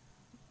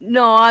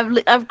 No,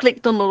 I've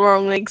clicked on the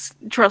wrong links.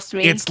 Trust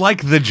me. It's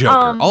like the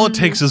Joker. All it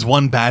takes is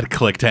one bad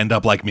click to end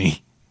up like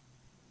me.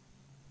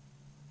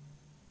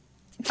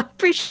 I'm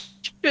pretty sure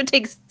it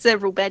takes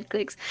several bad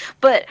clicks,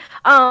 but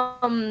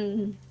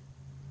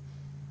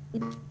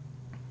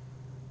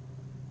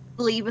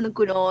believe in the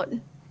good art.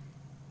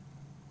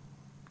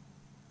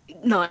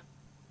 No.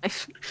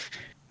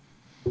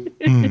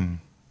 Moving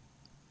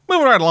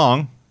right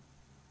along.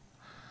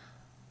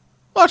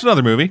 Watch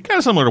another movie, kind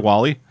of similar to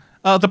Wall-E.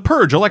 The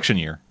Purge election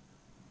year.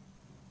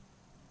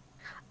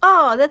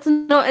 Oh, that's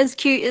not as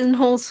cute and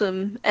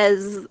wholesome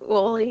as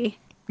Wall-E.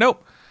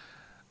 Nope.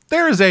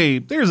 there's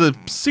a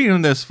scene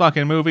in this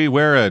fucking movie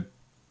where a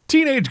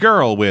teenage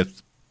girl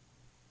with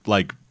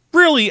like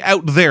really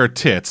out there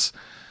tits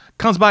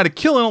comes by to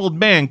kill an old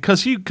man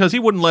because he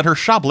wouldn't let her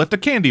shoplift a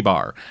candy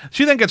bar.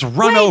 She then gets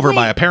run over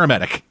by a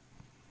paramedic.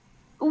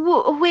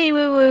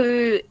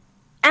 Wait.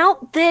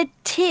 Out their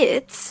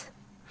tits?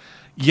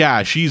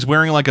 Yeah, she's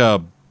wearing like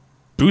a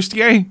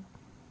bustier.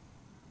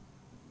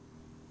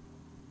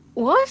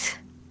 What?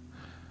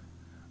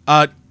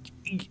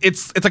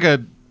 It's like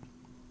a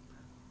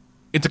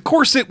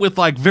corset with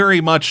like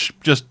very much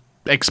just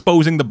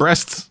exposing the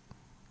breasts.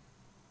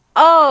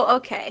 Oh,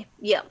 okay.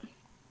 Yep.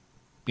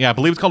 Yeah, I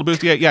believe it's called a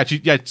bustier.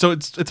 Yeah, so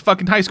it's a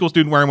fucking high school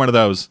student wearing one of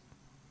those.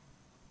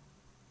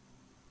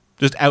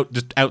 Just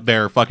out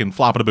there fucking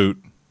flopping a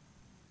boot.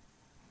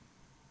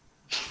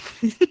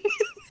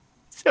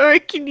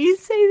 Sorry, can you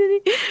say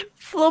that?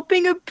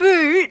 Flopping a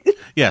boot?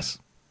 Yes.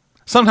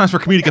 Sometimes for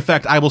comedic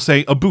effect, I will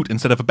say a boot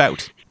instead of a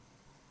bout.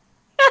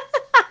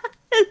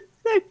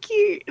 So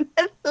cute.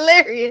 That's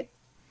hilarious.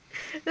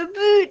 A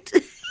boot.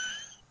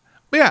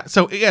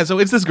 So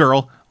it's this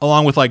girl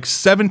along with like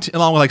seven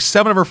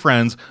of her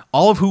friends,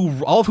 all of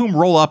whom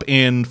roll up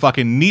in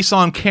fucking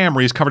Nissan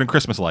Camrys covered in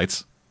Christmas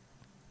lights.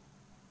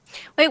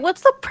 Wait,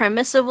 what's the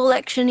premise of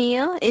Election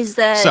Year? Is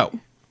that... So,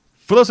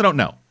 for those who don't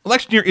know,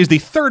 Election Year is the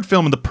third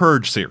film in the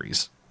Purge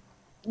series.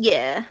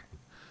 Yeah.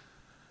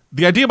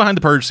 The idea behind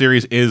the Purge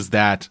series is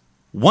that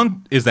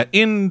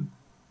in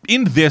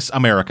this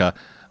America,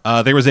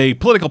 there was a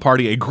political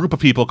party, a group of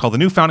people called the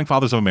New Founding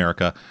Fathers of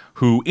America,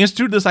 who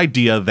instituted this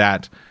idea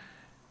that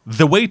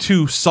the way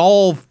to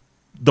solve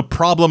the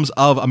problems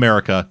of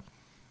America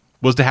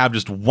was to have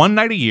just one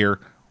night a year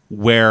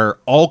where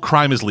all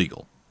crime is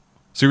legal.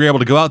 So you're able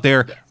to go out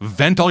there,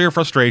 vent all your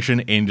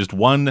frustration in just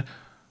one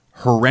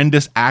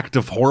horrendous act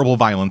of horrible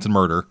violence and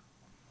murder.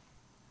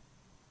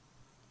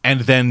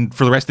 And then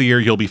for the rest of the year,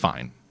 you'll be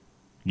fine.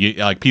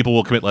 People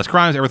will commit less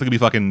crimes. Everything will be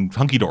fucking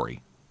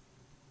hunky-dory.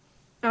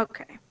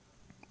 Okay.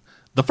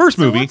 The first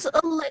movie...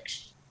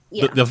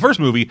 Yeah. The first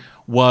movie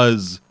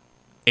was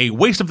a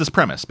waste of this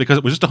premise because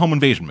it was just a home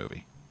invasion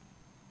movie.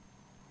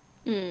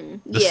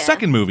 The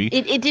second movie...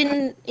 It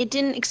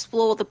didn't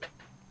explore the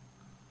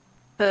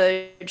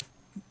Purge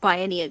by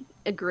any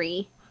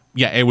agree.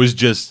 Yeah, it was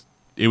just,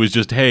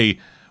 hey,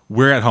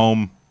 we're at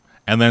home,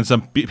 and then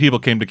some people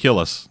came to kill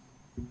us.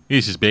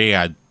 It's just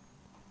bad.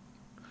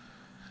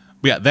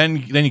 But yeah, then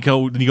you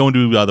go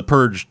into the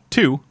Purge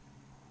 2,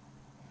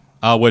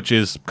 which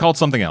is called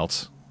something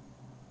else.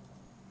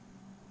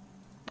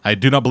 I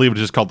do not believe it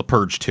is just called the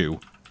Purge 2.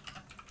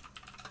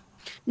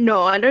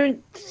 No, I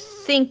don't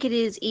think it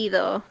is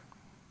either.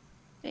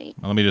 Wait.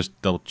 Let me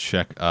just double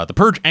check. The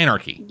Purge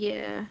Anarchy.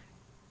 Yeah.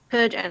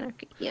 Purge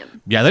Anarchy, yeah.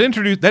 Yeah,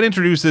 that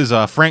introduces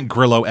Frank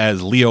Grillo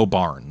as Leo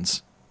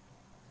Barnes.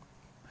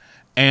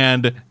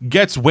 And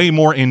gets way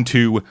more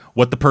into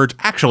what the Purge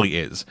actually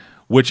is,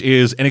 which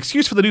is an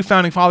excuse for the New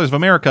Founding Fathers of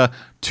America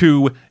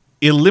to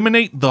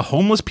eliminate the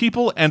homeless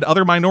people and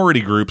other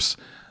minority groups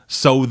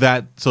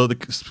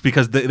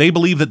because they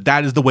believe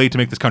that is the way to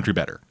make this country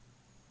better.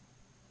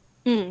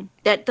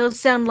 That does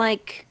sound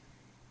like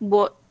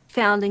what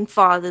Founding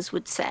Fathers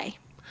would say.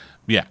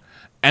 Yeah.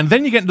 And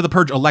then you get into the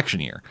Purge election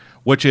year,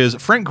 which is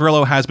Frank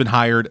Grillo has been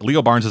hired,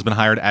 Leo Barnes has been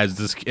hired as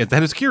the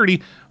head of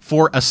security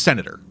for a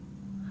senator.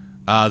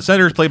 The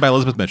senator is played by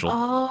Elizabeth Mitchell.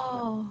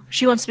 Oh,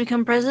 she wants to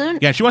become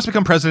president? Yeah, she wants to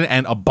become president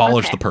and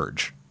abolish the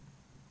Purge.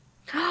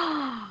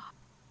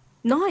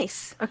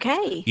 Nice.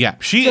 Okay. Yeah,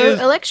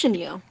 election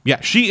year.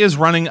 Yeah, she is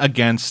running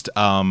against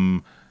a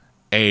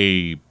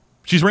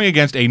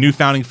New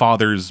Founding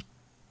Fathers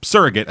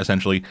surrogate,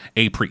 essentially,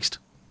 a priest.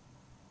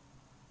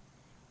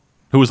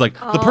 Who was like,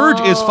 the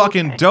Purge is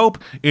fucking dope.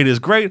 It is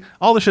great.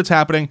 All the shit's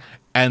happening.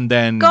 And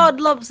then... God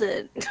loves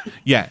it.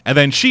 Yeah. And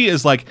then she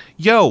is like,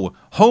 yo,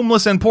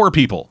 homeless and poor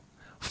people.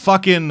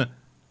 Fucking,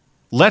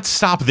 let's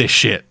stop this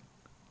shit.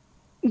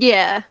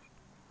 Yeah.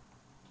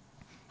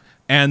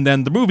 And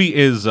then the movie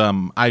is,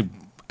 I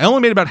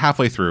only made it about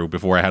halfway through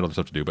before I had other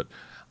stuff to do, but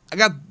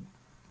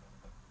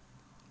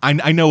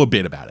I know a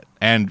bit about it.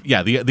 And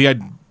yeah,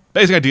 the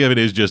basic idea of it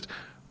is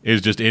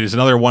it is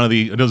another one of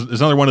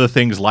the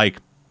things like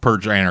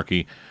Purge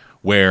Anarchy,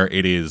 where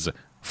it is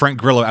Frank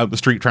Grillo out in the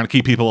street trying to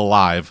keep people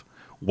alive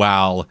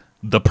while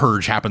the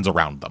purge happens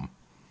around them.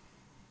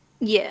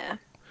 Yeah.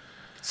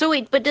 So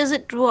wait, but does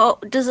it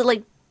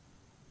like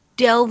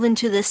delve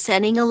into the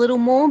setting a little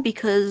more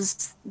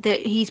because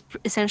he's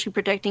essentially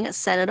protecting a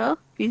senator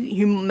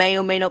who may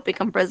or may not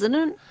become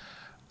president?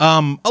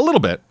 A little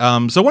bit.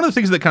 So one of the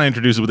things that kind of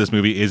introduces with this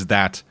movie is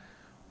that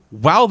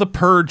while the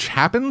purge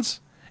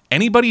happens,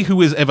 anybody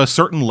who is of a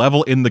certain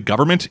level in the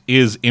government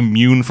is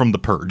immune from the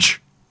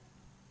purge.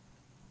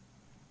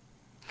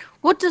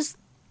 What does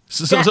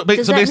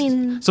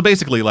mean? So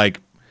basically,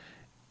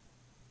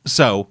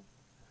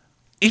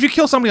 if you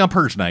kill somebody on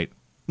purge night,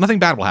 nothing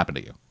bad will happen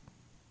to you.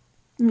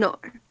 No.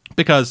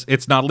 Because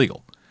it's not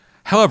illegal.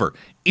 However,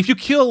 if you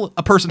kill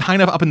a person high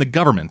enough up in the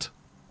government,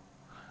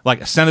 like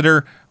a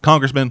senator,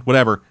 congressman,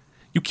 whatever,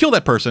 you kill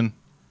that person,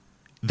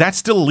 that's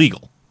still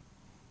illegal.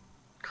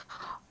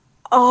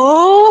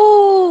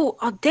 Oh,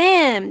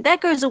 damn!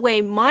 That goes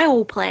away my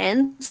whole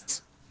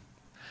plans.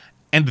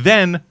 And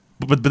then,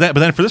 but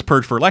then for this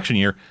purge for election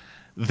year,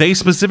 they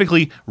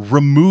specifically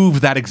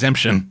remove that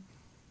exemption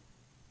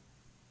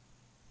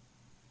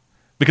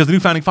because the new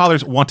founding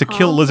fathers want to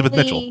kill Elizabeth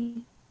Mitchell.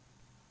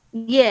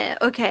 Yeah.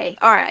 Okay.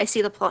 All right. I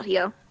see the plot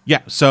here.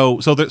 Yeah. So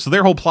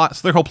their whole plot,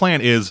 their whole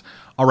plan is,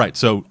 all right.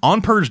 So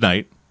on purge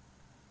night,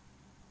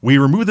 we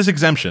remove this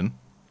exemption.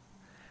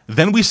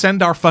 Then we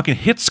send our fucking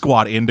hit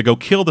squad in to go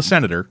kill the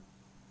senator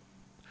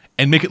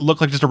and make it look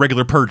like just a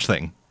regular purge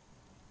thing.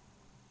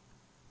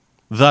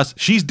 Thus,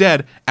 she's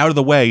dead, out of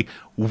the way.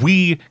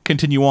 We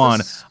continue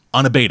on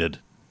unabated.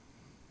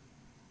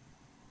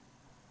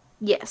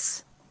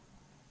 Yes.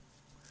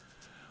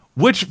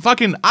 Which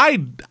fucking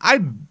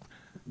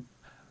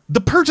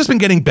the purge has been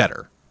getting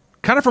better.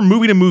 Kind of from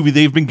movie to movie,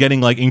 they've been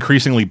getting like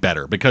increasingly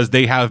better because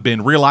they have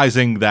been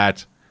realizing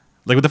that,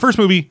 like with the first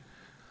movie,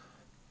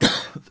 the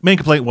main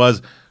complaint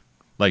was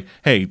like,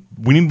 hey,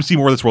 we need to see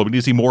more of this world. We need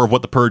to see more of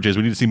what the purge is.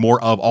 We need to see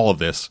more of all of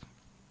this.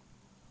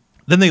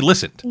 Then they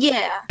listened.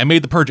 Yeah. And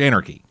made the Purge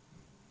Anarchy.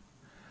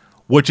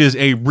 Which is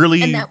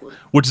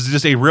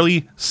just a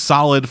really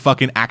solid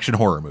fucking action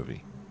horror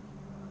movie.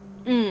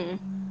 The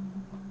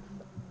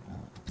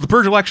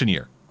Purge election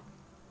year.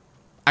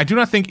 I do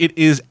not think it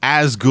is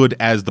as good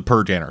as the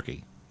Purge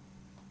Anarchy.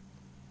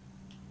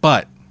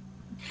 But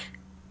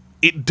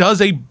it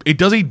does a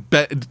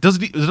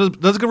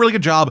really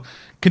good job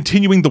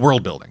continuing the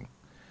world building.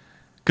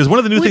 Because one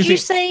of the new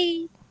things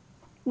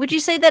would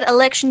you say that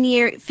election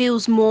year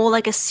feels more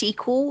like a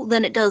sequel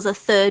than it does a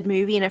third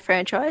movie in a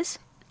franchise?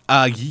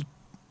 Because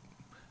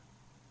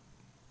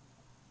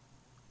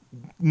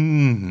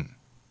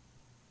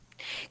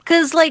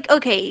like,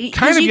 okay,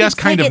 kind of yes,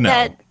 kind of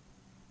no.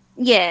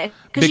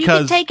 Because you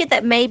could take it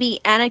that maybe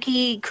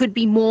Anarchy could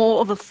be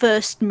more of a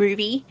first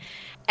movie,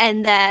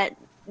 and that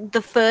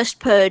the first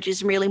Purge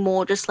is really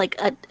more just like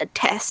a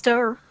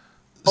tester.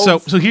 So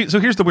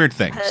here's the weird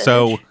thing.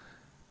 Purge.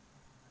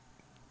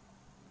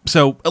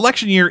 So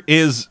election year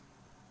is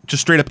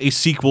just straight up a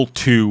sequel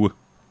to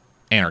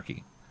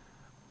Anarchy.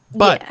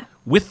 But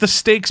with the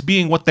stakes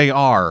being what they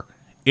are,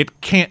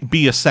 it can't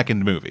be a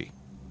second movie.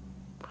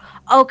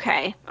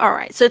 Okay. All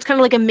right. So it's kind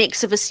of like a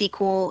mix of a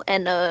sequel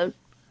and a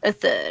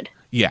third.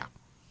 Yeah.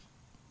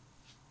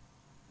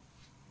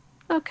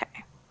 Okay.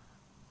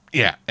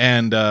 Yeah.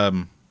 And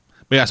but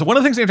yeah, so one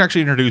of the things they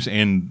actually introduce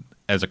in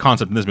as a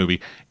concept in this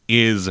movie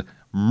is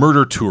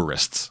murder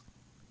tourists.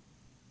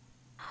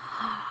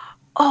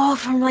 Oh,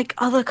 from like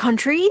other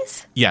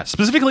countries? Yeah,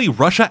 specifically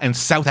Russia and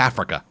South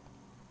Africa.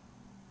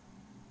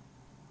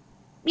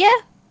 Yeah.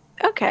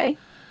 Okay.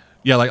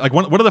 Yeah, like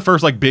one of the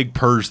first like big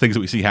purge things that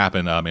we see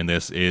happen in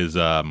this is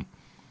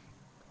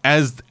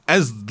as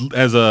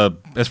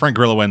Frank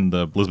Grillo and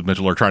the Elizabeth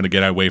Mitchell are trying to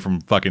get away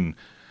from fucking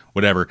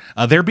whatever,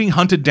 they're being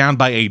hunted down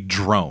by a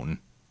drone.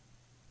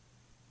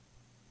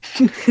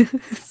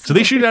 So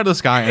they shoot it out of the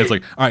sky, and it's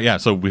like, all right, yeah,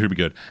 so we're be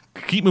good.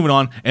 Keep moving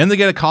on, and they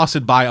get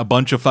accosted by a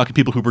bunch of fucking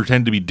people who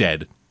pretend to be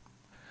dead,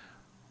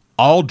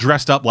 all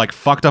dressed up like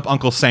fucked up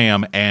Uncle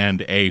Sam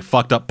and a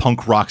fucked up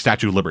punk rock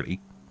Statue of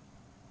Liberty.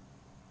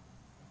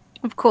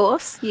 Of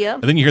course, yeah.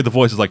 And then you hear the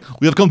voices like,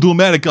 "We have come to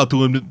America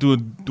to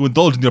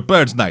indulge in your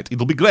purge night.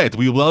 It'll be great.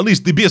 We will unleash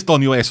the beast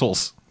on you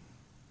assholes."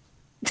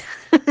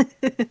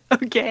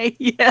 Okay,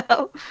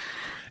 yeah.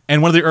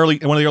 And one of the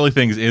early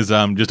things is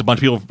just a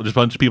bunch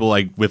of people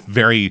like with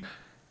very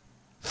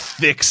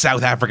thick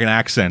South African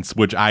accents,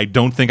 which I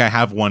don't think I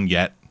have one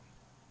yet.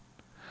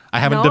 I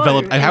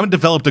haven't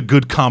developed a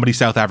good comedy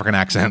South African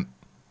accent.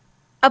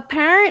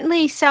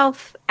 Apparently,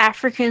 South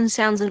African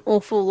sounds an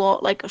awful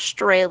lot like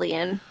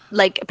Australian.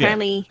 Like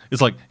apparently,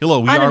 it's like, hello,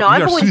 we I've are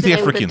always South been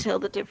able African. to tell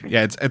the difference.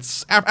 Yeah,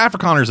 it's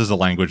Afrikaners is a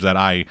language that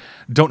I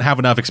don't have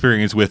enough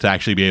experience with to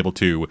actually be able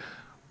to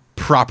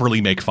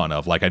properly make fun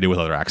of like I do with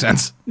other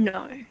accents.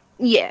 No.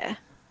 Yeah.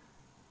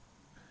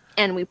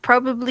 And we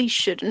probably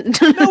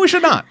shouldn't. No, we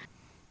should not.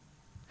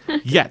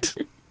 Yet.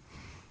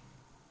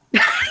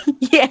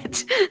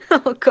 Yet.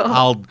 Oh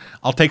god.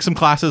 I'll take some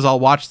classes. I'll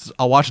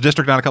watch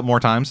District 9 a couple more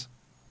times.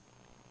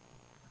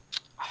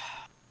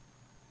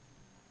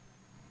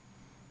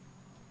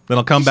 Then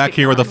I'll come back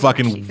here with a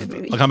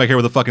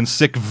fucking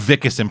sick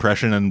Vicus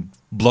impression and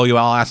blow you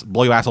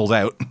assholes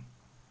out.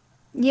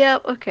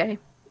 Yep, okay.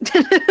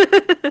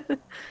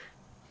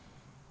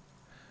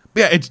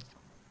 Yeah,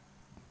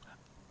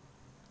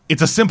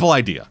 it's a simple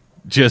idea.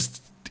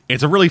 It's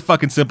a really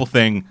fucking simple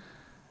thing.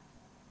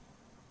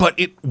 But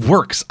it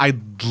works. I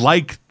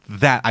like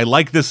that. I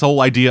like this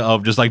whole idea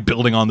of just like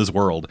building on this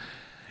world.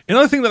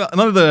 Another thing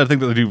that they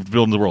do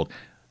build in the world,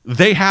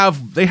 they have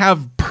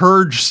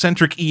purge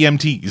centric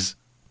EMTs.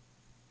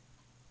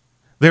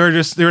 There are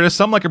just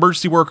some like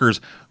emergency workers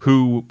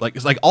who like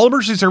it's like all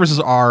emergency services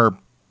are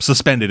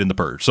suspended in the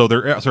purge. So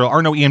there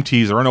are no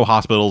EMTs, there are no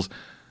hospitals.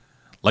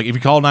 Like if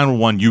you call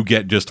 911, you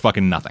get just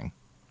fucking nothing.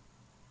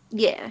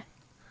 Yeah.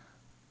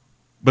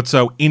 But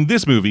so in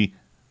this movie,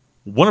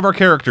 one of our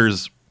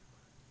characters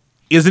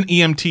is an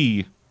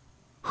EMT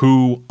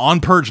who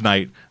on purge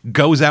night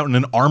goes out in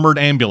an armored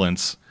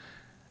ambulance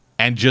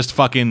and just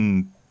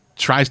fucking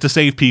tries to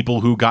save people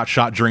who got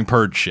shot during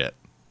Purge shit.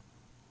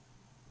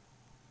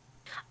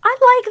 I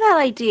like that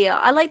idea.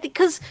 I like it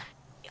because,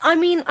 I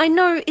mean, I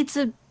know it's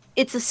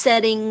a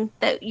setting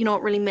that you're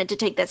not really meant to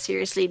take that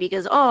seriously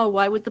because, oh,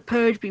 why would the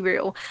Purge be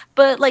real?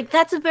 But, like,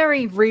 that's a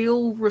very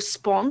real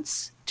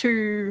response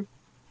to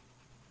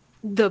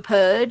the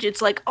Purge.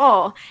 It's like,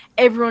 oh,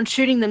 everyone's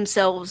shooting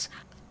themselves.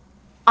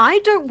 I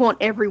don't want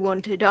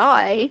everyone to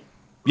die.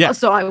 Yeah.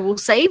 So I will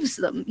save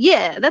them.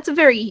 Yeah, that's a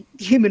very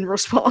human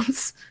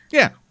response.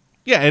 Yeah.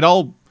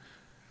 Yeah,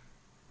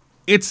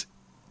 it's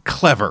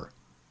clever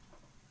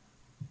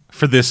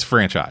for this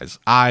franchise.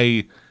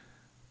 I'm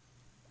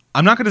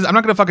not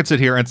gonna fucking sit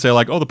here and say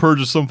like, oh, the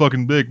Purge is some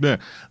fucking big. Nah.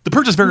 The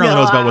Purge is very on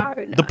the nose about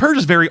what the Purge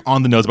is very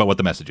on the nose about what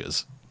the message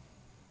is.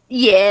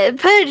 Yeah,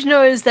 Purge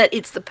knows that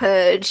it's the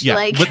Purge. Yeah,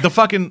 like,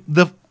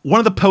 but one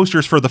of the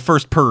posters for the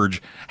first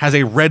Purge has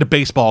a red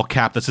baseball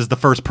cap that says the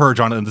first Purge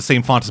on it in the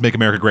same font as Make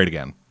America Great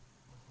Again.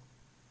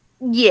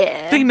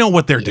 Yeah, They know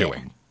what they're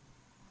doing.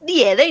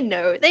 Yeah, they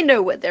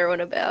know what they're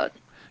on about.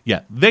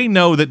 Yeah, they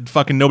know that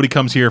fucking nobody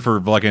comes here for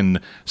fucking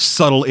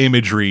subtle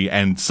imagery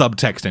and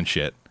subtext and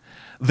shit.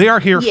 They are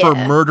here for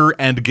murder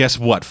and guess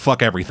what?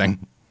 Fuck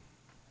everything.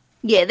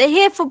 Yeah, they're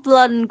here for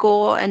blood and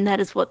gore, and that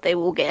is what they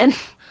will get.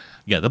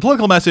 Yeah, the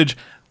political message,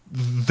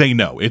 they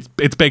know.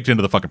 It's baked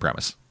into the fucking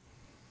premise.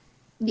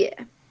 Yeah.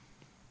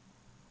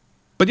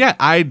 But yeah,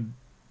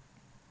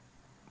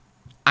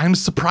 I'm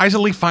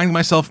surprisingly finding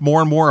myself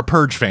more and more a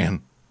Purge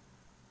fan.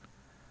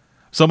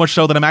 So much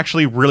so that I'm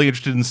actually really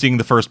interested in seeing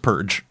the first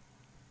Purge.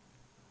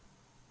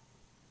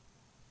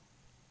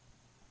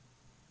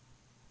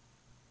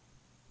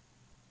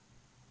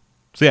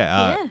 So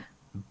yeah,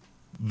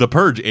 The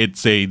Purge,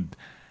 it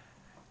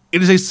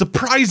is a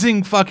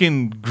surprising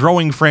fucking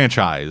growing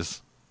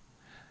franchise.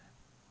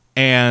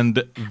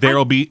 And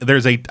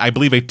there's I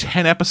believe a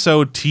 10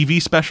 episode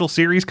TV special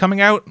series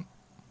coming out.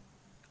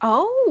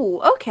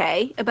 Oh,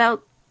 okay.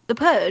 About the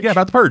Purge. Yeah,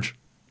 about the Purge.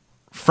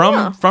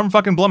 From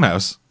fucking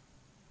Blumhouse.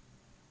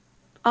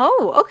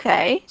 Oh,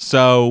 okay.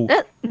 So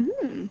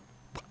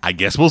I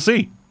guess we'll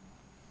see.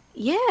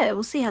 Yeah,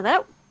 we'll see how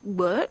that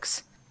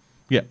works.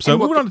 Yeah, so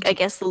moving on. I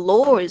guess the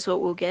lore is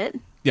what we'll get.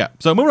 Yeah,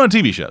 so moving on to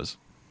TV shows.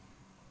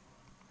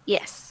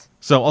 Yes.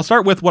 So I'll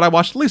start with what I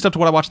watched, at least up to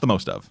what I watched the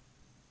most of.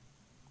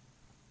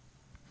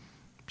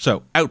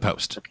 So,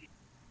 Outpost. Okay.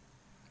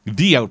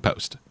 The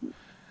Outpost.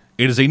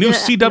 It is a new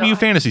CW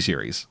fantasy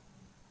series.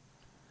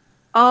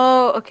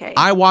 Oh, okay.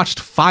 I watched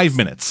 5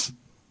 minutes.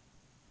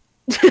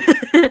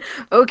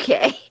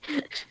 Okay.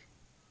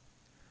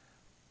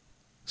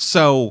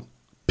 So,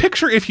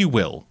 picture, if you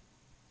will,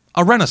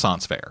 a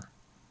Renaissance fair.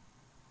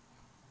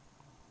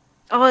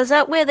 Oh, is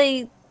that where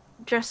they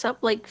dress up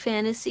like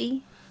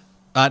fantasy?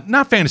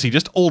 Not fantasy,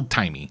 just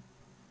old-timey.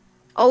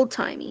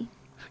 Old-timey.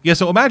 Yeah,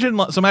 so imagine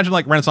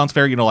like Renaissance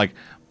fair, like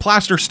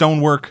plaster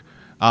stonework,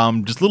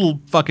 just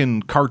little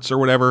fucking carts or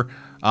whatever,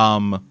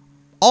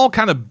 all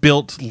kind of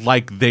built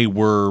like they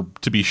were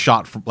to be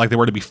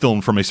to be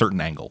filmed from a certain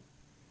angle.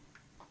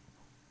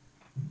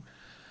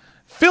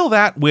 Fill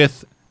that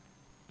with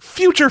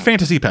future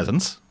fantasy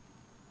peasants,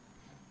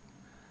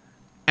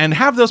 and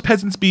have those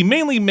peasants be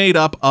mainly made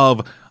up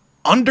of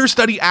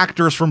understudy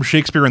actors from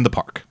Shakespeare in the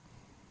Park.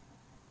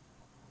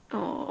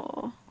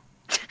 Oh.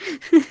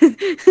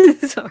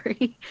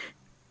 Sorry.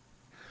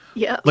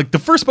 Yeah. Like, the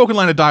first spoken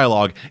line of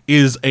dialogue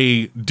is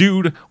a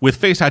dude with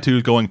face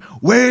tattoos going,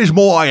 "Where's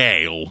my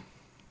ale?"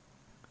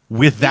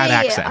 With that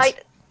accent.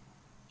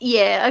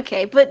 Yeah,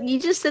 okay. But you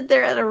just said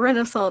they're at a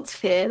Renaissance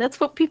fair. That's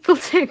what people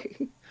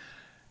do.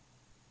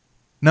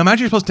 Now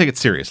imagine you're supposed to take it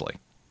seriously.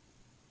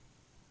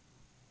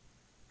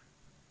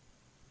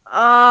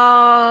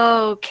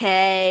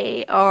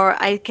 Okay.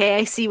 Okay,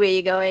 I see where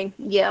you're going.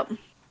 Yep.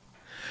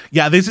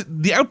 Yeah,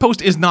 the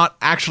Outpost is not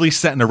actually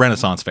set in a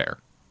Renaissance fair.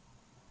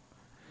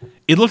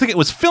 It looked like it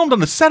was filmed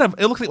on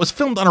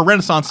a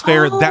Renaissance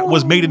fair that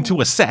was made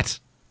into a set.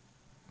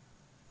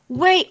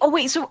 Wait.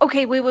 So,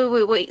 okay,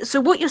 wait. So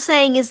what you're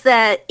saying is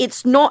that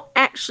it's not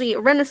actually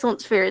a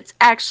Renaissance fair. It's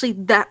actually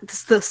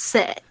that's the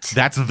set.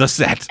 That's the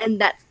set.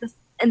 And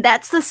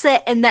that's the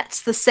set, and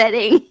that's the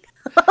setting.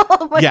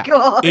 Oh my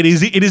god. It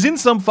is in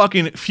some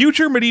fucking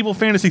future medieval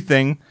fantasy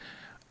thing,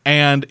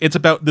 and it's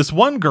about this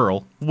one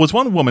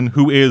woman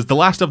who is the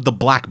last of the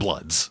Black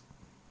Bloods.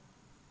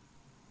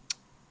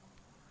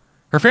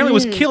 Her family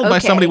was killed by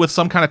somebody with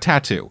some kind of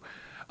tattoo.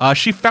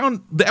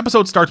 The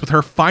episode starts with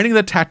her finding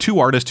the tattoo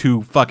artist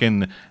who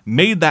fucking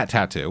made that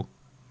tattoo,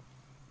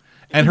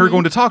 and her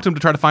going to talk to him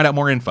to try to find out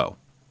more info.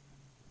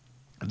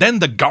 Then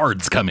the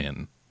guards come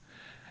in,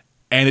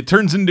 and it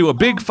turns into a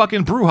big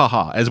fucking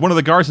brouhaha as one of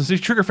the guards has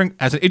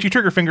an itchy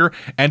trigger finger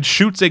and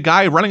shoots a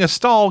guy running a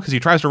stall because he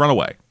tries to run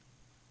away.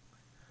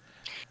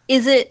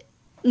 Is it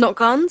not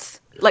guns?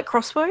 Like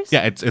crossbows?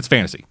 Yeah, it's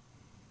fantasy.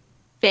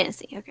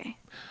 Fantasy, okay.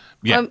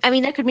 Yeah. I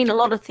mean, that could mean a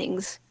lot of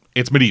things.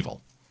 It's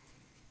medieval.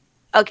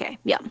 Okay,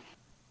 yeah.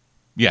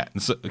 Yeah,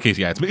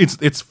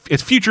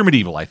 it's future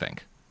medieval, I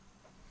think.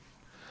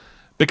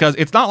 Because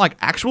it's not like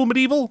actual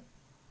medieval.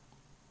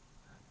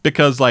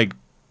 Because, like,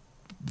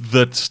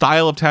 the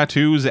style of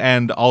tattoos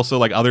and also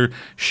like other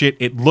shit,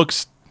 it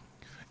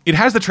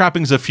has the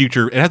trappings of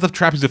future. It has the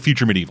trappings of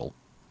future medieval.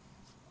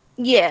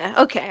 Yeah.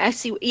 Okay. I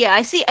see. Yeah.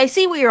 I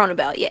see what you're on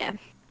about. Yeah.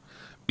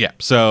 Yeah.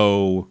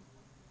 So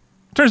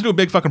turns into a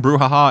big fucking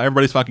brouhaha.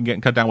 Everybody's fucking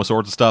getting cut down with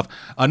swords and stuff.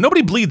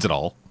 Nobody bleeds at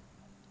all,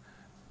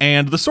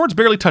 and the swords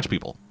barely touch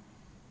people.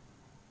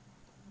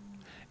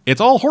 It's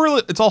all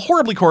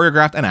horribly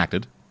choreographed and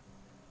acted.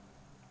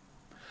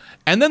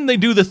 And then they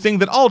do the thing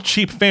that all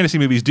cheap fantasy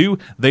movies do.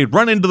 They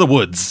run into the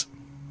woods.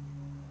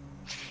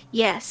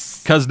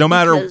 Yes. Because no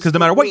matter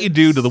what you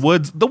do to the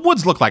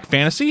woods look like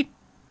fantasy.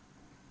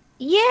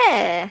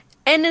 Yeah.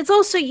 And it's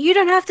also, you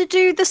don't have to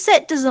do the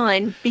set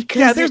design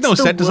because there's no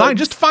set design.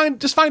 Just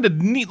find a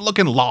neat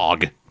looking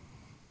log.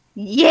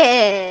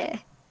 Yeah.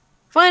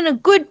 Find a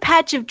good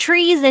patch of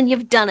trees and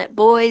you've done it,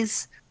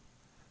 boys.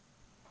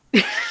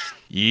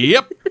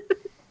 Yep.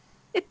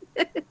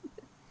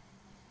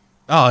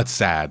 Oh, it's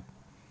sad.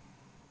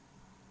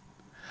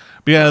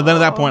 But yeah, then at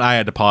that point I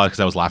had to pause because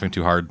I was laughing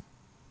too hard.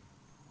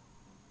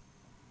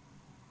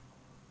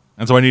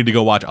 And so I needed to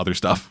go watch other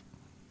stuff.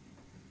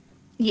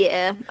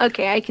 Yeah,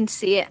 okay, I can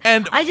see it.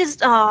 And I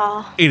just,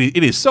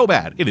 It is so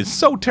bad. It is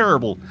so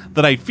terrible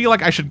that I feel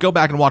like I should go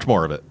back and watch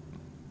more of it.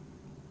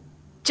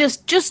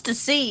 Just to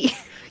see.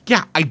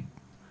 Yeah,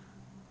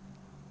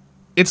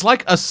 it's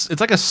like a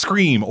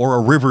Scream or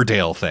a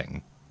Riverdale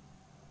thing.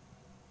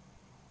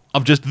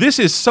 Of just, this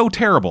is so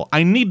terrible.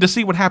 I need to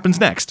see what happens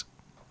next.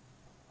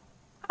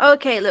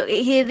 Okay, look,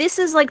 here, this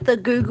is like the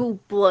Google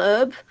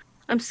blurb.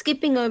 I'm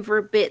skipping over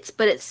a bit,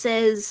 but it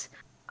says,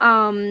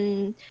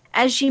 as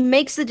she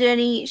makes the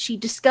journey, she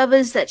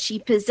discovers that she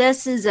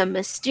possesses a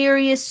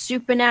mysterious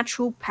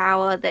supernatural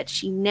power that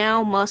she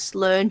now must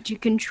learn to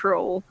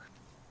control.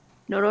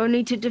 Not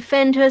only to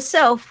defend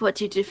herself, but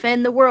to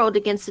defend the world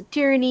against the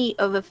tyranny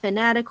of a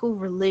fanatical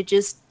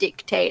religious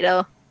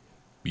dictator.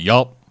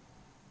 Yup.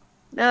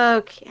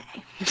 Okay.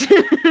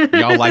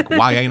 Y'all like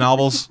YA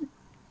novels?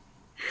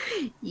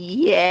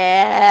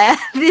 Yeah,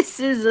 this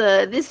is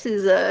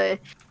a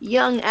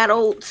young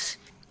adult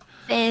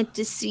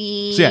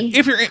fantasy. So yeah,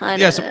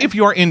 if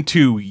you are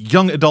into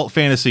young adult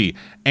fantasy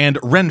and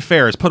Ren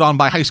Fair is put on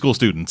by high school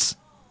students,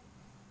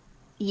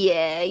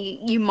 yeah,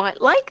 you might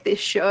like this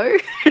show.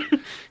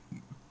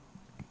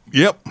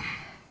 Yep.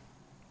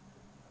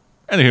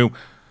 Anywho,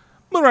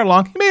 moving right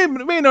along.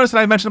 You may notice that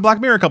I've mentioned Black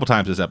Mirror a couple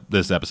times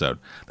this episode.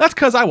 That's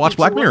because I watched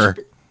Black Mirror.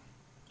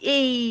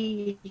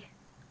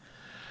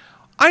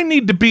 I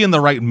need to be in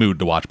the right mood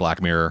to watch Black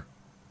Mirror.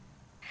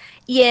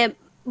 Yeah,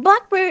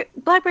 Black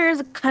Mirror is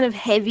a kind of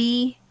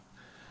heavy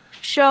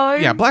show.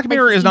 Yeah, Black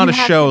Mirror is not a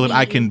show that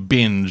I can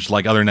binge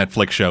like other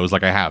Netflix shows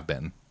like I have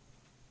been.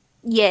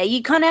 Yeah,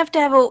 you kind of have to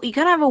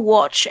have a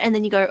watch, and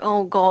then you go,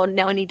 oh god,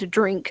 now I need to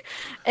drink.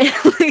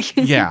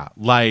 Yeah,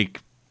 like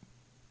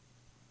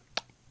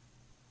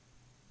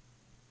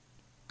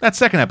that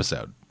second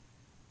episode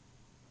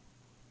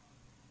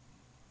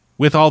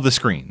with all the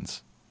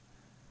screens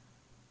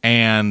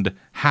and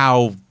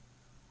how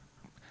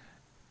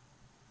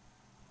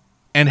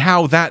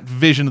that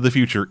vision of the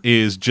future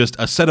is just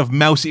a set of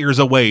mouse ears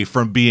away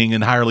from being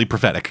entirely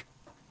prophetic.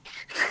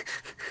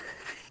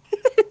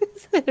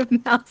 Set of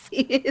mouse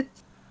ears.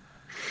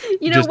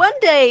 One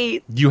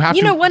day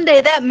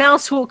that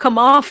mouse will come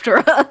after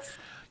us.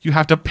 You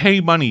have to pay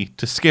money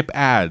to skip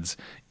ads.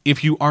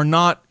 If you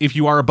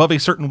are above a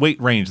certain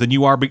weight range, then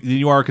you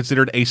are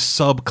considered a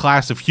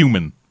subclass of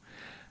human.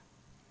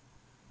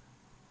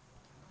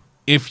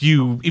 If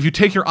you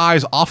take your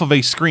eyes off of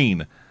a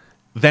screen,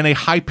 then a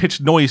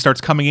high-pitched noise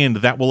starts coming in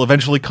that will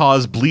eventually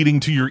cause bleeding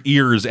to your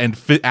ears and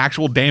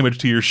actual damage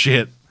to your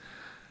shit.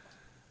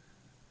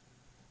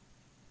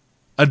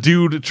 A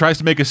dude tries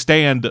to make a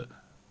stand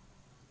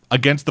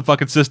against the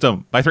fucking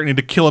system by threatening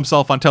to kill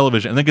himself on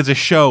television, and then gets a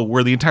show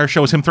where the entire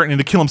show is him threatening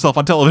to kill himself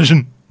on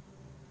television.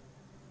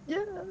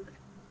 Yeah.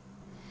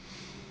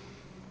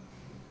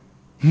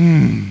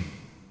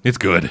 It's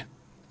good.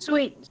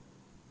 Sweet.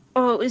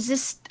 Oh, is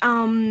this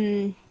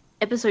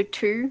episode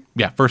 2?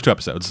 Yeah, first 2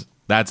 episodes.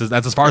 That's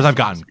as far as I've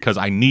gotten because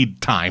I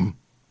need time.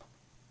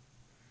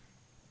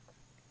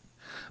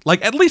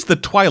 Like at least the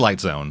Twilight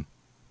Zone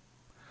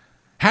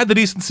had the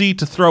decency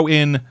to throw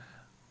in,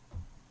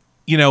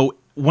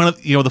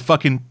 the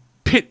fucking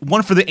pit,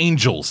 one for the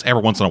angels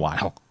every once in a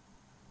while.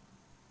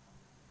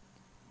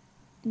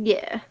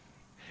 Yeah.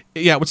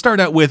 Yeah, it would start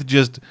out with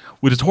just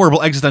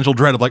horrible existential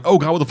dread of like, oh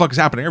god, what the fuck is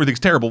happening? Everything's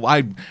terrible.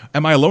 Am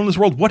I alone in this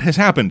world? What has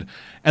happened?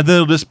 And then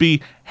it'll just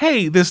be,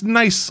 hey, this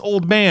nice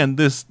old man,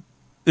 this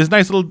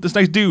nice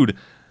dude,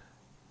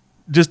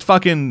 just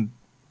fucking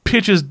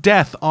pitches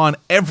death on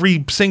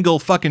every single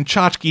fucking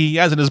tchotchke he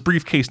has in his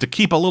briefcase to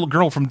keep a little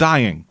girl from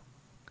dying.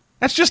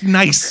 That's just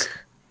nice.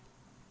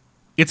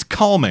 It's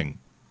calming.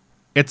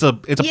 It's a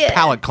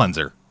palate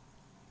cleanser.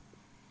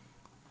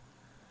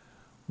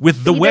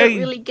 With the way don't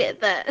really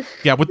get that.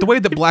 Yeah, with the way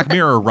that Black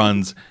Mirror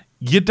runs,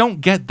 you don't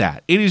get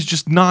that. It is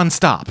just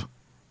nonstop.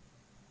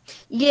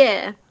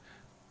 Yeah.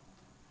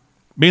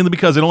 Mainly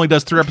because it only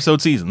does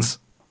 3-episode seasons.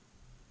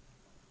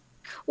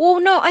 Well,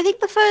 no, I think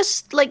the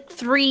first like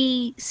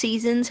 3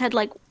 seasons had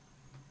like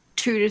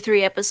 2 to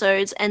 3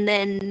 episodes, and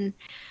then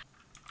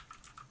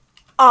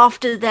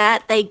after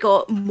that they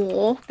got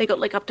more. They got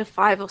like up to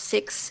 5 or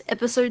 6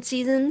 episode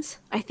seasons,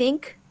 I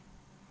think.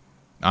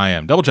 I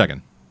am double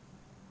checking.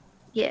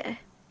 Yeah.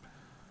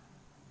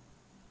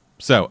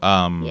 So,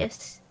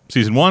 Yes.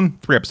 season 1,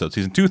 3 episodes.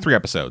 Season 2, 3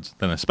 episodes.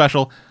 Then a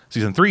special.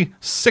 Season 3,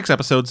 6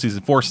 episodes.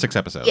 Season 4, 6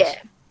 episodes. Yeah.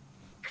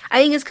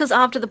 I think it's because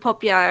after the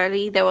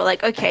popularity, they were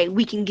like, okay,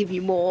 we can give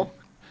you more.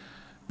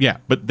 Yeah,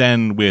 but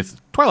then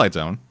with Twilight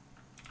Zone,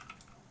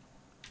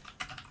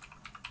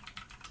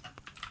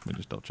 let me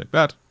just double check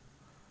that.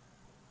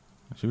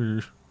 It's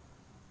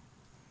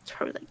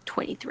probably like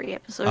 23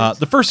 episodes.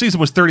 The first season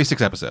was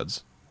 36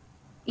 episodes.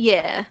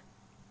 Yeah.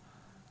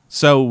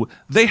 So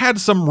they had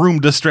some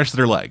room to stretch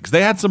their legs.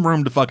 They had some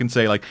room to fucking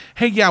say like,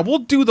 hey, yeah, we'll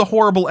do the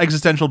horrible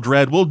existential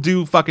dread. We'll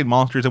do fucking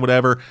monsters and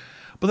whatever.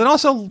 But then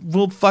also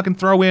we'll fucking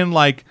throw in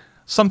like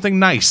something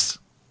nice.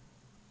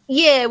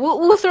 Yeah,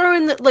 we'll throw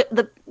in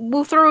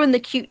we'll throw in the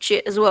cute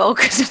shit as well,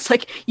 because it's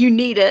like you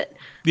need it.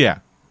 Yeah.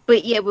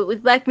 But yeah, but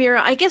with Black Mirror,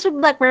 I guess with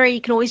Black Mirror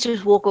you can always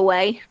just walk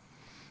away.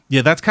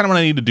 Yeah, that's kind of what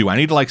I need to do. I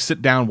need to like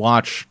sit down,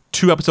 watch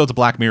 2 episodes of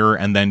Black Mirror,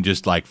 and then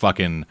just like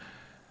fucking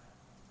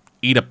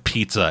eat a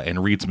pizza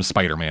and read some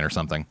Spider-Man or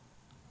something.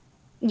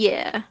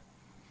 Yeah.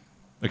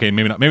 Okay,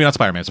 maybe not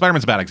Spider-Man.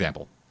 Spider-Man's a bad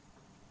example.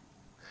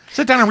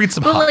 Sit down and read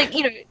some But Huck. like,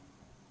 you know,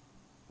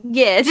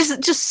 yeah,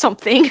 just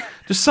something.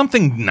 Just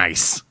something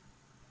nice.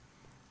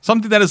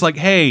 Something that is like,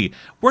 hey,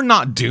 we're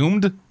not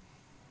doomed.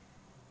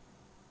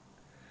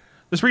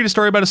 Just read a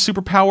story about a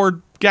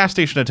superpowered gas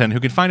station attendant who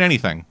can find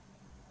anything.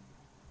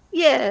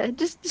 Yeah,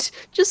 just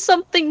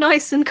something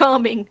nice and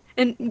calming,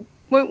 and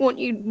won't want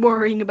you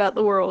worrying about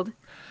the world.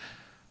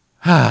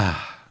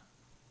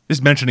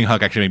 Just mentioning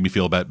Huck actually made me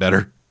feel a bit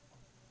better.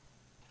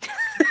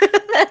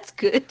 That's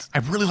good. I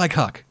really like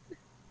Huck.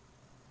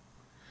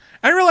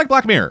 I really like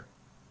Black Mirror.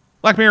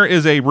 Black Mirror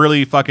is a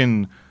really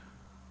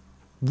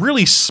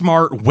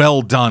smart,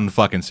 well done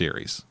fucking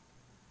series.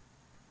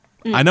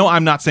 I know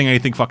I'm not saying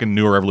anything fucking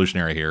new or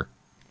revolutionary here.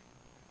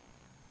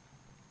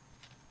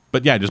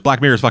 But yeah, just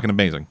Black Mirror is fucking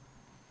amazing.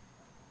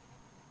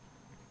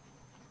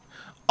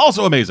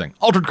 Also amazing,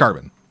 Altered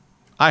Carbon.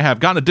 I have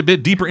gotten a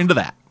bit deeper into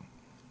that.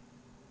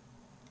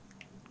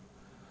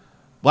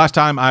 Last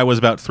time I was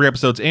about 3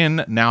 episodes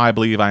in. Now I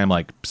believe I am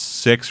like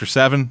 6 or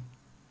 7.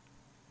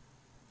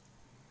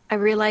 I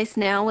realize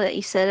now that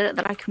you said it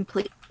that I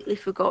completely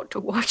forgot to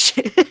watch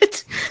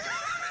it.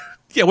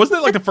 Yeah,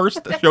 wasn't it like the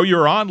first show you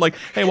were on? Like,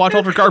 hey, watch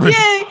Altered Carbon.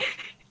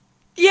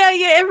 Yeah.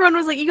 Everyone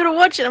was like, you gotta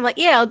watch it. I'm like,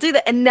 yeah, I'll do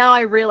that. And now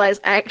I realize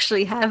I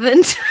actually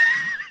haven't.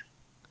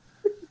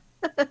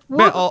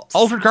 Man,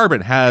 Altered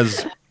Carbon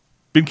has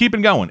been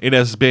keeping going. It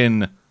has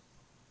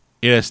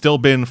still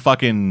been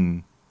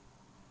fucking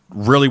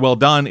really well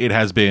done. It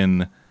has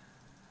been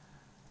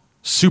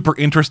super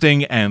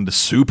interesting and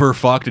super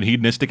fucked and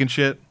hedonistic and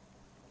shit.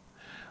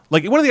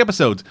 Like, in one of the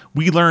episodes,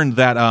 we learned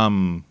that,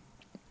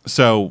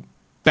 so,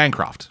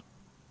 Bancroft,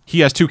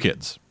 he has 2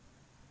 kids,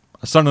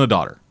 a son and a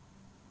daughter.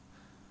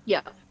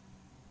 Yeah.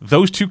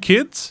 Those 2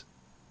 kids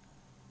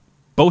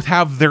both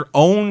have their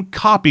own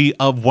copy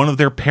of one of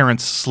their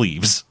parents'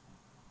 sleeves.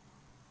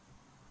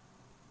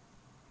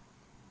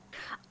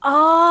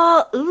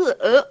 Yeah,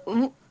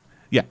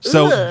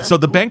 so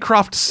the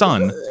Bancroft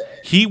son,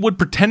 he would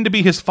pretend to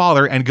be his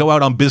father and go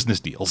out on business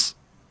deals.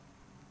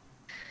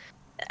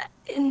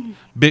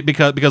 Because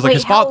like Wait,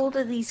 his how father, old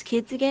are these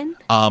kids again?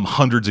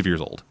 hundreds of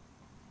years old.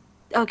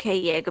 Okay,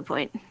 yeah, good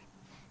point.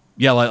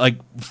 Yeah, like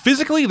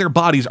physically their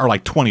bodies are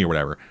like 20 or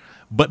whatever,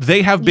 but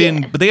they have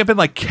been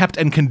like kept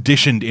and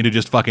conditioned into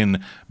just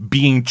fucking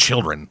being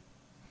children.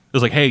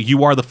 It's like, hey,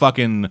 you are the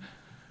fucking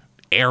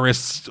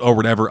heiress or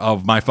whatever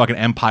of my fucking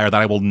empire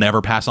that I will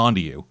never pass on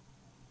to you.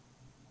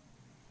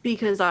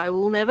 Because I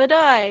will never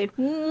die.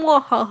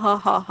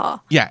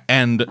 Mwahahaha. Yeah,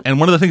 and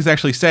one of the things they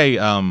actually say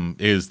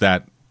is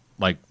that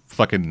like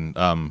fucking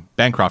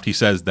Bancroft, he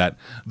says that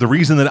the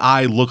reason that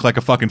I look like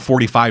a fucking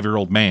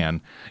 45-year-old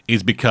man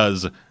is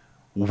because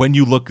when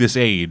you look this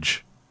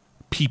age,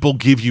 people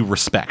give you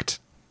respect.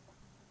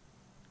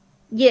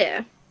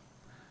 Yeah.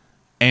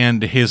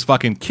 And his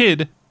fucking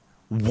kid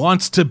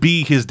wants to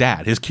be his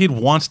dad. His kid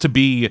wants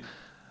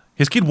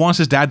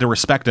his dad to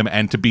respect him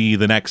and to be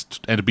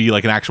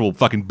like an actual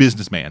fucking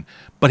businessman.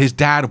 But his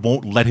dad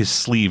won't let his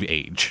sleeve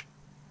age.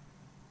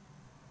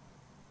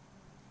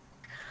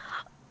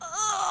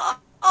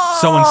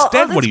 So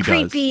instead what he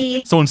does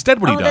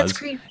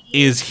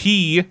is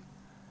he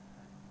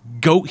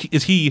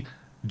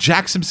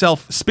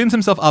spins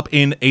himself up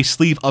in a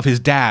sleeve of his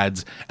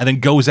dad's and then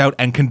goes out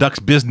and conducts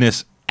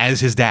business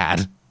as his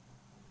dad.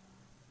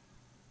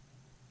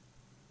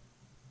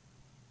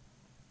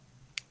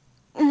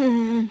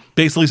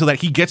 Basically, so that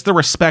he gets the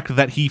respect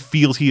that he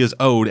feels he is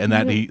owed, and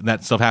that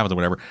that stuff happens or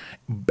whatever,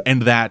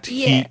 and that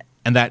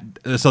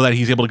so that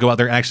he's able to go out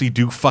there and actually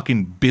do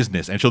fucking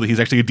business and show that he's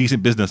actually a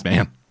decent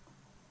businessman.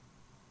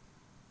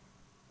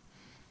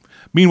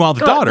 Meanwhile,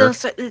 the daughter.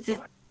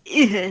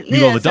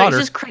 Meanwhile, the daughter it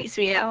just creeps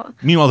me out.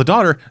 Meanwhile, the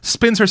daughter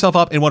spins herself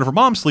up in one of her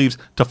mom's sleeves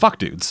to fuck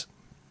dudes.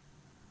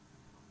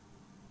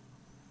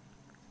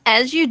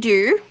 As you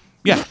do.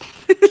 Yeah.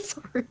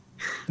 Sorry.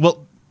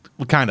 Well,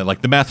 kind of.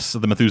 Like, the Meths,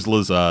 the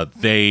Methuselahs,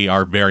 they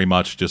are very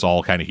much just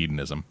all kind of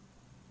hedonism.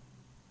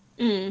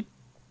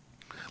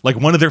 Like,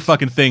 one of their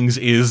fucking things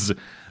is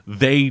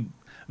they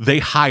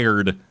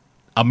hired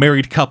a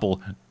married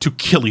couple to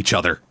kill each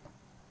other.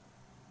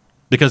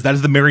 Because that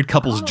is the married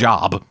couple's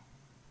job.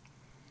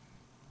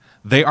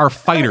 They are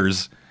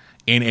fighters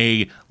in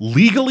a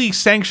legally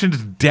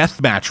sanctioned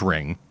deathmatch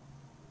ring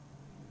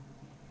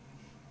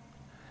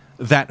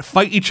that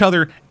fight each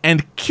other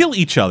and kill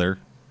each other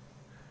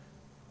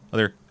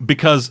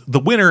because the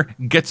winner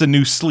gets a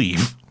new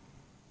sleeve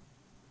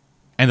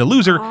and the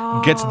loser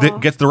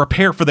gets the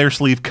repair for their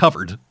sleeve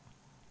covered.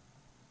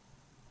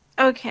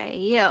 Okay,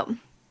 yeah.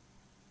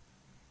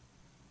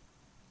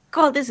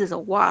 God, this is a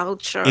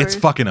wild show. It's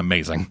fucking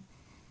amazing.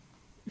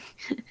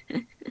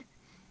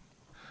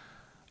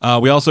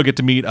 We also get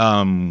to meet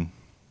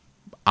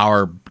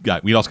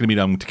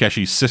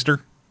Takeshi's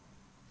sister.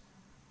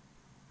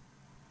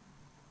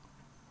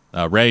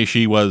 Rei,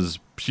 she's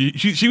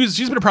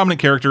been a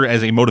prominent character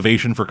as a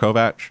motivation for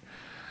Kovacs,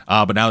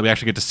 but now that we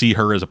actually get to see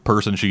her as a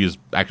person, she's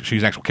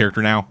an actual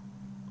character now,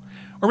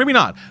 or maybe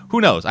not.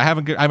 Who knows? I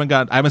haven't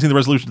seen the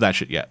resolution to that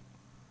shit yet.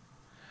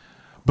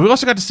 But we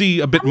also got to see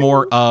a bit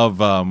more of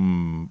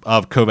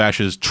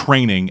Kovacs'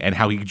 training and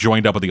how he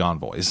joined up with the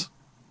envoys.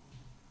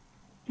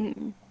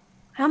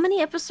 How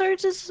many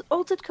episodes is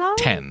Altered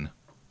Carbon? 10.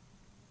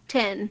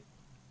 10.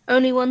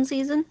 Only one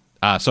season?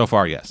 So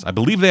far, yes. I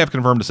believe they have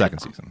confirmed a second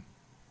season.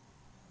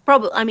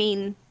 Probably. I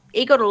mean,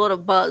 it got a lot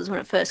of buzz when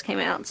it first came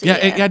out. So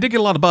Yeah, I did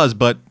get a lot of buzz,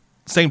 but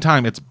same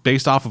time, it's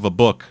based off of a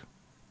book.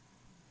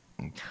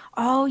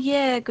 Oh,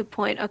 yeah. Good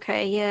point.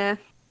 Okay, yeah.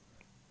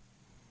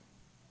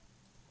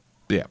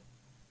 Yeah.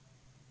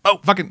 Oh,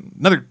 fucking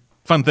another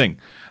fun thing.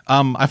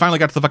 I finally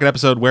got to the fucking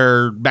episode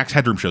where Max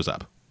Headroom shows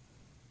up.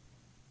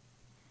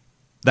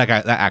 That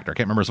guy, that actor, I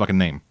can't remember his fucking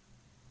name.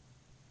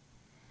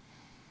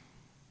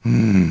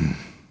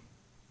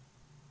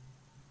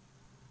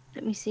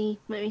 Let me see.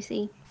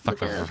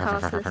 Fuck.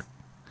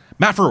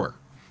 Matt Frewer.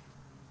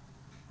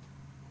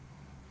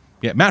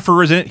 Yeah, Matt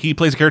Frewer is in it. He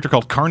plays a character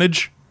called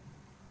Carnage.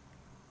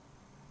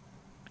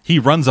 He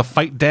runs a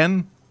fight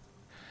den.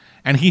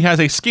 And he has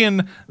a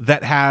skin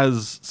that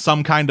has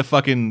some kind of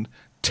fucking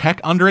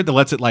tech under it that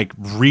lets it, like,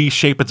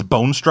 reshape its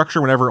bone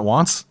structure whenever it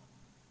wants.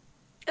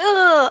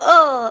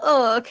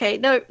 Okay.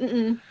 No.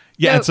 Mm-mm.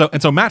 Yeah, no.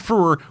 and so Matt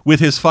Frewer with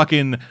his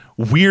fucking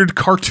weird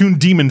cartoon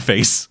demon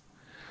face,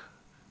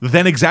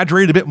 then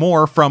exaggerated a bit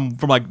more from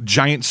like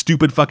giant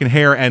stupid fucking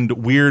hair and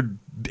weird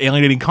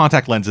alienating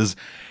contact lenses,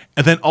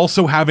 and then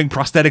also having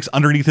prosthetics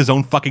underneath his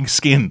own fucking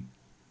skin.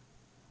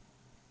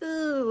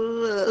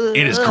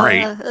 It is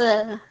great.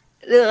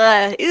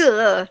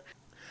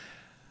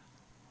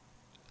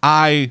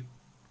 I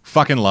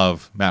fucking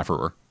love Matt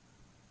Frewer.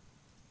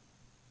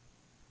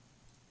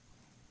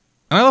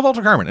 And I love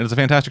Altered Carbon. It is a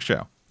fantastic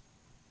show.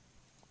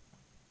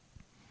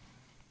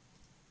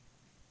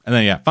 And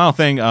then, yeah, final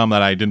thing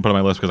that I didn't put on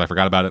my list because I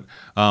forgot about it.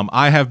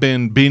 I have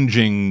been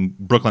binging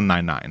Brooklyn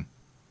Nine-Nine.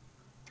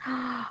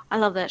 I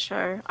love that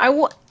show.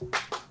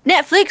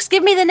 Netflix,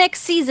 give me the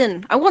next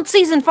season. I want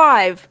season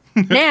 5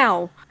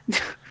 now.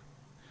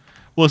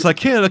 Well, it's like,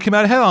 kid, I came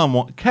out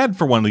ahead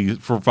for one of these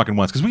for fucking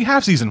once because we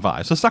have season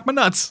 5. So suck my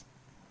nuts.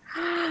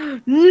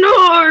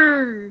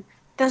 No,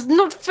 that's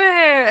not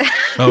fair.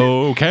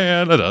 Oh,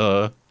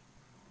 Canada.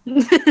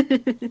 Yeah,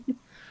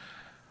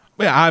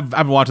 I've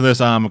been watching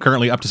this. I'm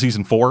currently up to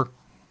season 4.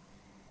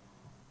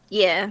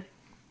 Yeah.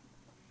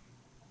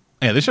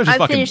 Yeah, this show's just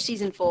I finished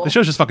season 4. This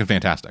show's just fucking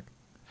fantastic.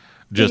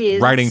 Just It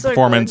is. writing, It's so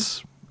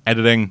performance,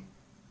 editing.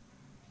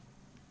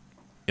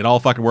 It all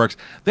fucking works.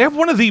 They have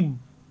one of the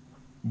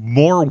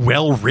more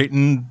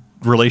well-written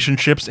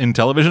relationships in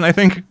television, I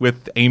think,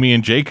 with Amy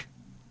and Jake.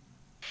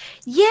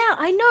 Yeah,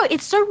 I know.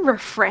 It's so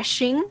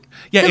refreshing.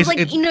 Yeah, it's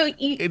like, you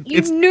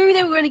knew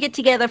they were going to get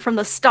together from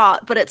the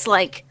start, but it's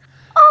like,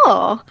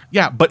 oh.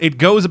 Yeah, but it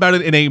goes about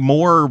it in a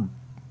more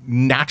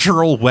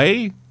natural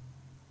way.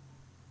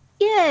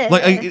 Yeah.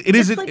 Like it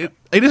isn't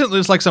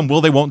just like some will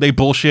they won't they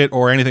bullshit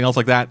or anything else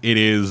like that. It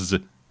is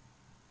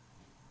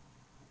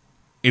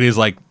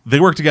like they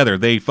work together.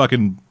 They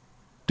fucking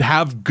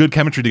have good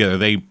chemistry together.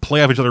 They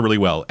play off each other really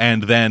well,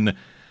 and then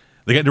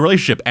they get into a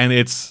relationship, and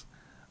it's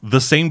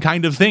the same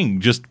kind of thing,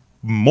 just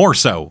more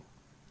so.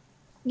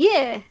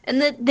 Yeah,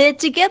 and they're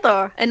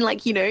together, and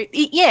like,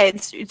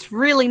 it's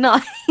really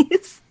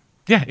nice.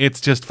 Yeah, it's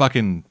just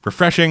fucking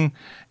refreshing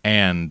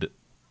and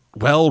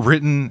well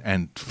written,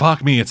 and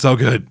fuck me, it's so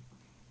good.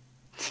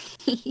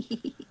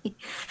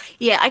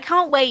 Yeah, I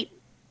can't wait.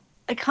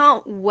 I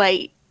can't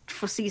wait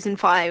for season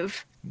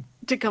 5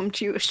 to come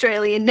to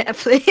Australian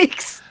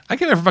Netflix. I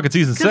can't wait for fucking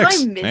season 6,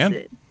 I miss man.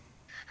 it.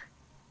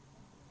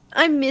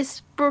 I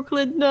miss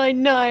Brooklyn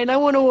Nine-Nine. I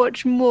want to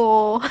watch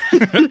more.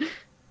 Good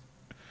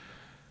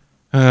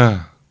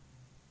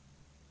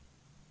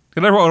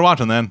everyone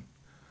watching then.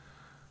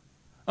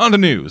 On to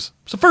news.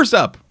 So first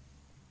up,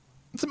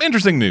 some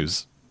interesting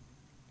news.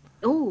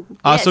 Oh,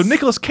 yes. So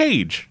Nicolas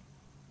Cage.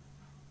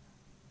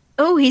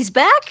 Oh, he's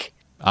back?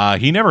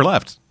 He never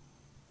left.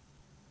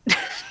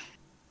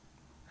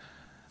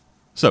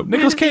 So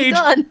Nicolas Cage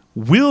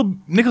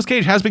Nicolas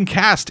Cage has been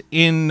cast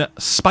in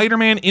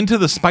Spider-Man Into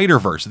the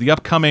Spider-Verse, the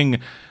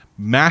upcoming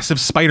massive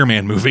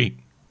Spider-Man movie.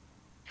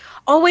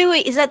 Oh,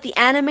 wait, is that the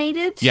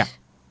animated? Yeah.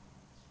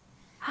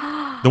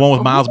 The one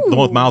with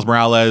Miles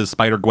Morales,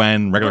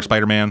 Spider-Gwen, regular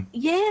Spider-Man.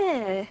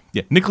 Yeah.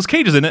 Yeah, Nicolas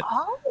Cage is in it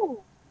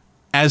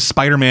as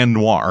Spider-Man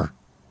Noir.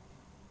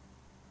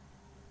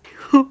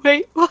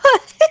 Wait,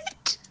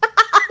 what?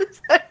 I'm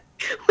sorry.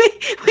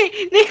 Wait,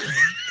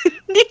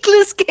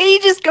 Nicolas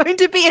Cage is going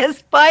to be a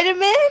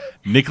Spider-Man?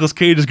 Nicolas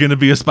Cage is going to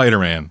be a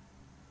Spider-Man.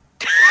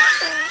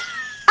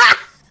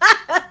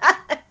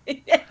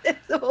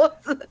 That's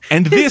awesome.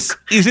 And this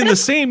is in the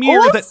same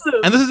year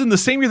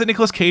that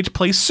Nicolas Cage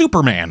plays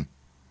Superman.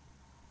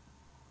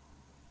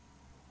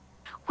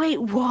 Wait,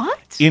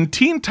 what? In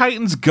Teen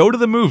Titans Go to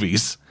the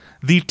Movies,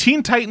 the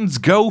Teen Titans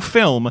Go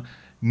film,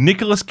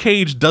 Nicolas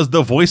Cage does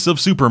the voice of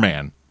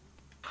Superman.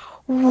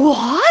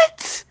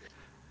 What?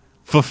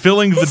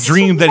 Fulfilling the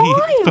dream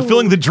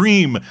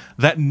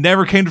that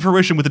never came to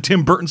fruition with the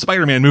Tim Burton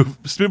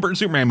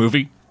Superman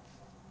movie.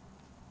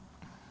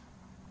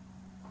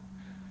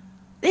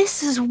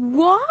 This is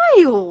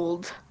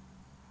wild.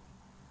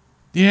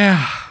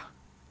 Yeah.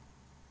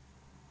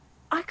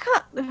 I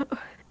can't.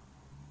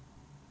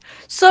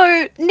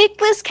 So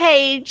Nicolas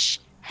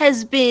Cage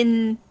has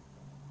been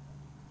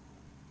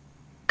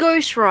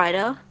Ghost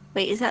Rider.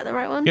 Wait, is that the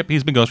right one? Yep,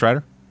 he's been Ghost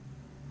Rider.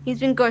 He's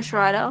been Ghost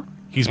Rider.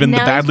 He's been the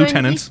Bad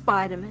Lieutenant.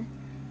 Spider-Man.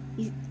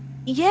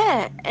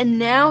 Yeah, and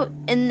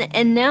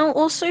now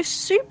also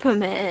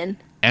Superman.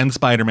 And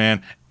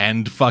Spider-Man,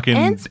 and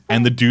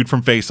the dude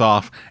from Face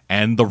Off,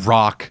 and The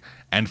Rock,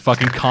 and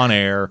fucking Con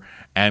Air,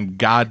 and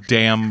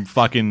goddamn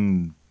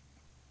fucking,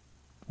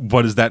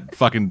 what is that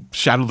fucking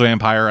Shadow the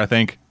Vampire, I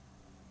think?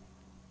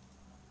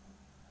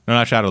 No,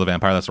 not Shadow the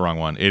Vampire, that's the wrong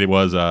one. It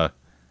was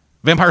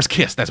Vampire's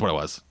Kiss, that's what it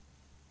was.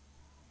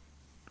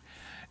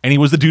 And he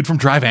was the dude from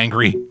Drive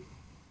Angry.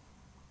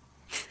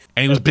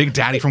 And he was Big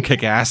Daddy from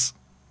Kick-Ass.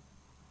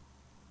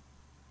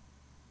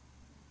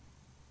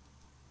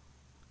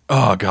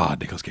 Oh, God,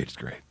 Nicolas Cage is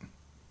great.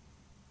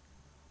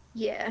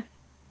 Yeah.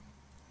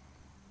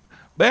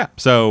 But yeah,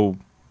 so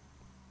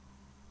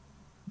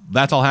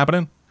that's all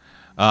happening.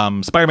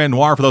 Spider-Man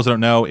Noir, for those who don't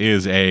know,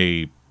 it's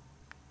an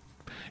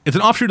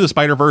offshoot of the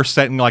Spider-Verse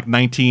set in like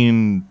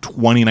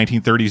 1920,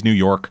 1930s New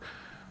York,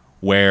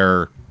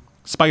 where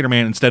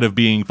Spider-Man, instead of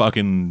being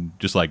fucking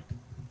just like,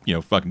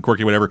 fucking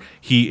quirky, whatever,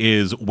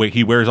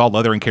 he wears all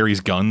leather and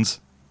carries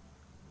guns.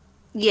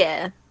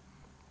 Yeah.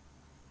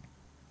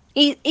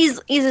 He's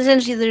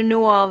essentially the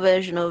noir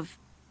version of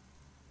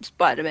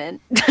Spider-Man.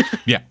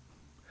 Yeah.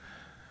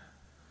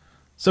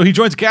 So he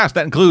joins a cast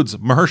that includes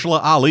Mahershala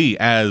Ali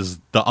as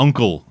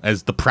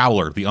the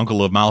Prowler, the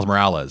uncle of Miles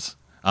Morales.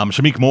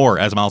 Shameik Moore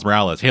as Miles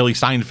Morales. Haley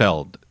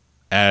Steinfeld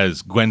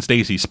as Gwen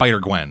Stacy,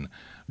 Spider-Gwen.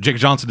 Jake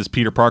Johnson as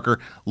Peter Parker.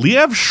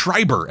 Liev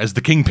Schreiber as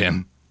the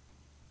Kingpin.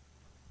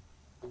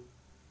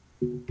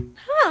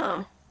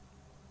 Huh.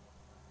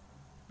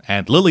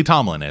 And Lily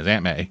Tomlin as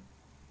Aunt May.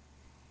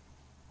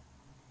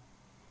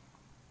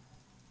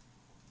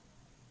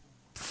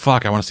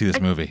 Fuck, I want to see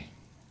this movie.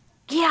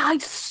 Yeah, I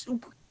just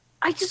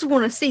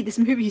want to see this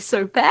movie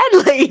so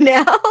badly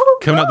now.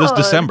 Coming out this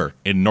December,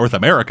 in North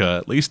America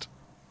at least.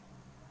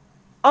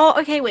 Oh,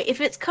 okay, wait.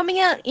 If it's coming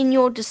out in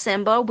your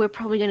December, we're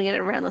probably going to get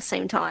it around the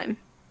same time.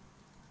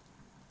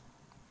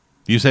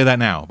 You say that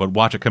now, but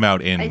watch it come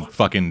out in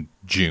fucking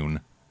June.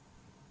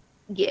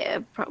 Yeah,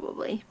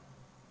 probably.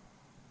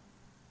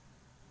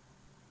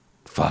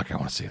 Fuck, I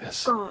want to see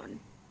this.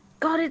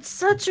 God, it's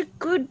such a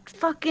good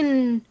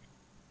fucking...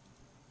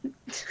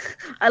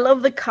 I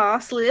love the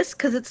cast list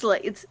because it's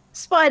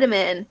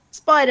Spider-Man.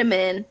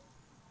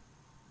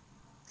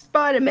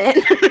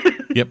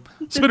 Yep.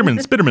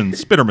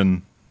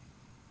 Spiderman.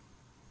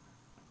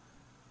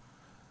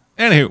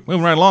 Anywho,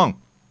 moving right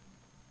along.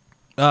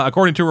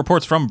 According to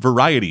reports from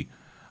Variety,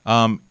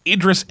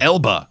 Idris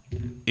Elba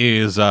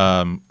is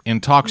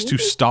in talks to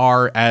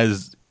star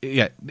as...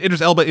 Yeah,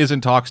 Idris Elba is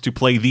in talks to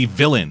play the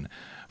villain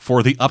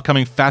for the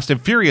upcoming Fast and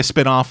Furious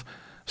spinoff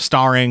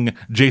starring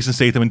Jason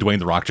Statham and Dwayne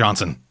The Rock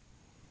Johnson.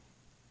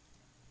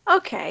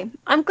 Okay,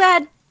 I'm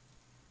glad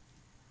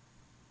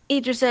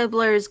Idris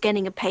Elba is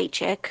getting a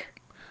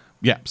paycheck.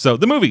 Yeah, so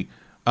the movie,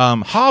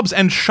 Hobbs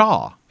and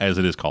Shaw, as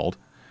it is called,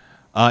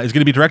 is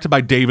going to be directed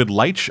by David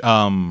Leitch. Hope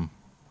I'm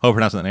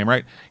pronouncing that name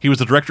right. He was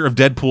the director of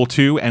Deadpool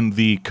 2 and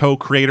the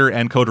co-creator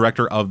and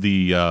co-director of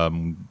the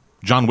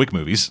John Wick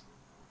movies.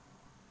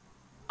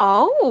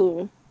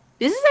 Oh,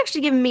 this is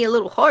actually giving me a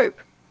little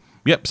hope.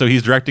 Yep, so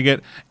he's directing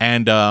it,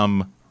 and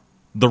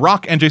The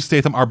Rock and Jason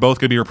Statham are both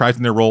going to be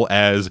reprising their role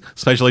as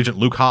Special Agent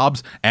Luke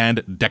Hobbs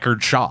and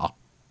Deckard Shaw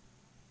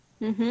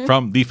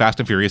from the Fast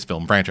and Furious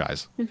film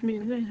franchise.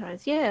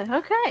 Yeah,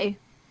 okay.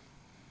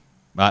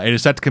 It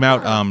is set to come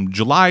out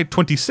July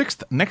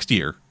 26th next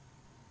year.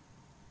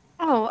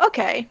 Oh,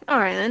 okay. All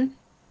right, then.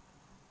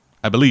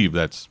 I believe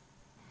that's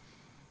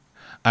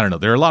I don't know.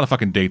 There are a lot of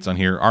fucking dates on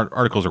here.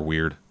 Articles are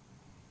weird.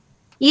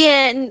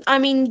 Yeah, and I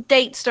mean,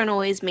 dates don't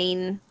always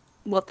mean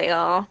what they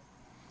are.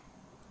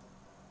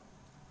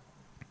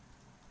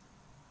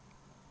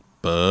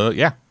 But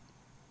yeah,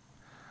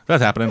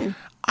 that's happening.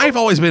 I've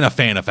always been a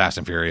fan of Fast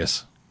and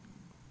Furious.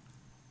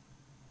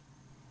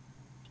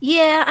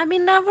 Yeah, I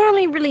mean, I've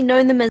only really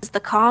known them as the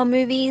car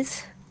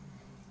movies.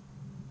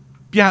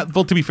 Yeah,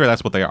 well, to be fair,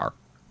 that's what they are.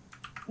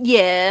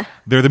 Yeah.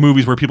 They're the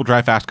movies where people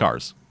drive fast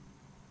cars.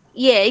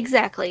 Yeah,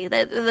 exactly.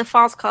 The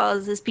fast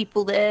cars, there's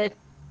people there,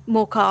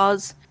 more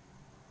cars.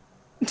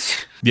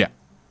 Yeah.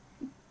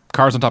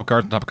 Cars on top of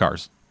cars on top of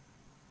cars.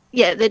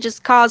 Yeah, they're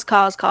just cars.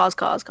 I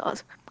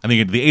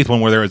think the 8th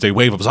one where there is a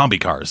wave of zombie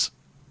cars.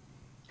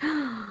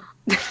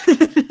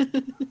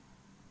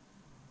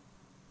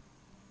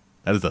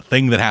 That is a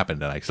thing that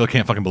happened, and I still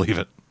can't fucking believe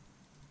it.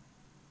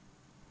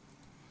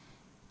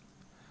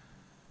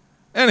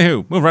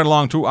 Anywho, move right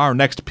along to our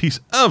next piece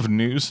of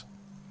news.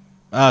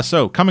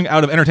 So, coming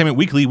out of Entertainment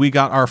Weekly, we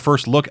got our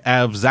first look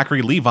of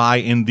Zachary Levi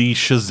in the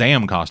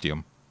Shazam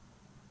costume.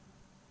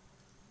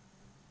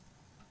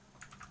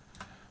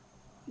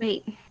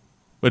 Wait.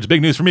 Which is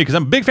big news for me, because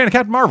I'm a big fan of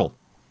Captain Marvel.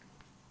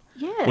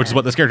 Yeah. Which is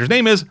what this character's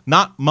name is,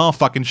 not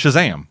motherfucking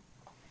Shazam.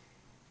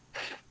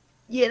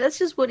 Yeah, that's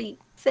just what he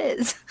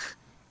says.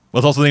 Well,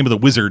 it's also the name of the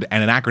wizard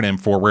and an acronym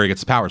for where he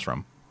gets his powers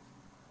from.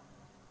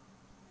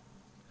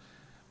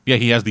 Yeah,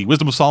 he has the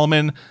wisdom of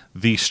Solomon,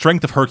 the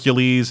strength of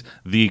Hercules,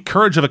 the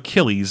courage of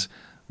Achilles,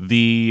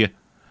 the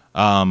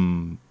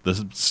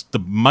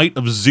might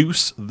of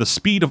Zeus, the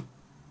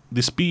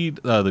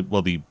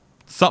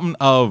something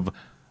of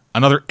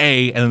another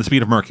A, and then the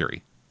speed of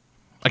Mercury.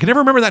 I can never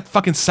remember that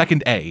fucking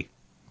second A.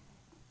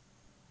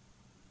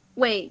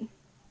 Wait,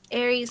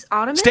 Ares,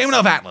 Artemis? Stamina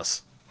of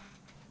Atlas.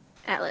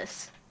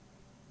 Atlas.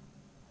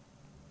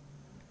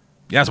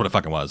 Yeah, that's what it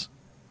fucking was.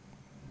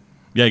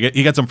 Yeah,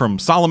 he gets them from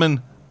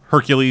Solomon,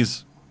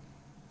 Hercules,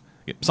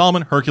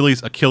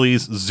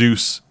 Achilles,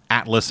 Zeus,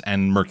 Atlas,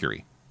 and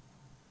Mercury.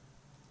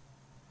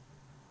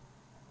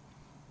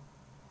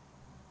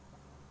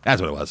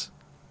 That's what it was.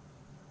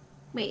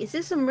 Wait, is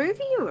this a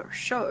movie or a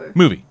show?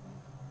 Movie.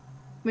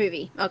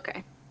 Movie,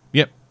 okay.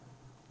 Yep.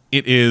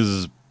 It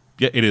is.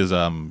 Yeah, it is.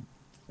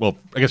 Well,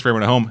 I guess for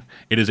everyone at home,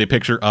 it is a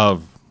picture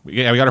of.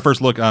 Yeah, we got our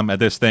first look at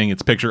this thing.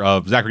 It's a picture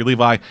of Zachary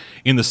Levi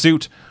in the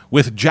suit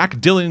with Jack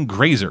Dylan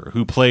Grazer,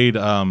 who played.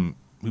 I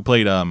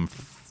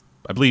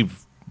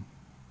believe.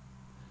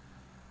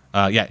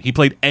 He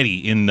played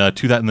Eddie in the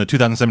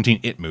 2017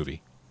 It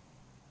movie.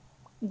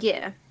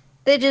 Yeah,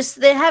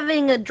 they're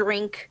having a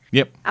drink.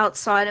 Yep.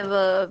 Outside of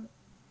a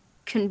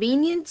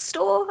convenience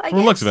store, I guess. From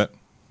the looks of it.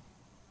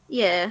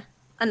 Yeah,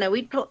 I know.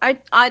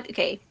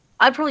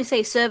 I'd probably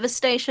say service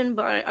station,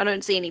 but I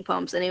don't see any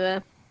pumps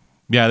anywhere.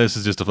 Yeah, this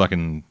is just a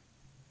fucking.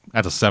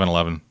 That's a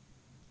 7-Eleven.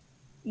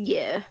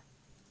 Yeah.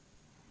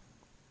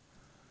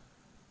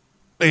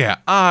 But yeah,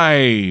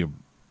 I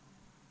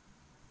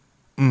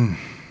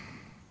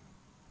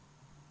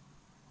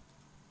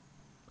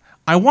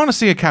want to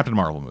see a Captain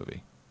Marvel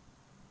movie.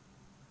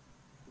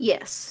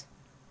 Yes.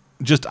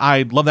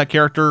 I love that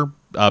character.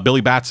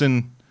 Billy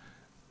Batson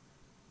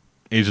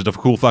is just a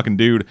cool fucking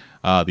dude.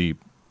 I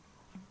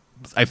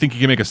think he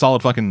can make a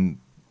solid fucking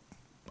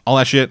all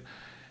that shit.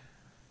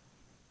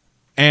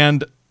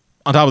 And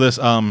on top of this,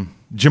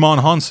 Jimon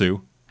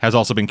Honsu has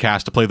also been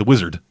cast to play the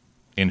Wizard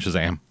in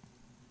Shazam.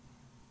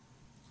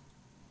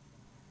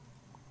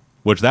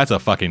 Which that's a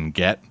fucking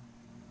get.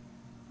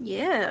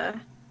 Yeah.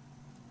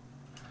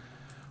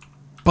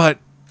 But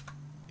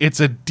it's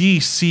a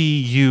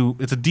DCEU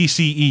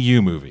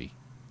movie.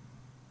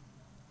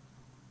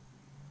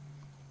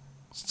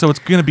 So it's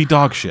going to be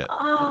dog shit.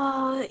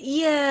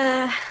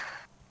 Yeah.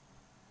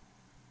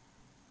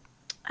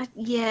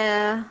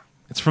 Yeah.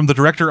 It's from the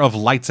director of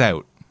Lights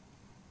Out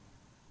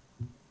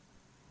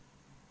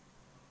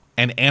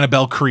and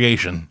Annabelle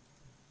Creation.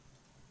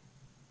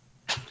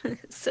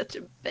 Such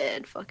a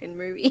bad fucking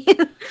movie.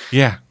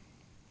 Yeah.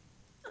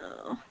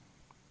 Oh.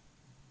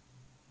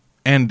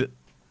 And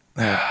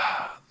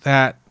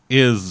that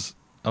is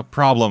a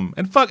problem.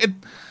 And fuck it,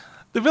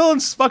 the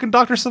villain's fucking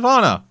Dr.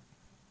 Savannah.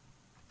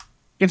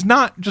 It's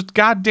not just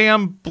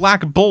goddamn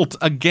Black Bolt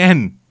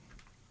again.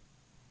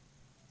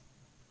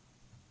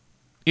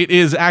 It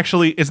is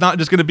actually, it's not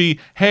just going to be,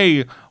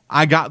 hey,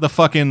 I got the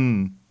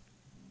fucking...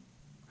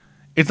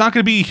 It's not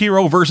going to be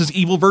hero versus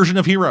evil version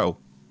of hero.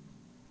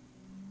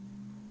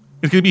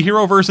 It's going to be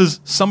hero versus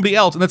somebody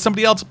else, and that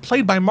somebody else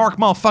played by Mark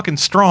motherfucking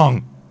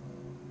Strong.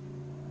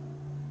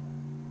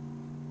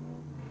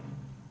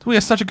 So we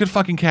have such a good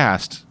fucking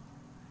cast.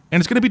 And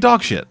it's going to be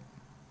dog shit.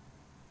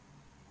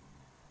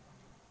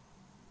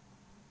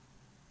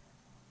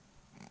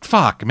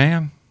 Fuck,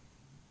 man.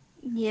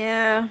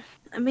 Yeah.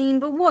 I mean,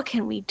 but what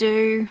can we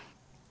do?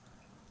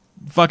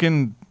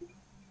 Fucking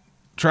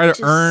try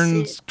to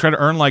earn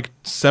like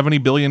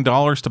 $70 billion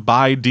to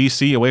buy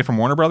DC away from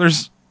Warner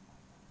Brothers?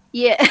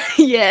 Yeah,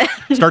 yeah.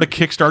 Start a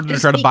Kickstarter to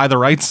try to buy the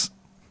rights?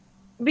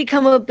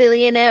 Become a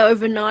billionaire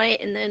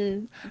overnight and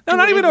then... No,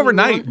 not even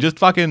overnight. Just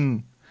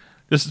fucking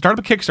Just start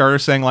up a Kickstarter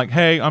saying like,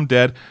 "Hey, I'm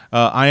dead.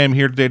 I am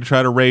here today to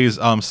try to raise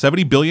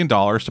 $70 billion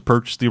to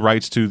purchase the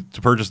rights to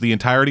purchase the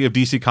entirety of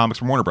DC Comics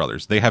from Warner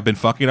Brothers. They have been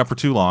fucking up for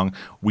too long.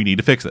 We need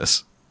to fix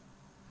this."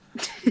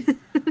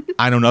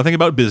 I know nothing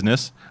about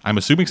business. I'm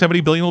assuming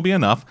 70 billion will be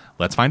enough.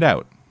 Let's find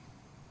out.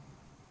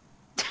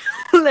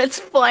 Let's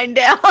find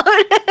out.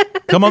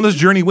 Come on this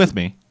journey with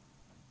me.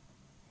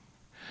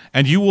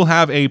 And you will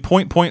have a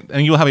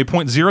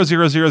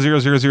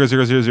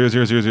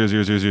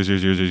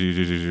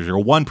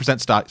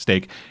 .0.000000000000000000001%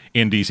 stake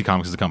in DC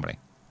Comics as a company.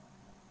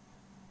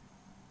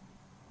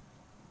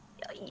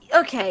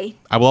 Okay.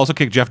 I will also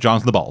kick Jeff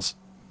Johns in the balls.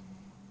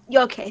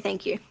 Okay,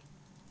 thank you.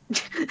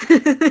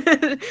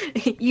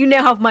 You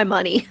now have my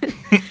money.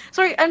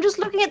 Sorry, I'm just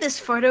looking at this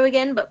photo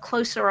again, but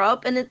closer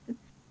up, and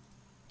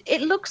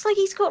it looks like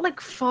he's got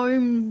like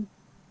foam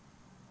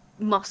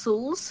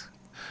muscles.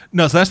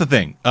 No, so that's the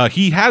thing.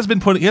 He has been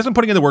putting in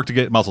the work to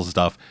get muscles and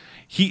stuff.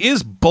 He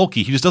is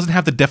bulky. He just doesn't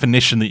have the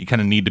definition that you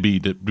kind of need to be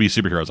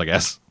superheroes, I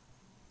guess.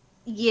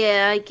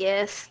 Yeah, I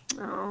guess.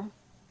 Oh,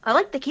 I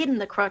like the kid in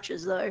the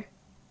crutches though.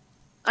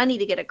 I need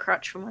to get a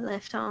crutch for my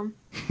left arm.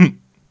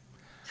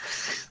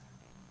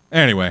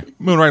 Anyway,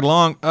 moving right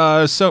along.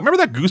 So remember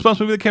that Goosebumps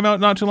movie that came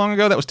out not too long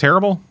ago? That was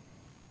terrible.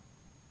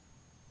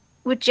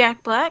 With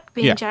Jack Black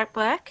being Yeah. Jack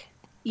Black.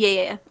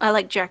 Yeah, I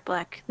like Jack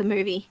Black the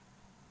movie.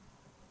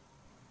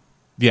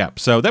 Yeah,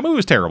 so that movie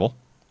was terrible.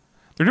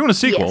 They're doing a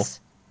sequel,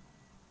 Yes.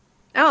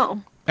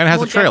 Oh. and it has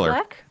more a trailer.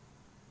 Jack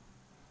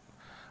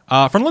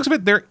Black? From the looks of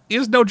it, there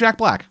is no Jack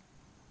Black.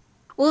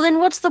 Well, then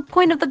what's the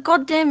point of the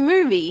goddamn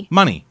movie?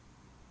 Money.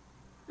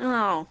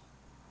 Oh.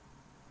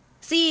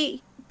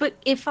 See, but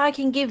if I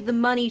can give the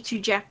money to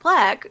Jack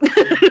Black,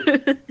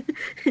 I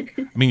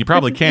mean, you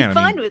probably can. I'm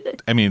fine with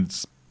it. I mean,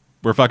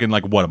 we're fucking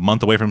like, what, a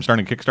month away from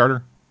starting a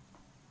Kickstarter?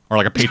 Or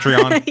like a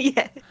Patreon?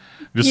 Yeah.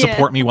 Just Yeah.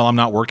 support me while I'm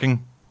not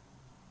working?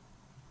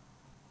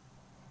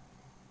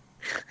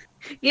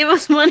 Give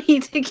us money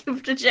to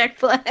give to Jack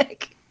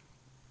Black.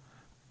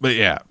 But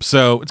yeah,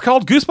 so it's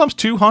called Goosebumps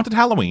 2 Haunted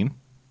Halloween.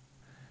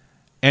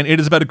 And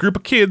it is about a group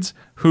of kids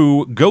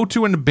who go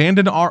to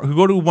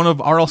one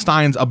of R.L.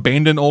 Stein's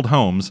abandoned old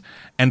homes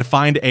and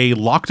find a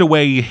locked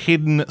away,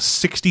 hidden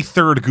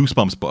 63rd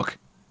Goosebumps book.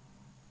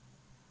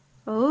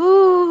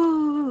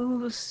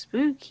 Oh,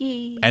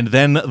 spooky. And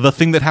then the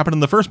thing that happened in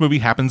the first movie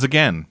happens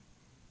again.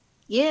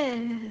 Yeah.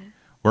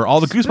 Where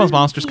all the Goosebumps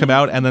monsters come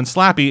out, and then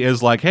Slappy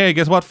is like, "Hey,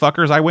 guess what,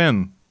 fuckers? I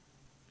win.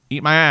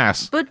 Eat my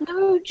ass." But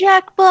no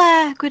Jack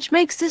Black, which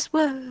makes this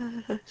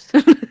worse.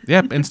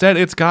 Yep, instead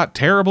it's got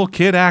terrible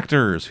kid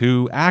actors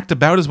who act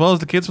about as well as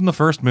the kids from the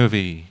first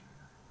movie.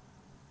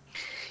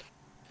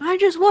 I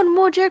just want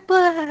more Jack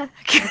Black.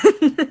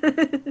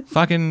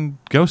 Fucking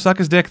go suck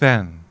his dick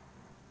then.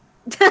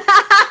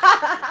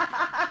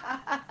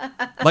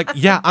 Like,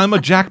 yeah, I'm a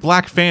Jack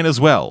Black fan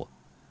as well.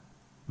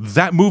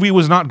 That movie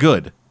was not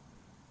good.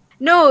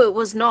 No, it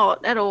was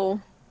not at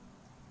all.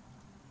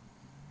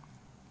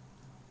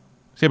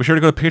 So yeah, be sure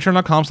to go to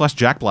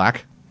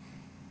patreon.com/JackBlack.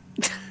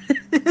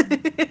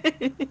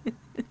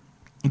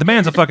 The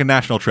man's a fucking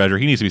national treasure.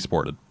 He needs to be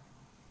supported.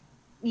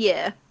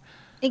 Yeah,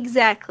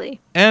 exactly.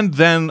 And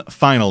then,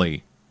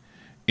 finally,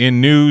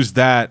 in news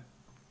that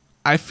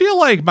I feel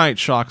like might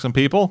shock some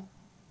people,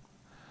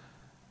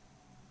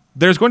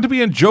 there's going to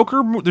be an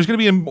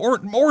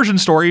origin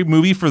story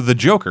movie for the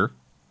Joker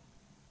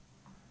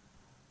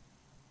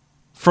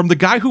from the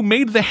guy who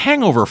made the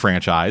Hangover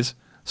franchise,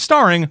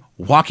 starring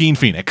Joaquin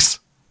Phoenix.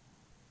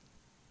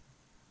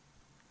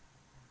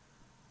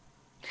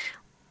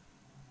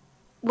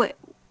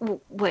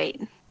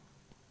 Wait.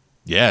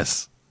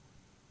 Yes.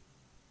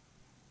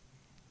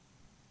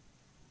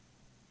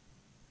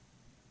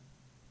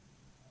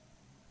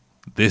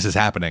 This is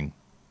happening.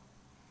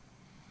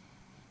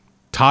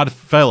 Todd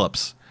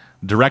Phillips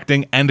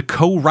directing and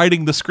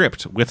co-writing the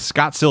script with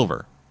Scott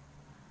Silver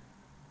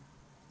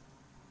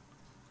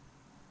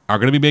are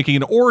going to be making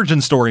an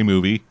origin story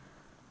movie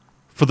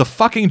for the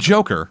fucking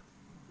Joker,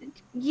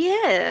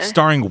 Yeah.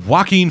 starring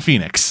Joaquin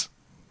Phoenix.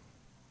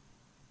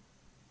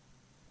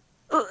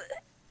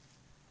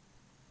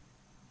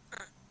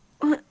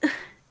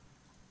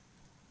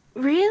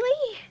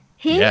 Really?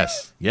 Him?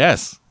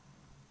 Yes.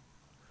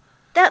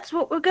 That's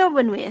what we're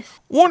going with.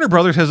 Warner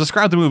Brothers has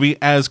described the movie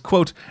as,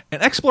 quote,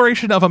 an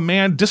exploration of a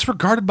man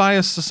disregarded by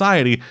a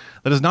society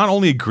that is not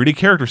only a gritty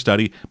character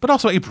study, but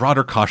also a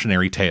broader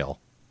cautionary tale.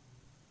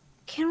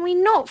 Can we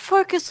not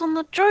focus on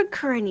the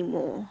Joker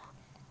anymore?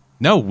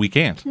 No, we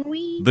can't. Can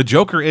we? The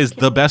Joker is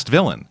the best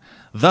villain.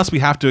 Thus, we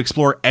have to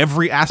explore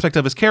every aspect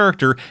of his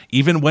character,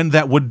 even when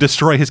that would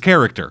destroy his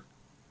character.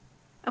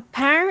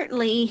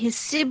 Apparently, his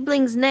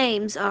siblings'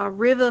 names are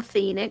River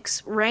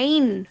Phoenix,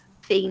 Rain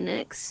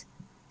Phoenix,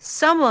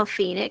 Summer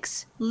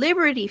Phoenix,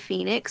 Liberty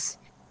Phoenix,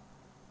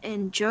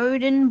 and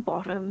Joden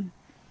Bottom.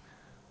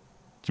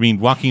 Do you mean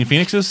Joaquin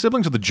Phoenix's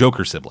siblings or the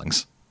Joker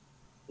siblings?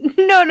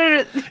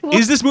 No.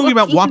 Is this movie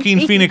about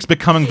Joaquin Phoenix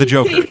becoming the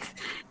Joker?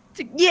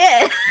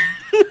 Yeah.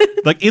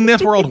 Like, in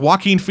this world,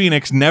 Joaquin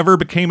Phoenix never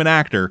became an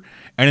actor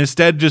and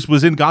instead just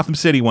was in Gotham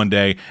City one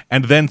day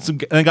and then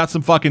got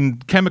some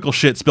fucking chemical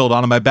shit spilled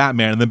on him by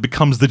Batman and then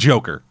becomes the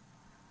Joker.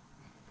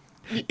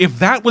 If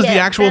that was the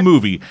actual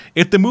movie,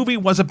 if the movie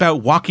was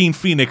about Joaquin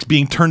Phoenix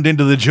being turned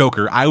into the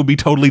Joker, I would be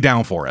totally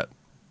down for it.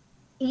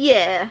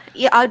 Yeah,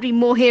 I'd be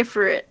more here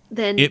for it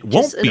than It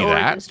just won't be an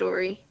origin that.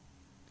 story.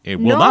 It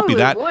will not be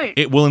that. It won't.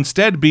 It will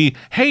instead be,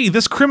 hey,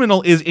 this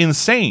criminal is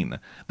insane.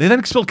 They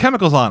then spilled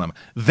chemicals on him.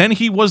 Then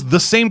he was the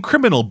same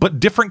criminal, but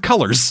different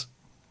colors.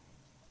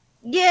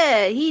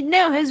 Yeah, he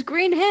now has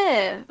green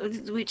hair,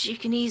 which you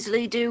can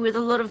easily do with a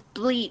lot of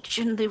bleach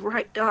and the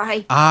right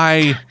dye.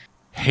 I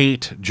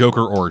hate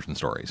Joker origin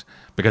stories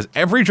because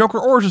every Joker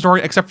origin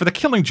story, except for the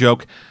Killing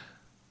Joke,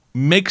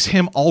 makes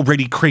him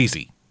already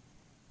crazy.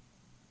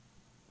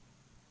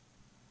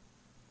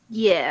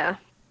 Yeah.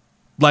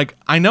 Like,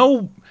 I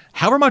know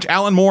however much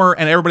Alan Moore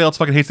and everybody else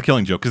fucking hates the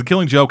Killing Joke, because the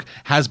Killing Joke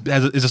is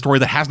a story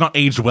that has not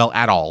aged well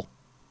at all.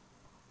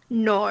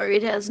 No,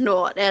 it has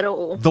not at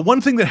all. The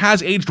one thing that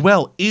has aged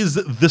well is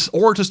this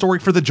origin story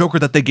for the Joker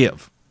that they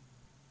give.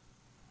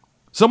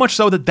 So much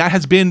so that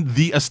has been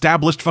the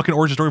established fucking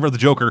origin story for the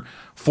Joker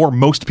for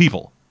most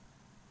people.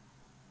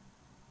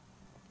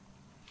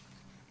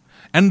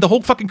 And the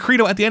whole fucking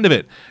credo at the end of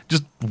it,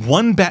 just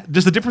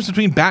the difference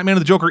between Batman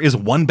and the Joker is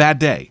one bad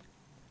day.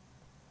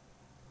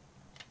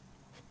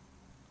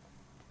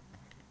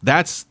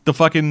 That's the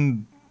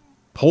fucking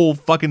whole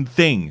fucking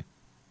thing.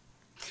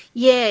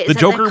 Yeah, the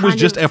Joker was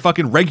just a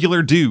fucking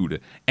regular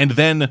dude, and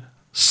then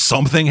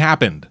something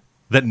happened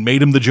that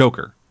made him the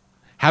Joker.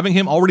 Having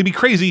him already be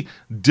crazy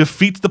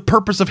defeats the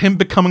purpose of him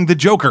becoming the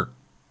Joker.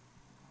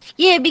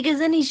 Yeah, because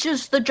then he's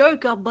just the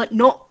Joker, but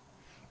not.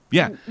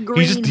 Yeah,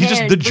 he's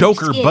just the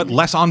Joker, but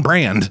less on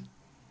brand.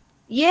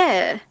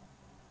 Yeah.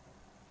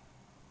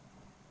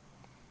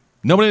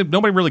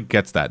 Nobody really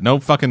gets that. No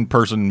fucking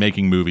person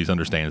making movies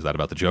understands that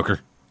about the Joker.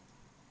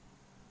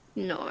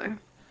 No.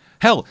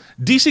 Hell,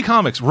 DC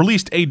Comics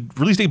released a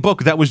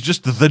book that was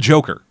just the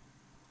Joker.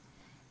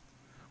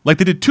 Like,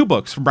 they did 2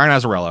 books from Brian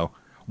Azzarello.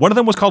 One of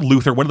them was called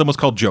Luthor, one of them was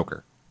called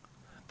Joker.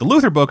 The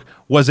Luthor book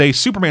was a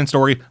Superman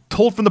story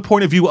told from the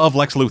point of view of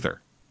Lex Luthor.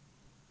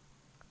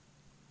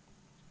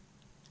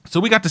 So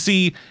we got to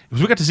see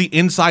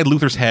inside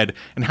Luthor's head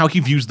and how he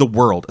views the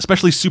world,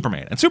 especially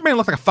Superman. And Superman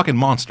looked like a fucking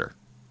monster.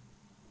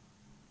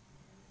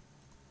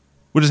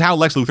 Which is how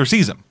Lex Luthor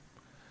sees him.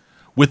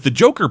 With the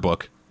Joker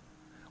book,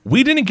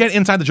 we didn't get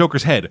inside the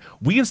Joker's head.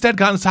 We instead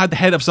got inside the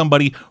head of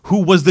somebody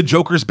who was the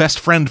Joker's best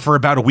friend for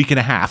about a week and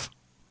a half.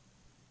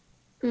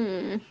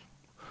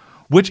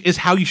 Which is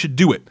how you should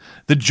do it.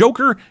 The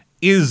Joker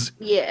is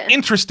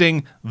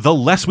interesting the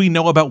less we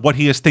know about what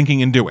he is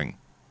thinking and doing.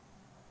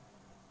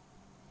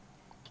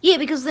 Yeah,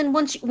 because then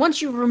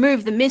once you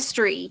remove the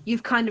mystery,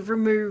 you've kind of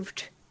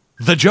removed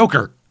the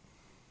Joker.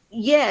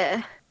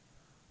 Yeah.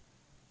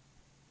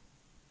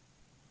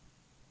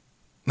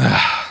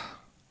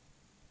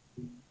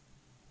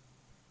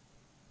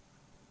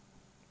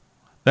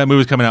 That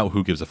movie's coming out.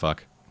 Who gives a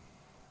fuck?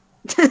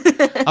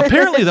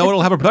 Apparently, though,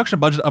 it'll have a production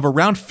budget of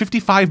around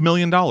 $55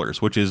 million,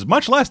 which is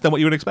much less than what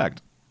you would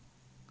expect.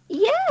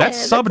 Yeah. That's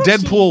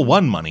sub-Deadpool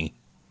 1 money.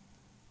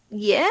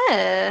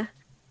 Yeah.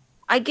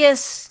 I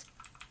guess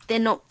they're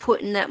not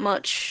putting that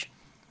much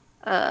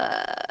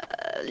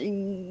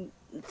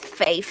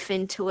faith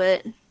into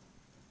it.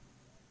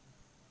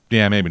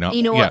 Yeah, maybe not.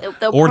 You know what?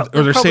 Or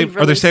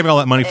they're saving all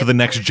that money for the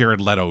next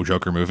Jared Leto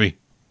Joker movie.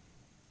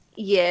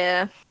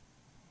 Yeah.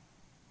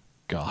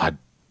 God.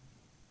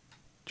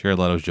 Jared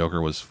Leto's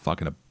Joker was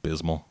fucking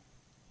abysmal.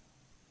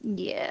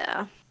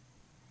 Yeah.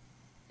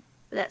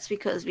 That's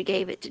because we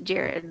gave it to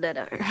Jared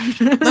Leto.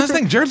 That's the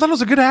thing. Jared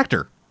Leto's a good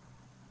actor.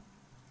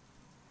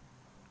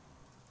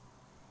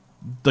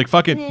 Like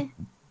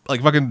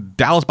fucking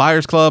Dallas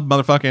Buyers Club,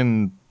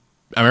 motherfucking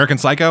American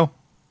Psycho.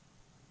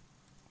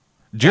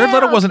 Jared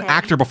Leto was an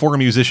actor before a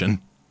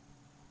musician.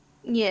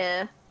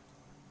 Yeah.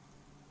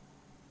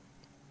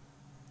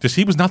 Just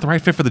he was not the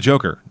right fit for the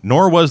Joker,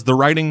 nor was the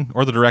writing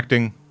or the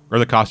directing or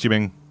the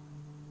costuming.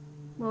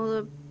 Well,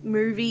 the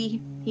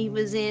movie he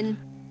was in.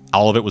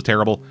 All of it was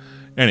terrible.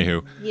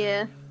 Anywho.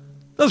 Yeah.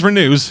 Those were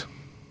news.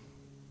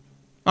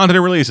 On to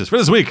the releases for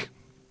this week.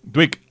 The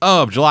week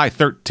of July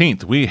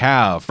 13th, we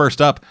have,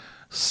 first up,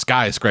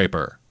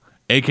 Skyscraper,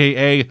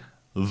 a.k.a.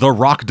 The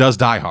Rock Does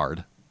Die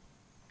Hard.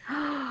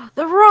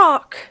 The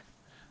Rock!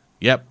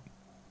 Yep.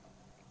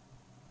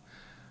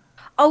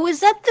 Oh,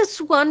 is that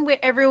this one where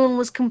everyone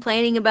was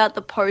complaining about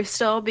the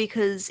poster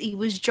because he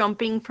was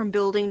jumping from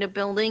building to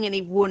building and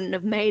he wouldn't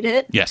have made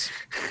it? Yes.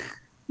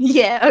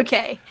 Yeah,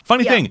 okay.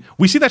 Funny thing,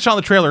 we see that shot in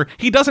the trailer,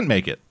 he doesn't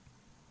make it.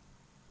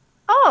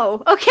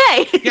 Oh,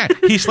 okay. Yeah,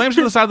 he slams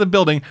to the side of the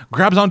building,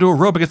 grabs onto a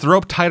rope and gets the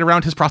rope tied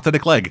around his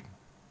prosthetic leg.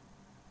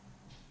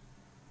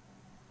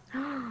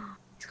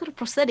 He's got a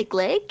prosthetic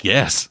leg?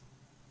 Yes.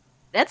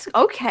 That's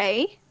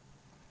okay.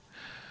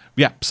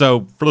 Yeah,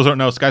 so for those who don't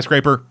know,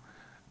 Skyscraper,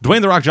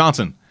 Dwayne "The Rock"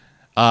 Johnson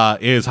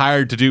is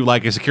hired to do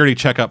like a security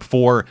checkup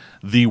for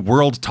the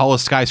world's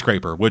tallest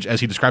skyscraper, which,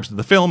 as he describes in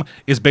the film,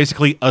 is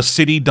basically a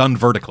city done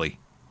vertically.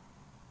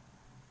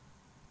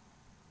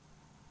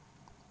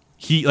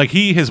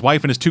 He, his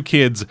wife, and his 2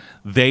 kids,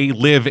 they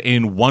live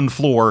in one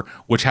floor,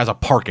 which has a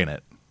park in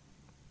it.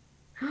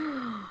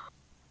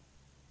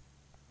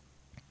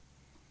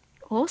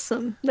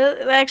 Awesome.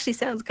 That actually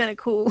sounds kind of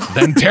cool.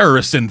 Then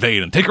terrorists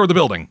invade and take over the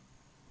building.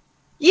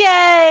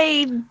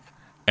 Yay!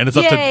 And it's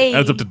up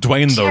to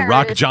Dwayne The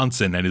Rock Terrorists.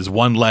 Johnson and his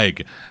one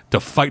leg to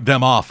fight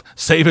them off,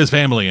 save his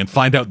family, and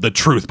find out the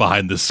truth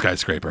behind this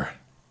skyscraper.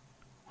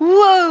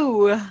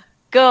 Whoa!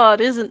 God,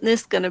 isn't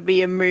this gonna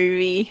be a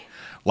movie?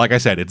 Like I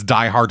said, it's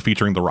Die Hard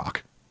featuring The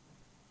Rock.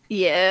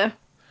 Yeah.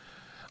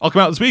 I'll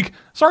come out this week.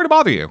 Sorry to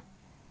bother you.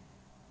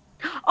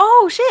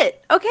 Oh,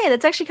 shit. Okay,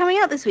 that's actually coming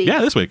out this week. Yeah,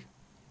 this week.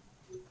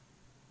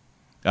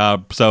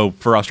 So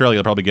for Australia,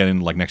 they'll probably get in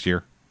like next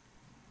year.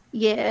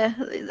 Yeah,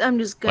 I'm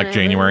just gonna Like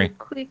January?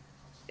 have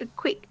a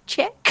quick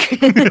check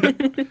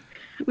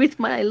with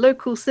my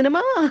local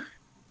cinema.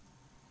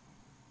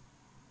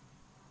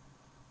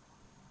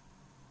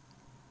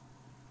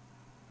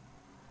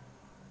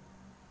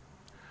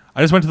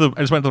 I just went to the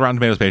Rotten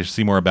Tomatoes page to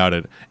see more about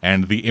it,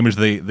 and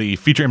the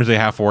feature image they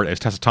have for it is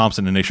Tessa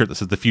Thompson in a shirt that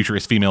says "The future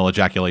is female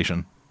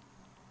ejaculation."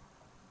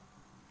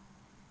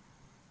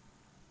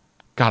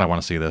 God, I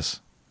want to see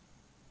this.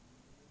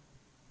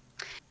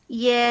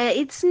 Yeah,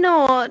 it's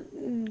not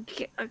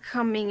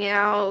coming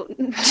out.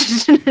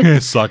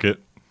 Suck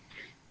it.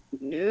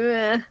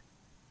 Ugh.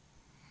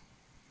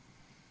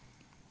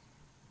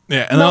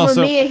 Yeah, and then Mamma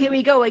also, Mia, here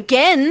we go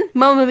again.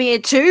 Mamma Mia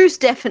 2's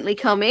definitely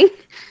coming.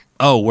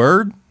 oh,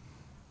 word.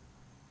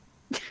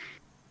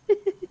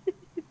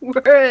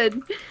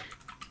 Word.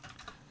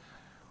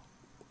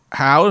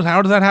 How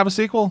does that have a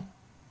sequel?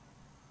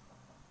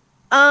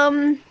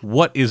 Um,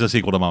 What is a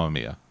sequel to Mamma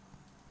Mia?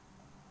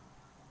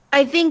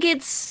 I think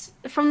it's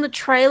from the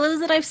trailers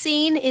that I've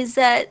seen is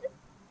that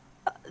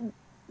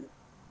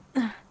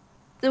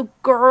the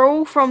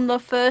girl from the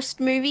first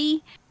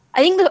movie.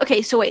 I think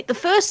the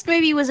first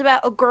movie was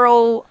about a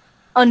girl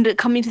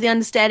coming to the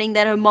understanding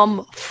that her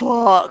mom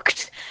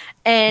fucked,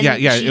 and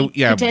she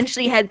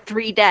potentially had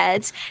 3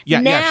 dads.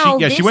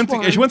 She went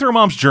through her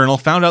mom's journal,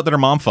 found out that her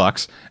mom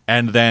fucks,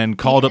 and then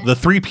called up the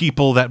 3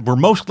 people that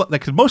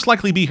could most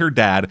likely be her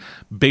dad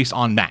based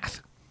on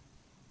math.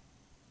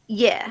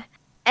 Yeah.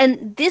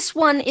 And this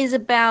one is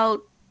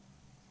about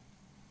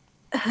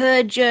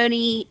her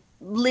journey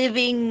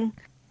living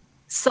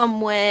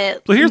somewhere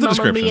So here's the Mamma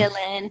description. Mia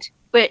land,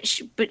 but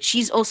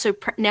she's also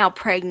now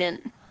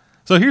pregnant.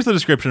 So here's the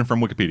description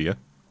from Wikipedia.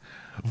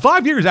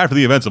 5 years after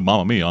the events of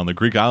Mamma Mia on the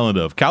Greek island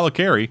of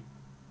Kalikari,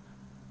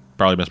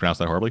 probably mispronounced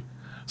that horribly,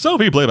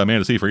 Sophie, played by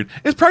Amanda Seyfried,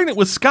 is pregnant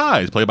with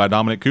Skies, played by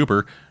Dominic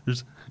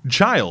Cooper's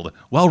child,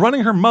 while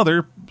running her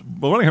mother, played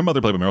by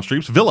Meryl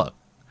Streep's villa.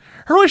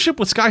 Her relationship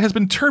with Sky has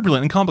been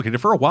turbulent and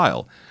complicated for a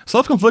while,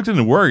 self-conflicted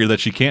and worried that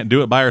she can't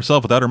do it by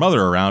herself without her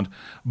mother around,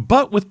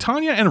 but with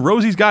Tanya and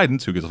Rosie's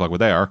guidance, who gives a fuck what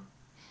they are,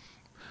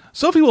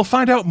 Sophie will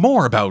find out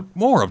more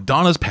of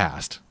Donna's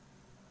past.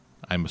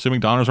 I'm assuming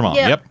Donna's her mom.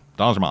 Yep,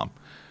 Donna's her mom.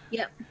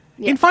 Yep.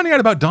 In finding out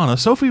about Donna,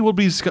 Sophie will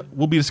be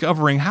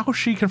discovering how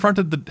she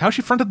fronted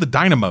the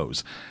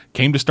Dynamos,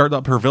 came to start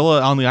up her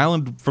villa on the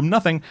island from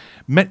nothing,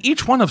 met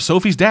each one of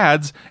Sophie's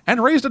dads,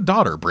 and raised a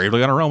daughter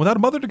bravely on her own without a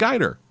mother to guide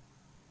her.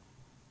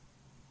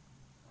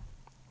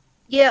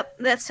 Yep,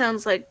 that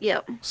sounds like,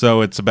 yep.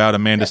 So it's about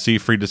Amanda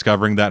Seyfried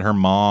discovering that her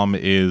mom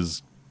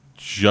is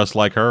just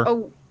like her?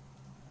 Oh,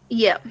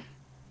 yep.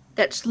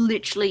 That's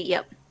literally,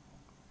 yep.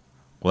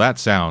 Well, that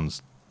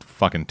sounds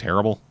fucking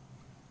terrible.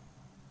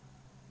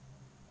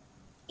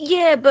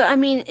 Yeah, but I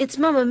mean, it's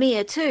Mamma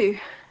Mia too.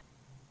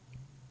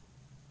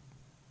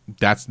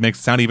 That makes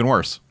it sound even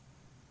worse.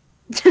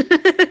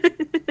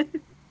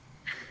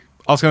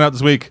 Also coming out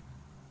this week,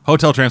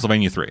 Hotel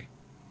Transylvania 3.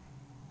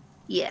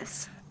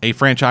 Yes. A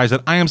franchise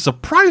that I am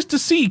surprised to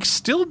see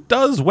still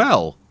does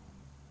well.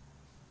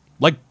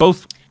 Like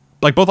both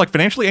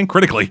financially and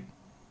critically.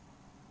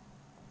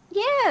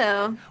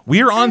 Yeah.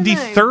 We are on the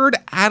know. 3rd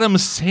Adam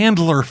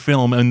Sandler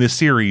film in this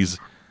series.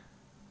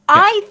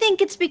 I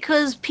think it's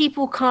because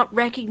people can't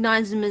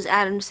recognize him as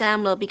Adam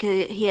Sandler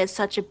because he has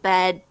such a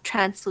bad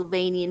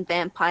Transylvanian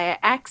vampire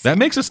accent. That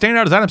makes it stand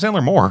out as Adam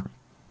Sandler more.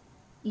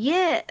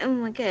 Yeah,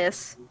 I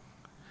guess.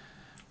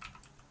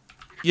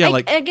 Yeah,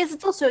 I guess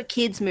it's also a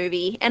kids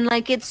movie, and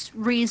like it's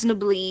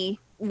reasonably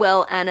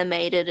well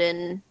animated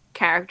and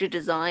character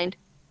designed.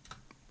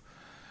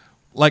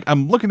 like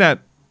I'm looking at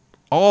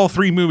all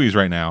 3 movies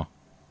right now.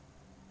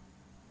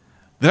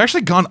 They've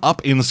actually gone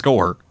up in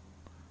score.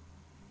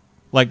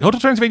 Like Hotel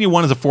Transylvania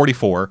 1 is a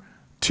 44,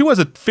 2 has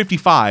a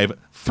 55,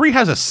 3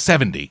 has a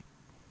 70.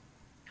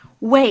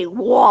 Wait,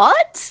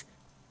 what?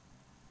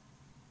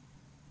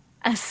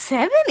 A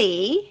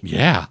 70?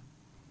 Yeah.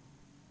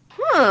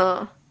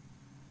 Huh.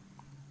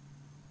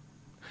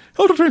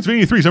 Hotel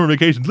Transylvania 3 Summer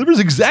Vacation delivers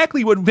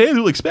exactly what fans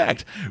will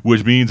expect,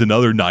 which means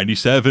another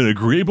 97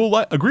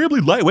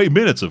 agreeably lightweight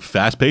minutes of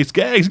fast-paced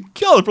gags and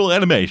colorful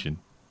animation.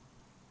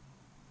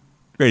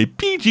 Rated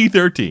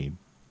PG-13.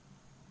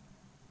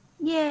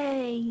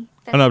 Yay.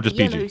 That's Oh, no, the just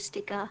PG. yellow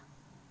sticker.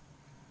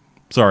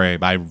 Sorry,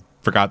 I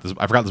forgot this.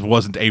 I forgot this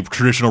wasn't a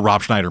traditional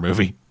Rob Schneider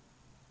movie.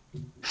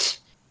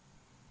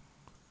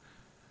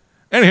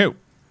 Anywho,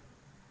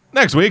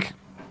 next week,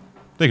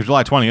 I think it's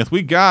July 20th,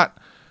 we got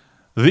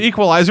The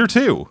Equalizer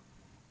 2.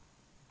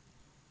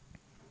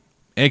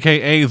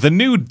 AKA the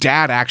new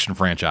dad action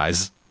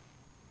franchise.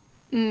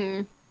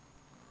 Yeah,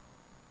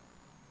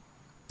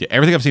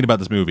 everything I've seen about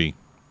this movie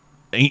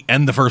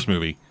and the first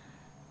movie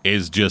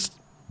is just,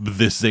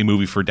 this is a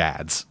movie for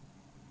dads.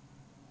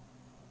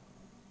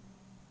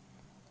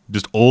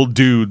 Just old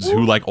dudes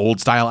who like old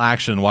style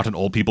action watching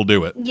old people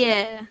do it.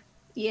 Yeah.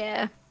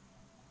 Yeah.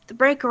 The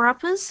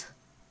Breaker-Uppers?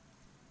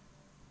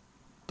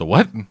 The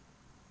what?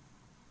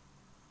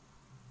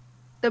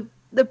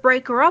 The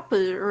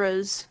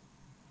Breaker-Uppers.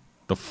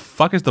 The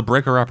fuck is the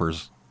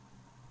Breaker-Uppers?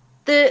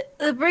 The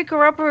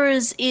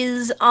Breaker-Uppers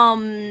is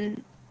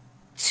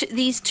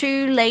these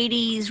two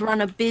ladies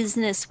run a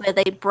business where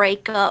they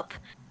break up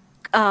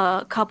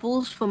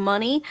couples for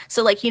money.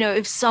 So like,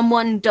 if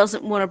someone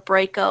doesn't want to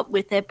break up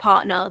with their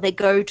partner, they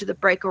go to the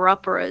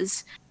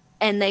Breaker-Uppers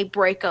and they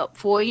break up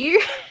for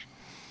you.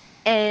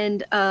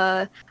 And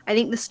I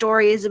think the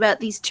story is about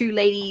these two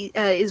ladies,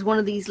 is one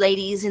of these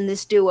ladies in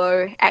this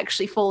duo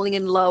actually falling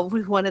in love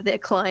with one of their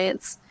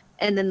clients,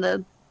 and then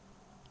the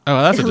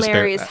that's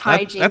hilarious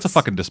hijinks. That's a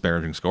fucking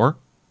disparaging score.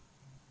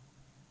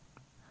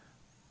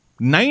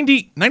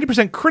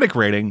 90% critic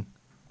rating,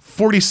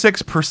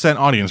 46%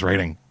 audience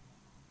rating.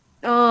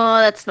 Oh,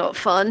 that's not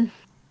fun.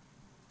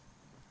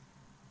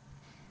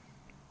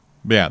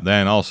 But yeah,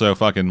 then also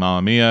fucking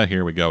Mamma Mia,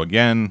 here we go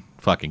again.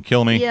 Fucking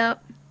kill me.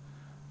 Yep.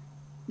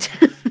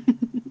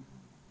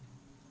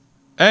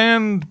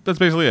 And that's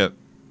basically it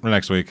for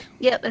next week.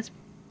 Yep,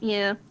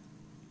 yeah.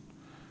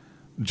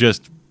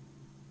 Just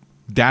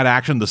Dad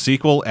Action, the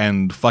sequel,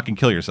 and fucking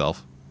kill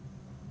yourself.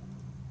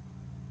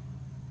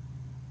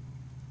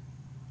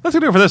 That's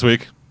gonna do it for this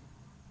week.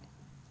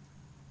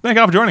 Thank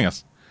you all for joining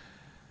us.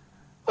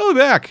 We'll be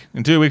back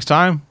in 2 weeks'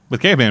 time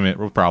with Caveman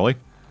Minute, probably.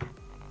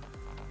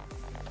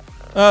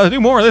 To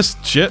do more of this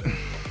shit.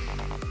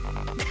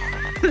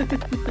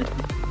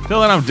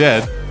 Till then, I'm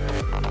dead.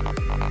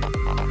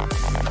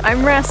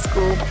 I'm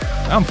Rascal.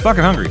 I'm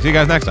fucking hungry. See you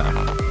guys next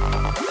time.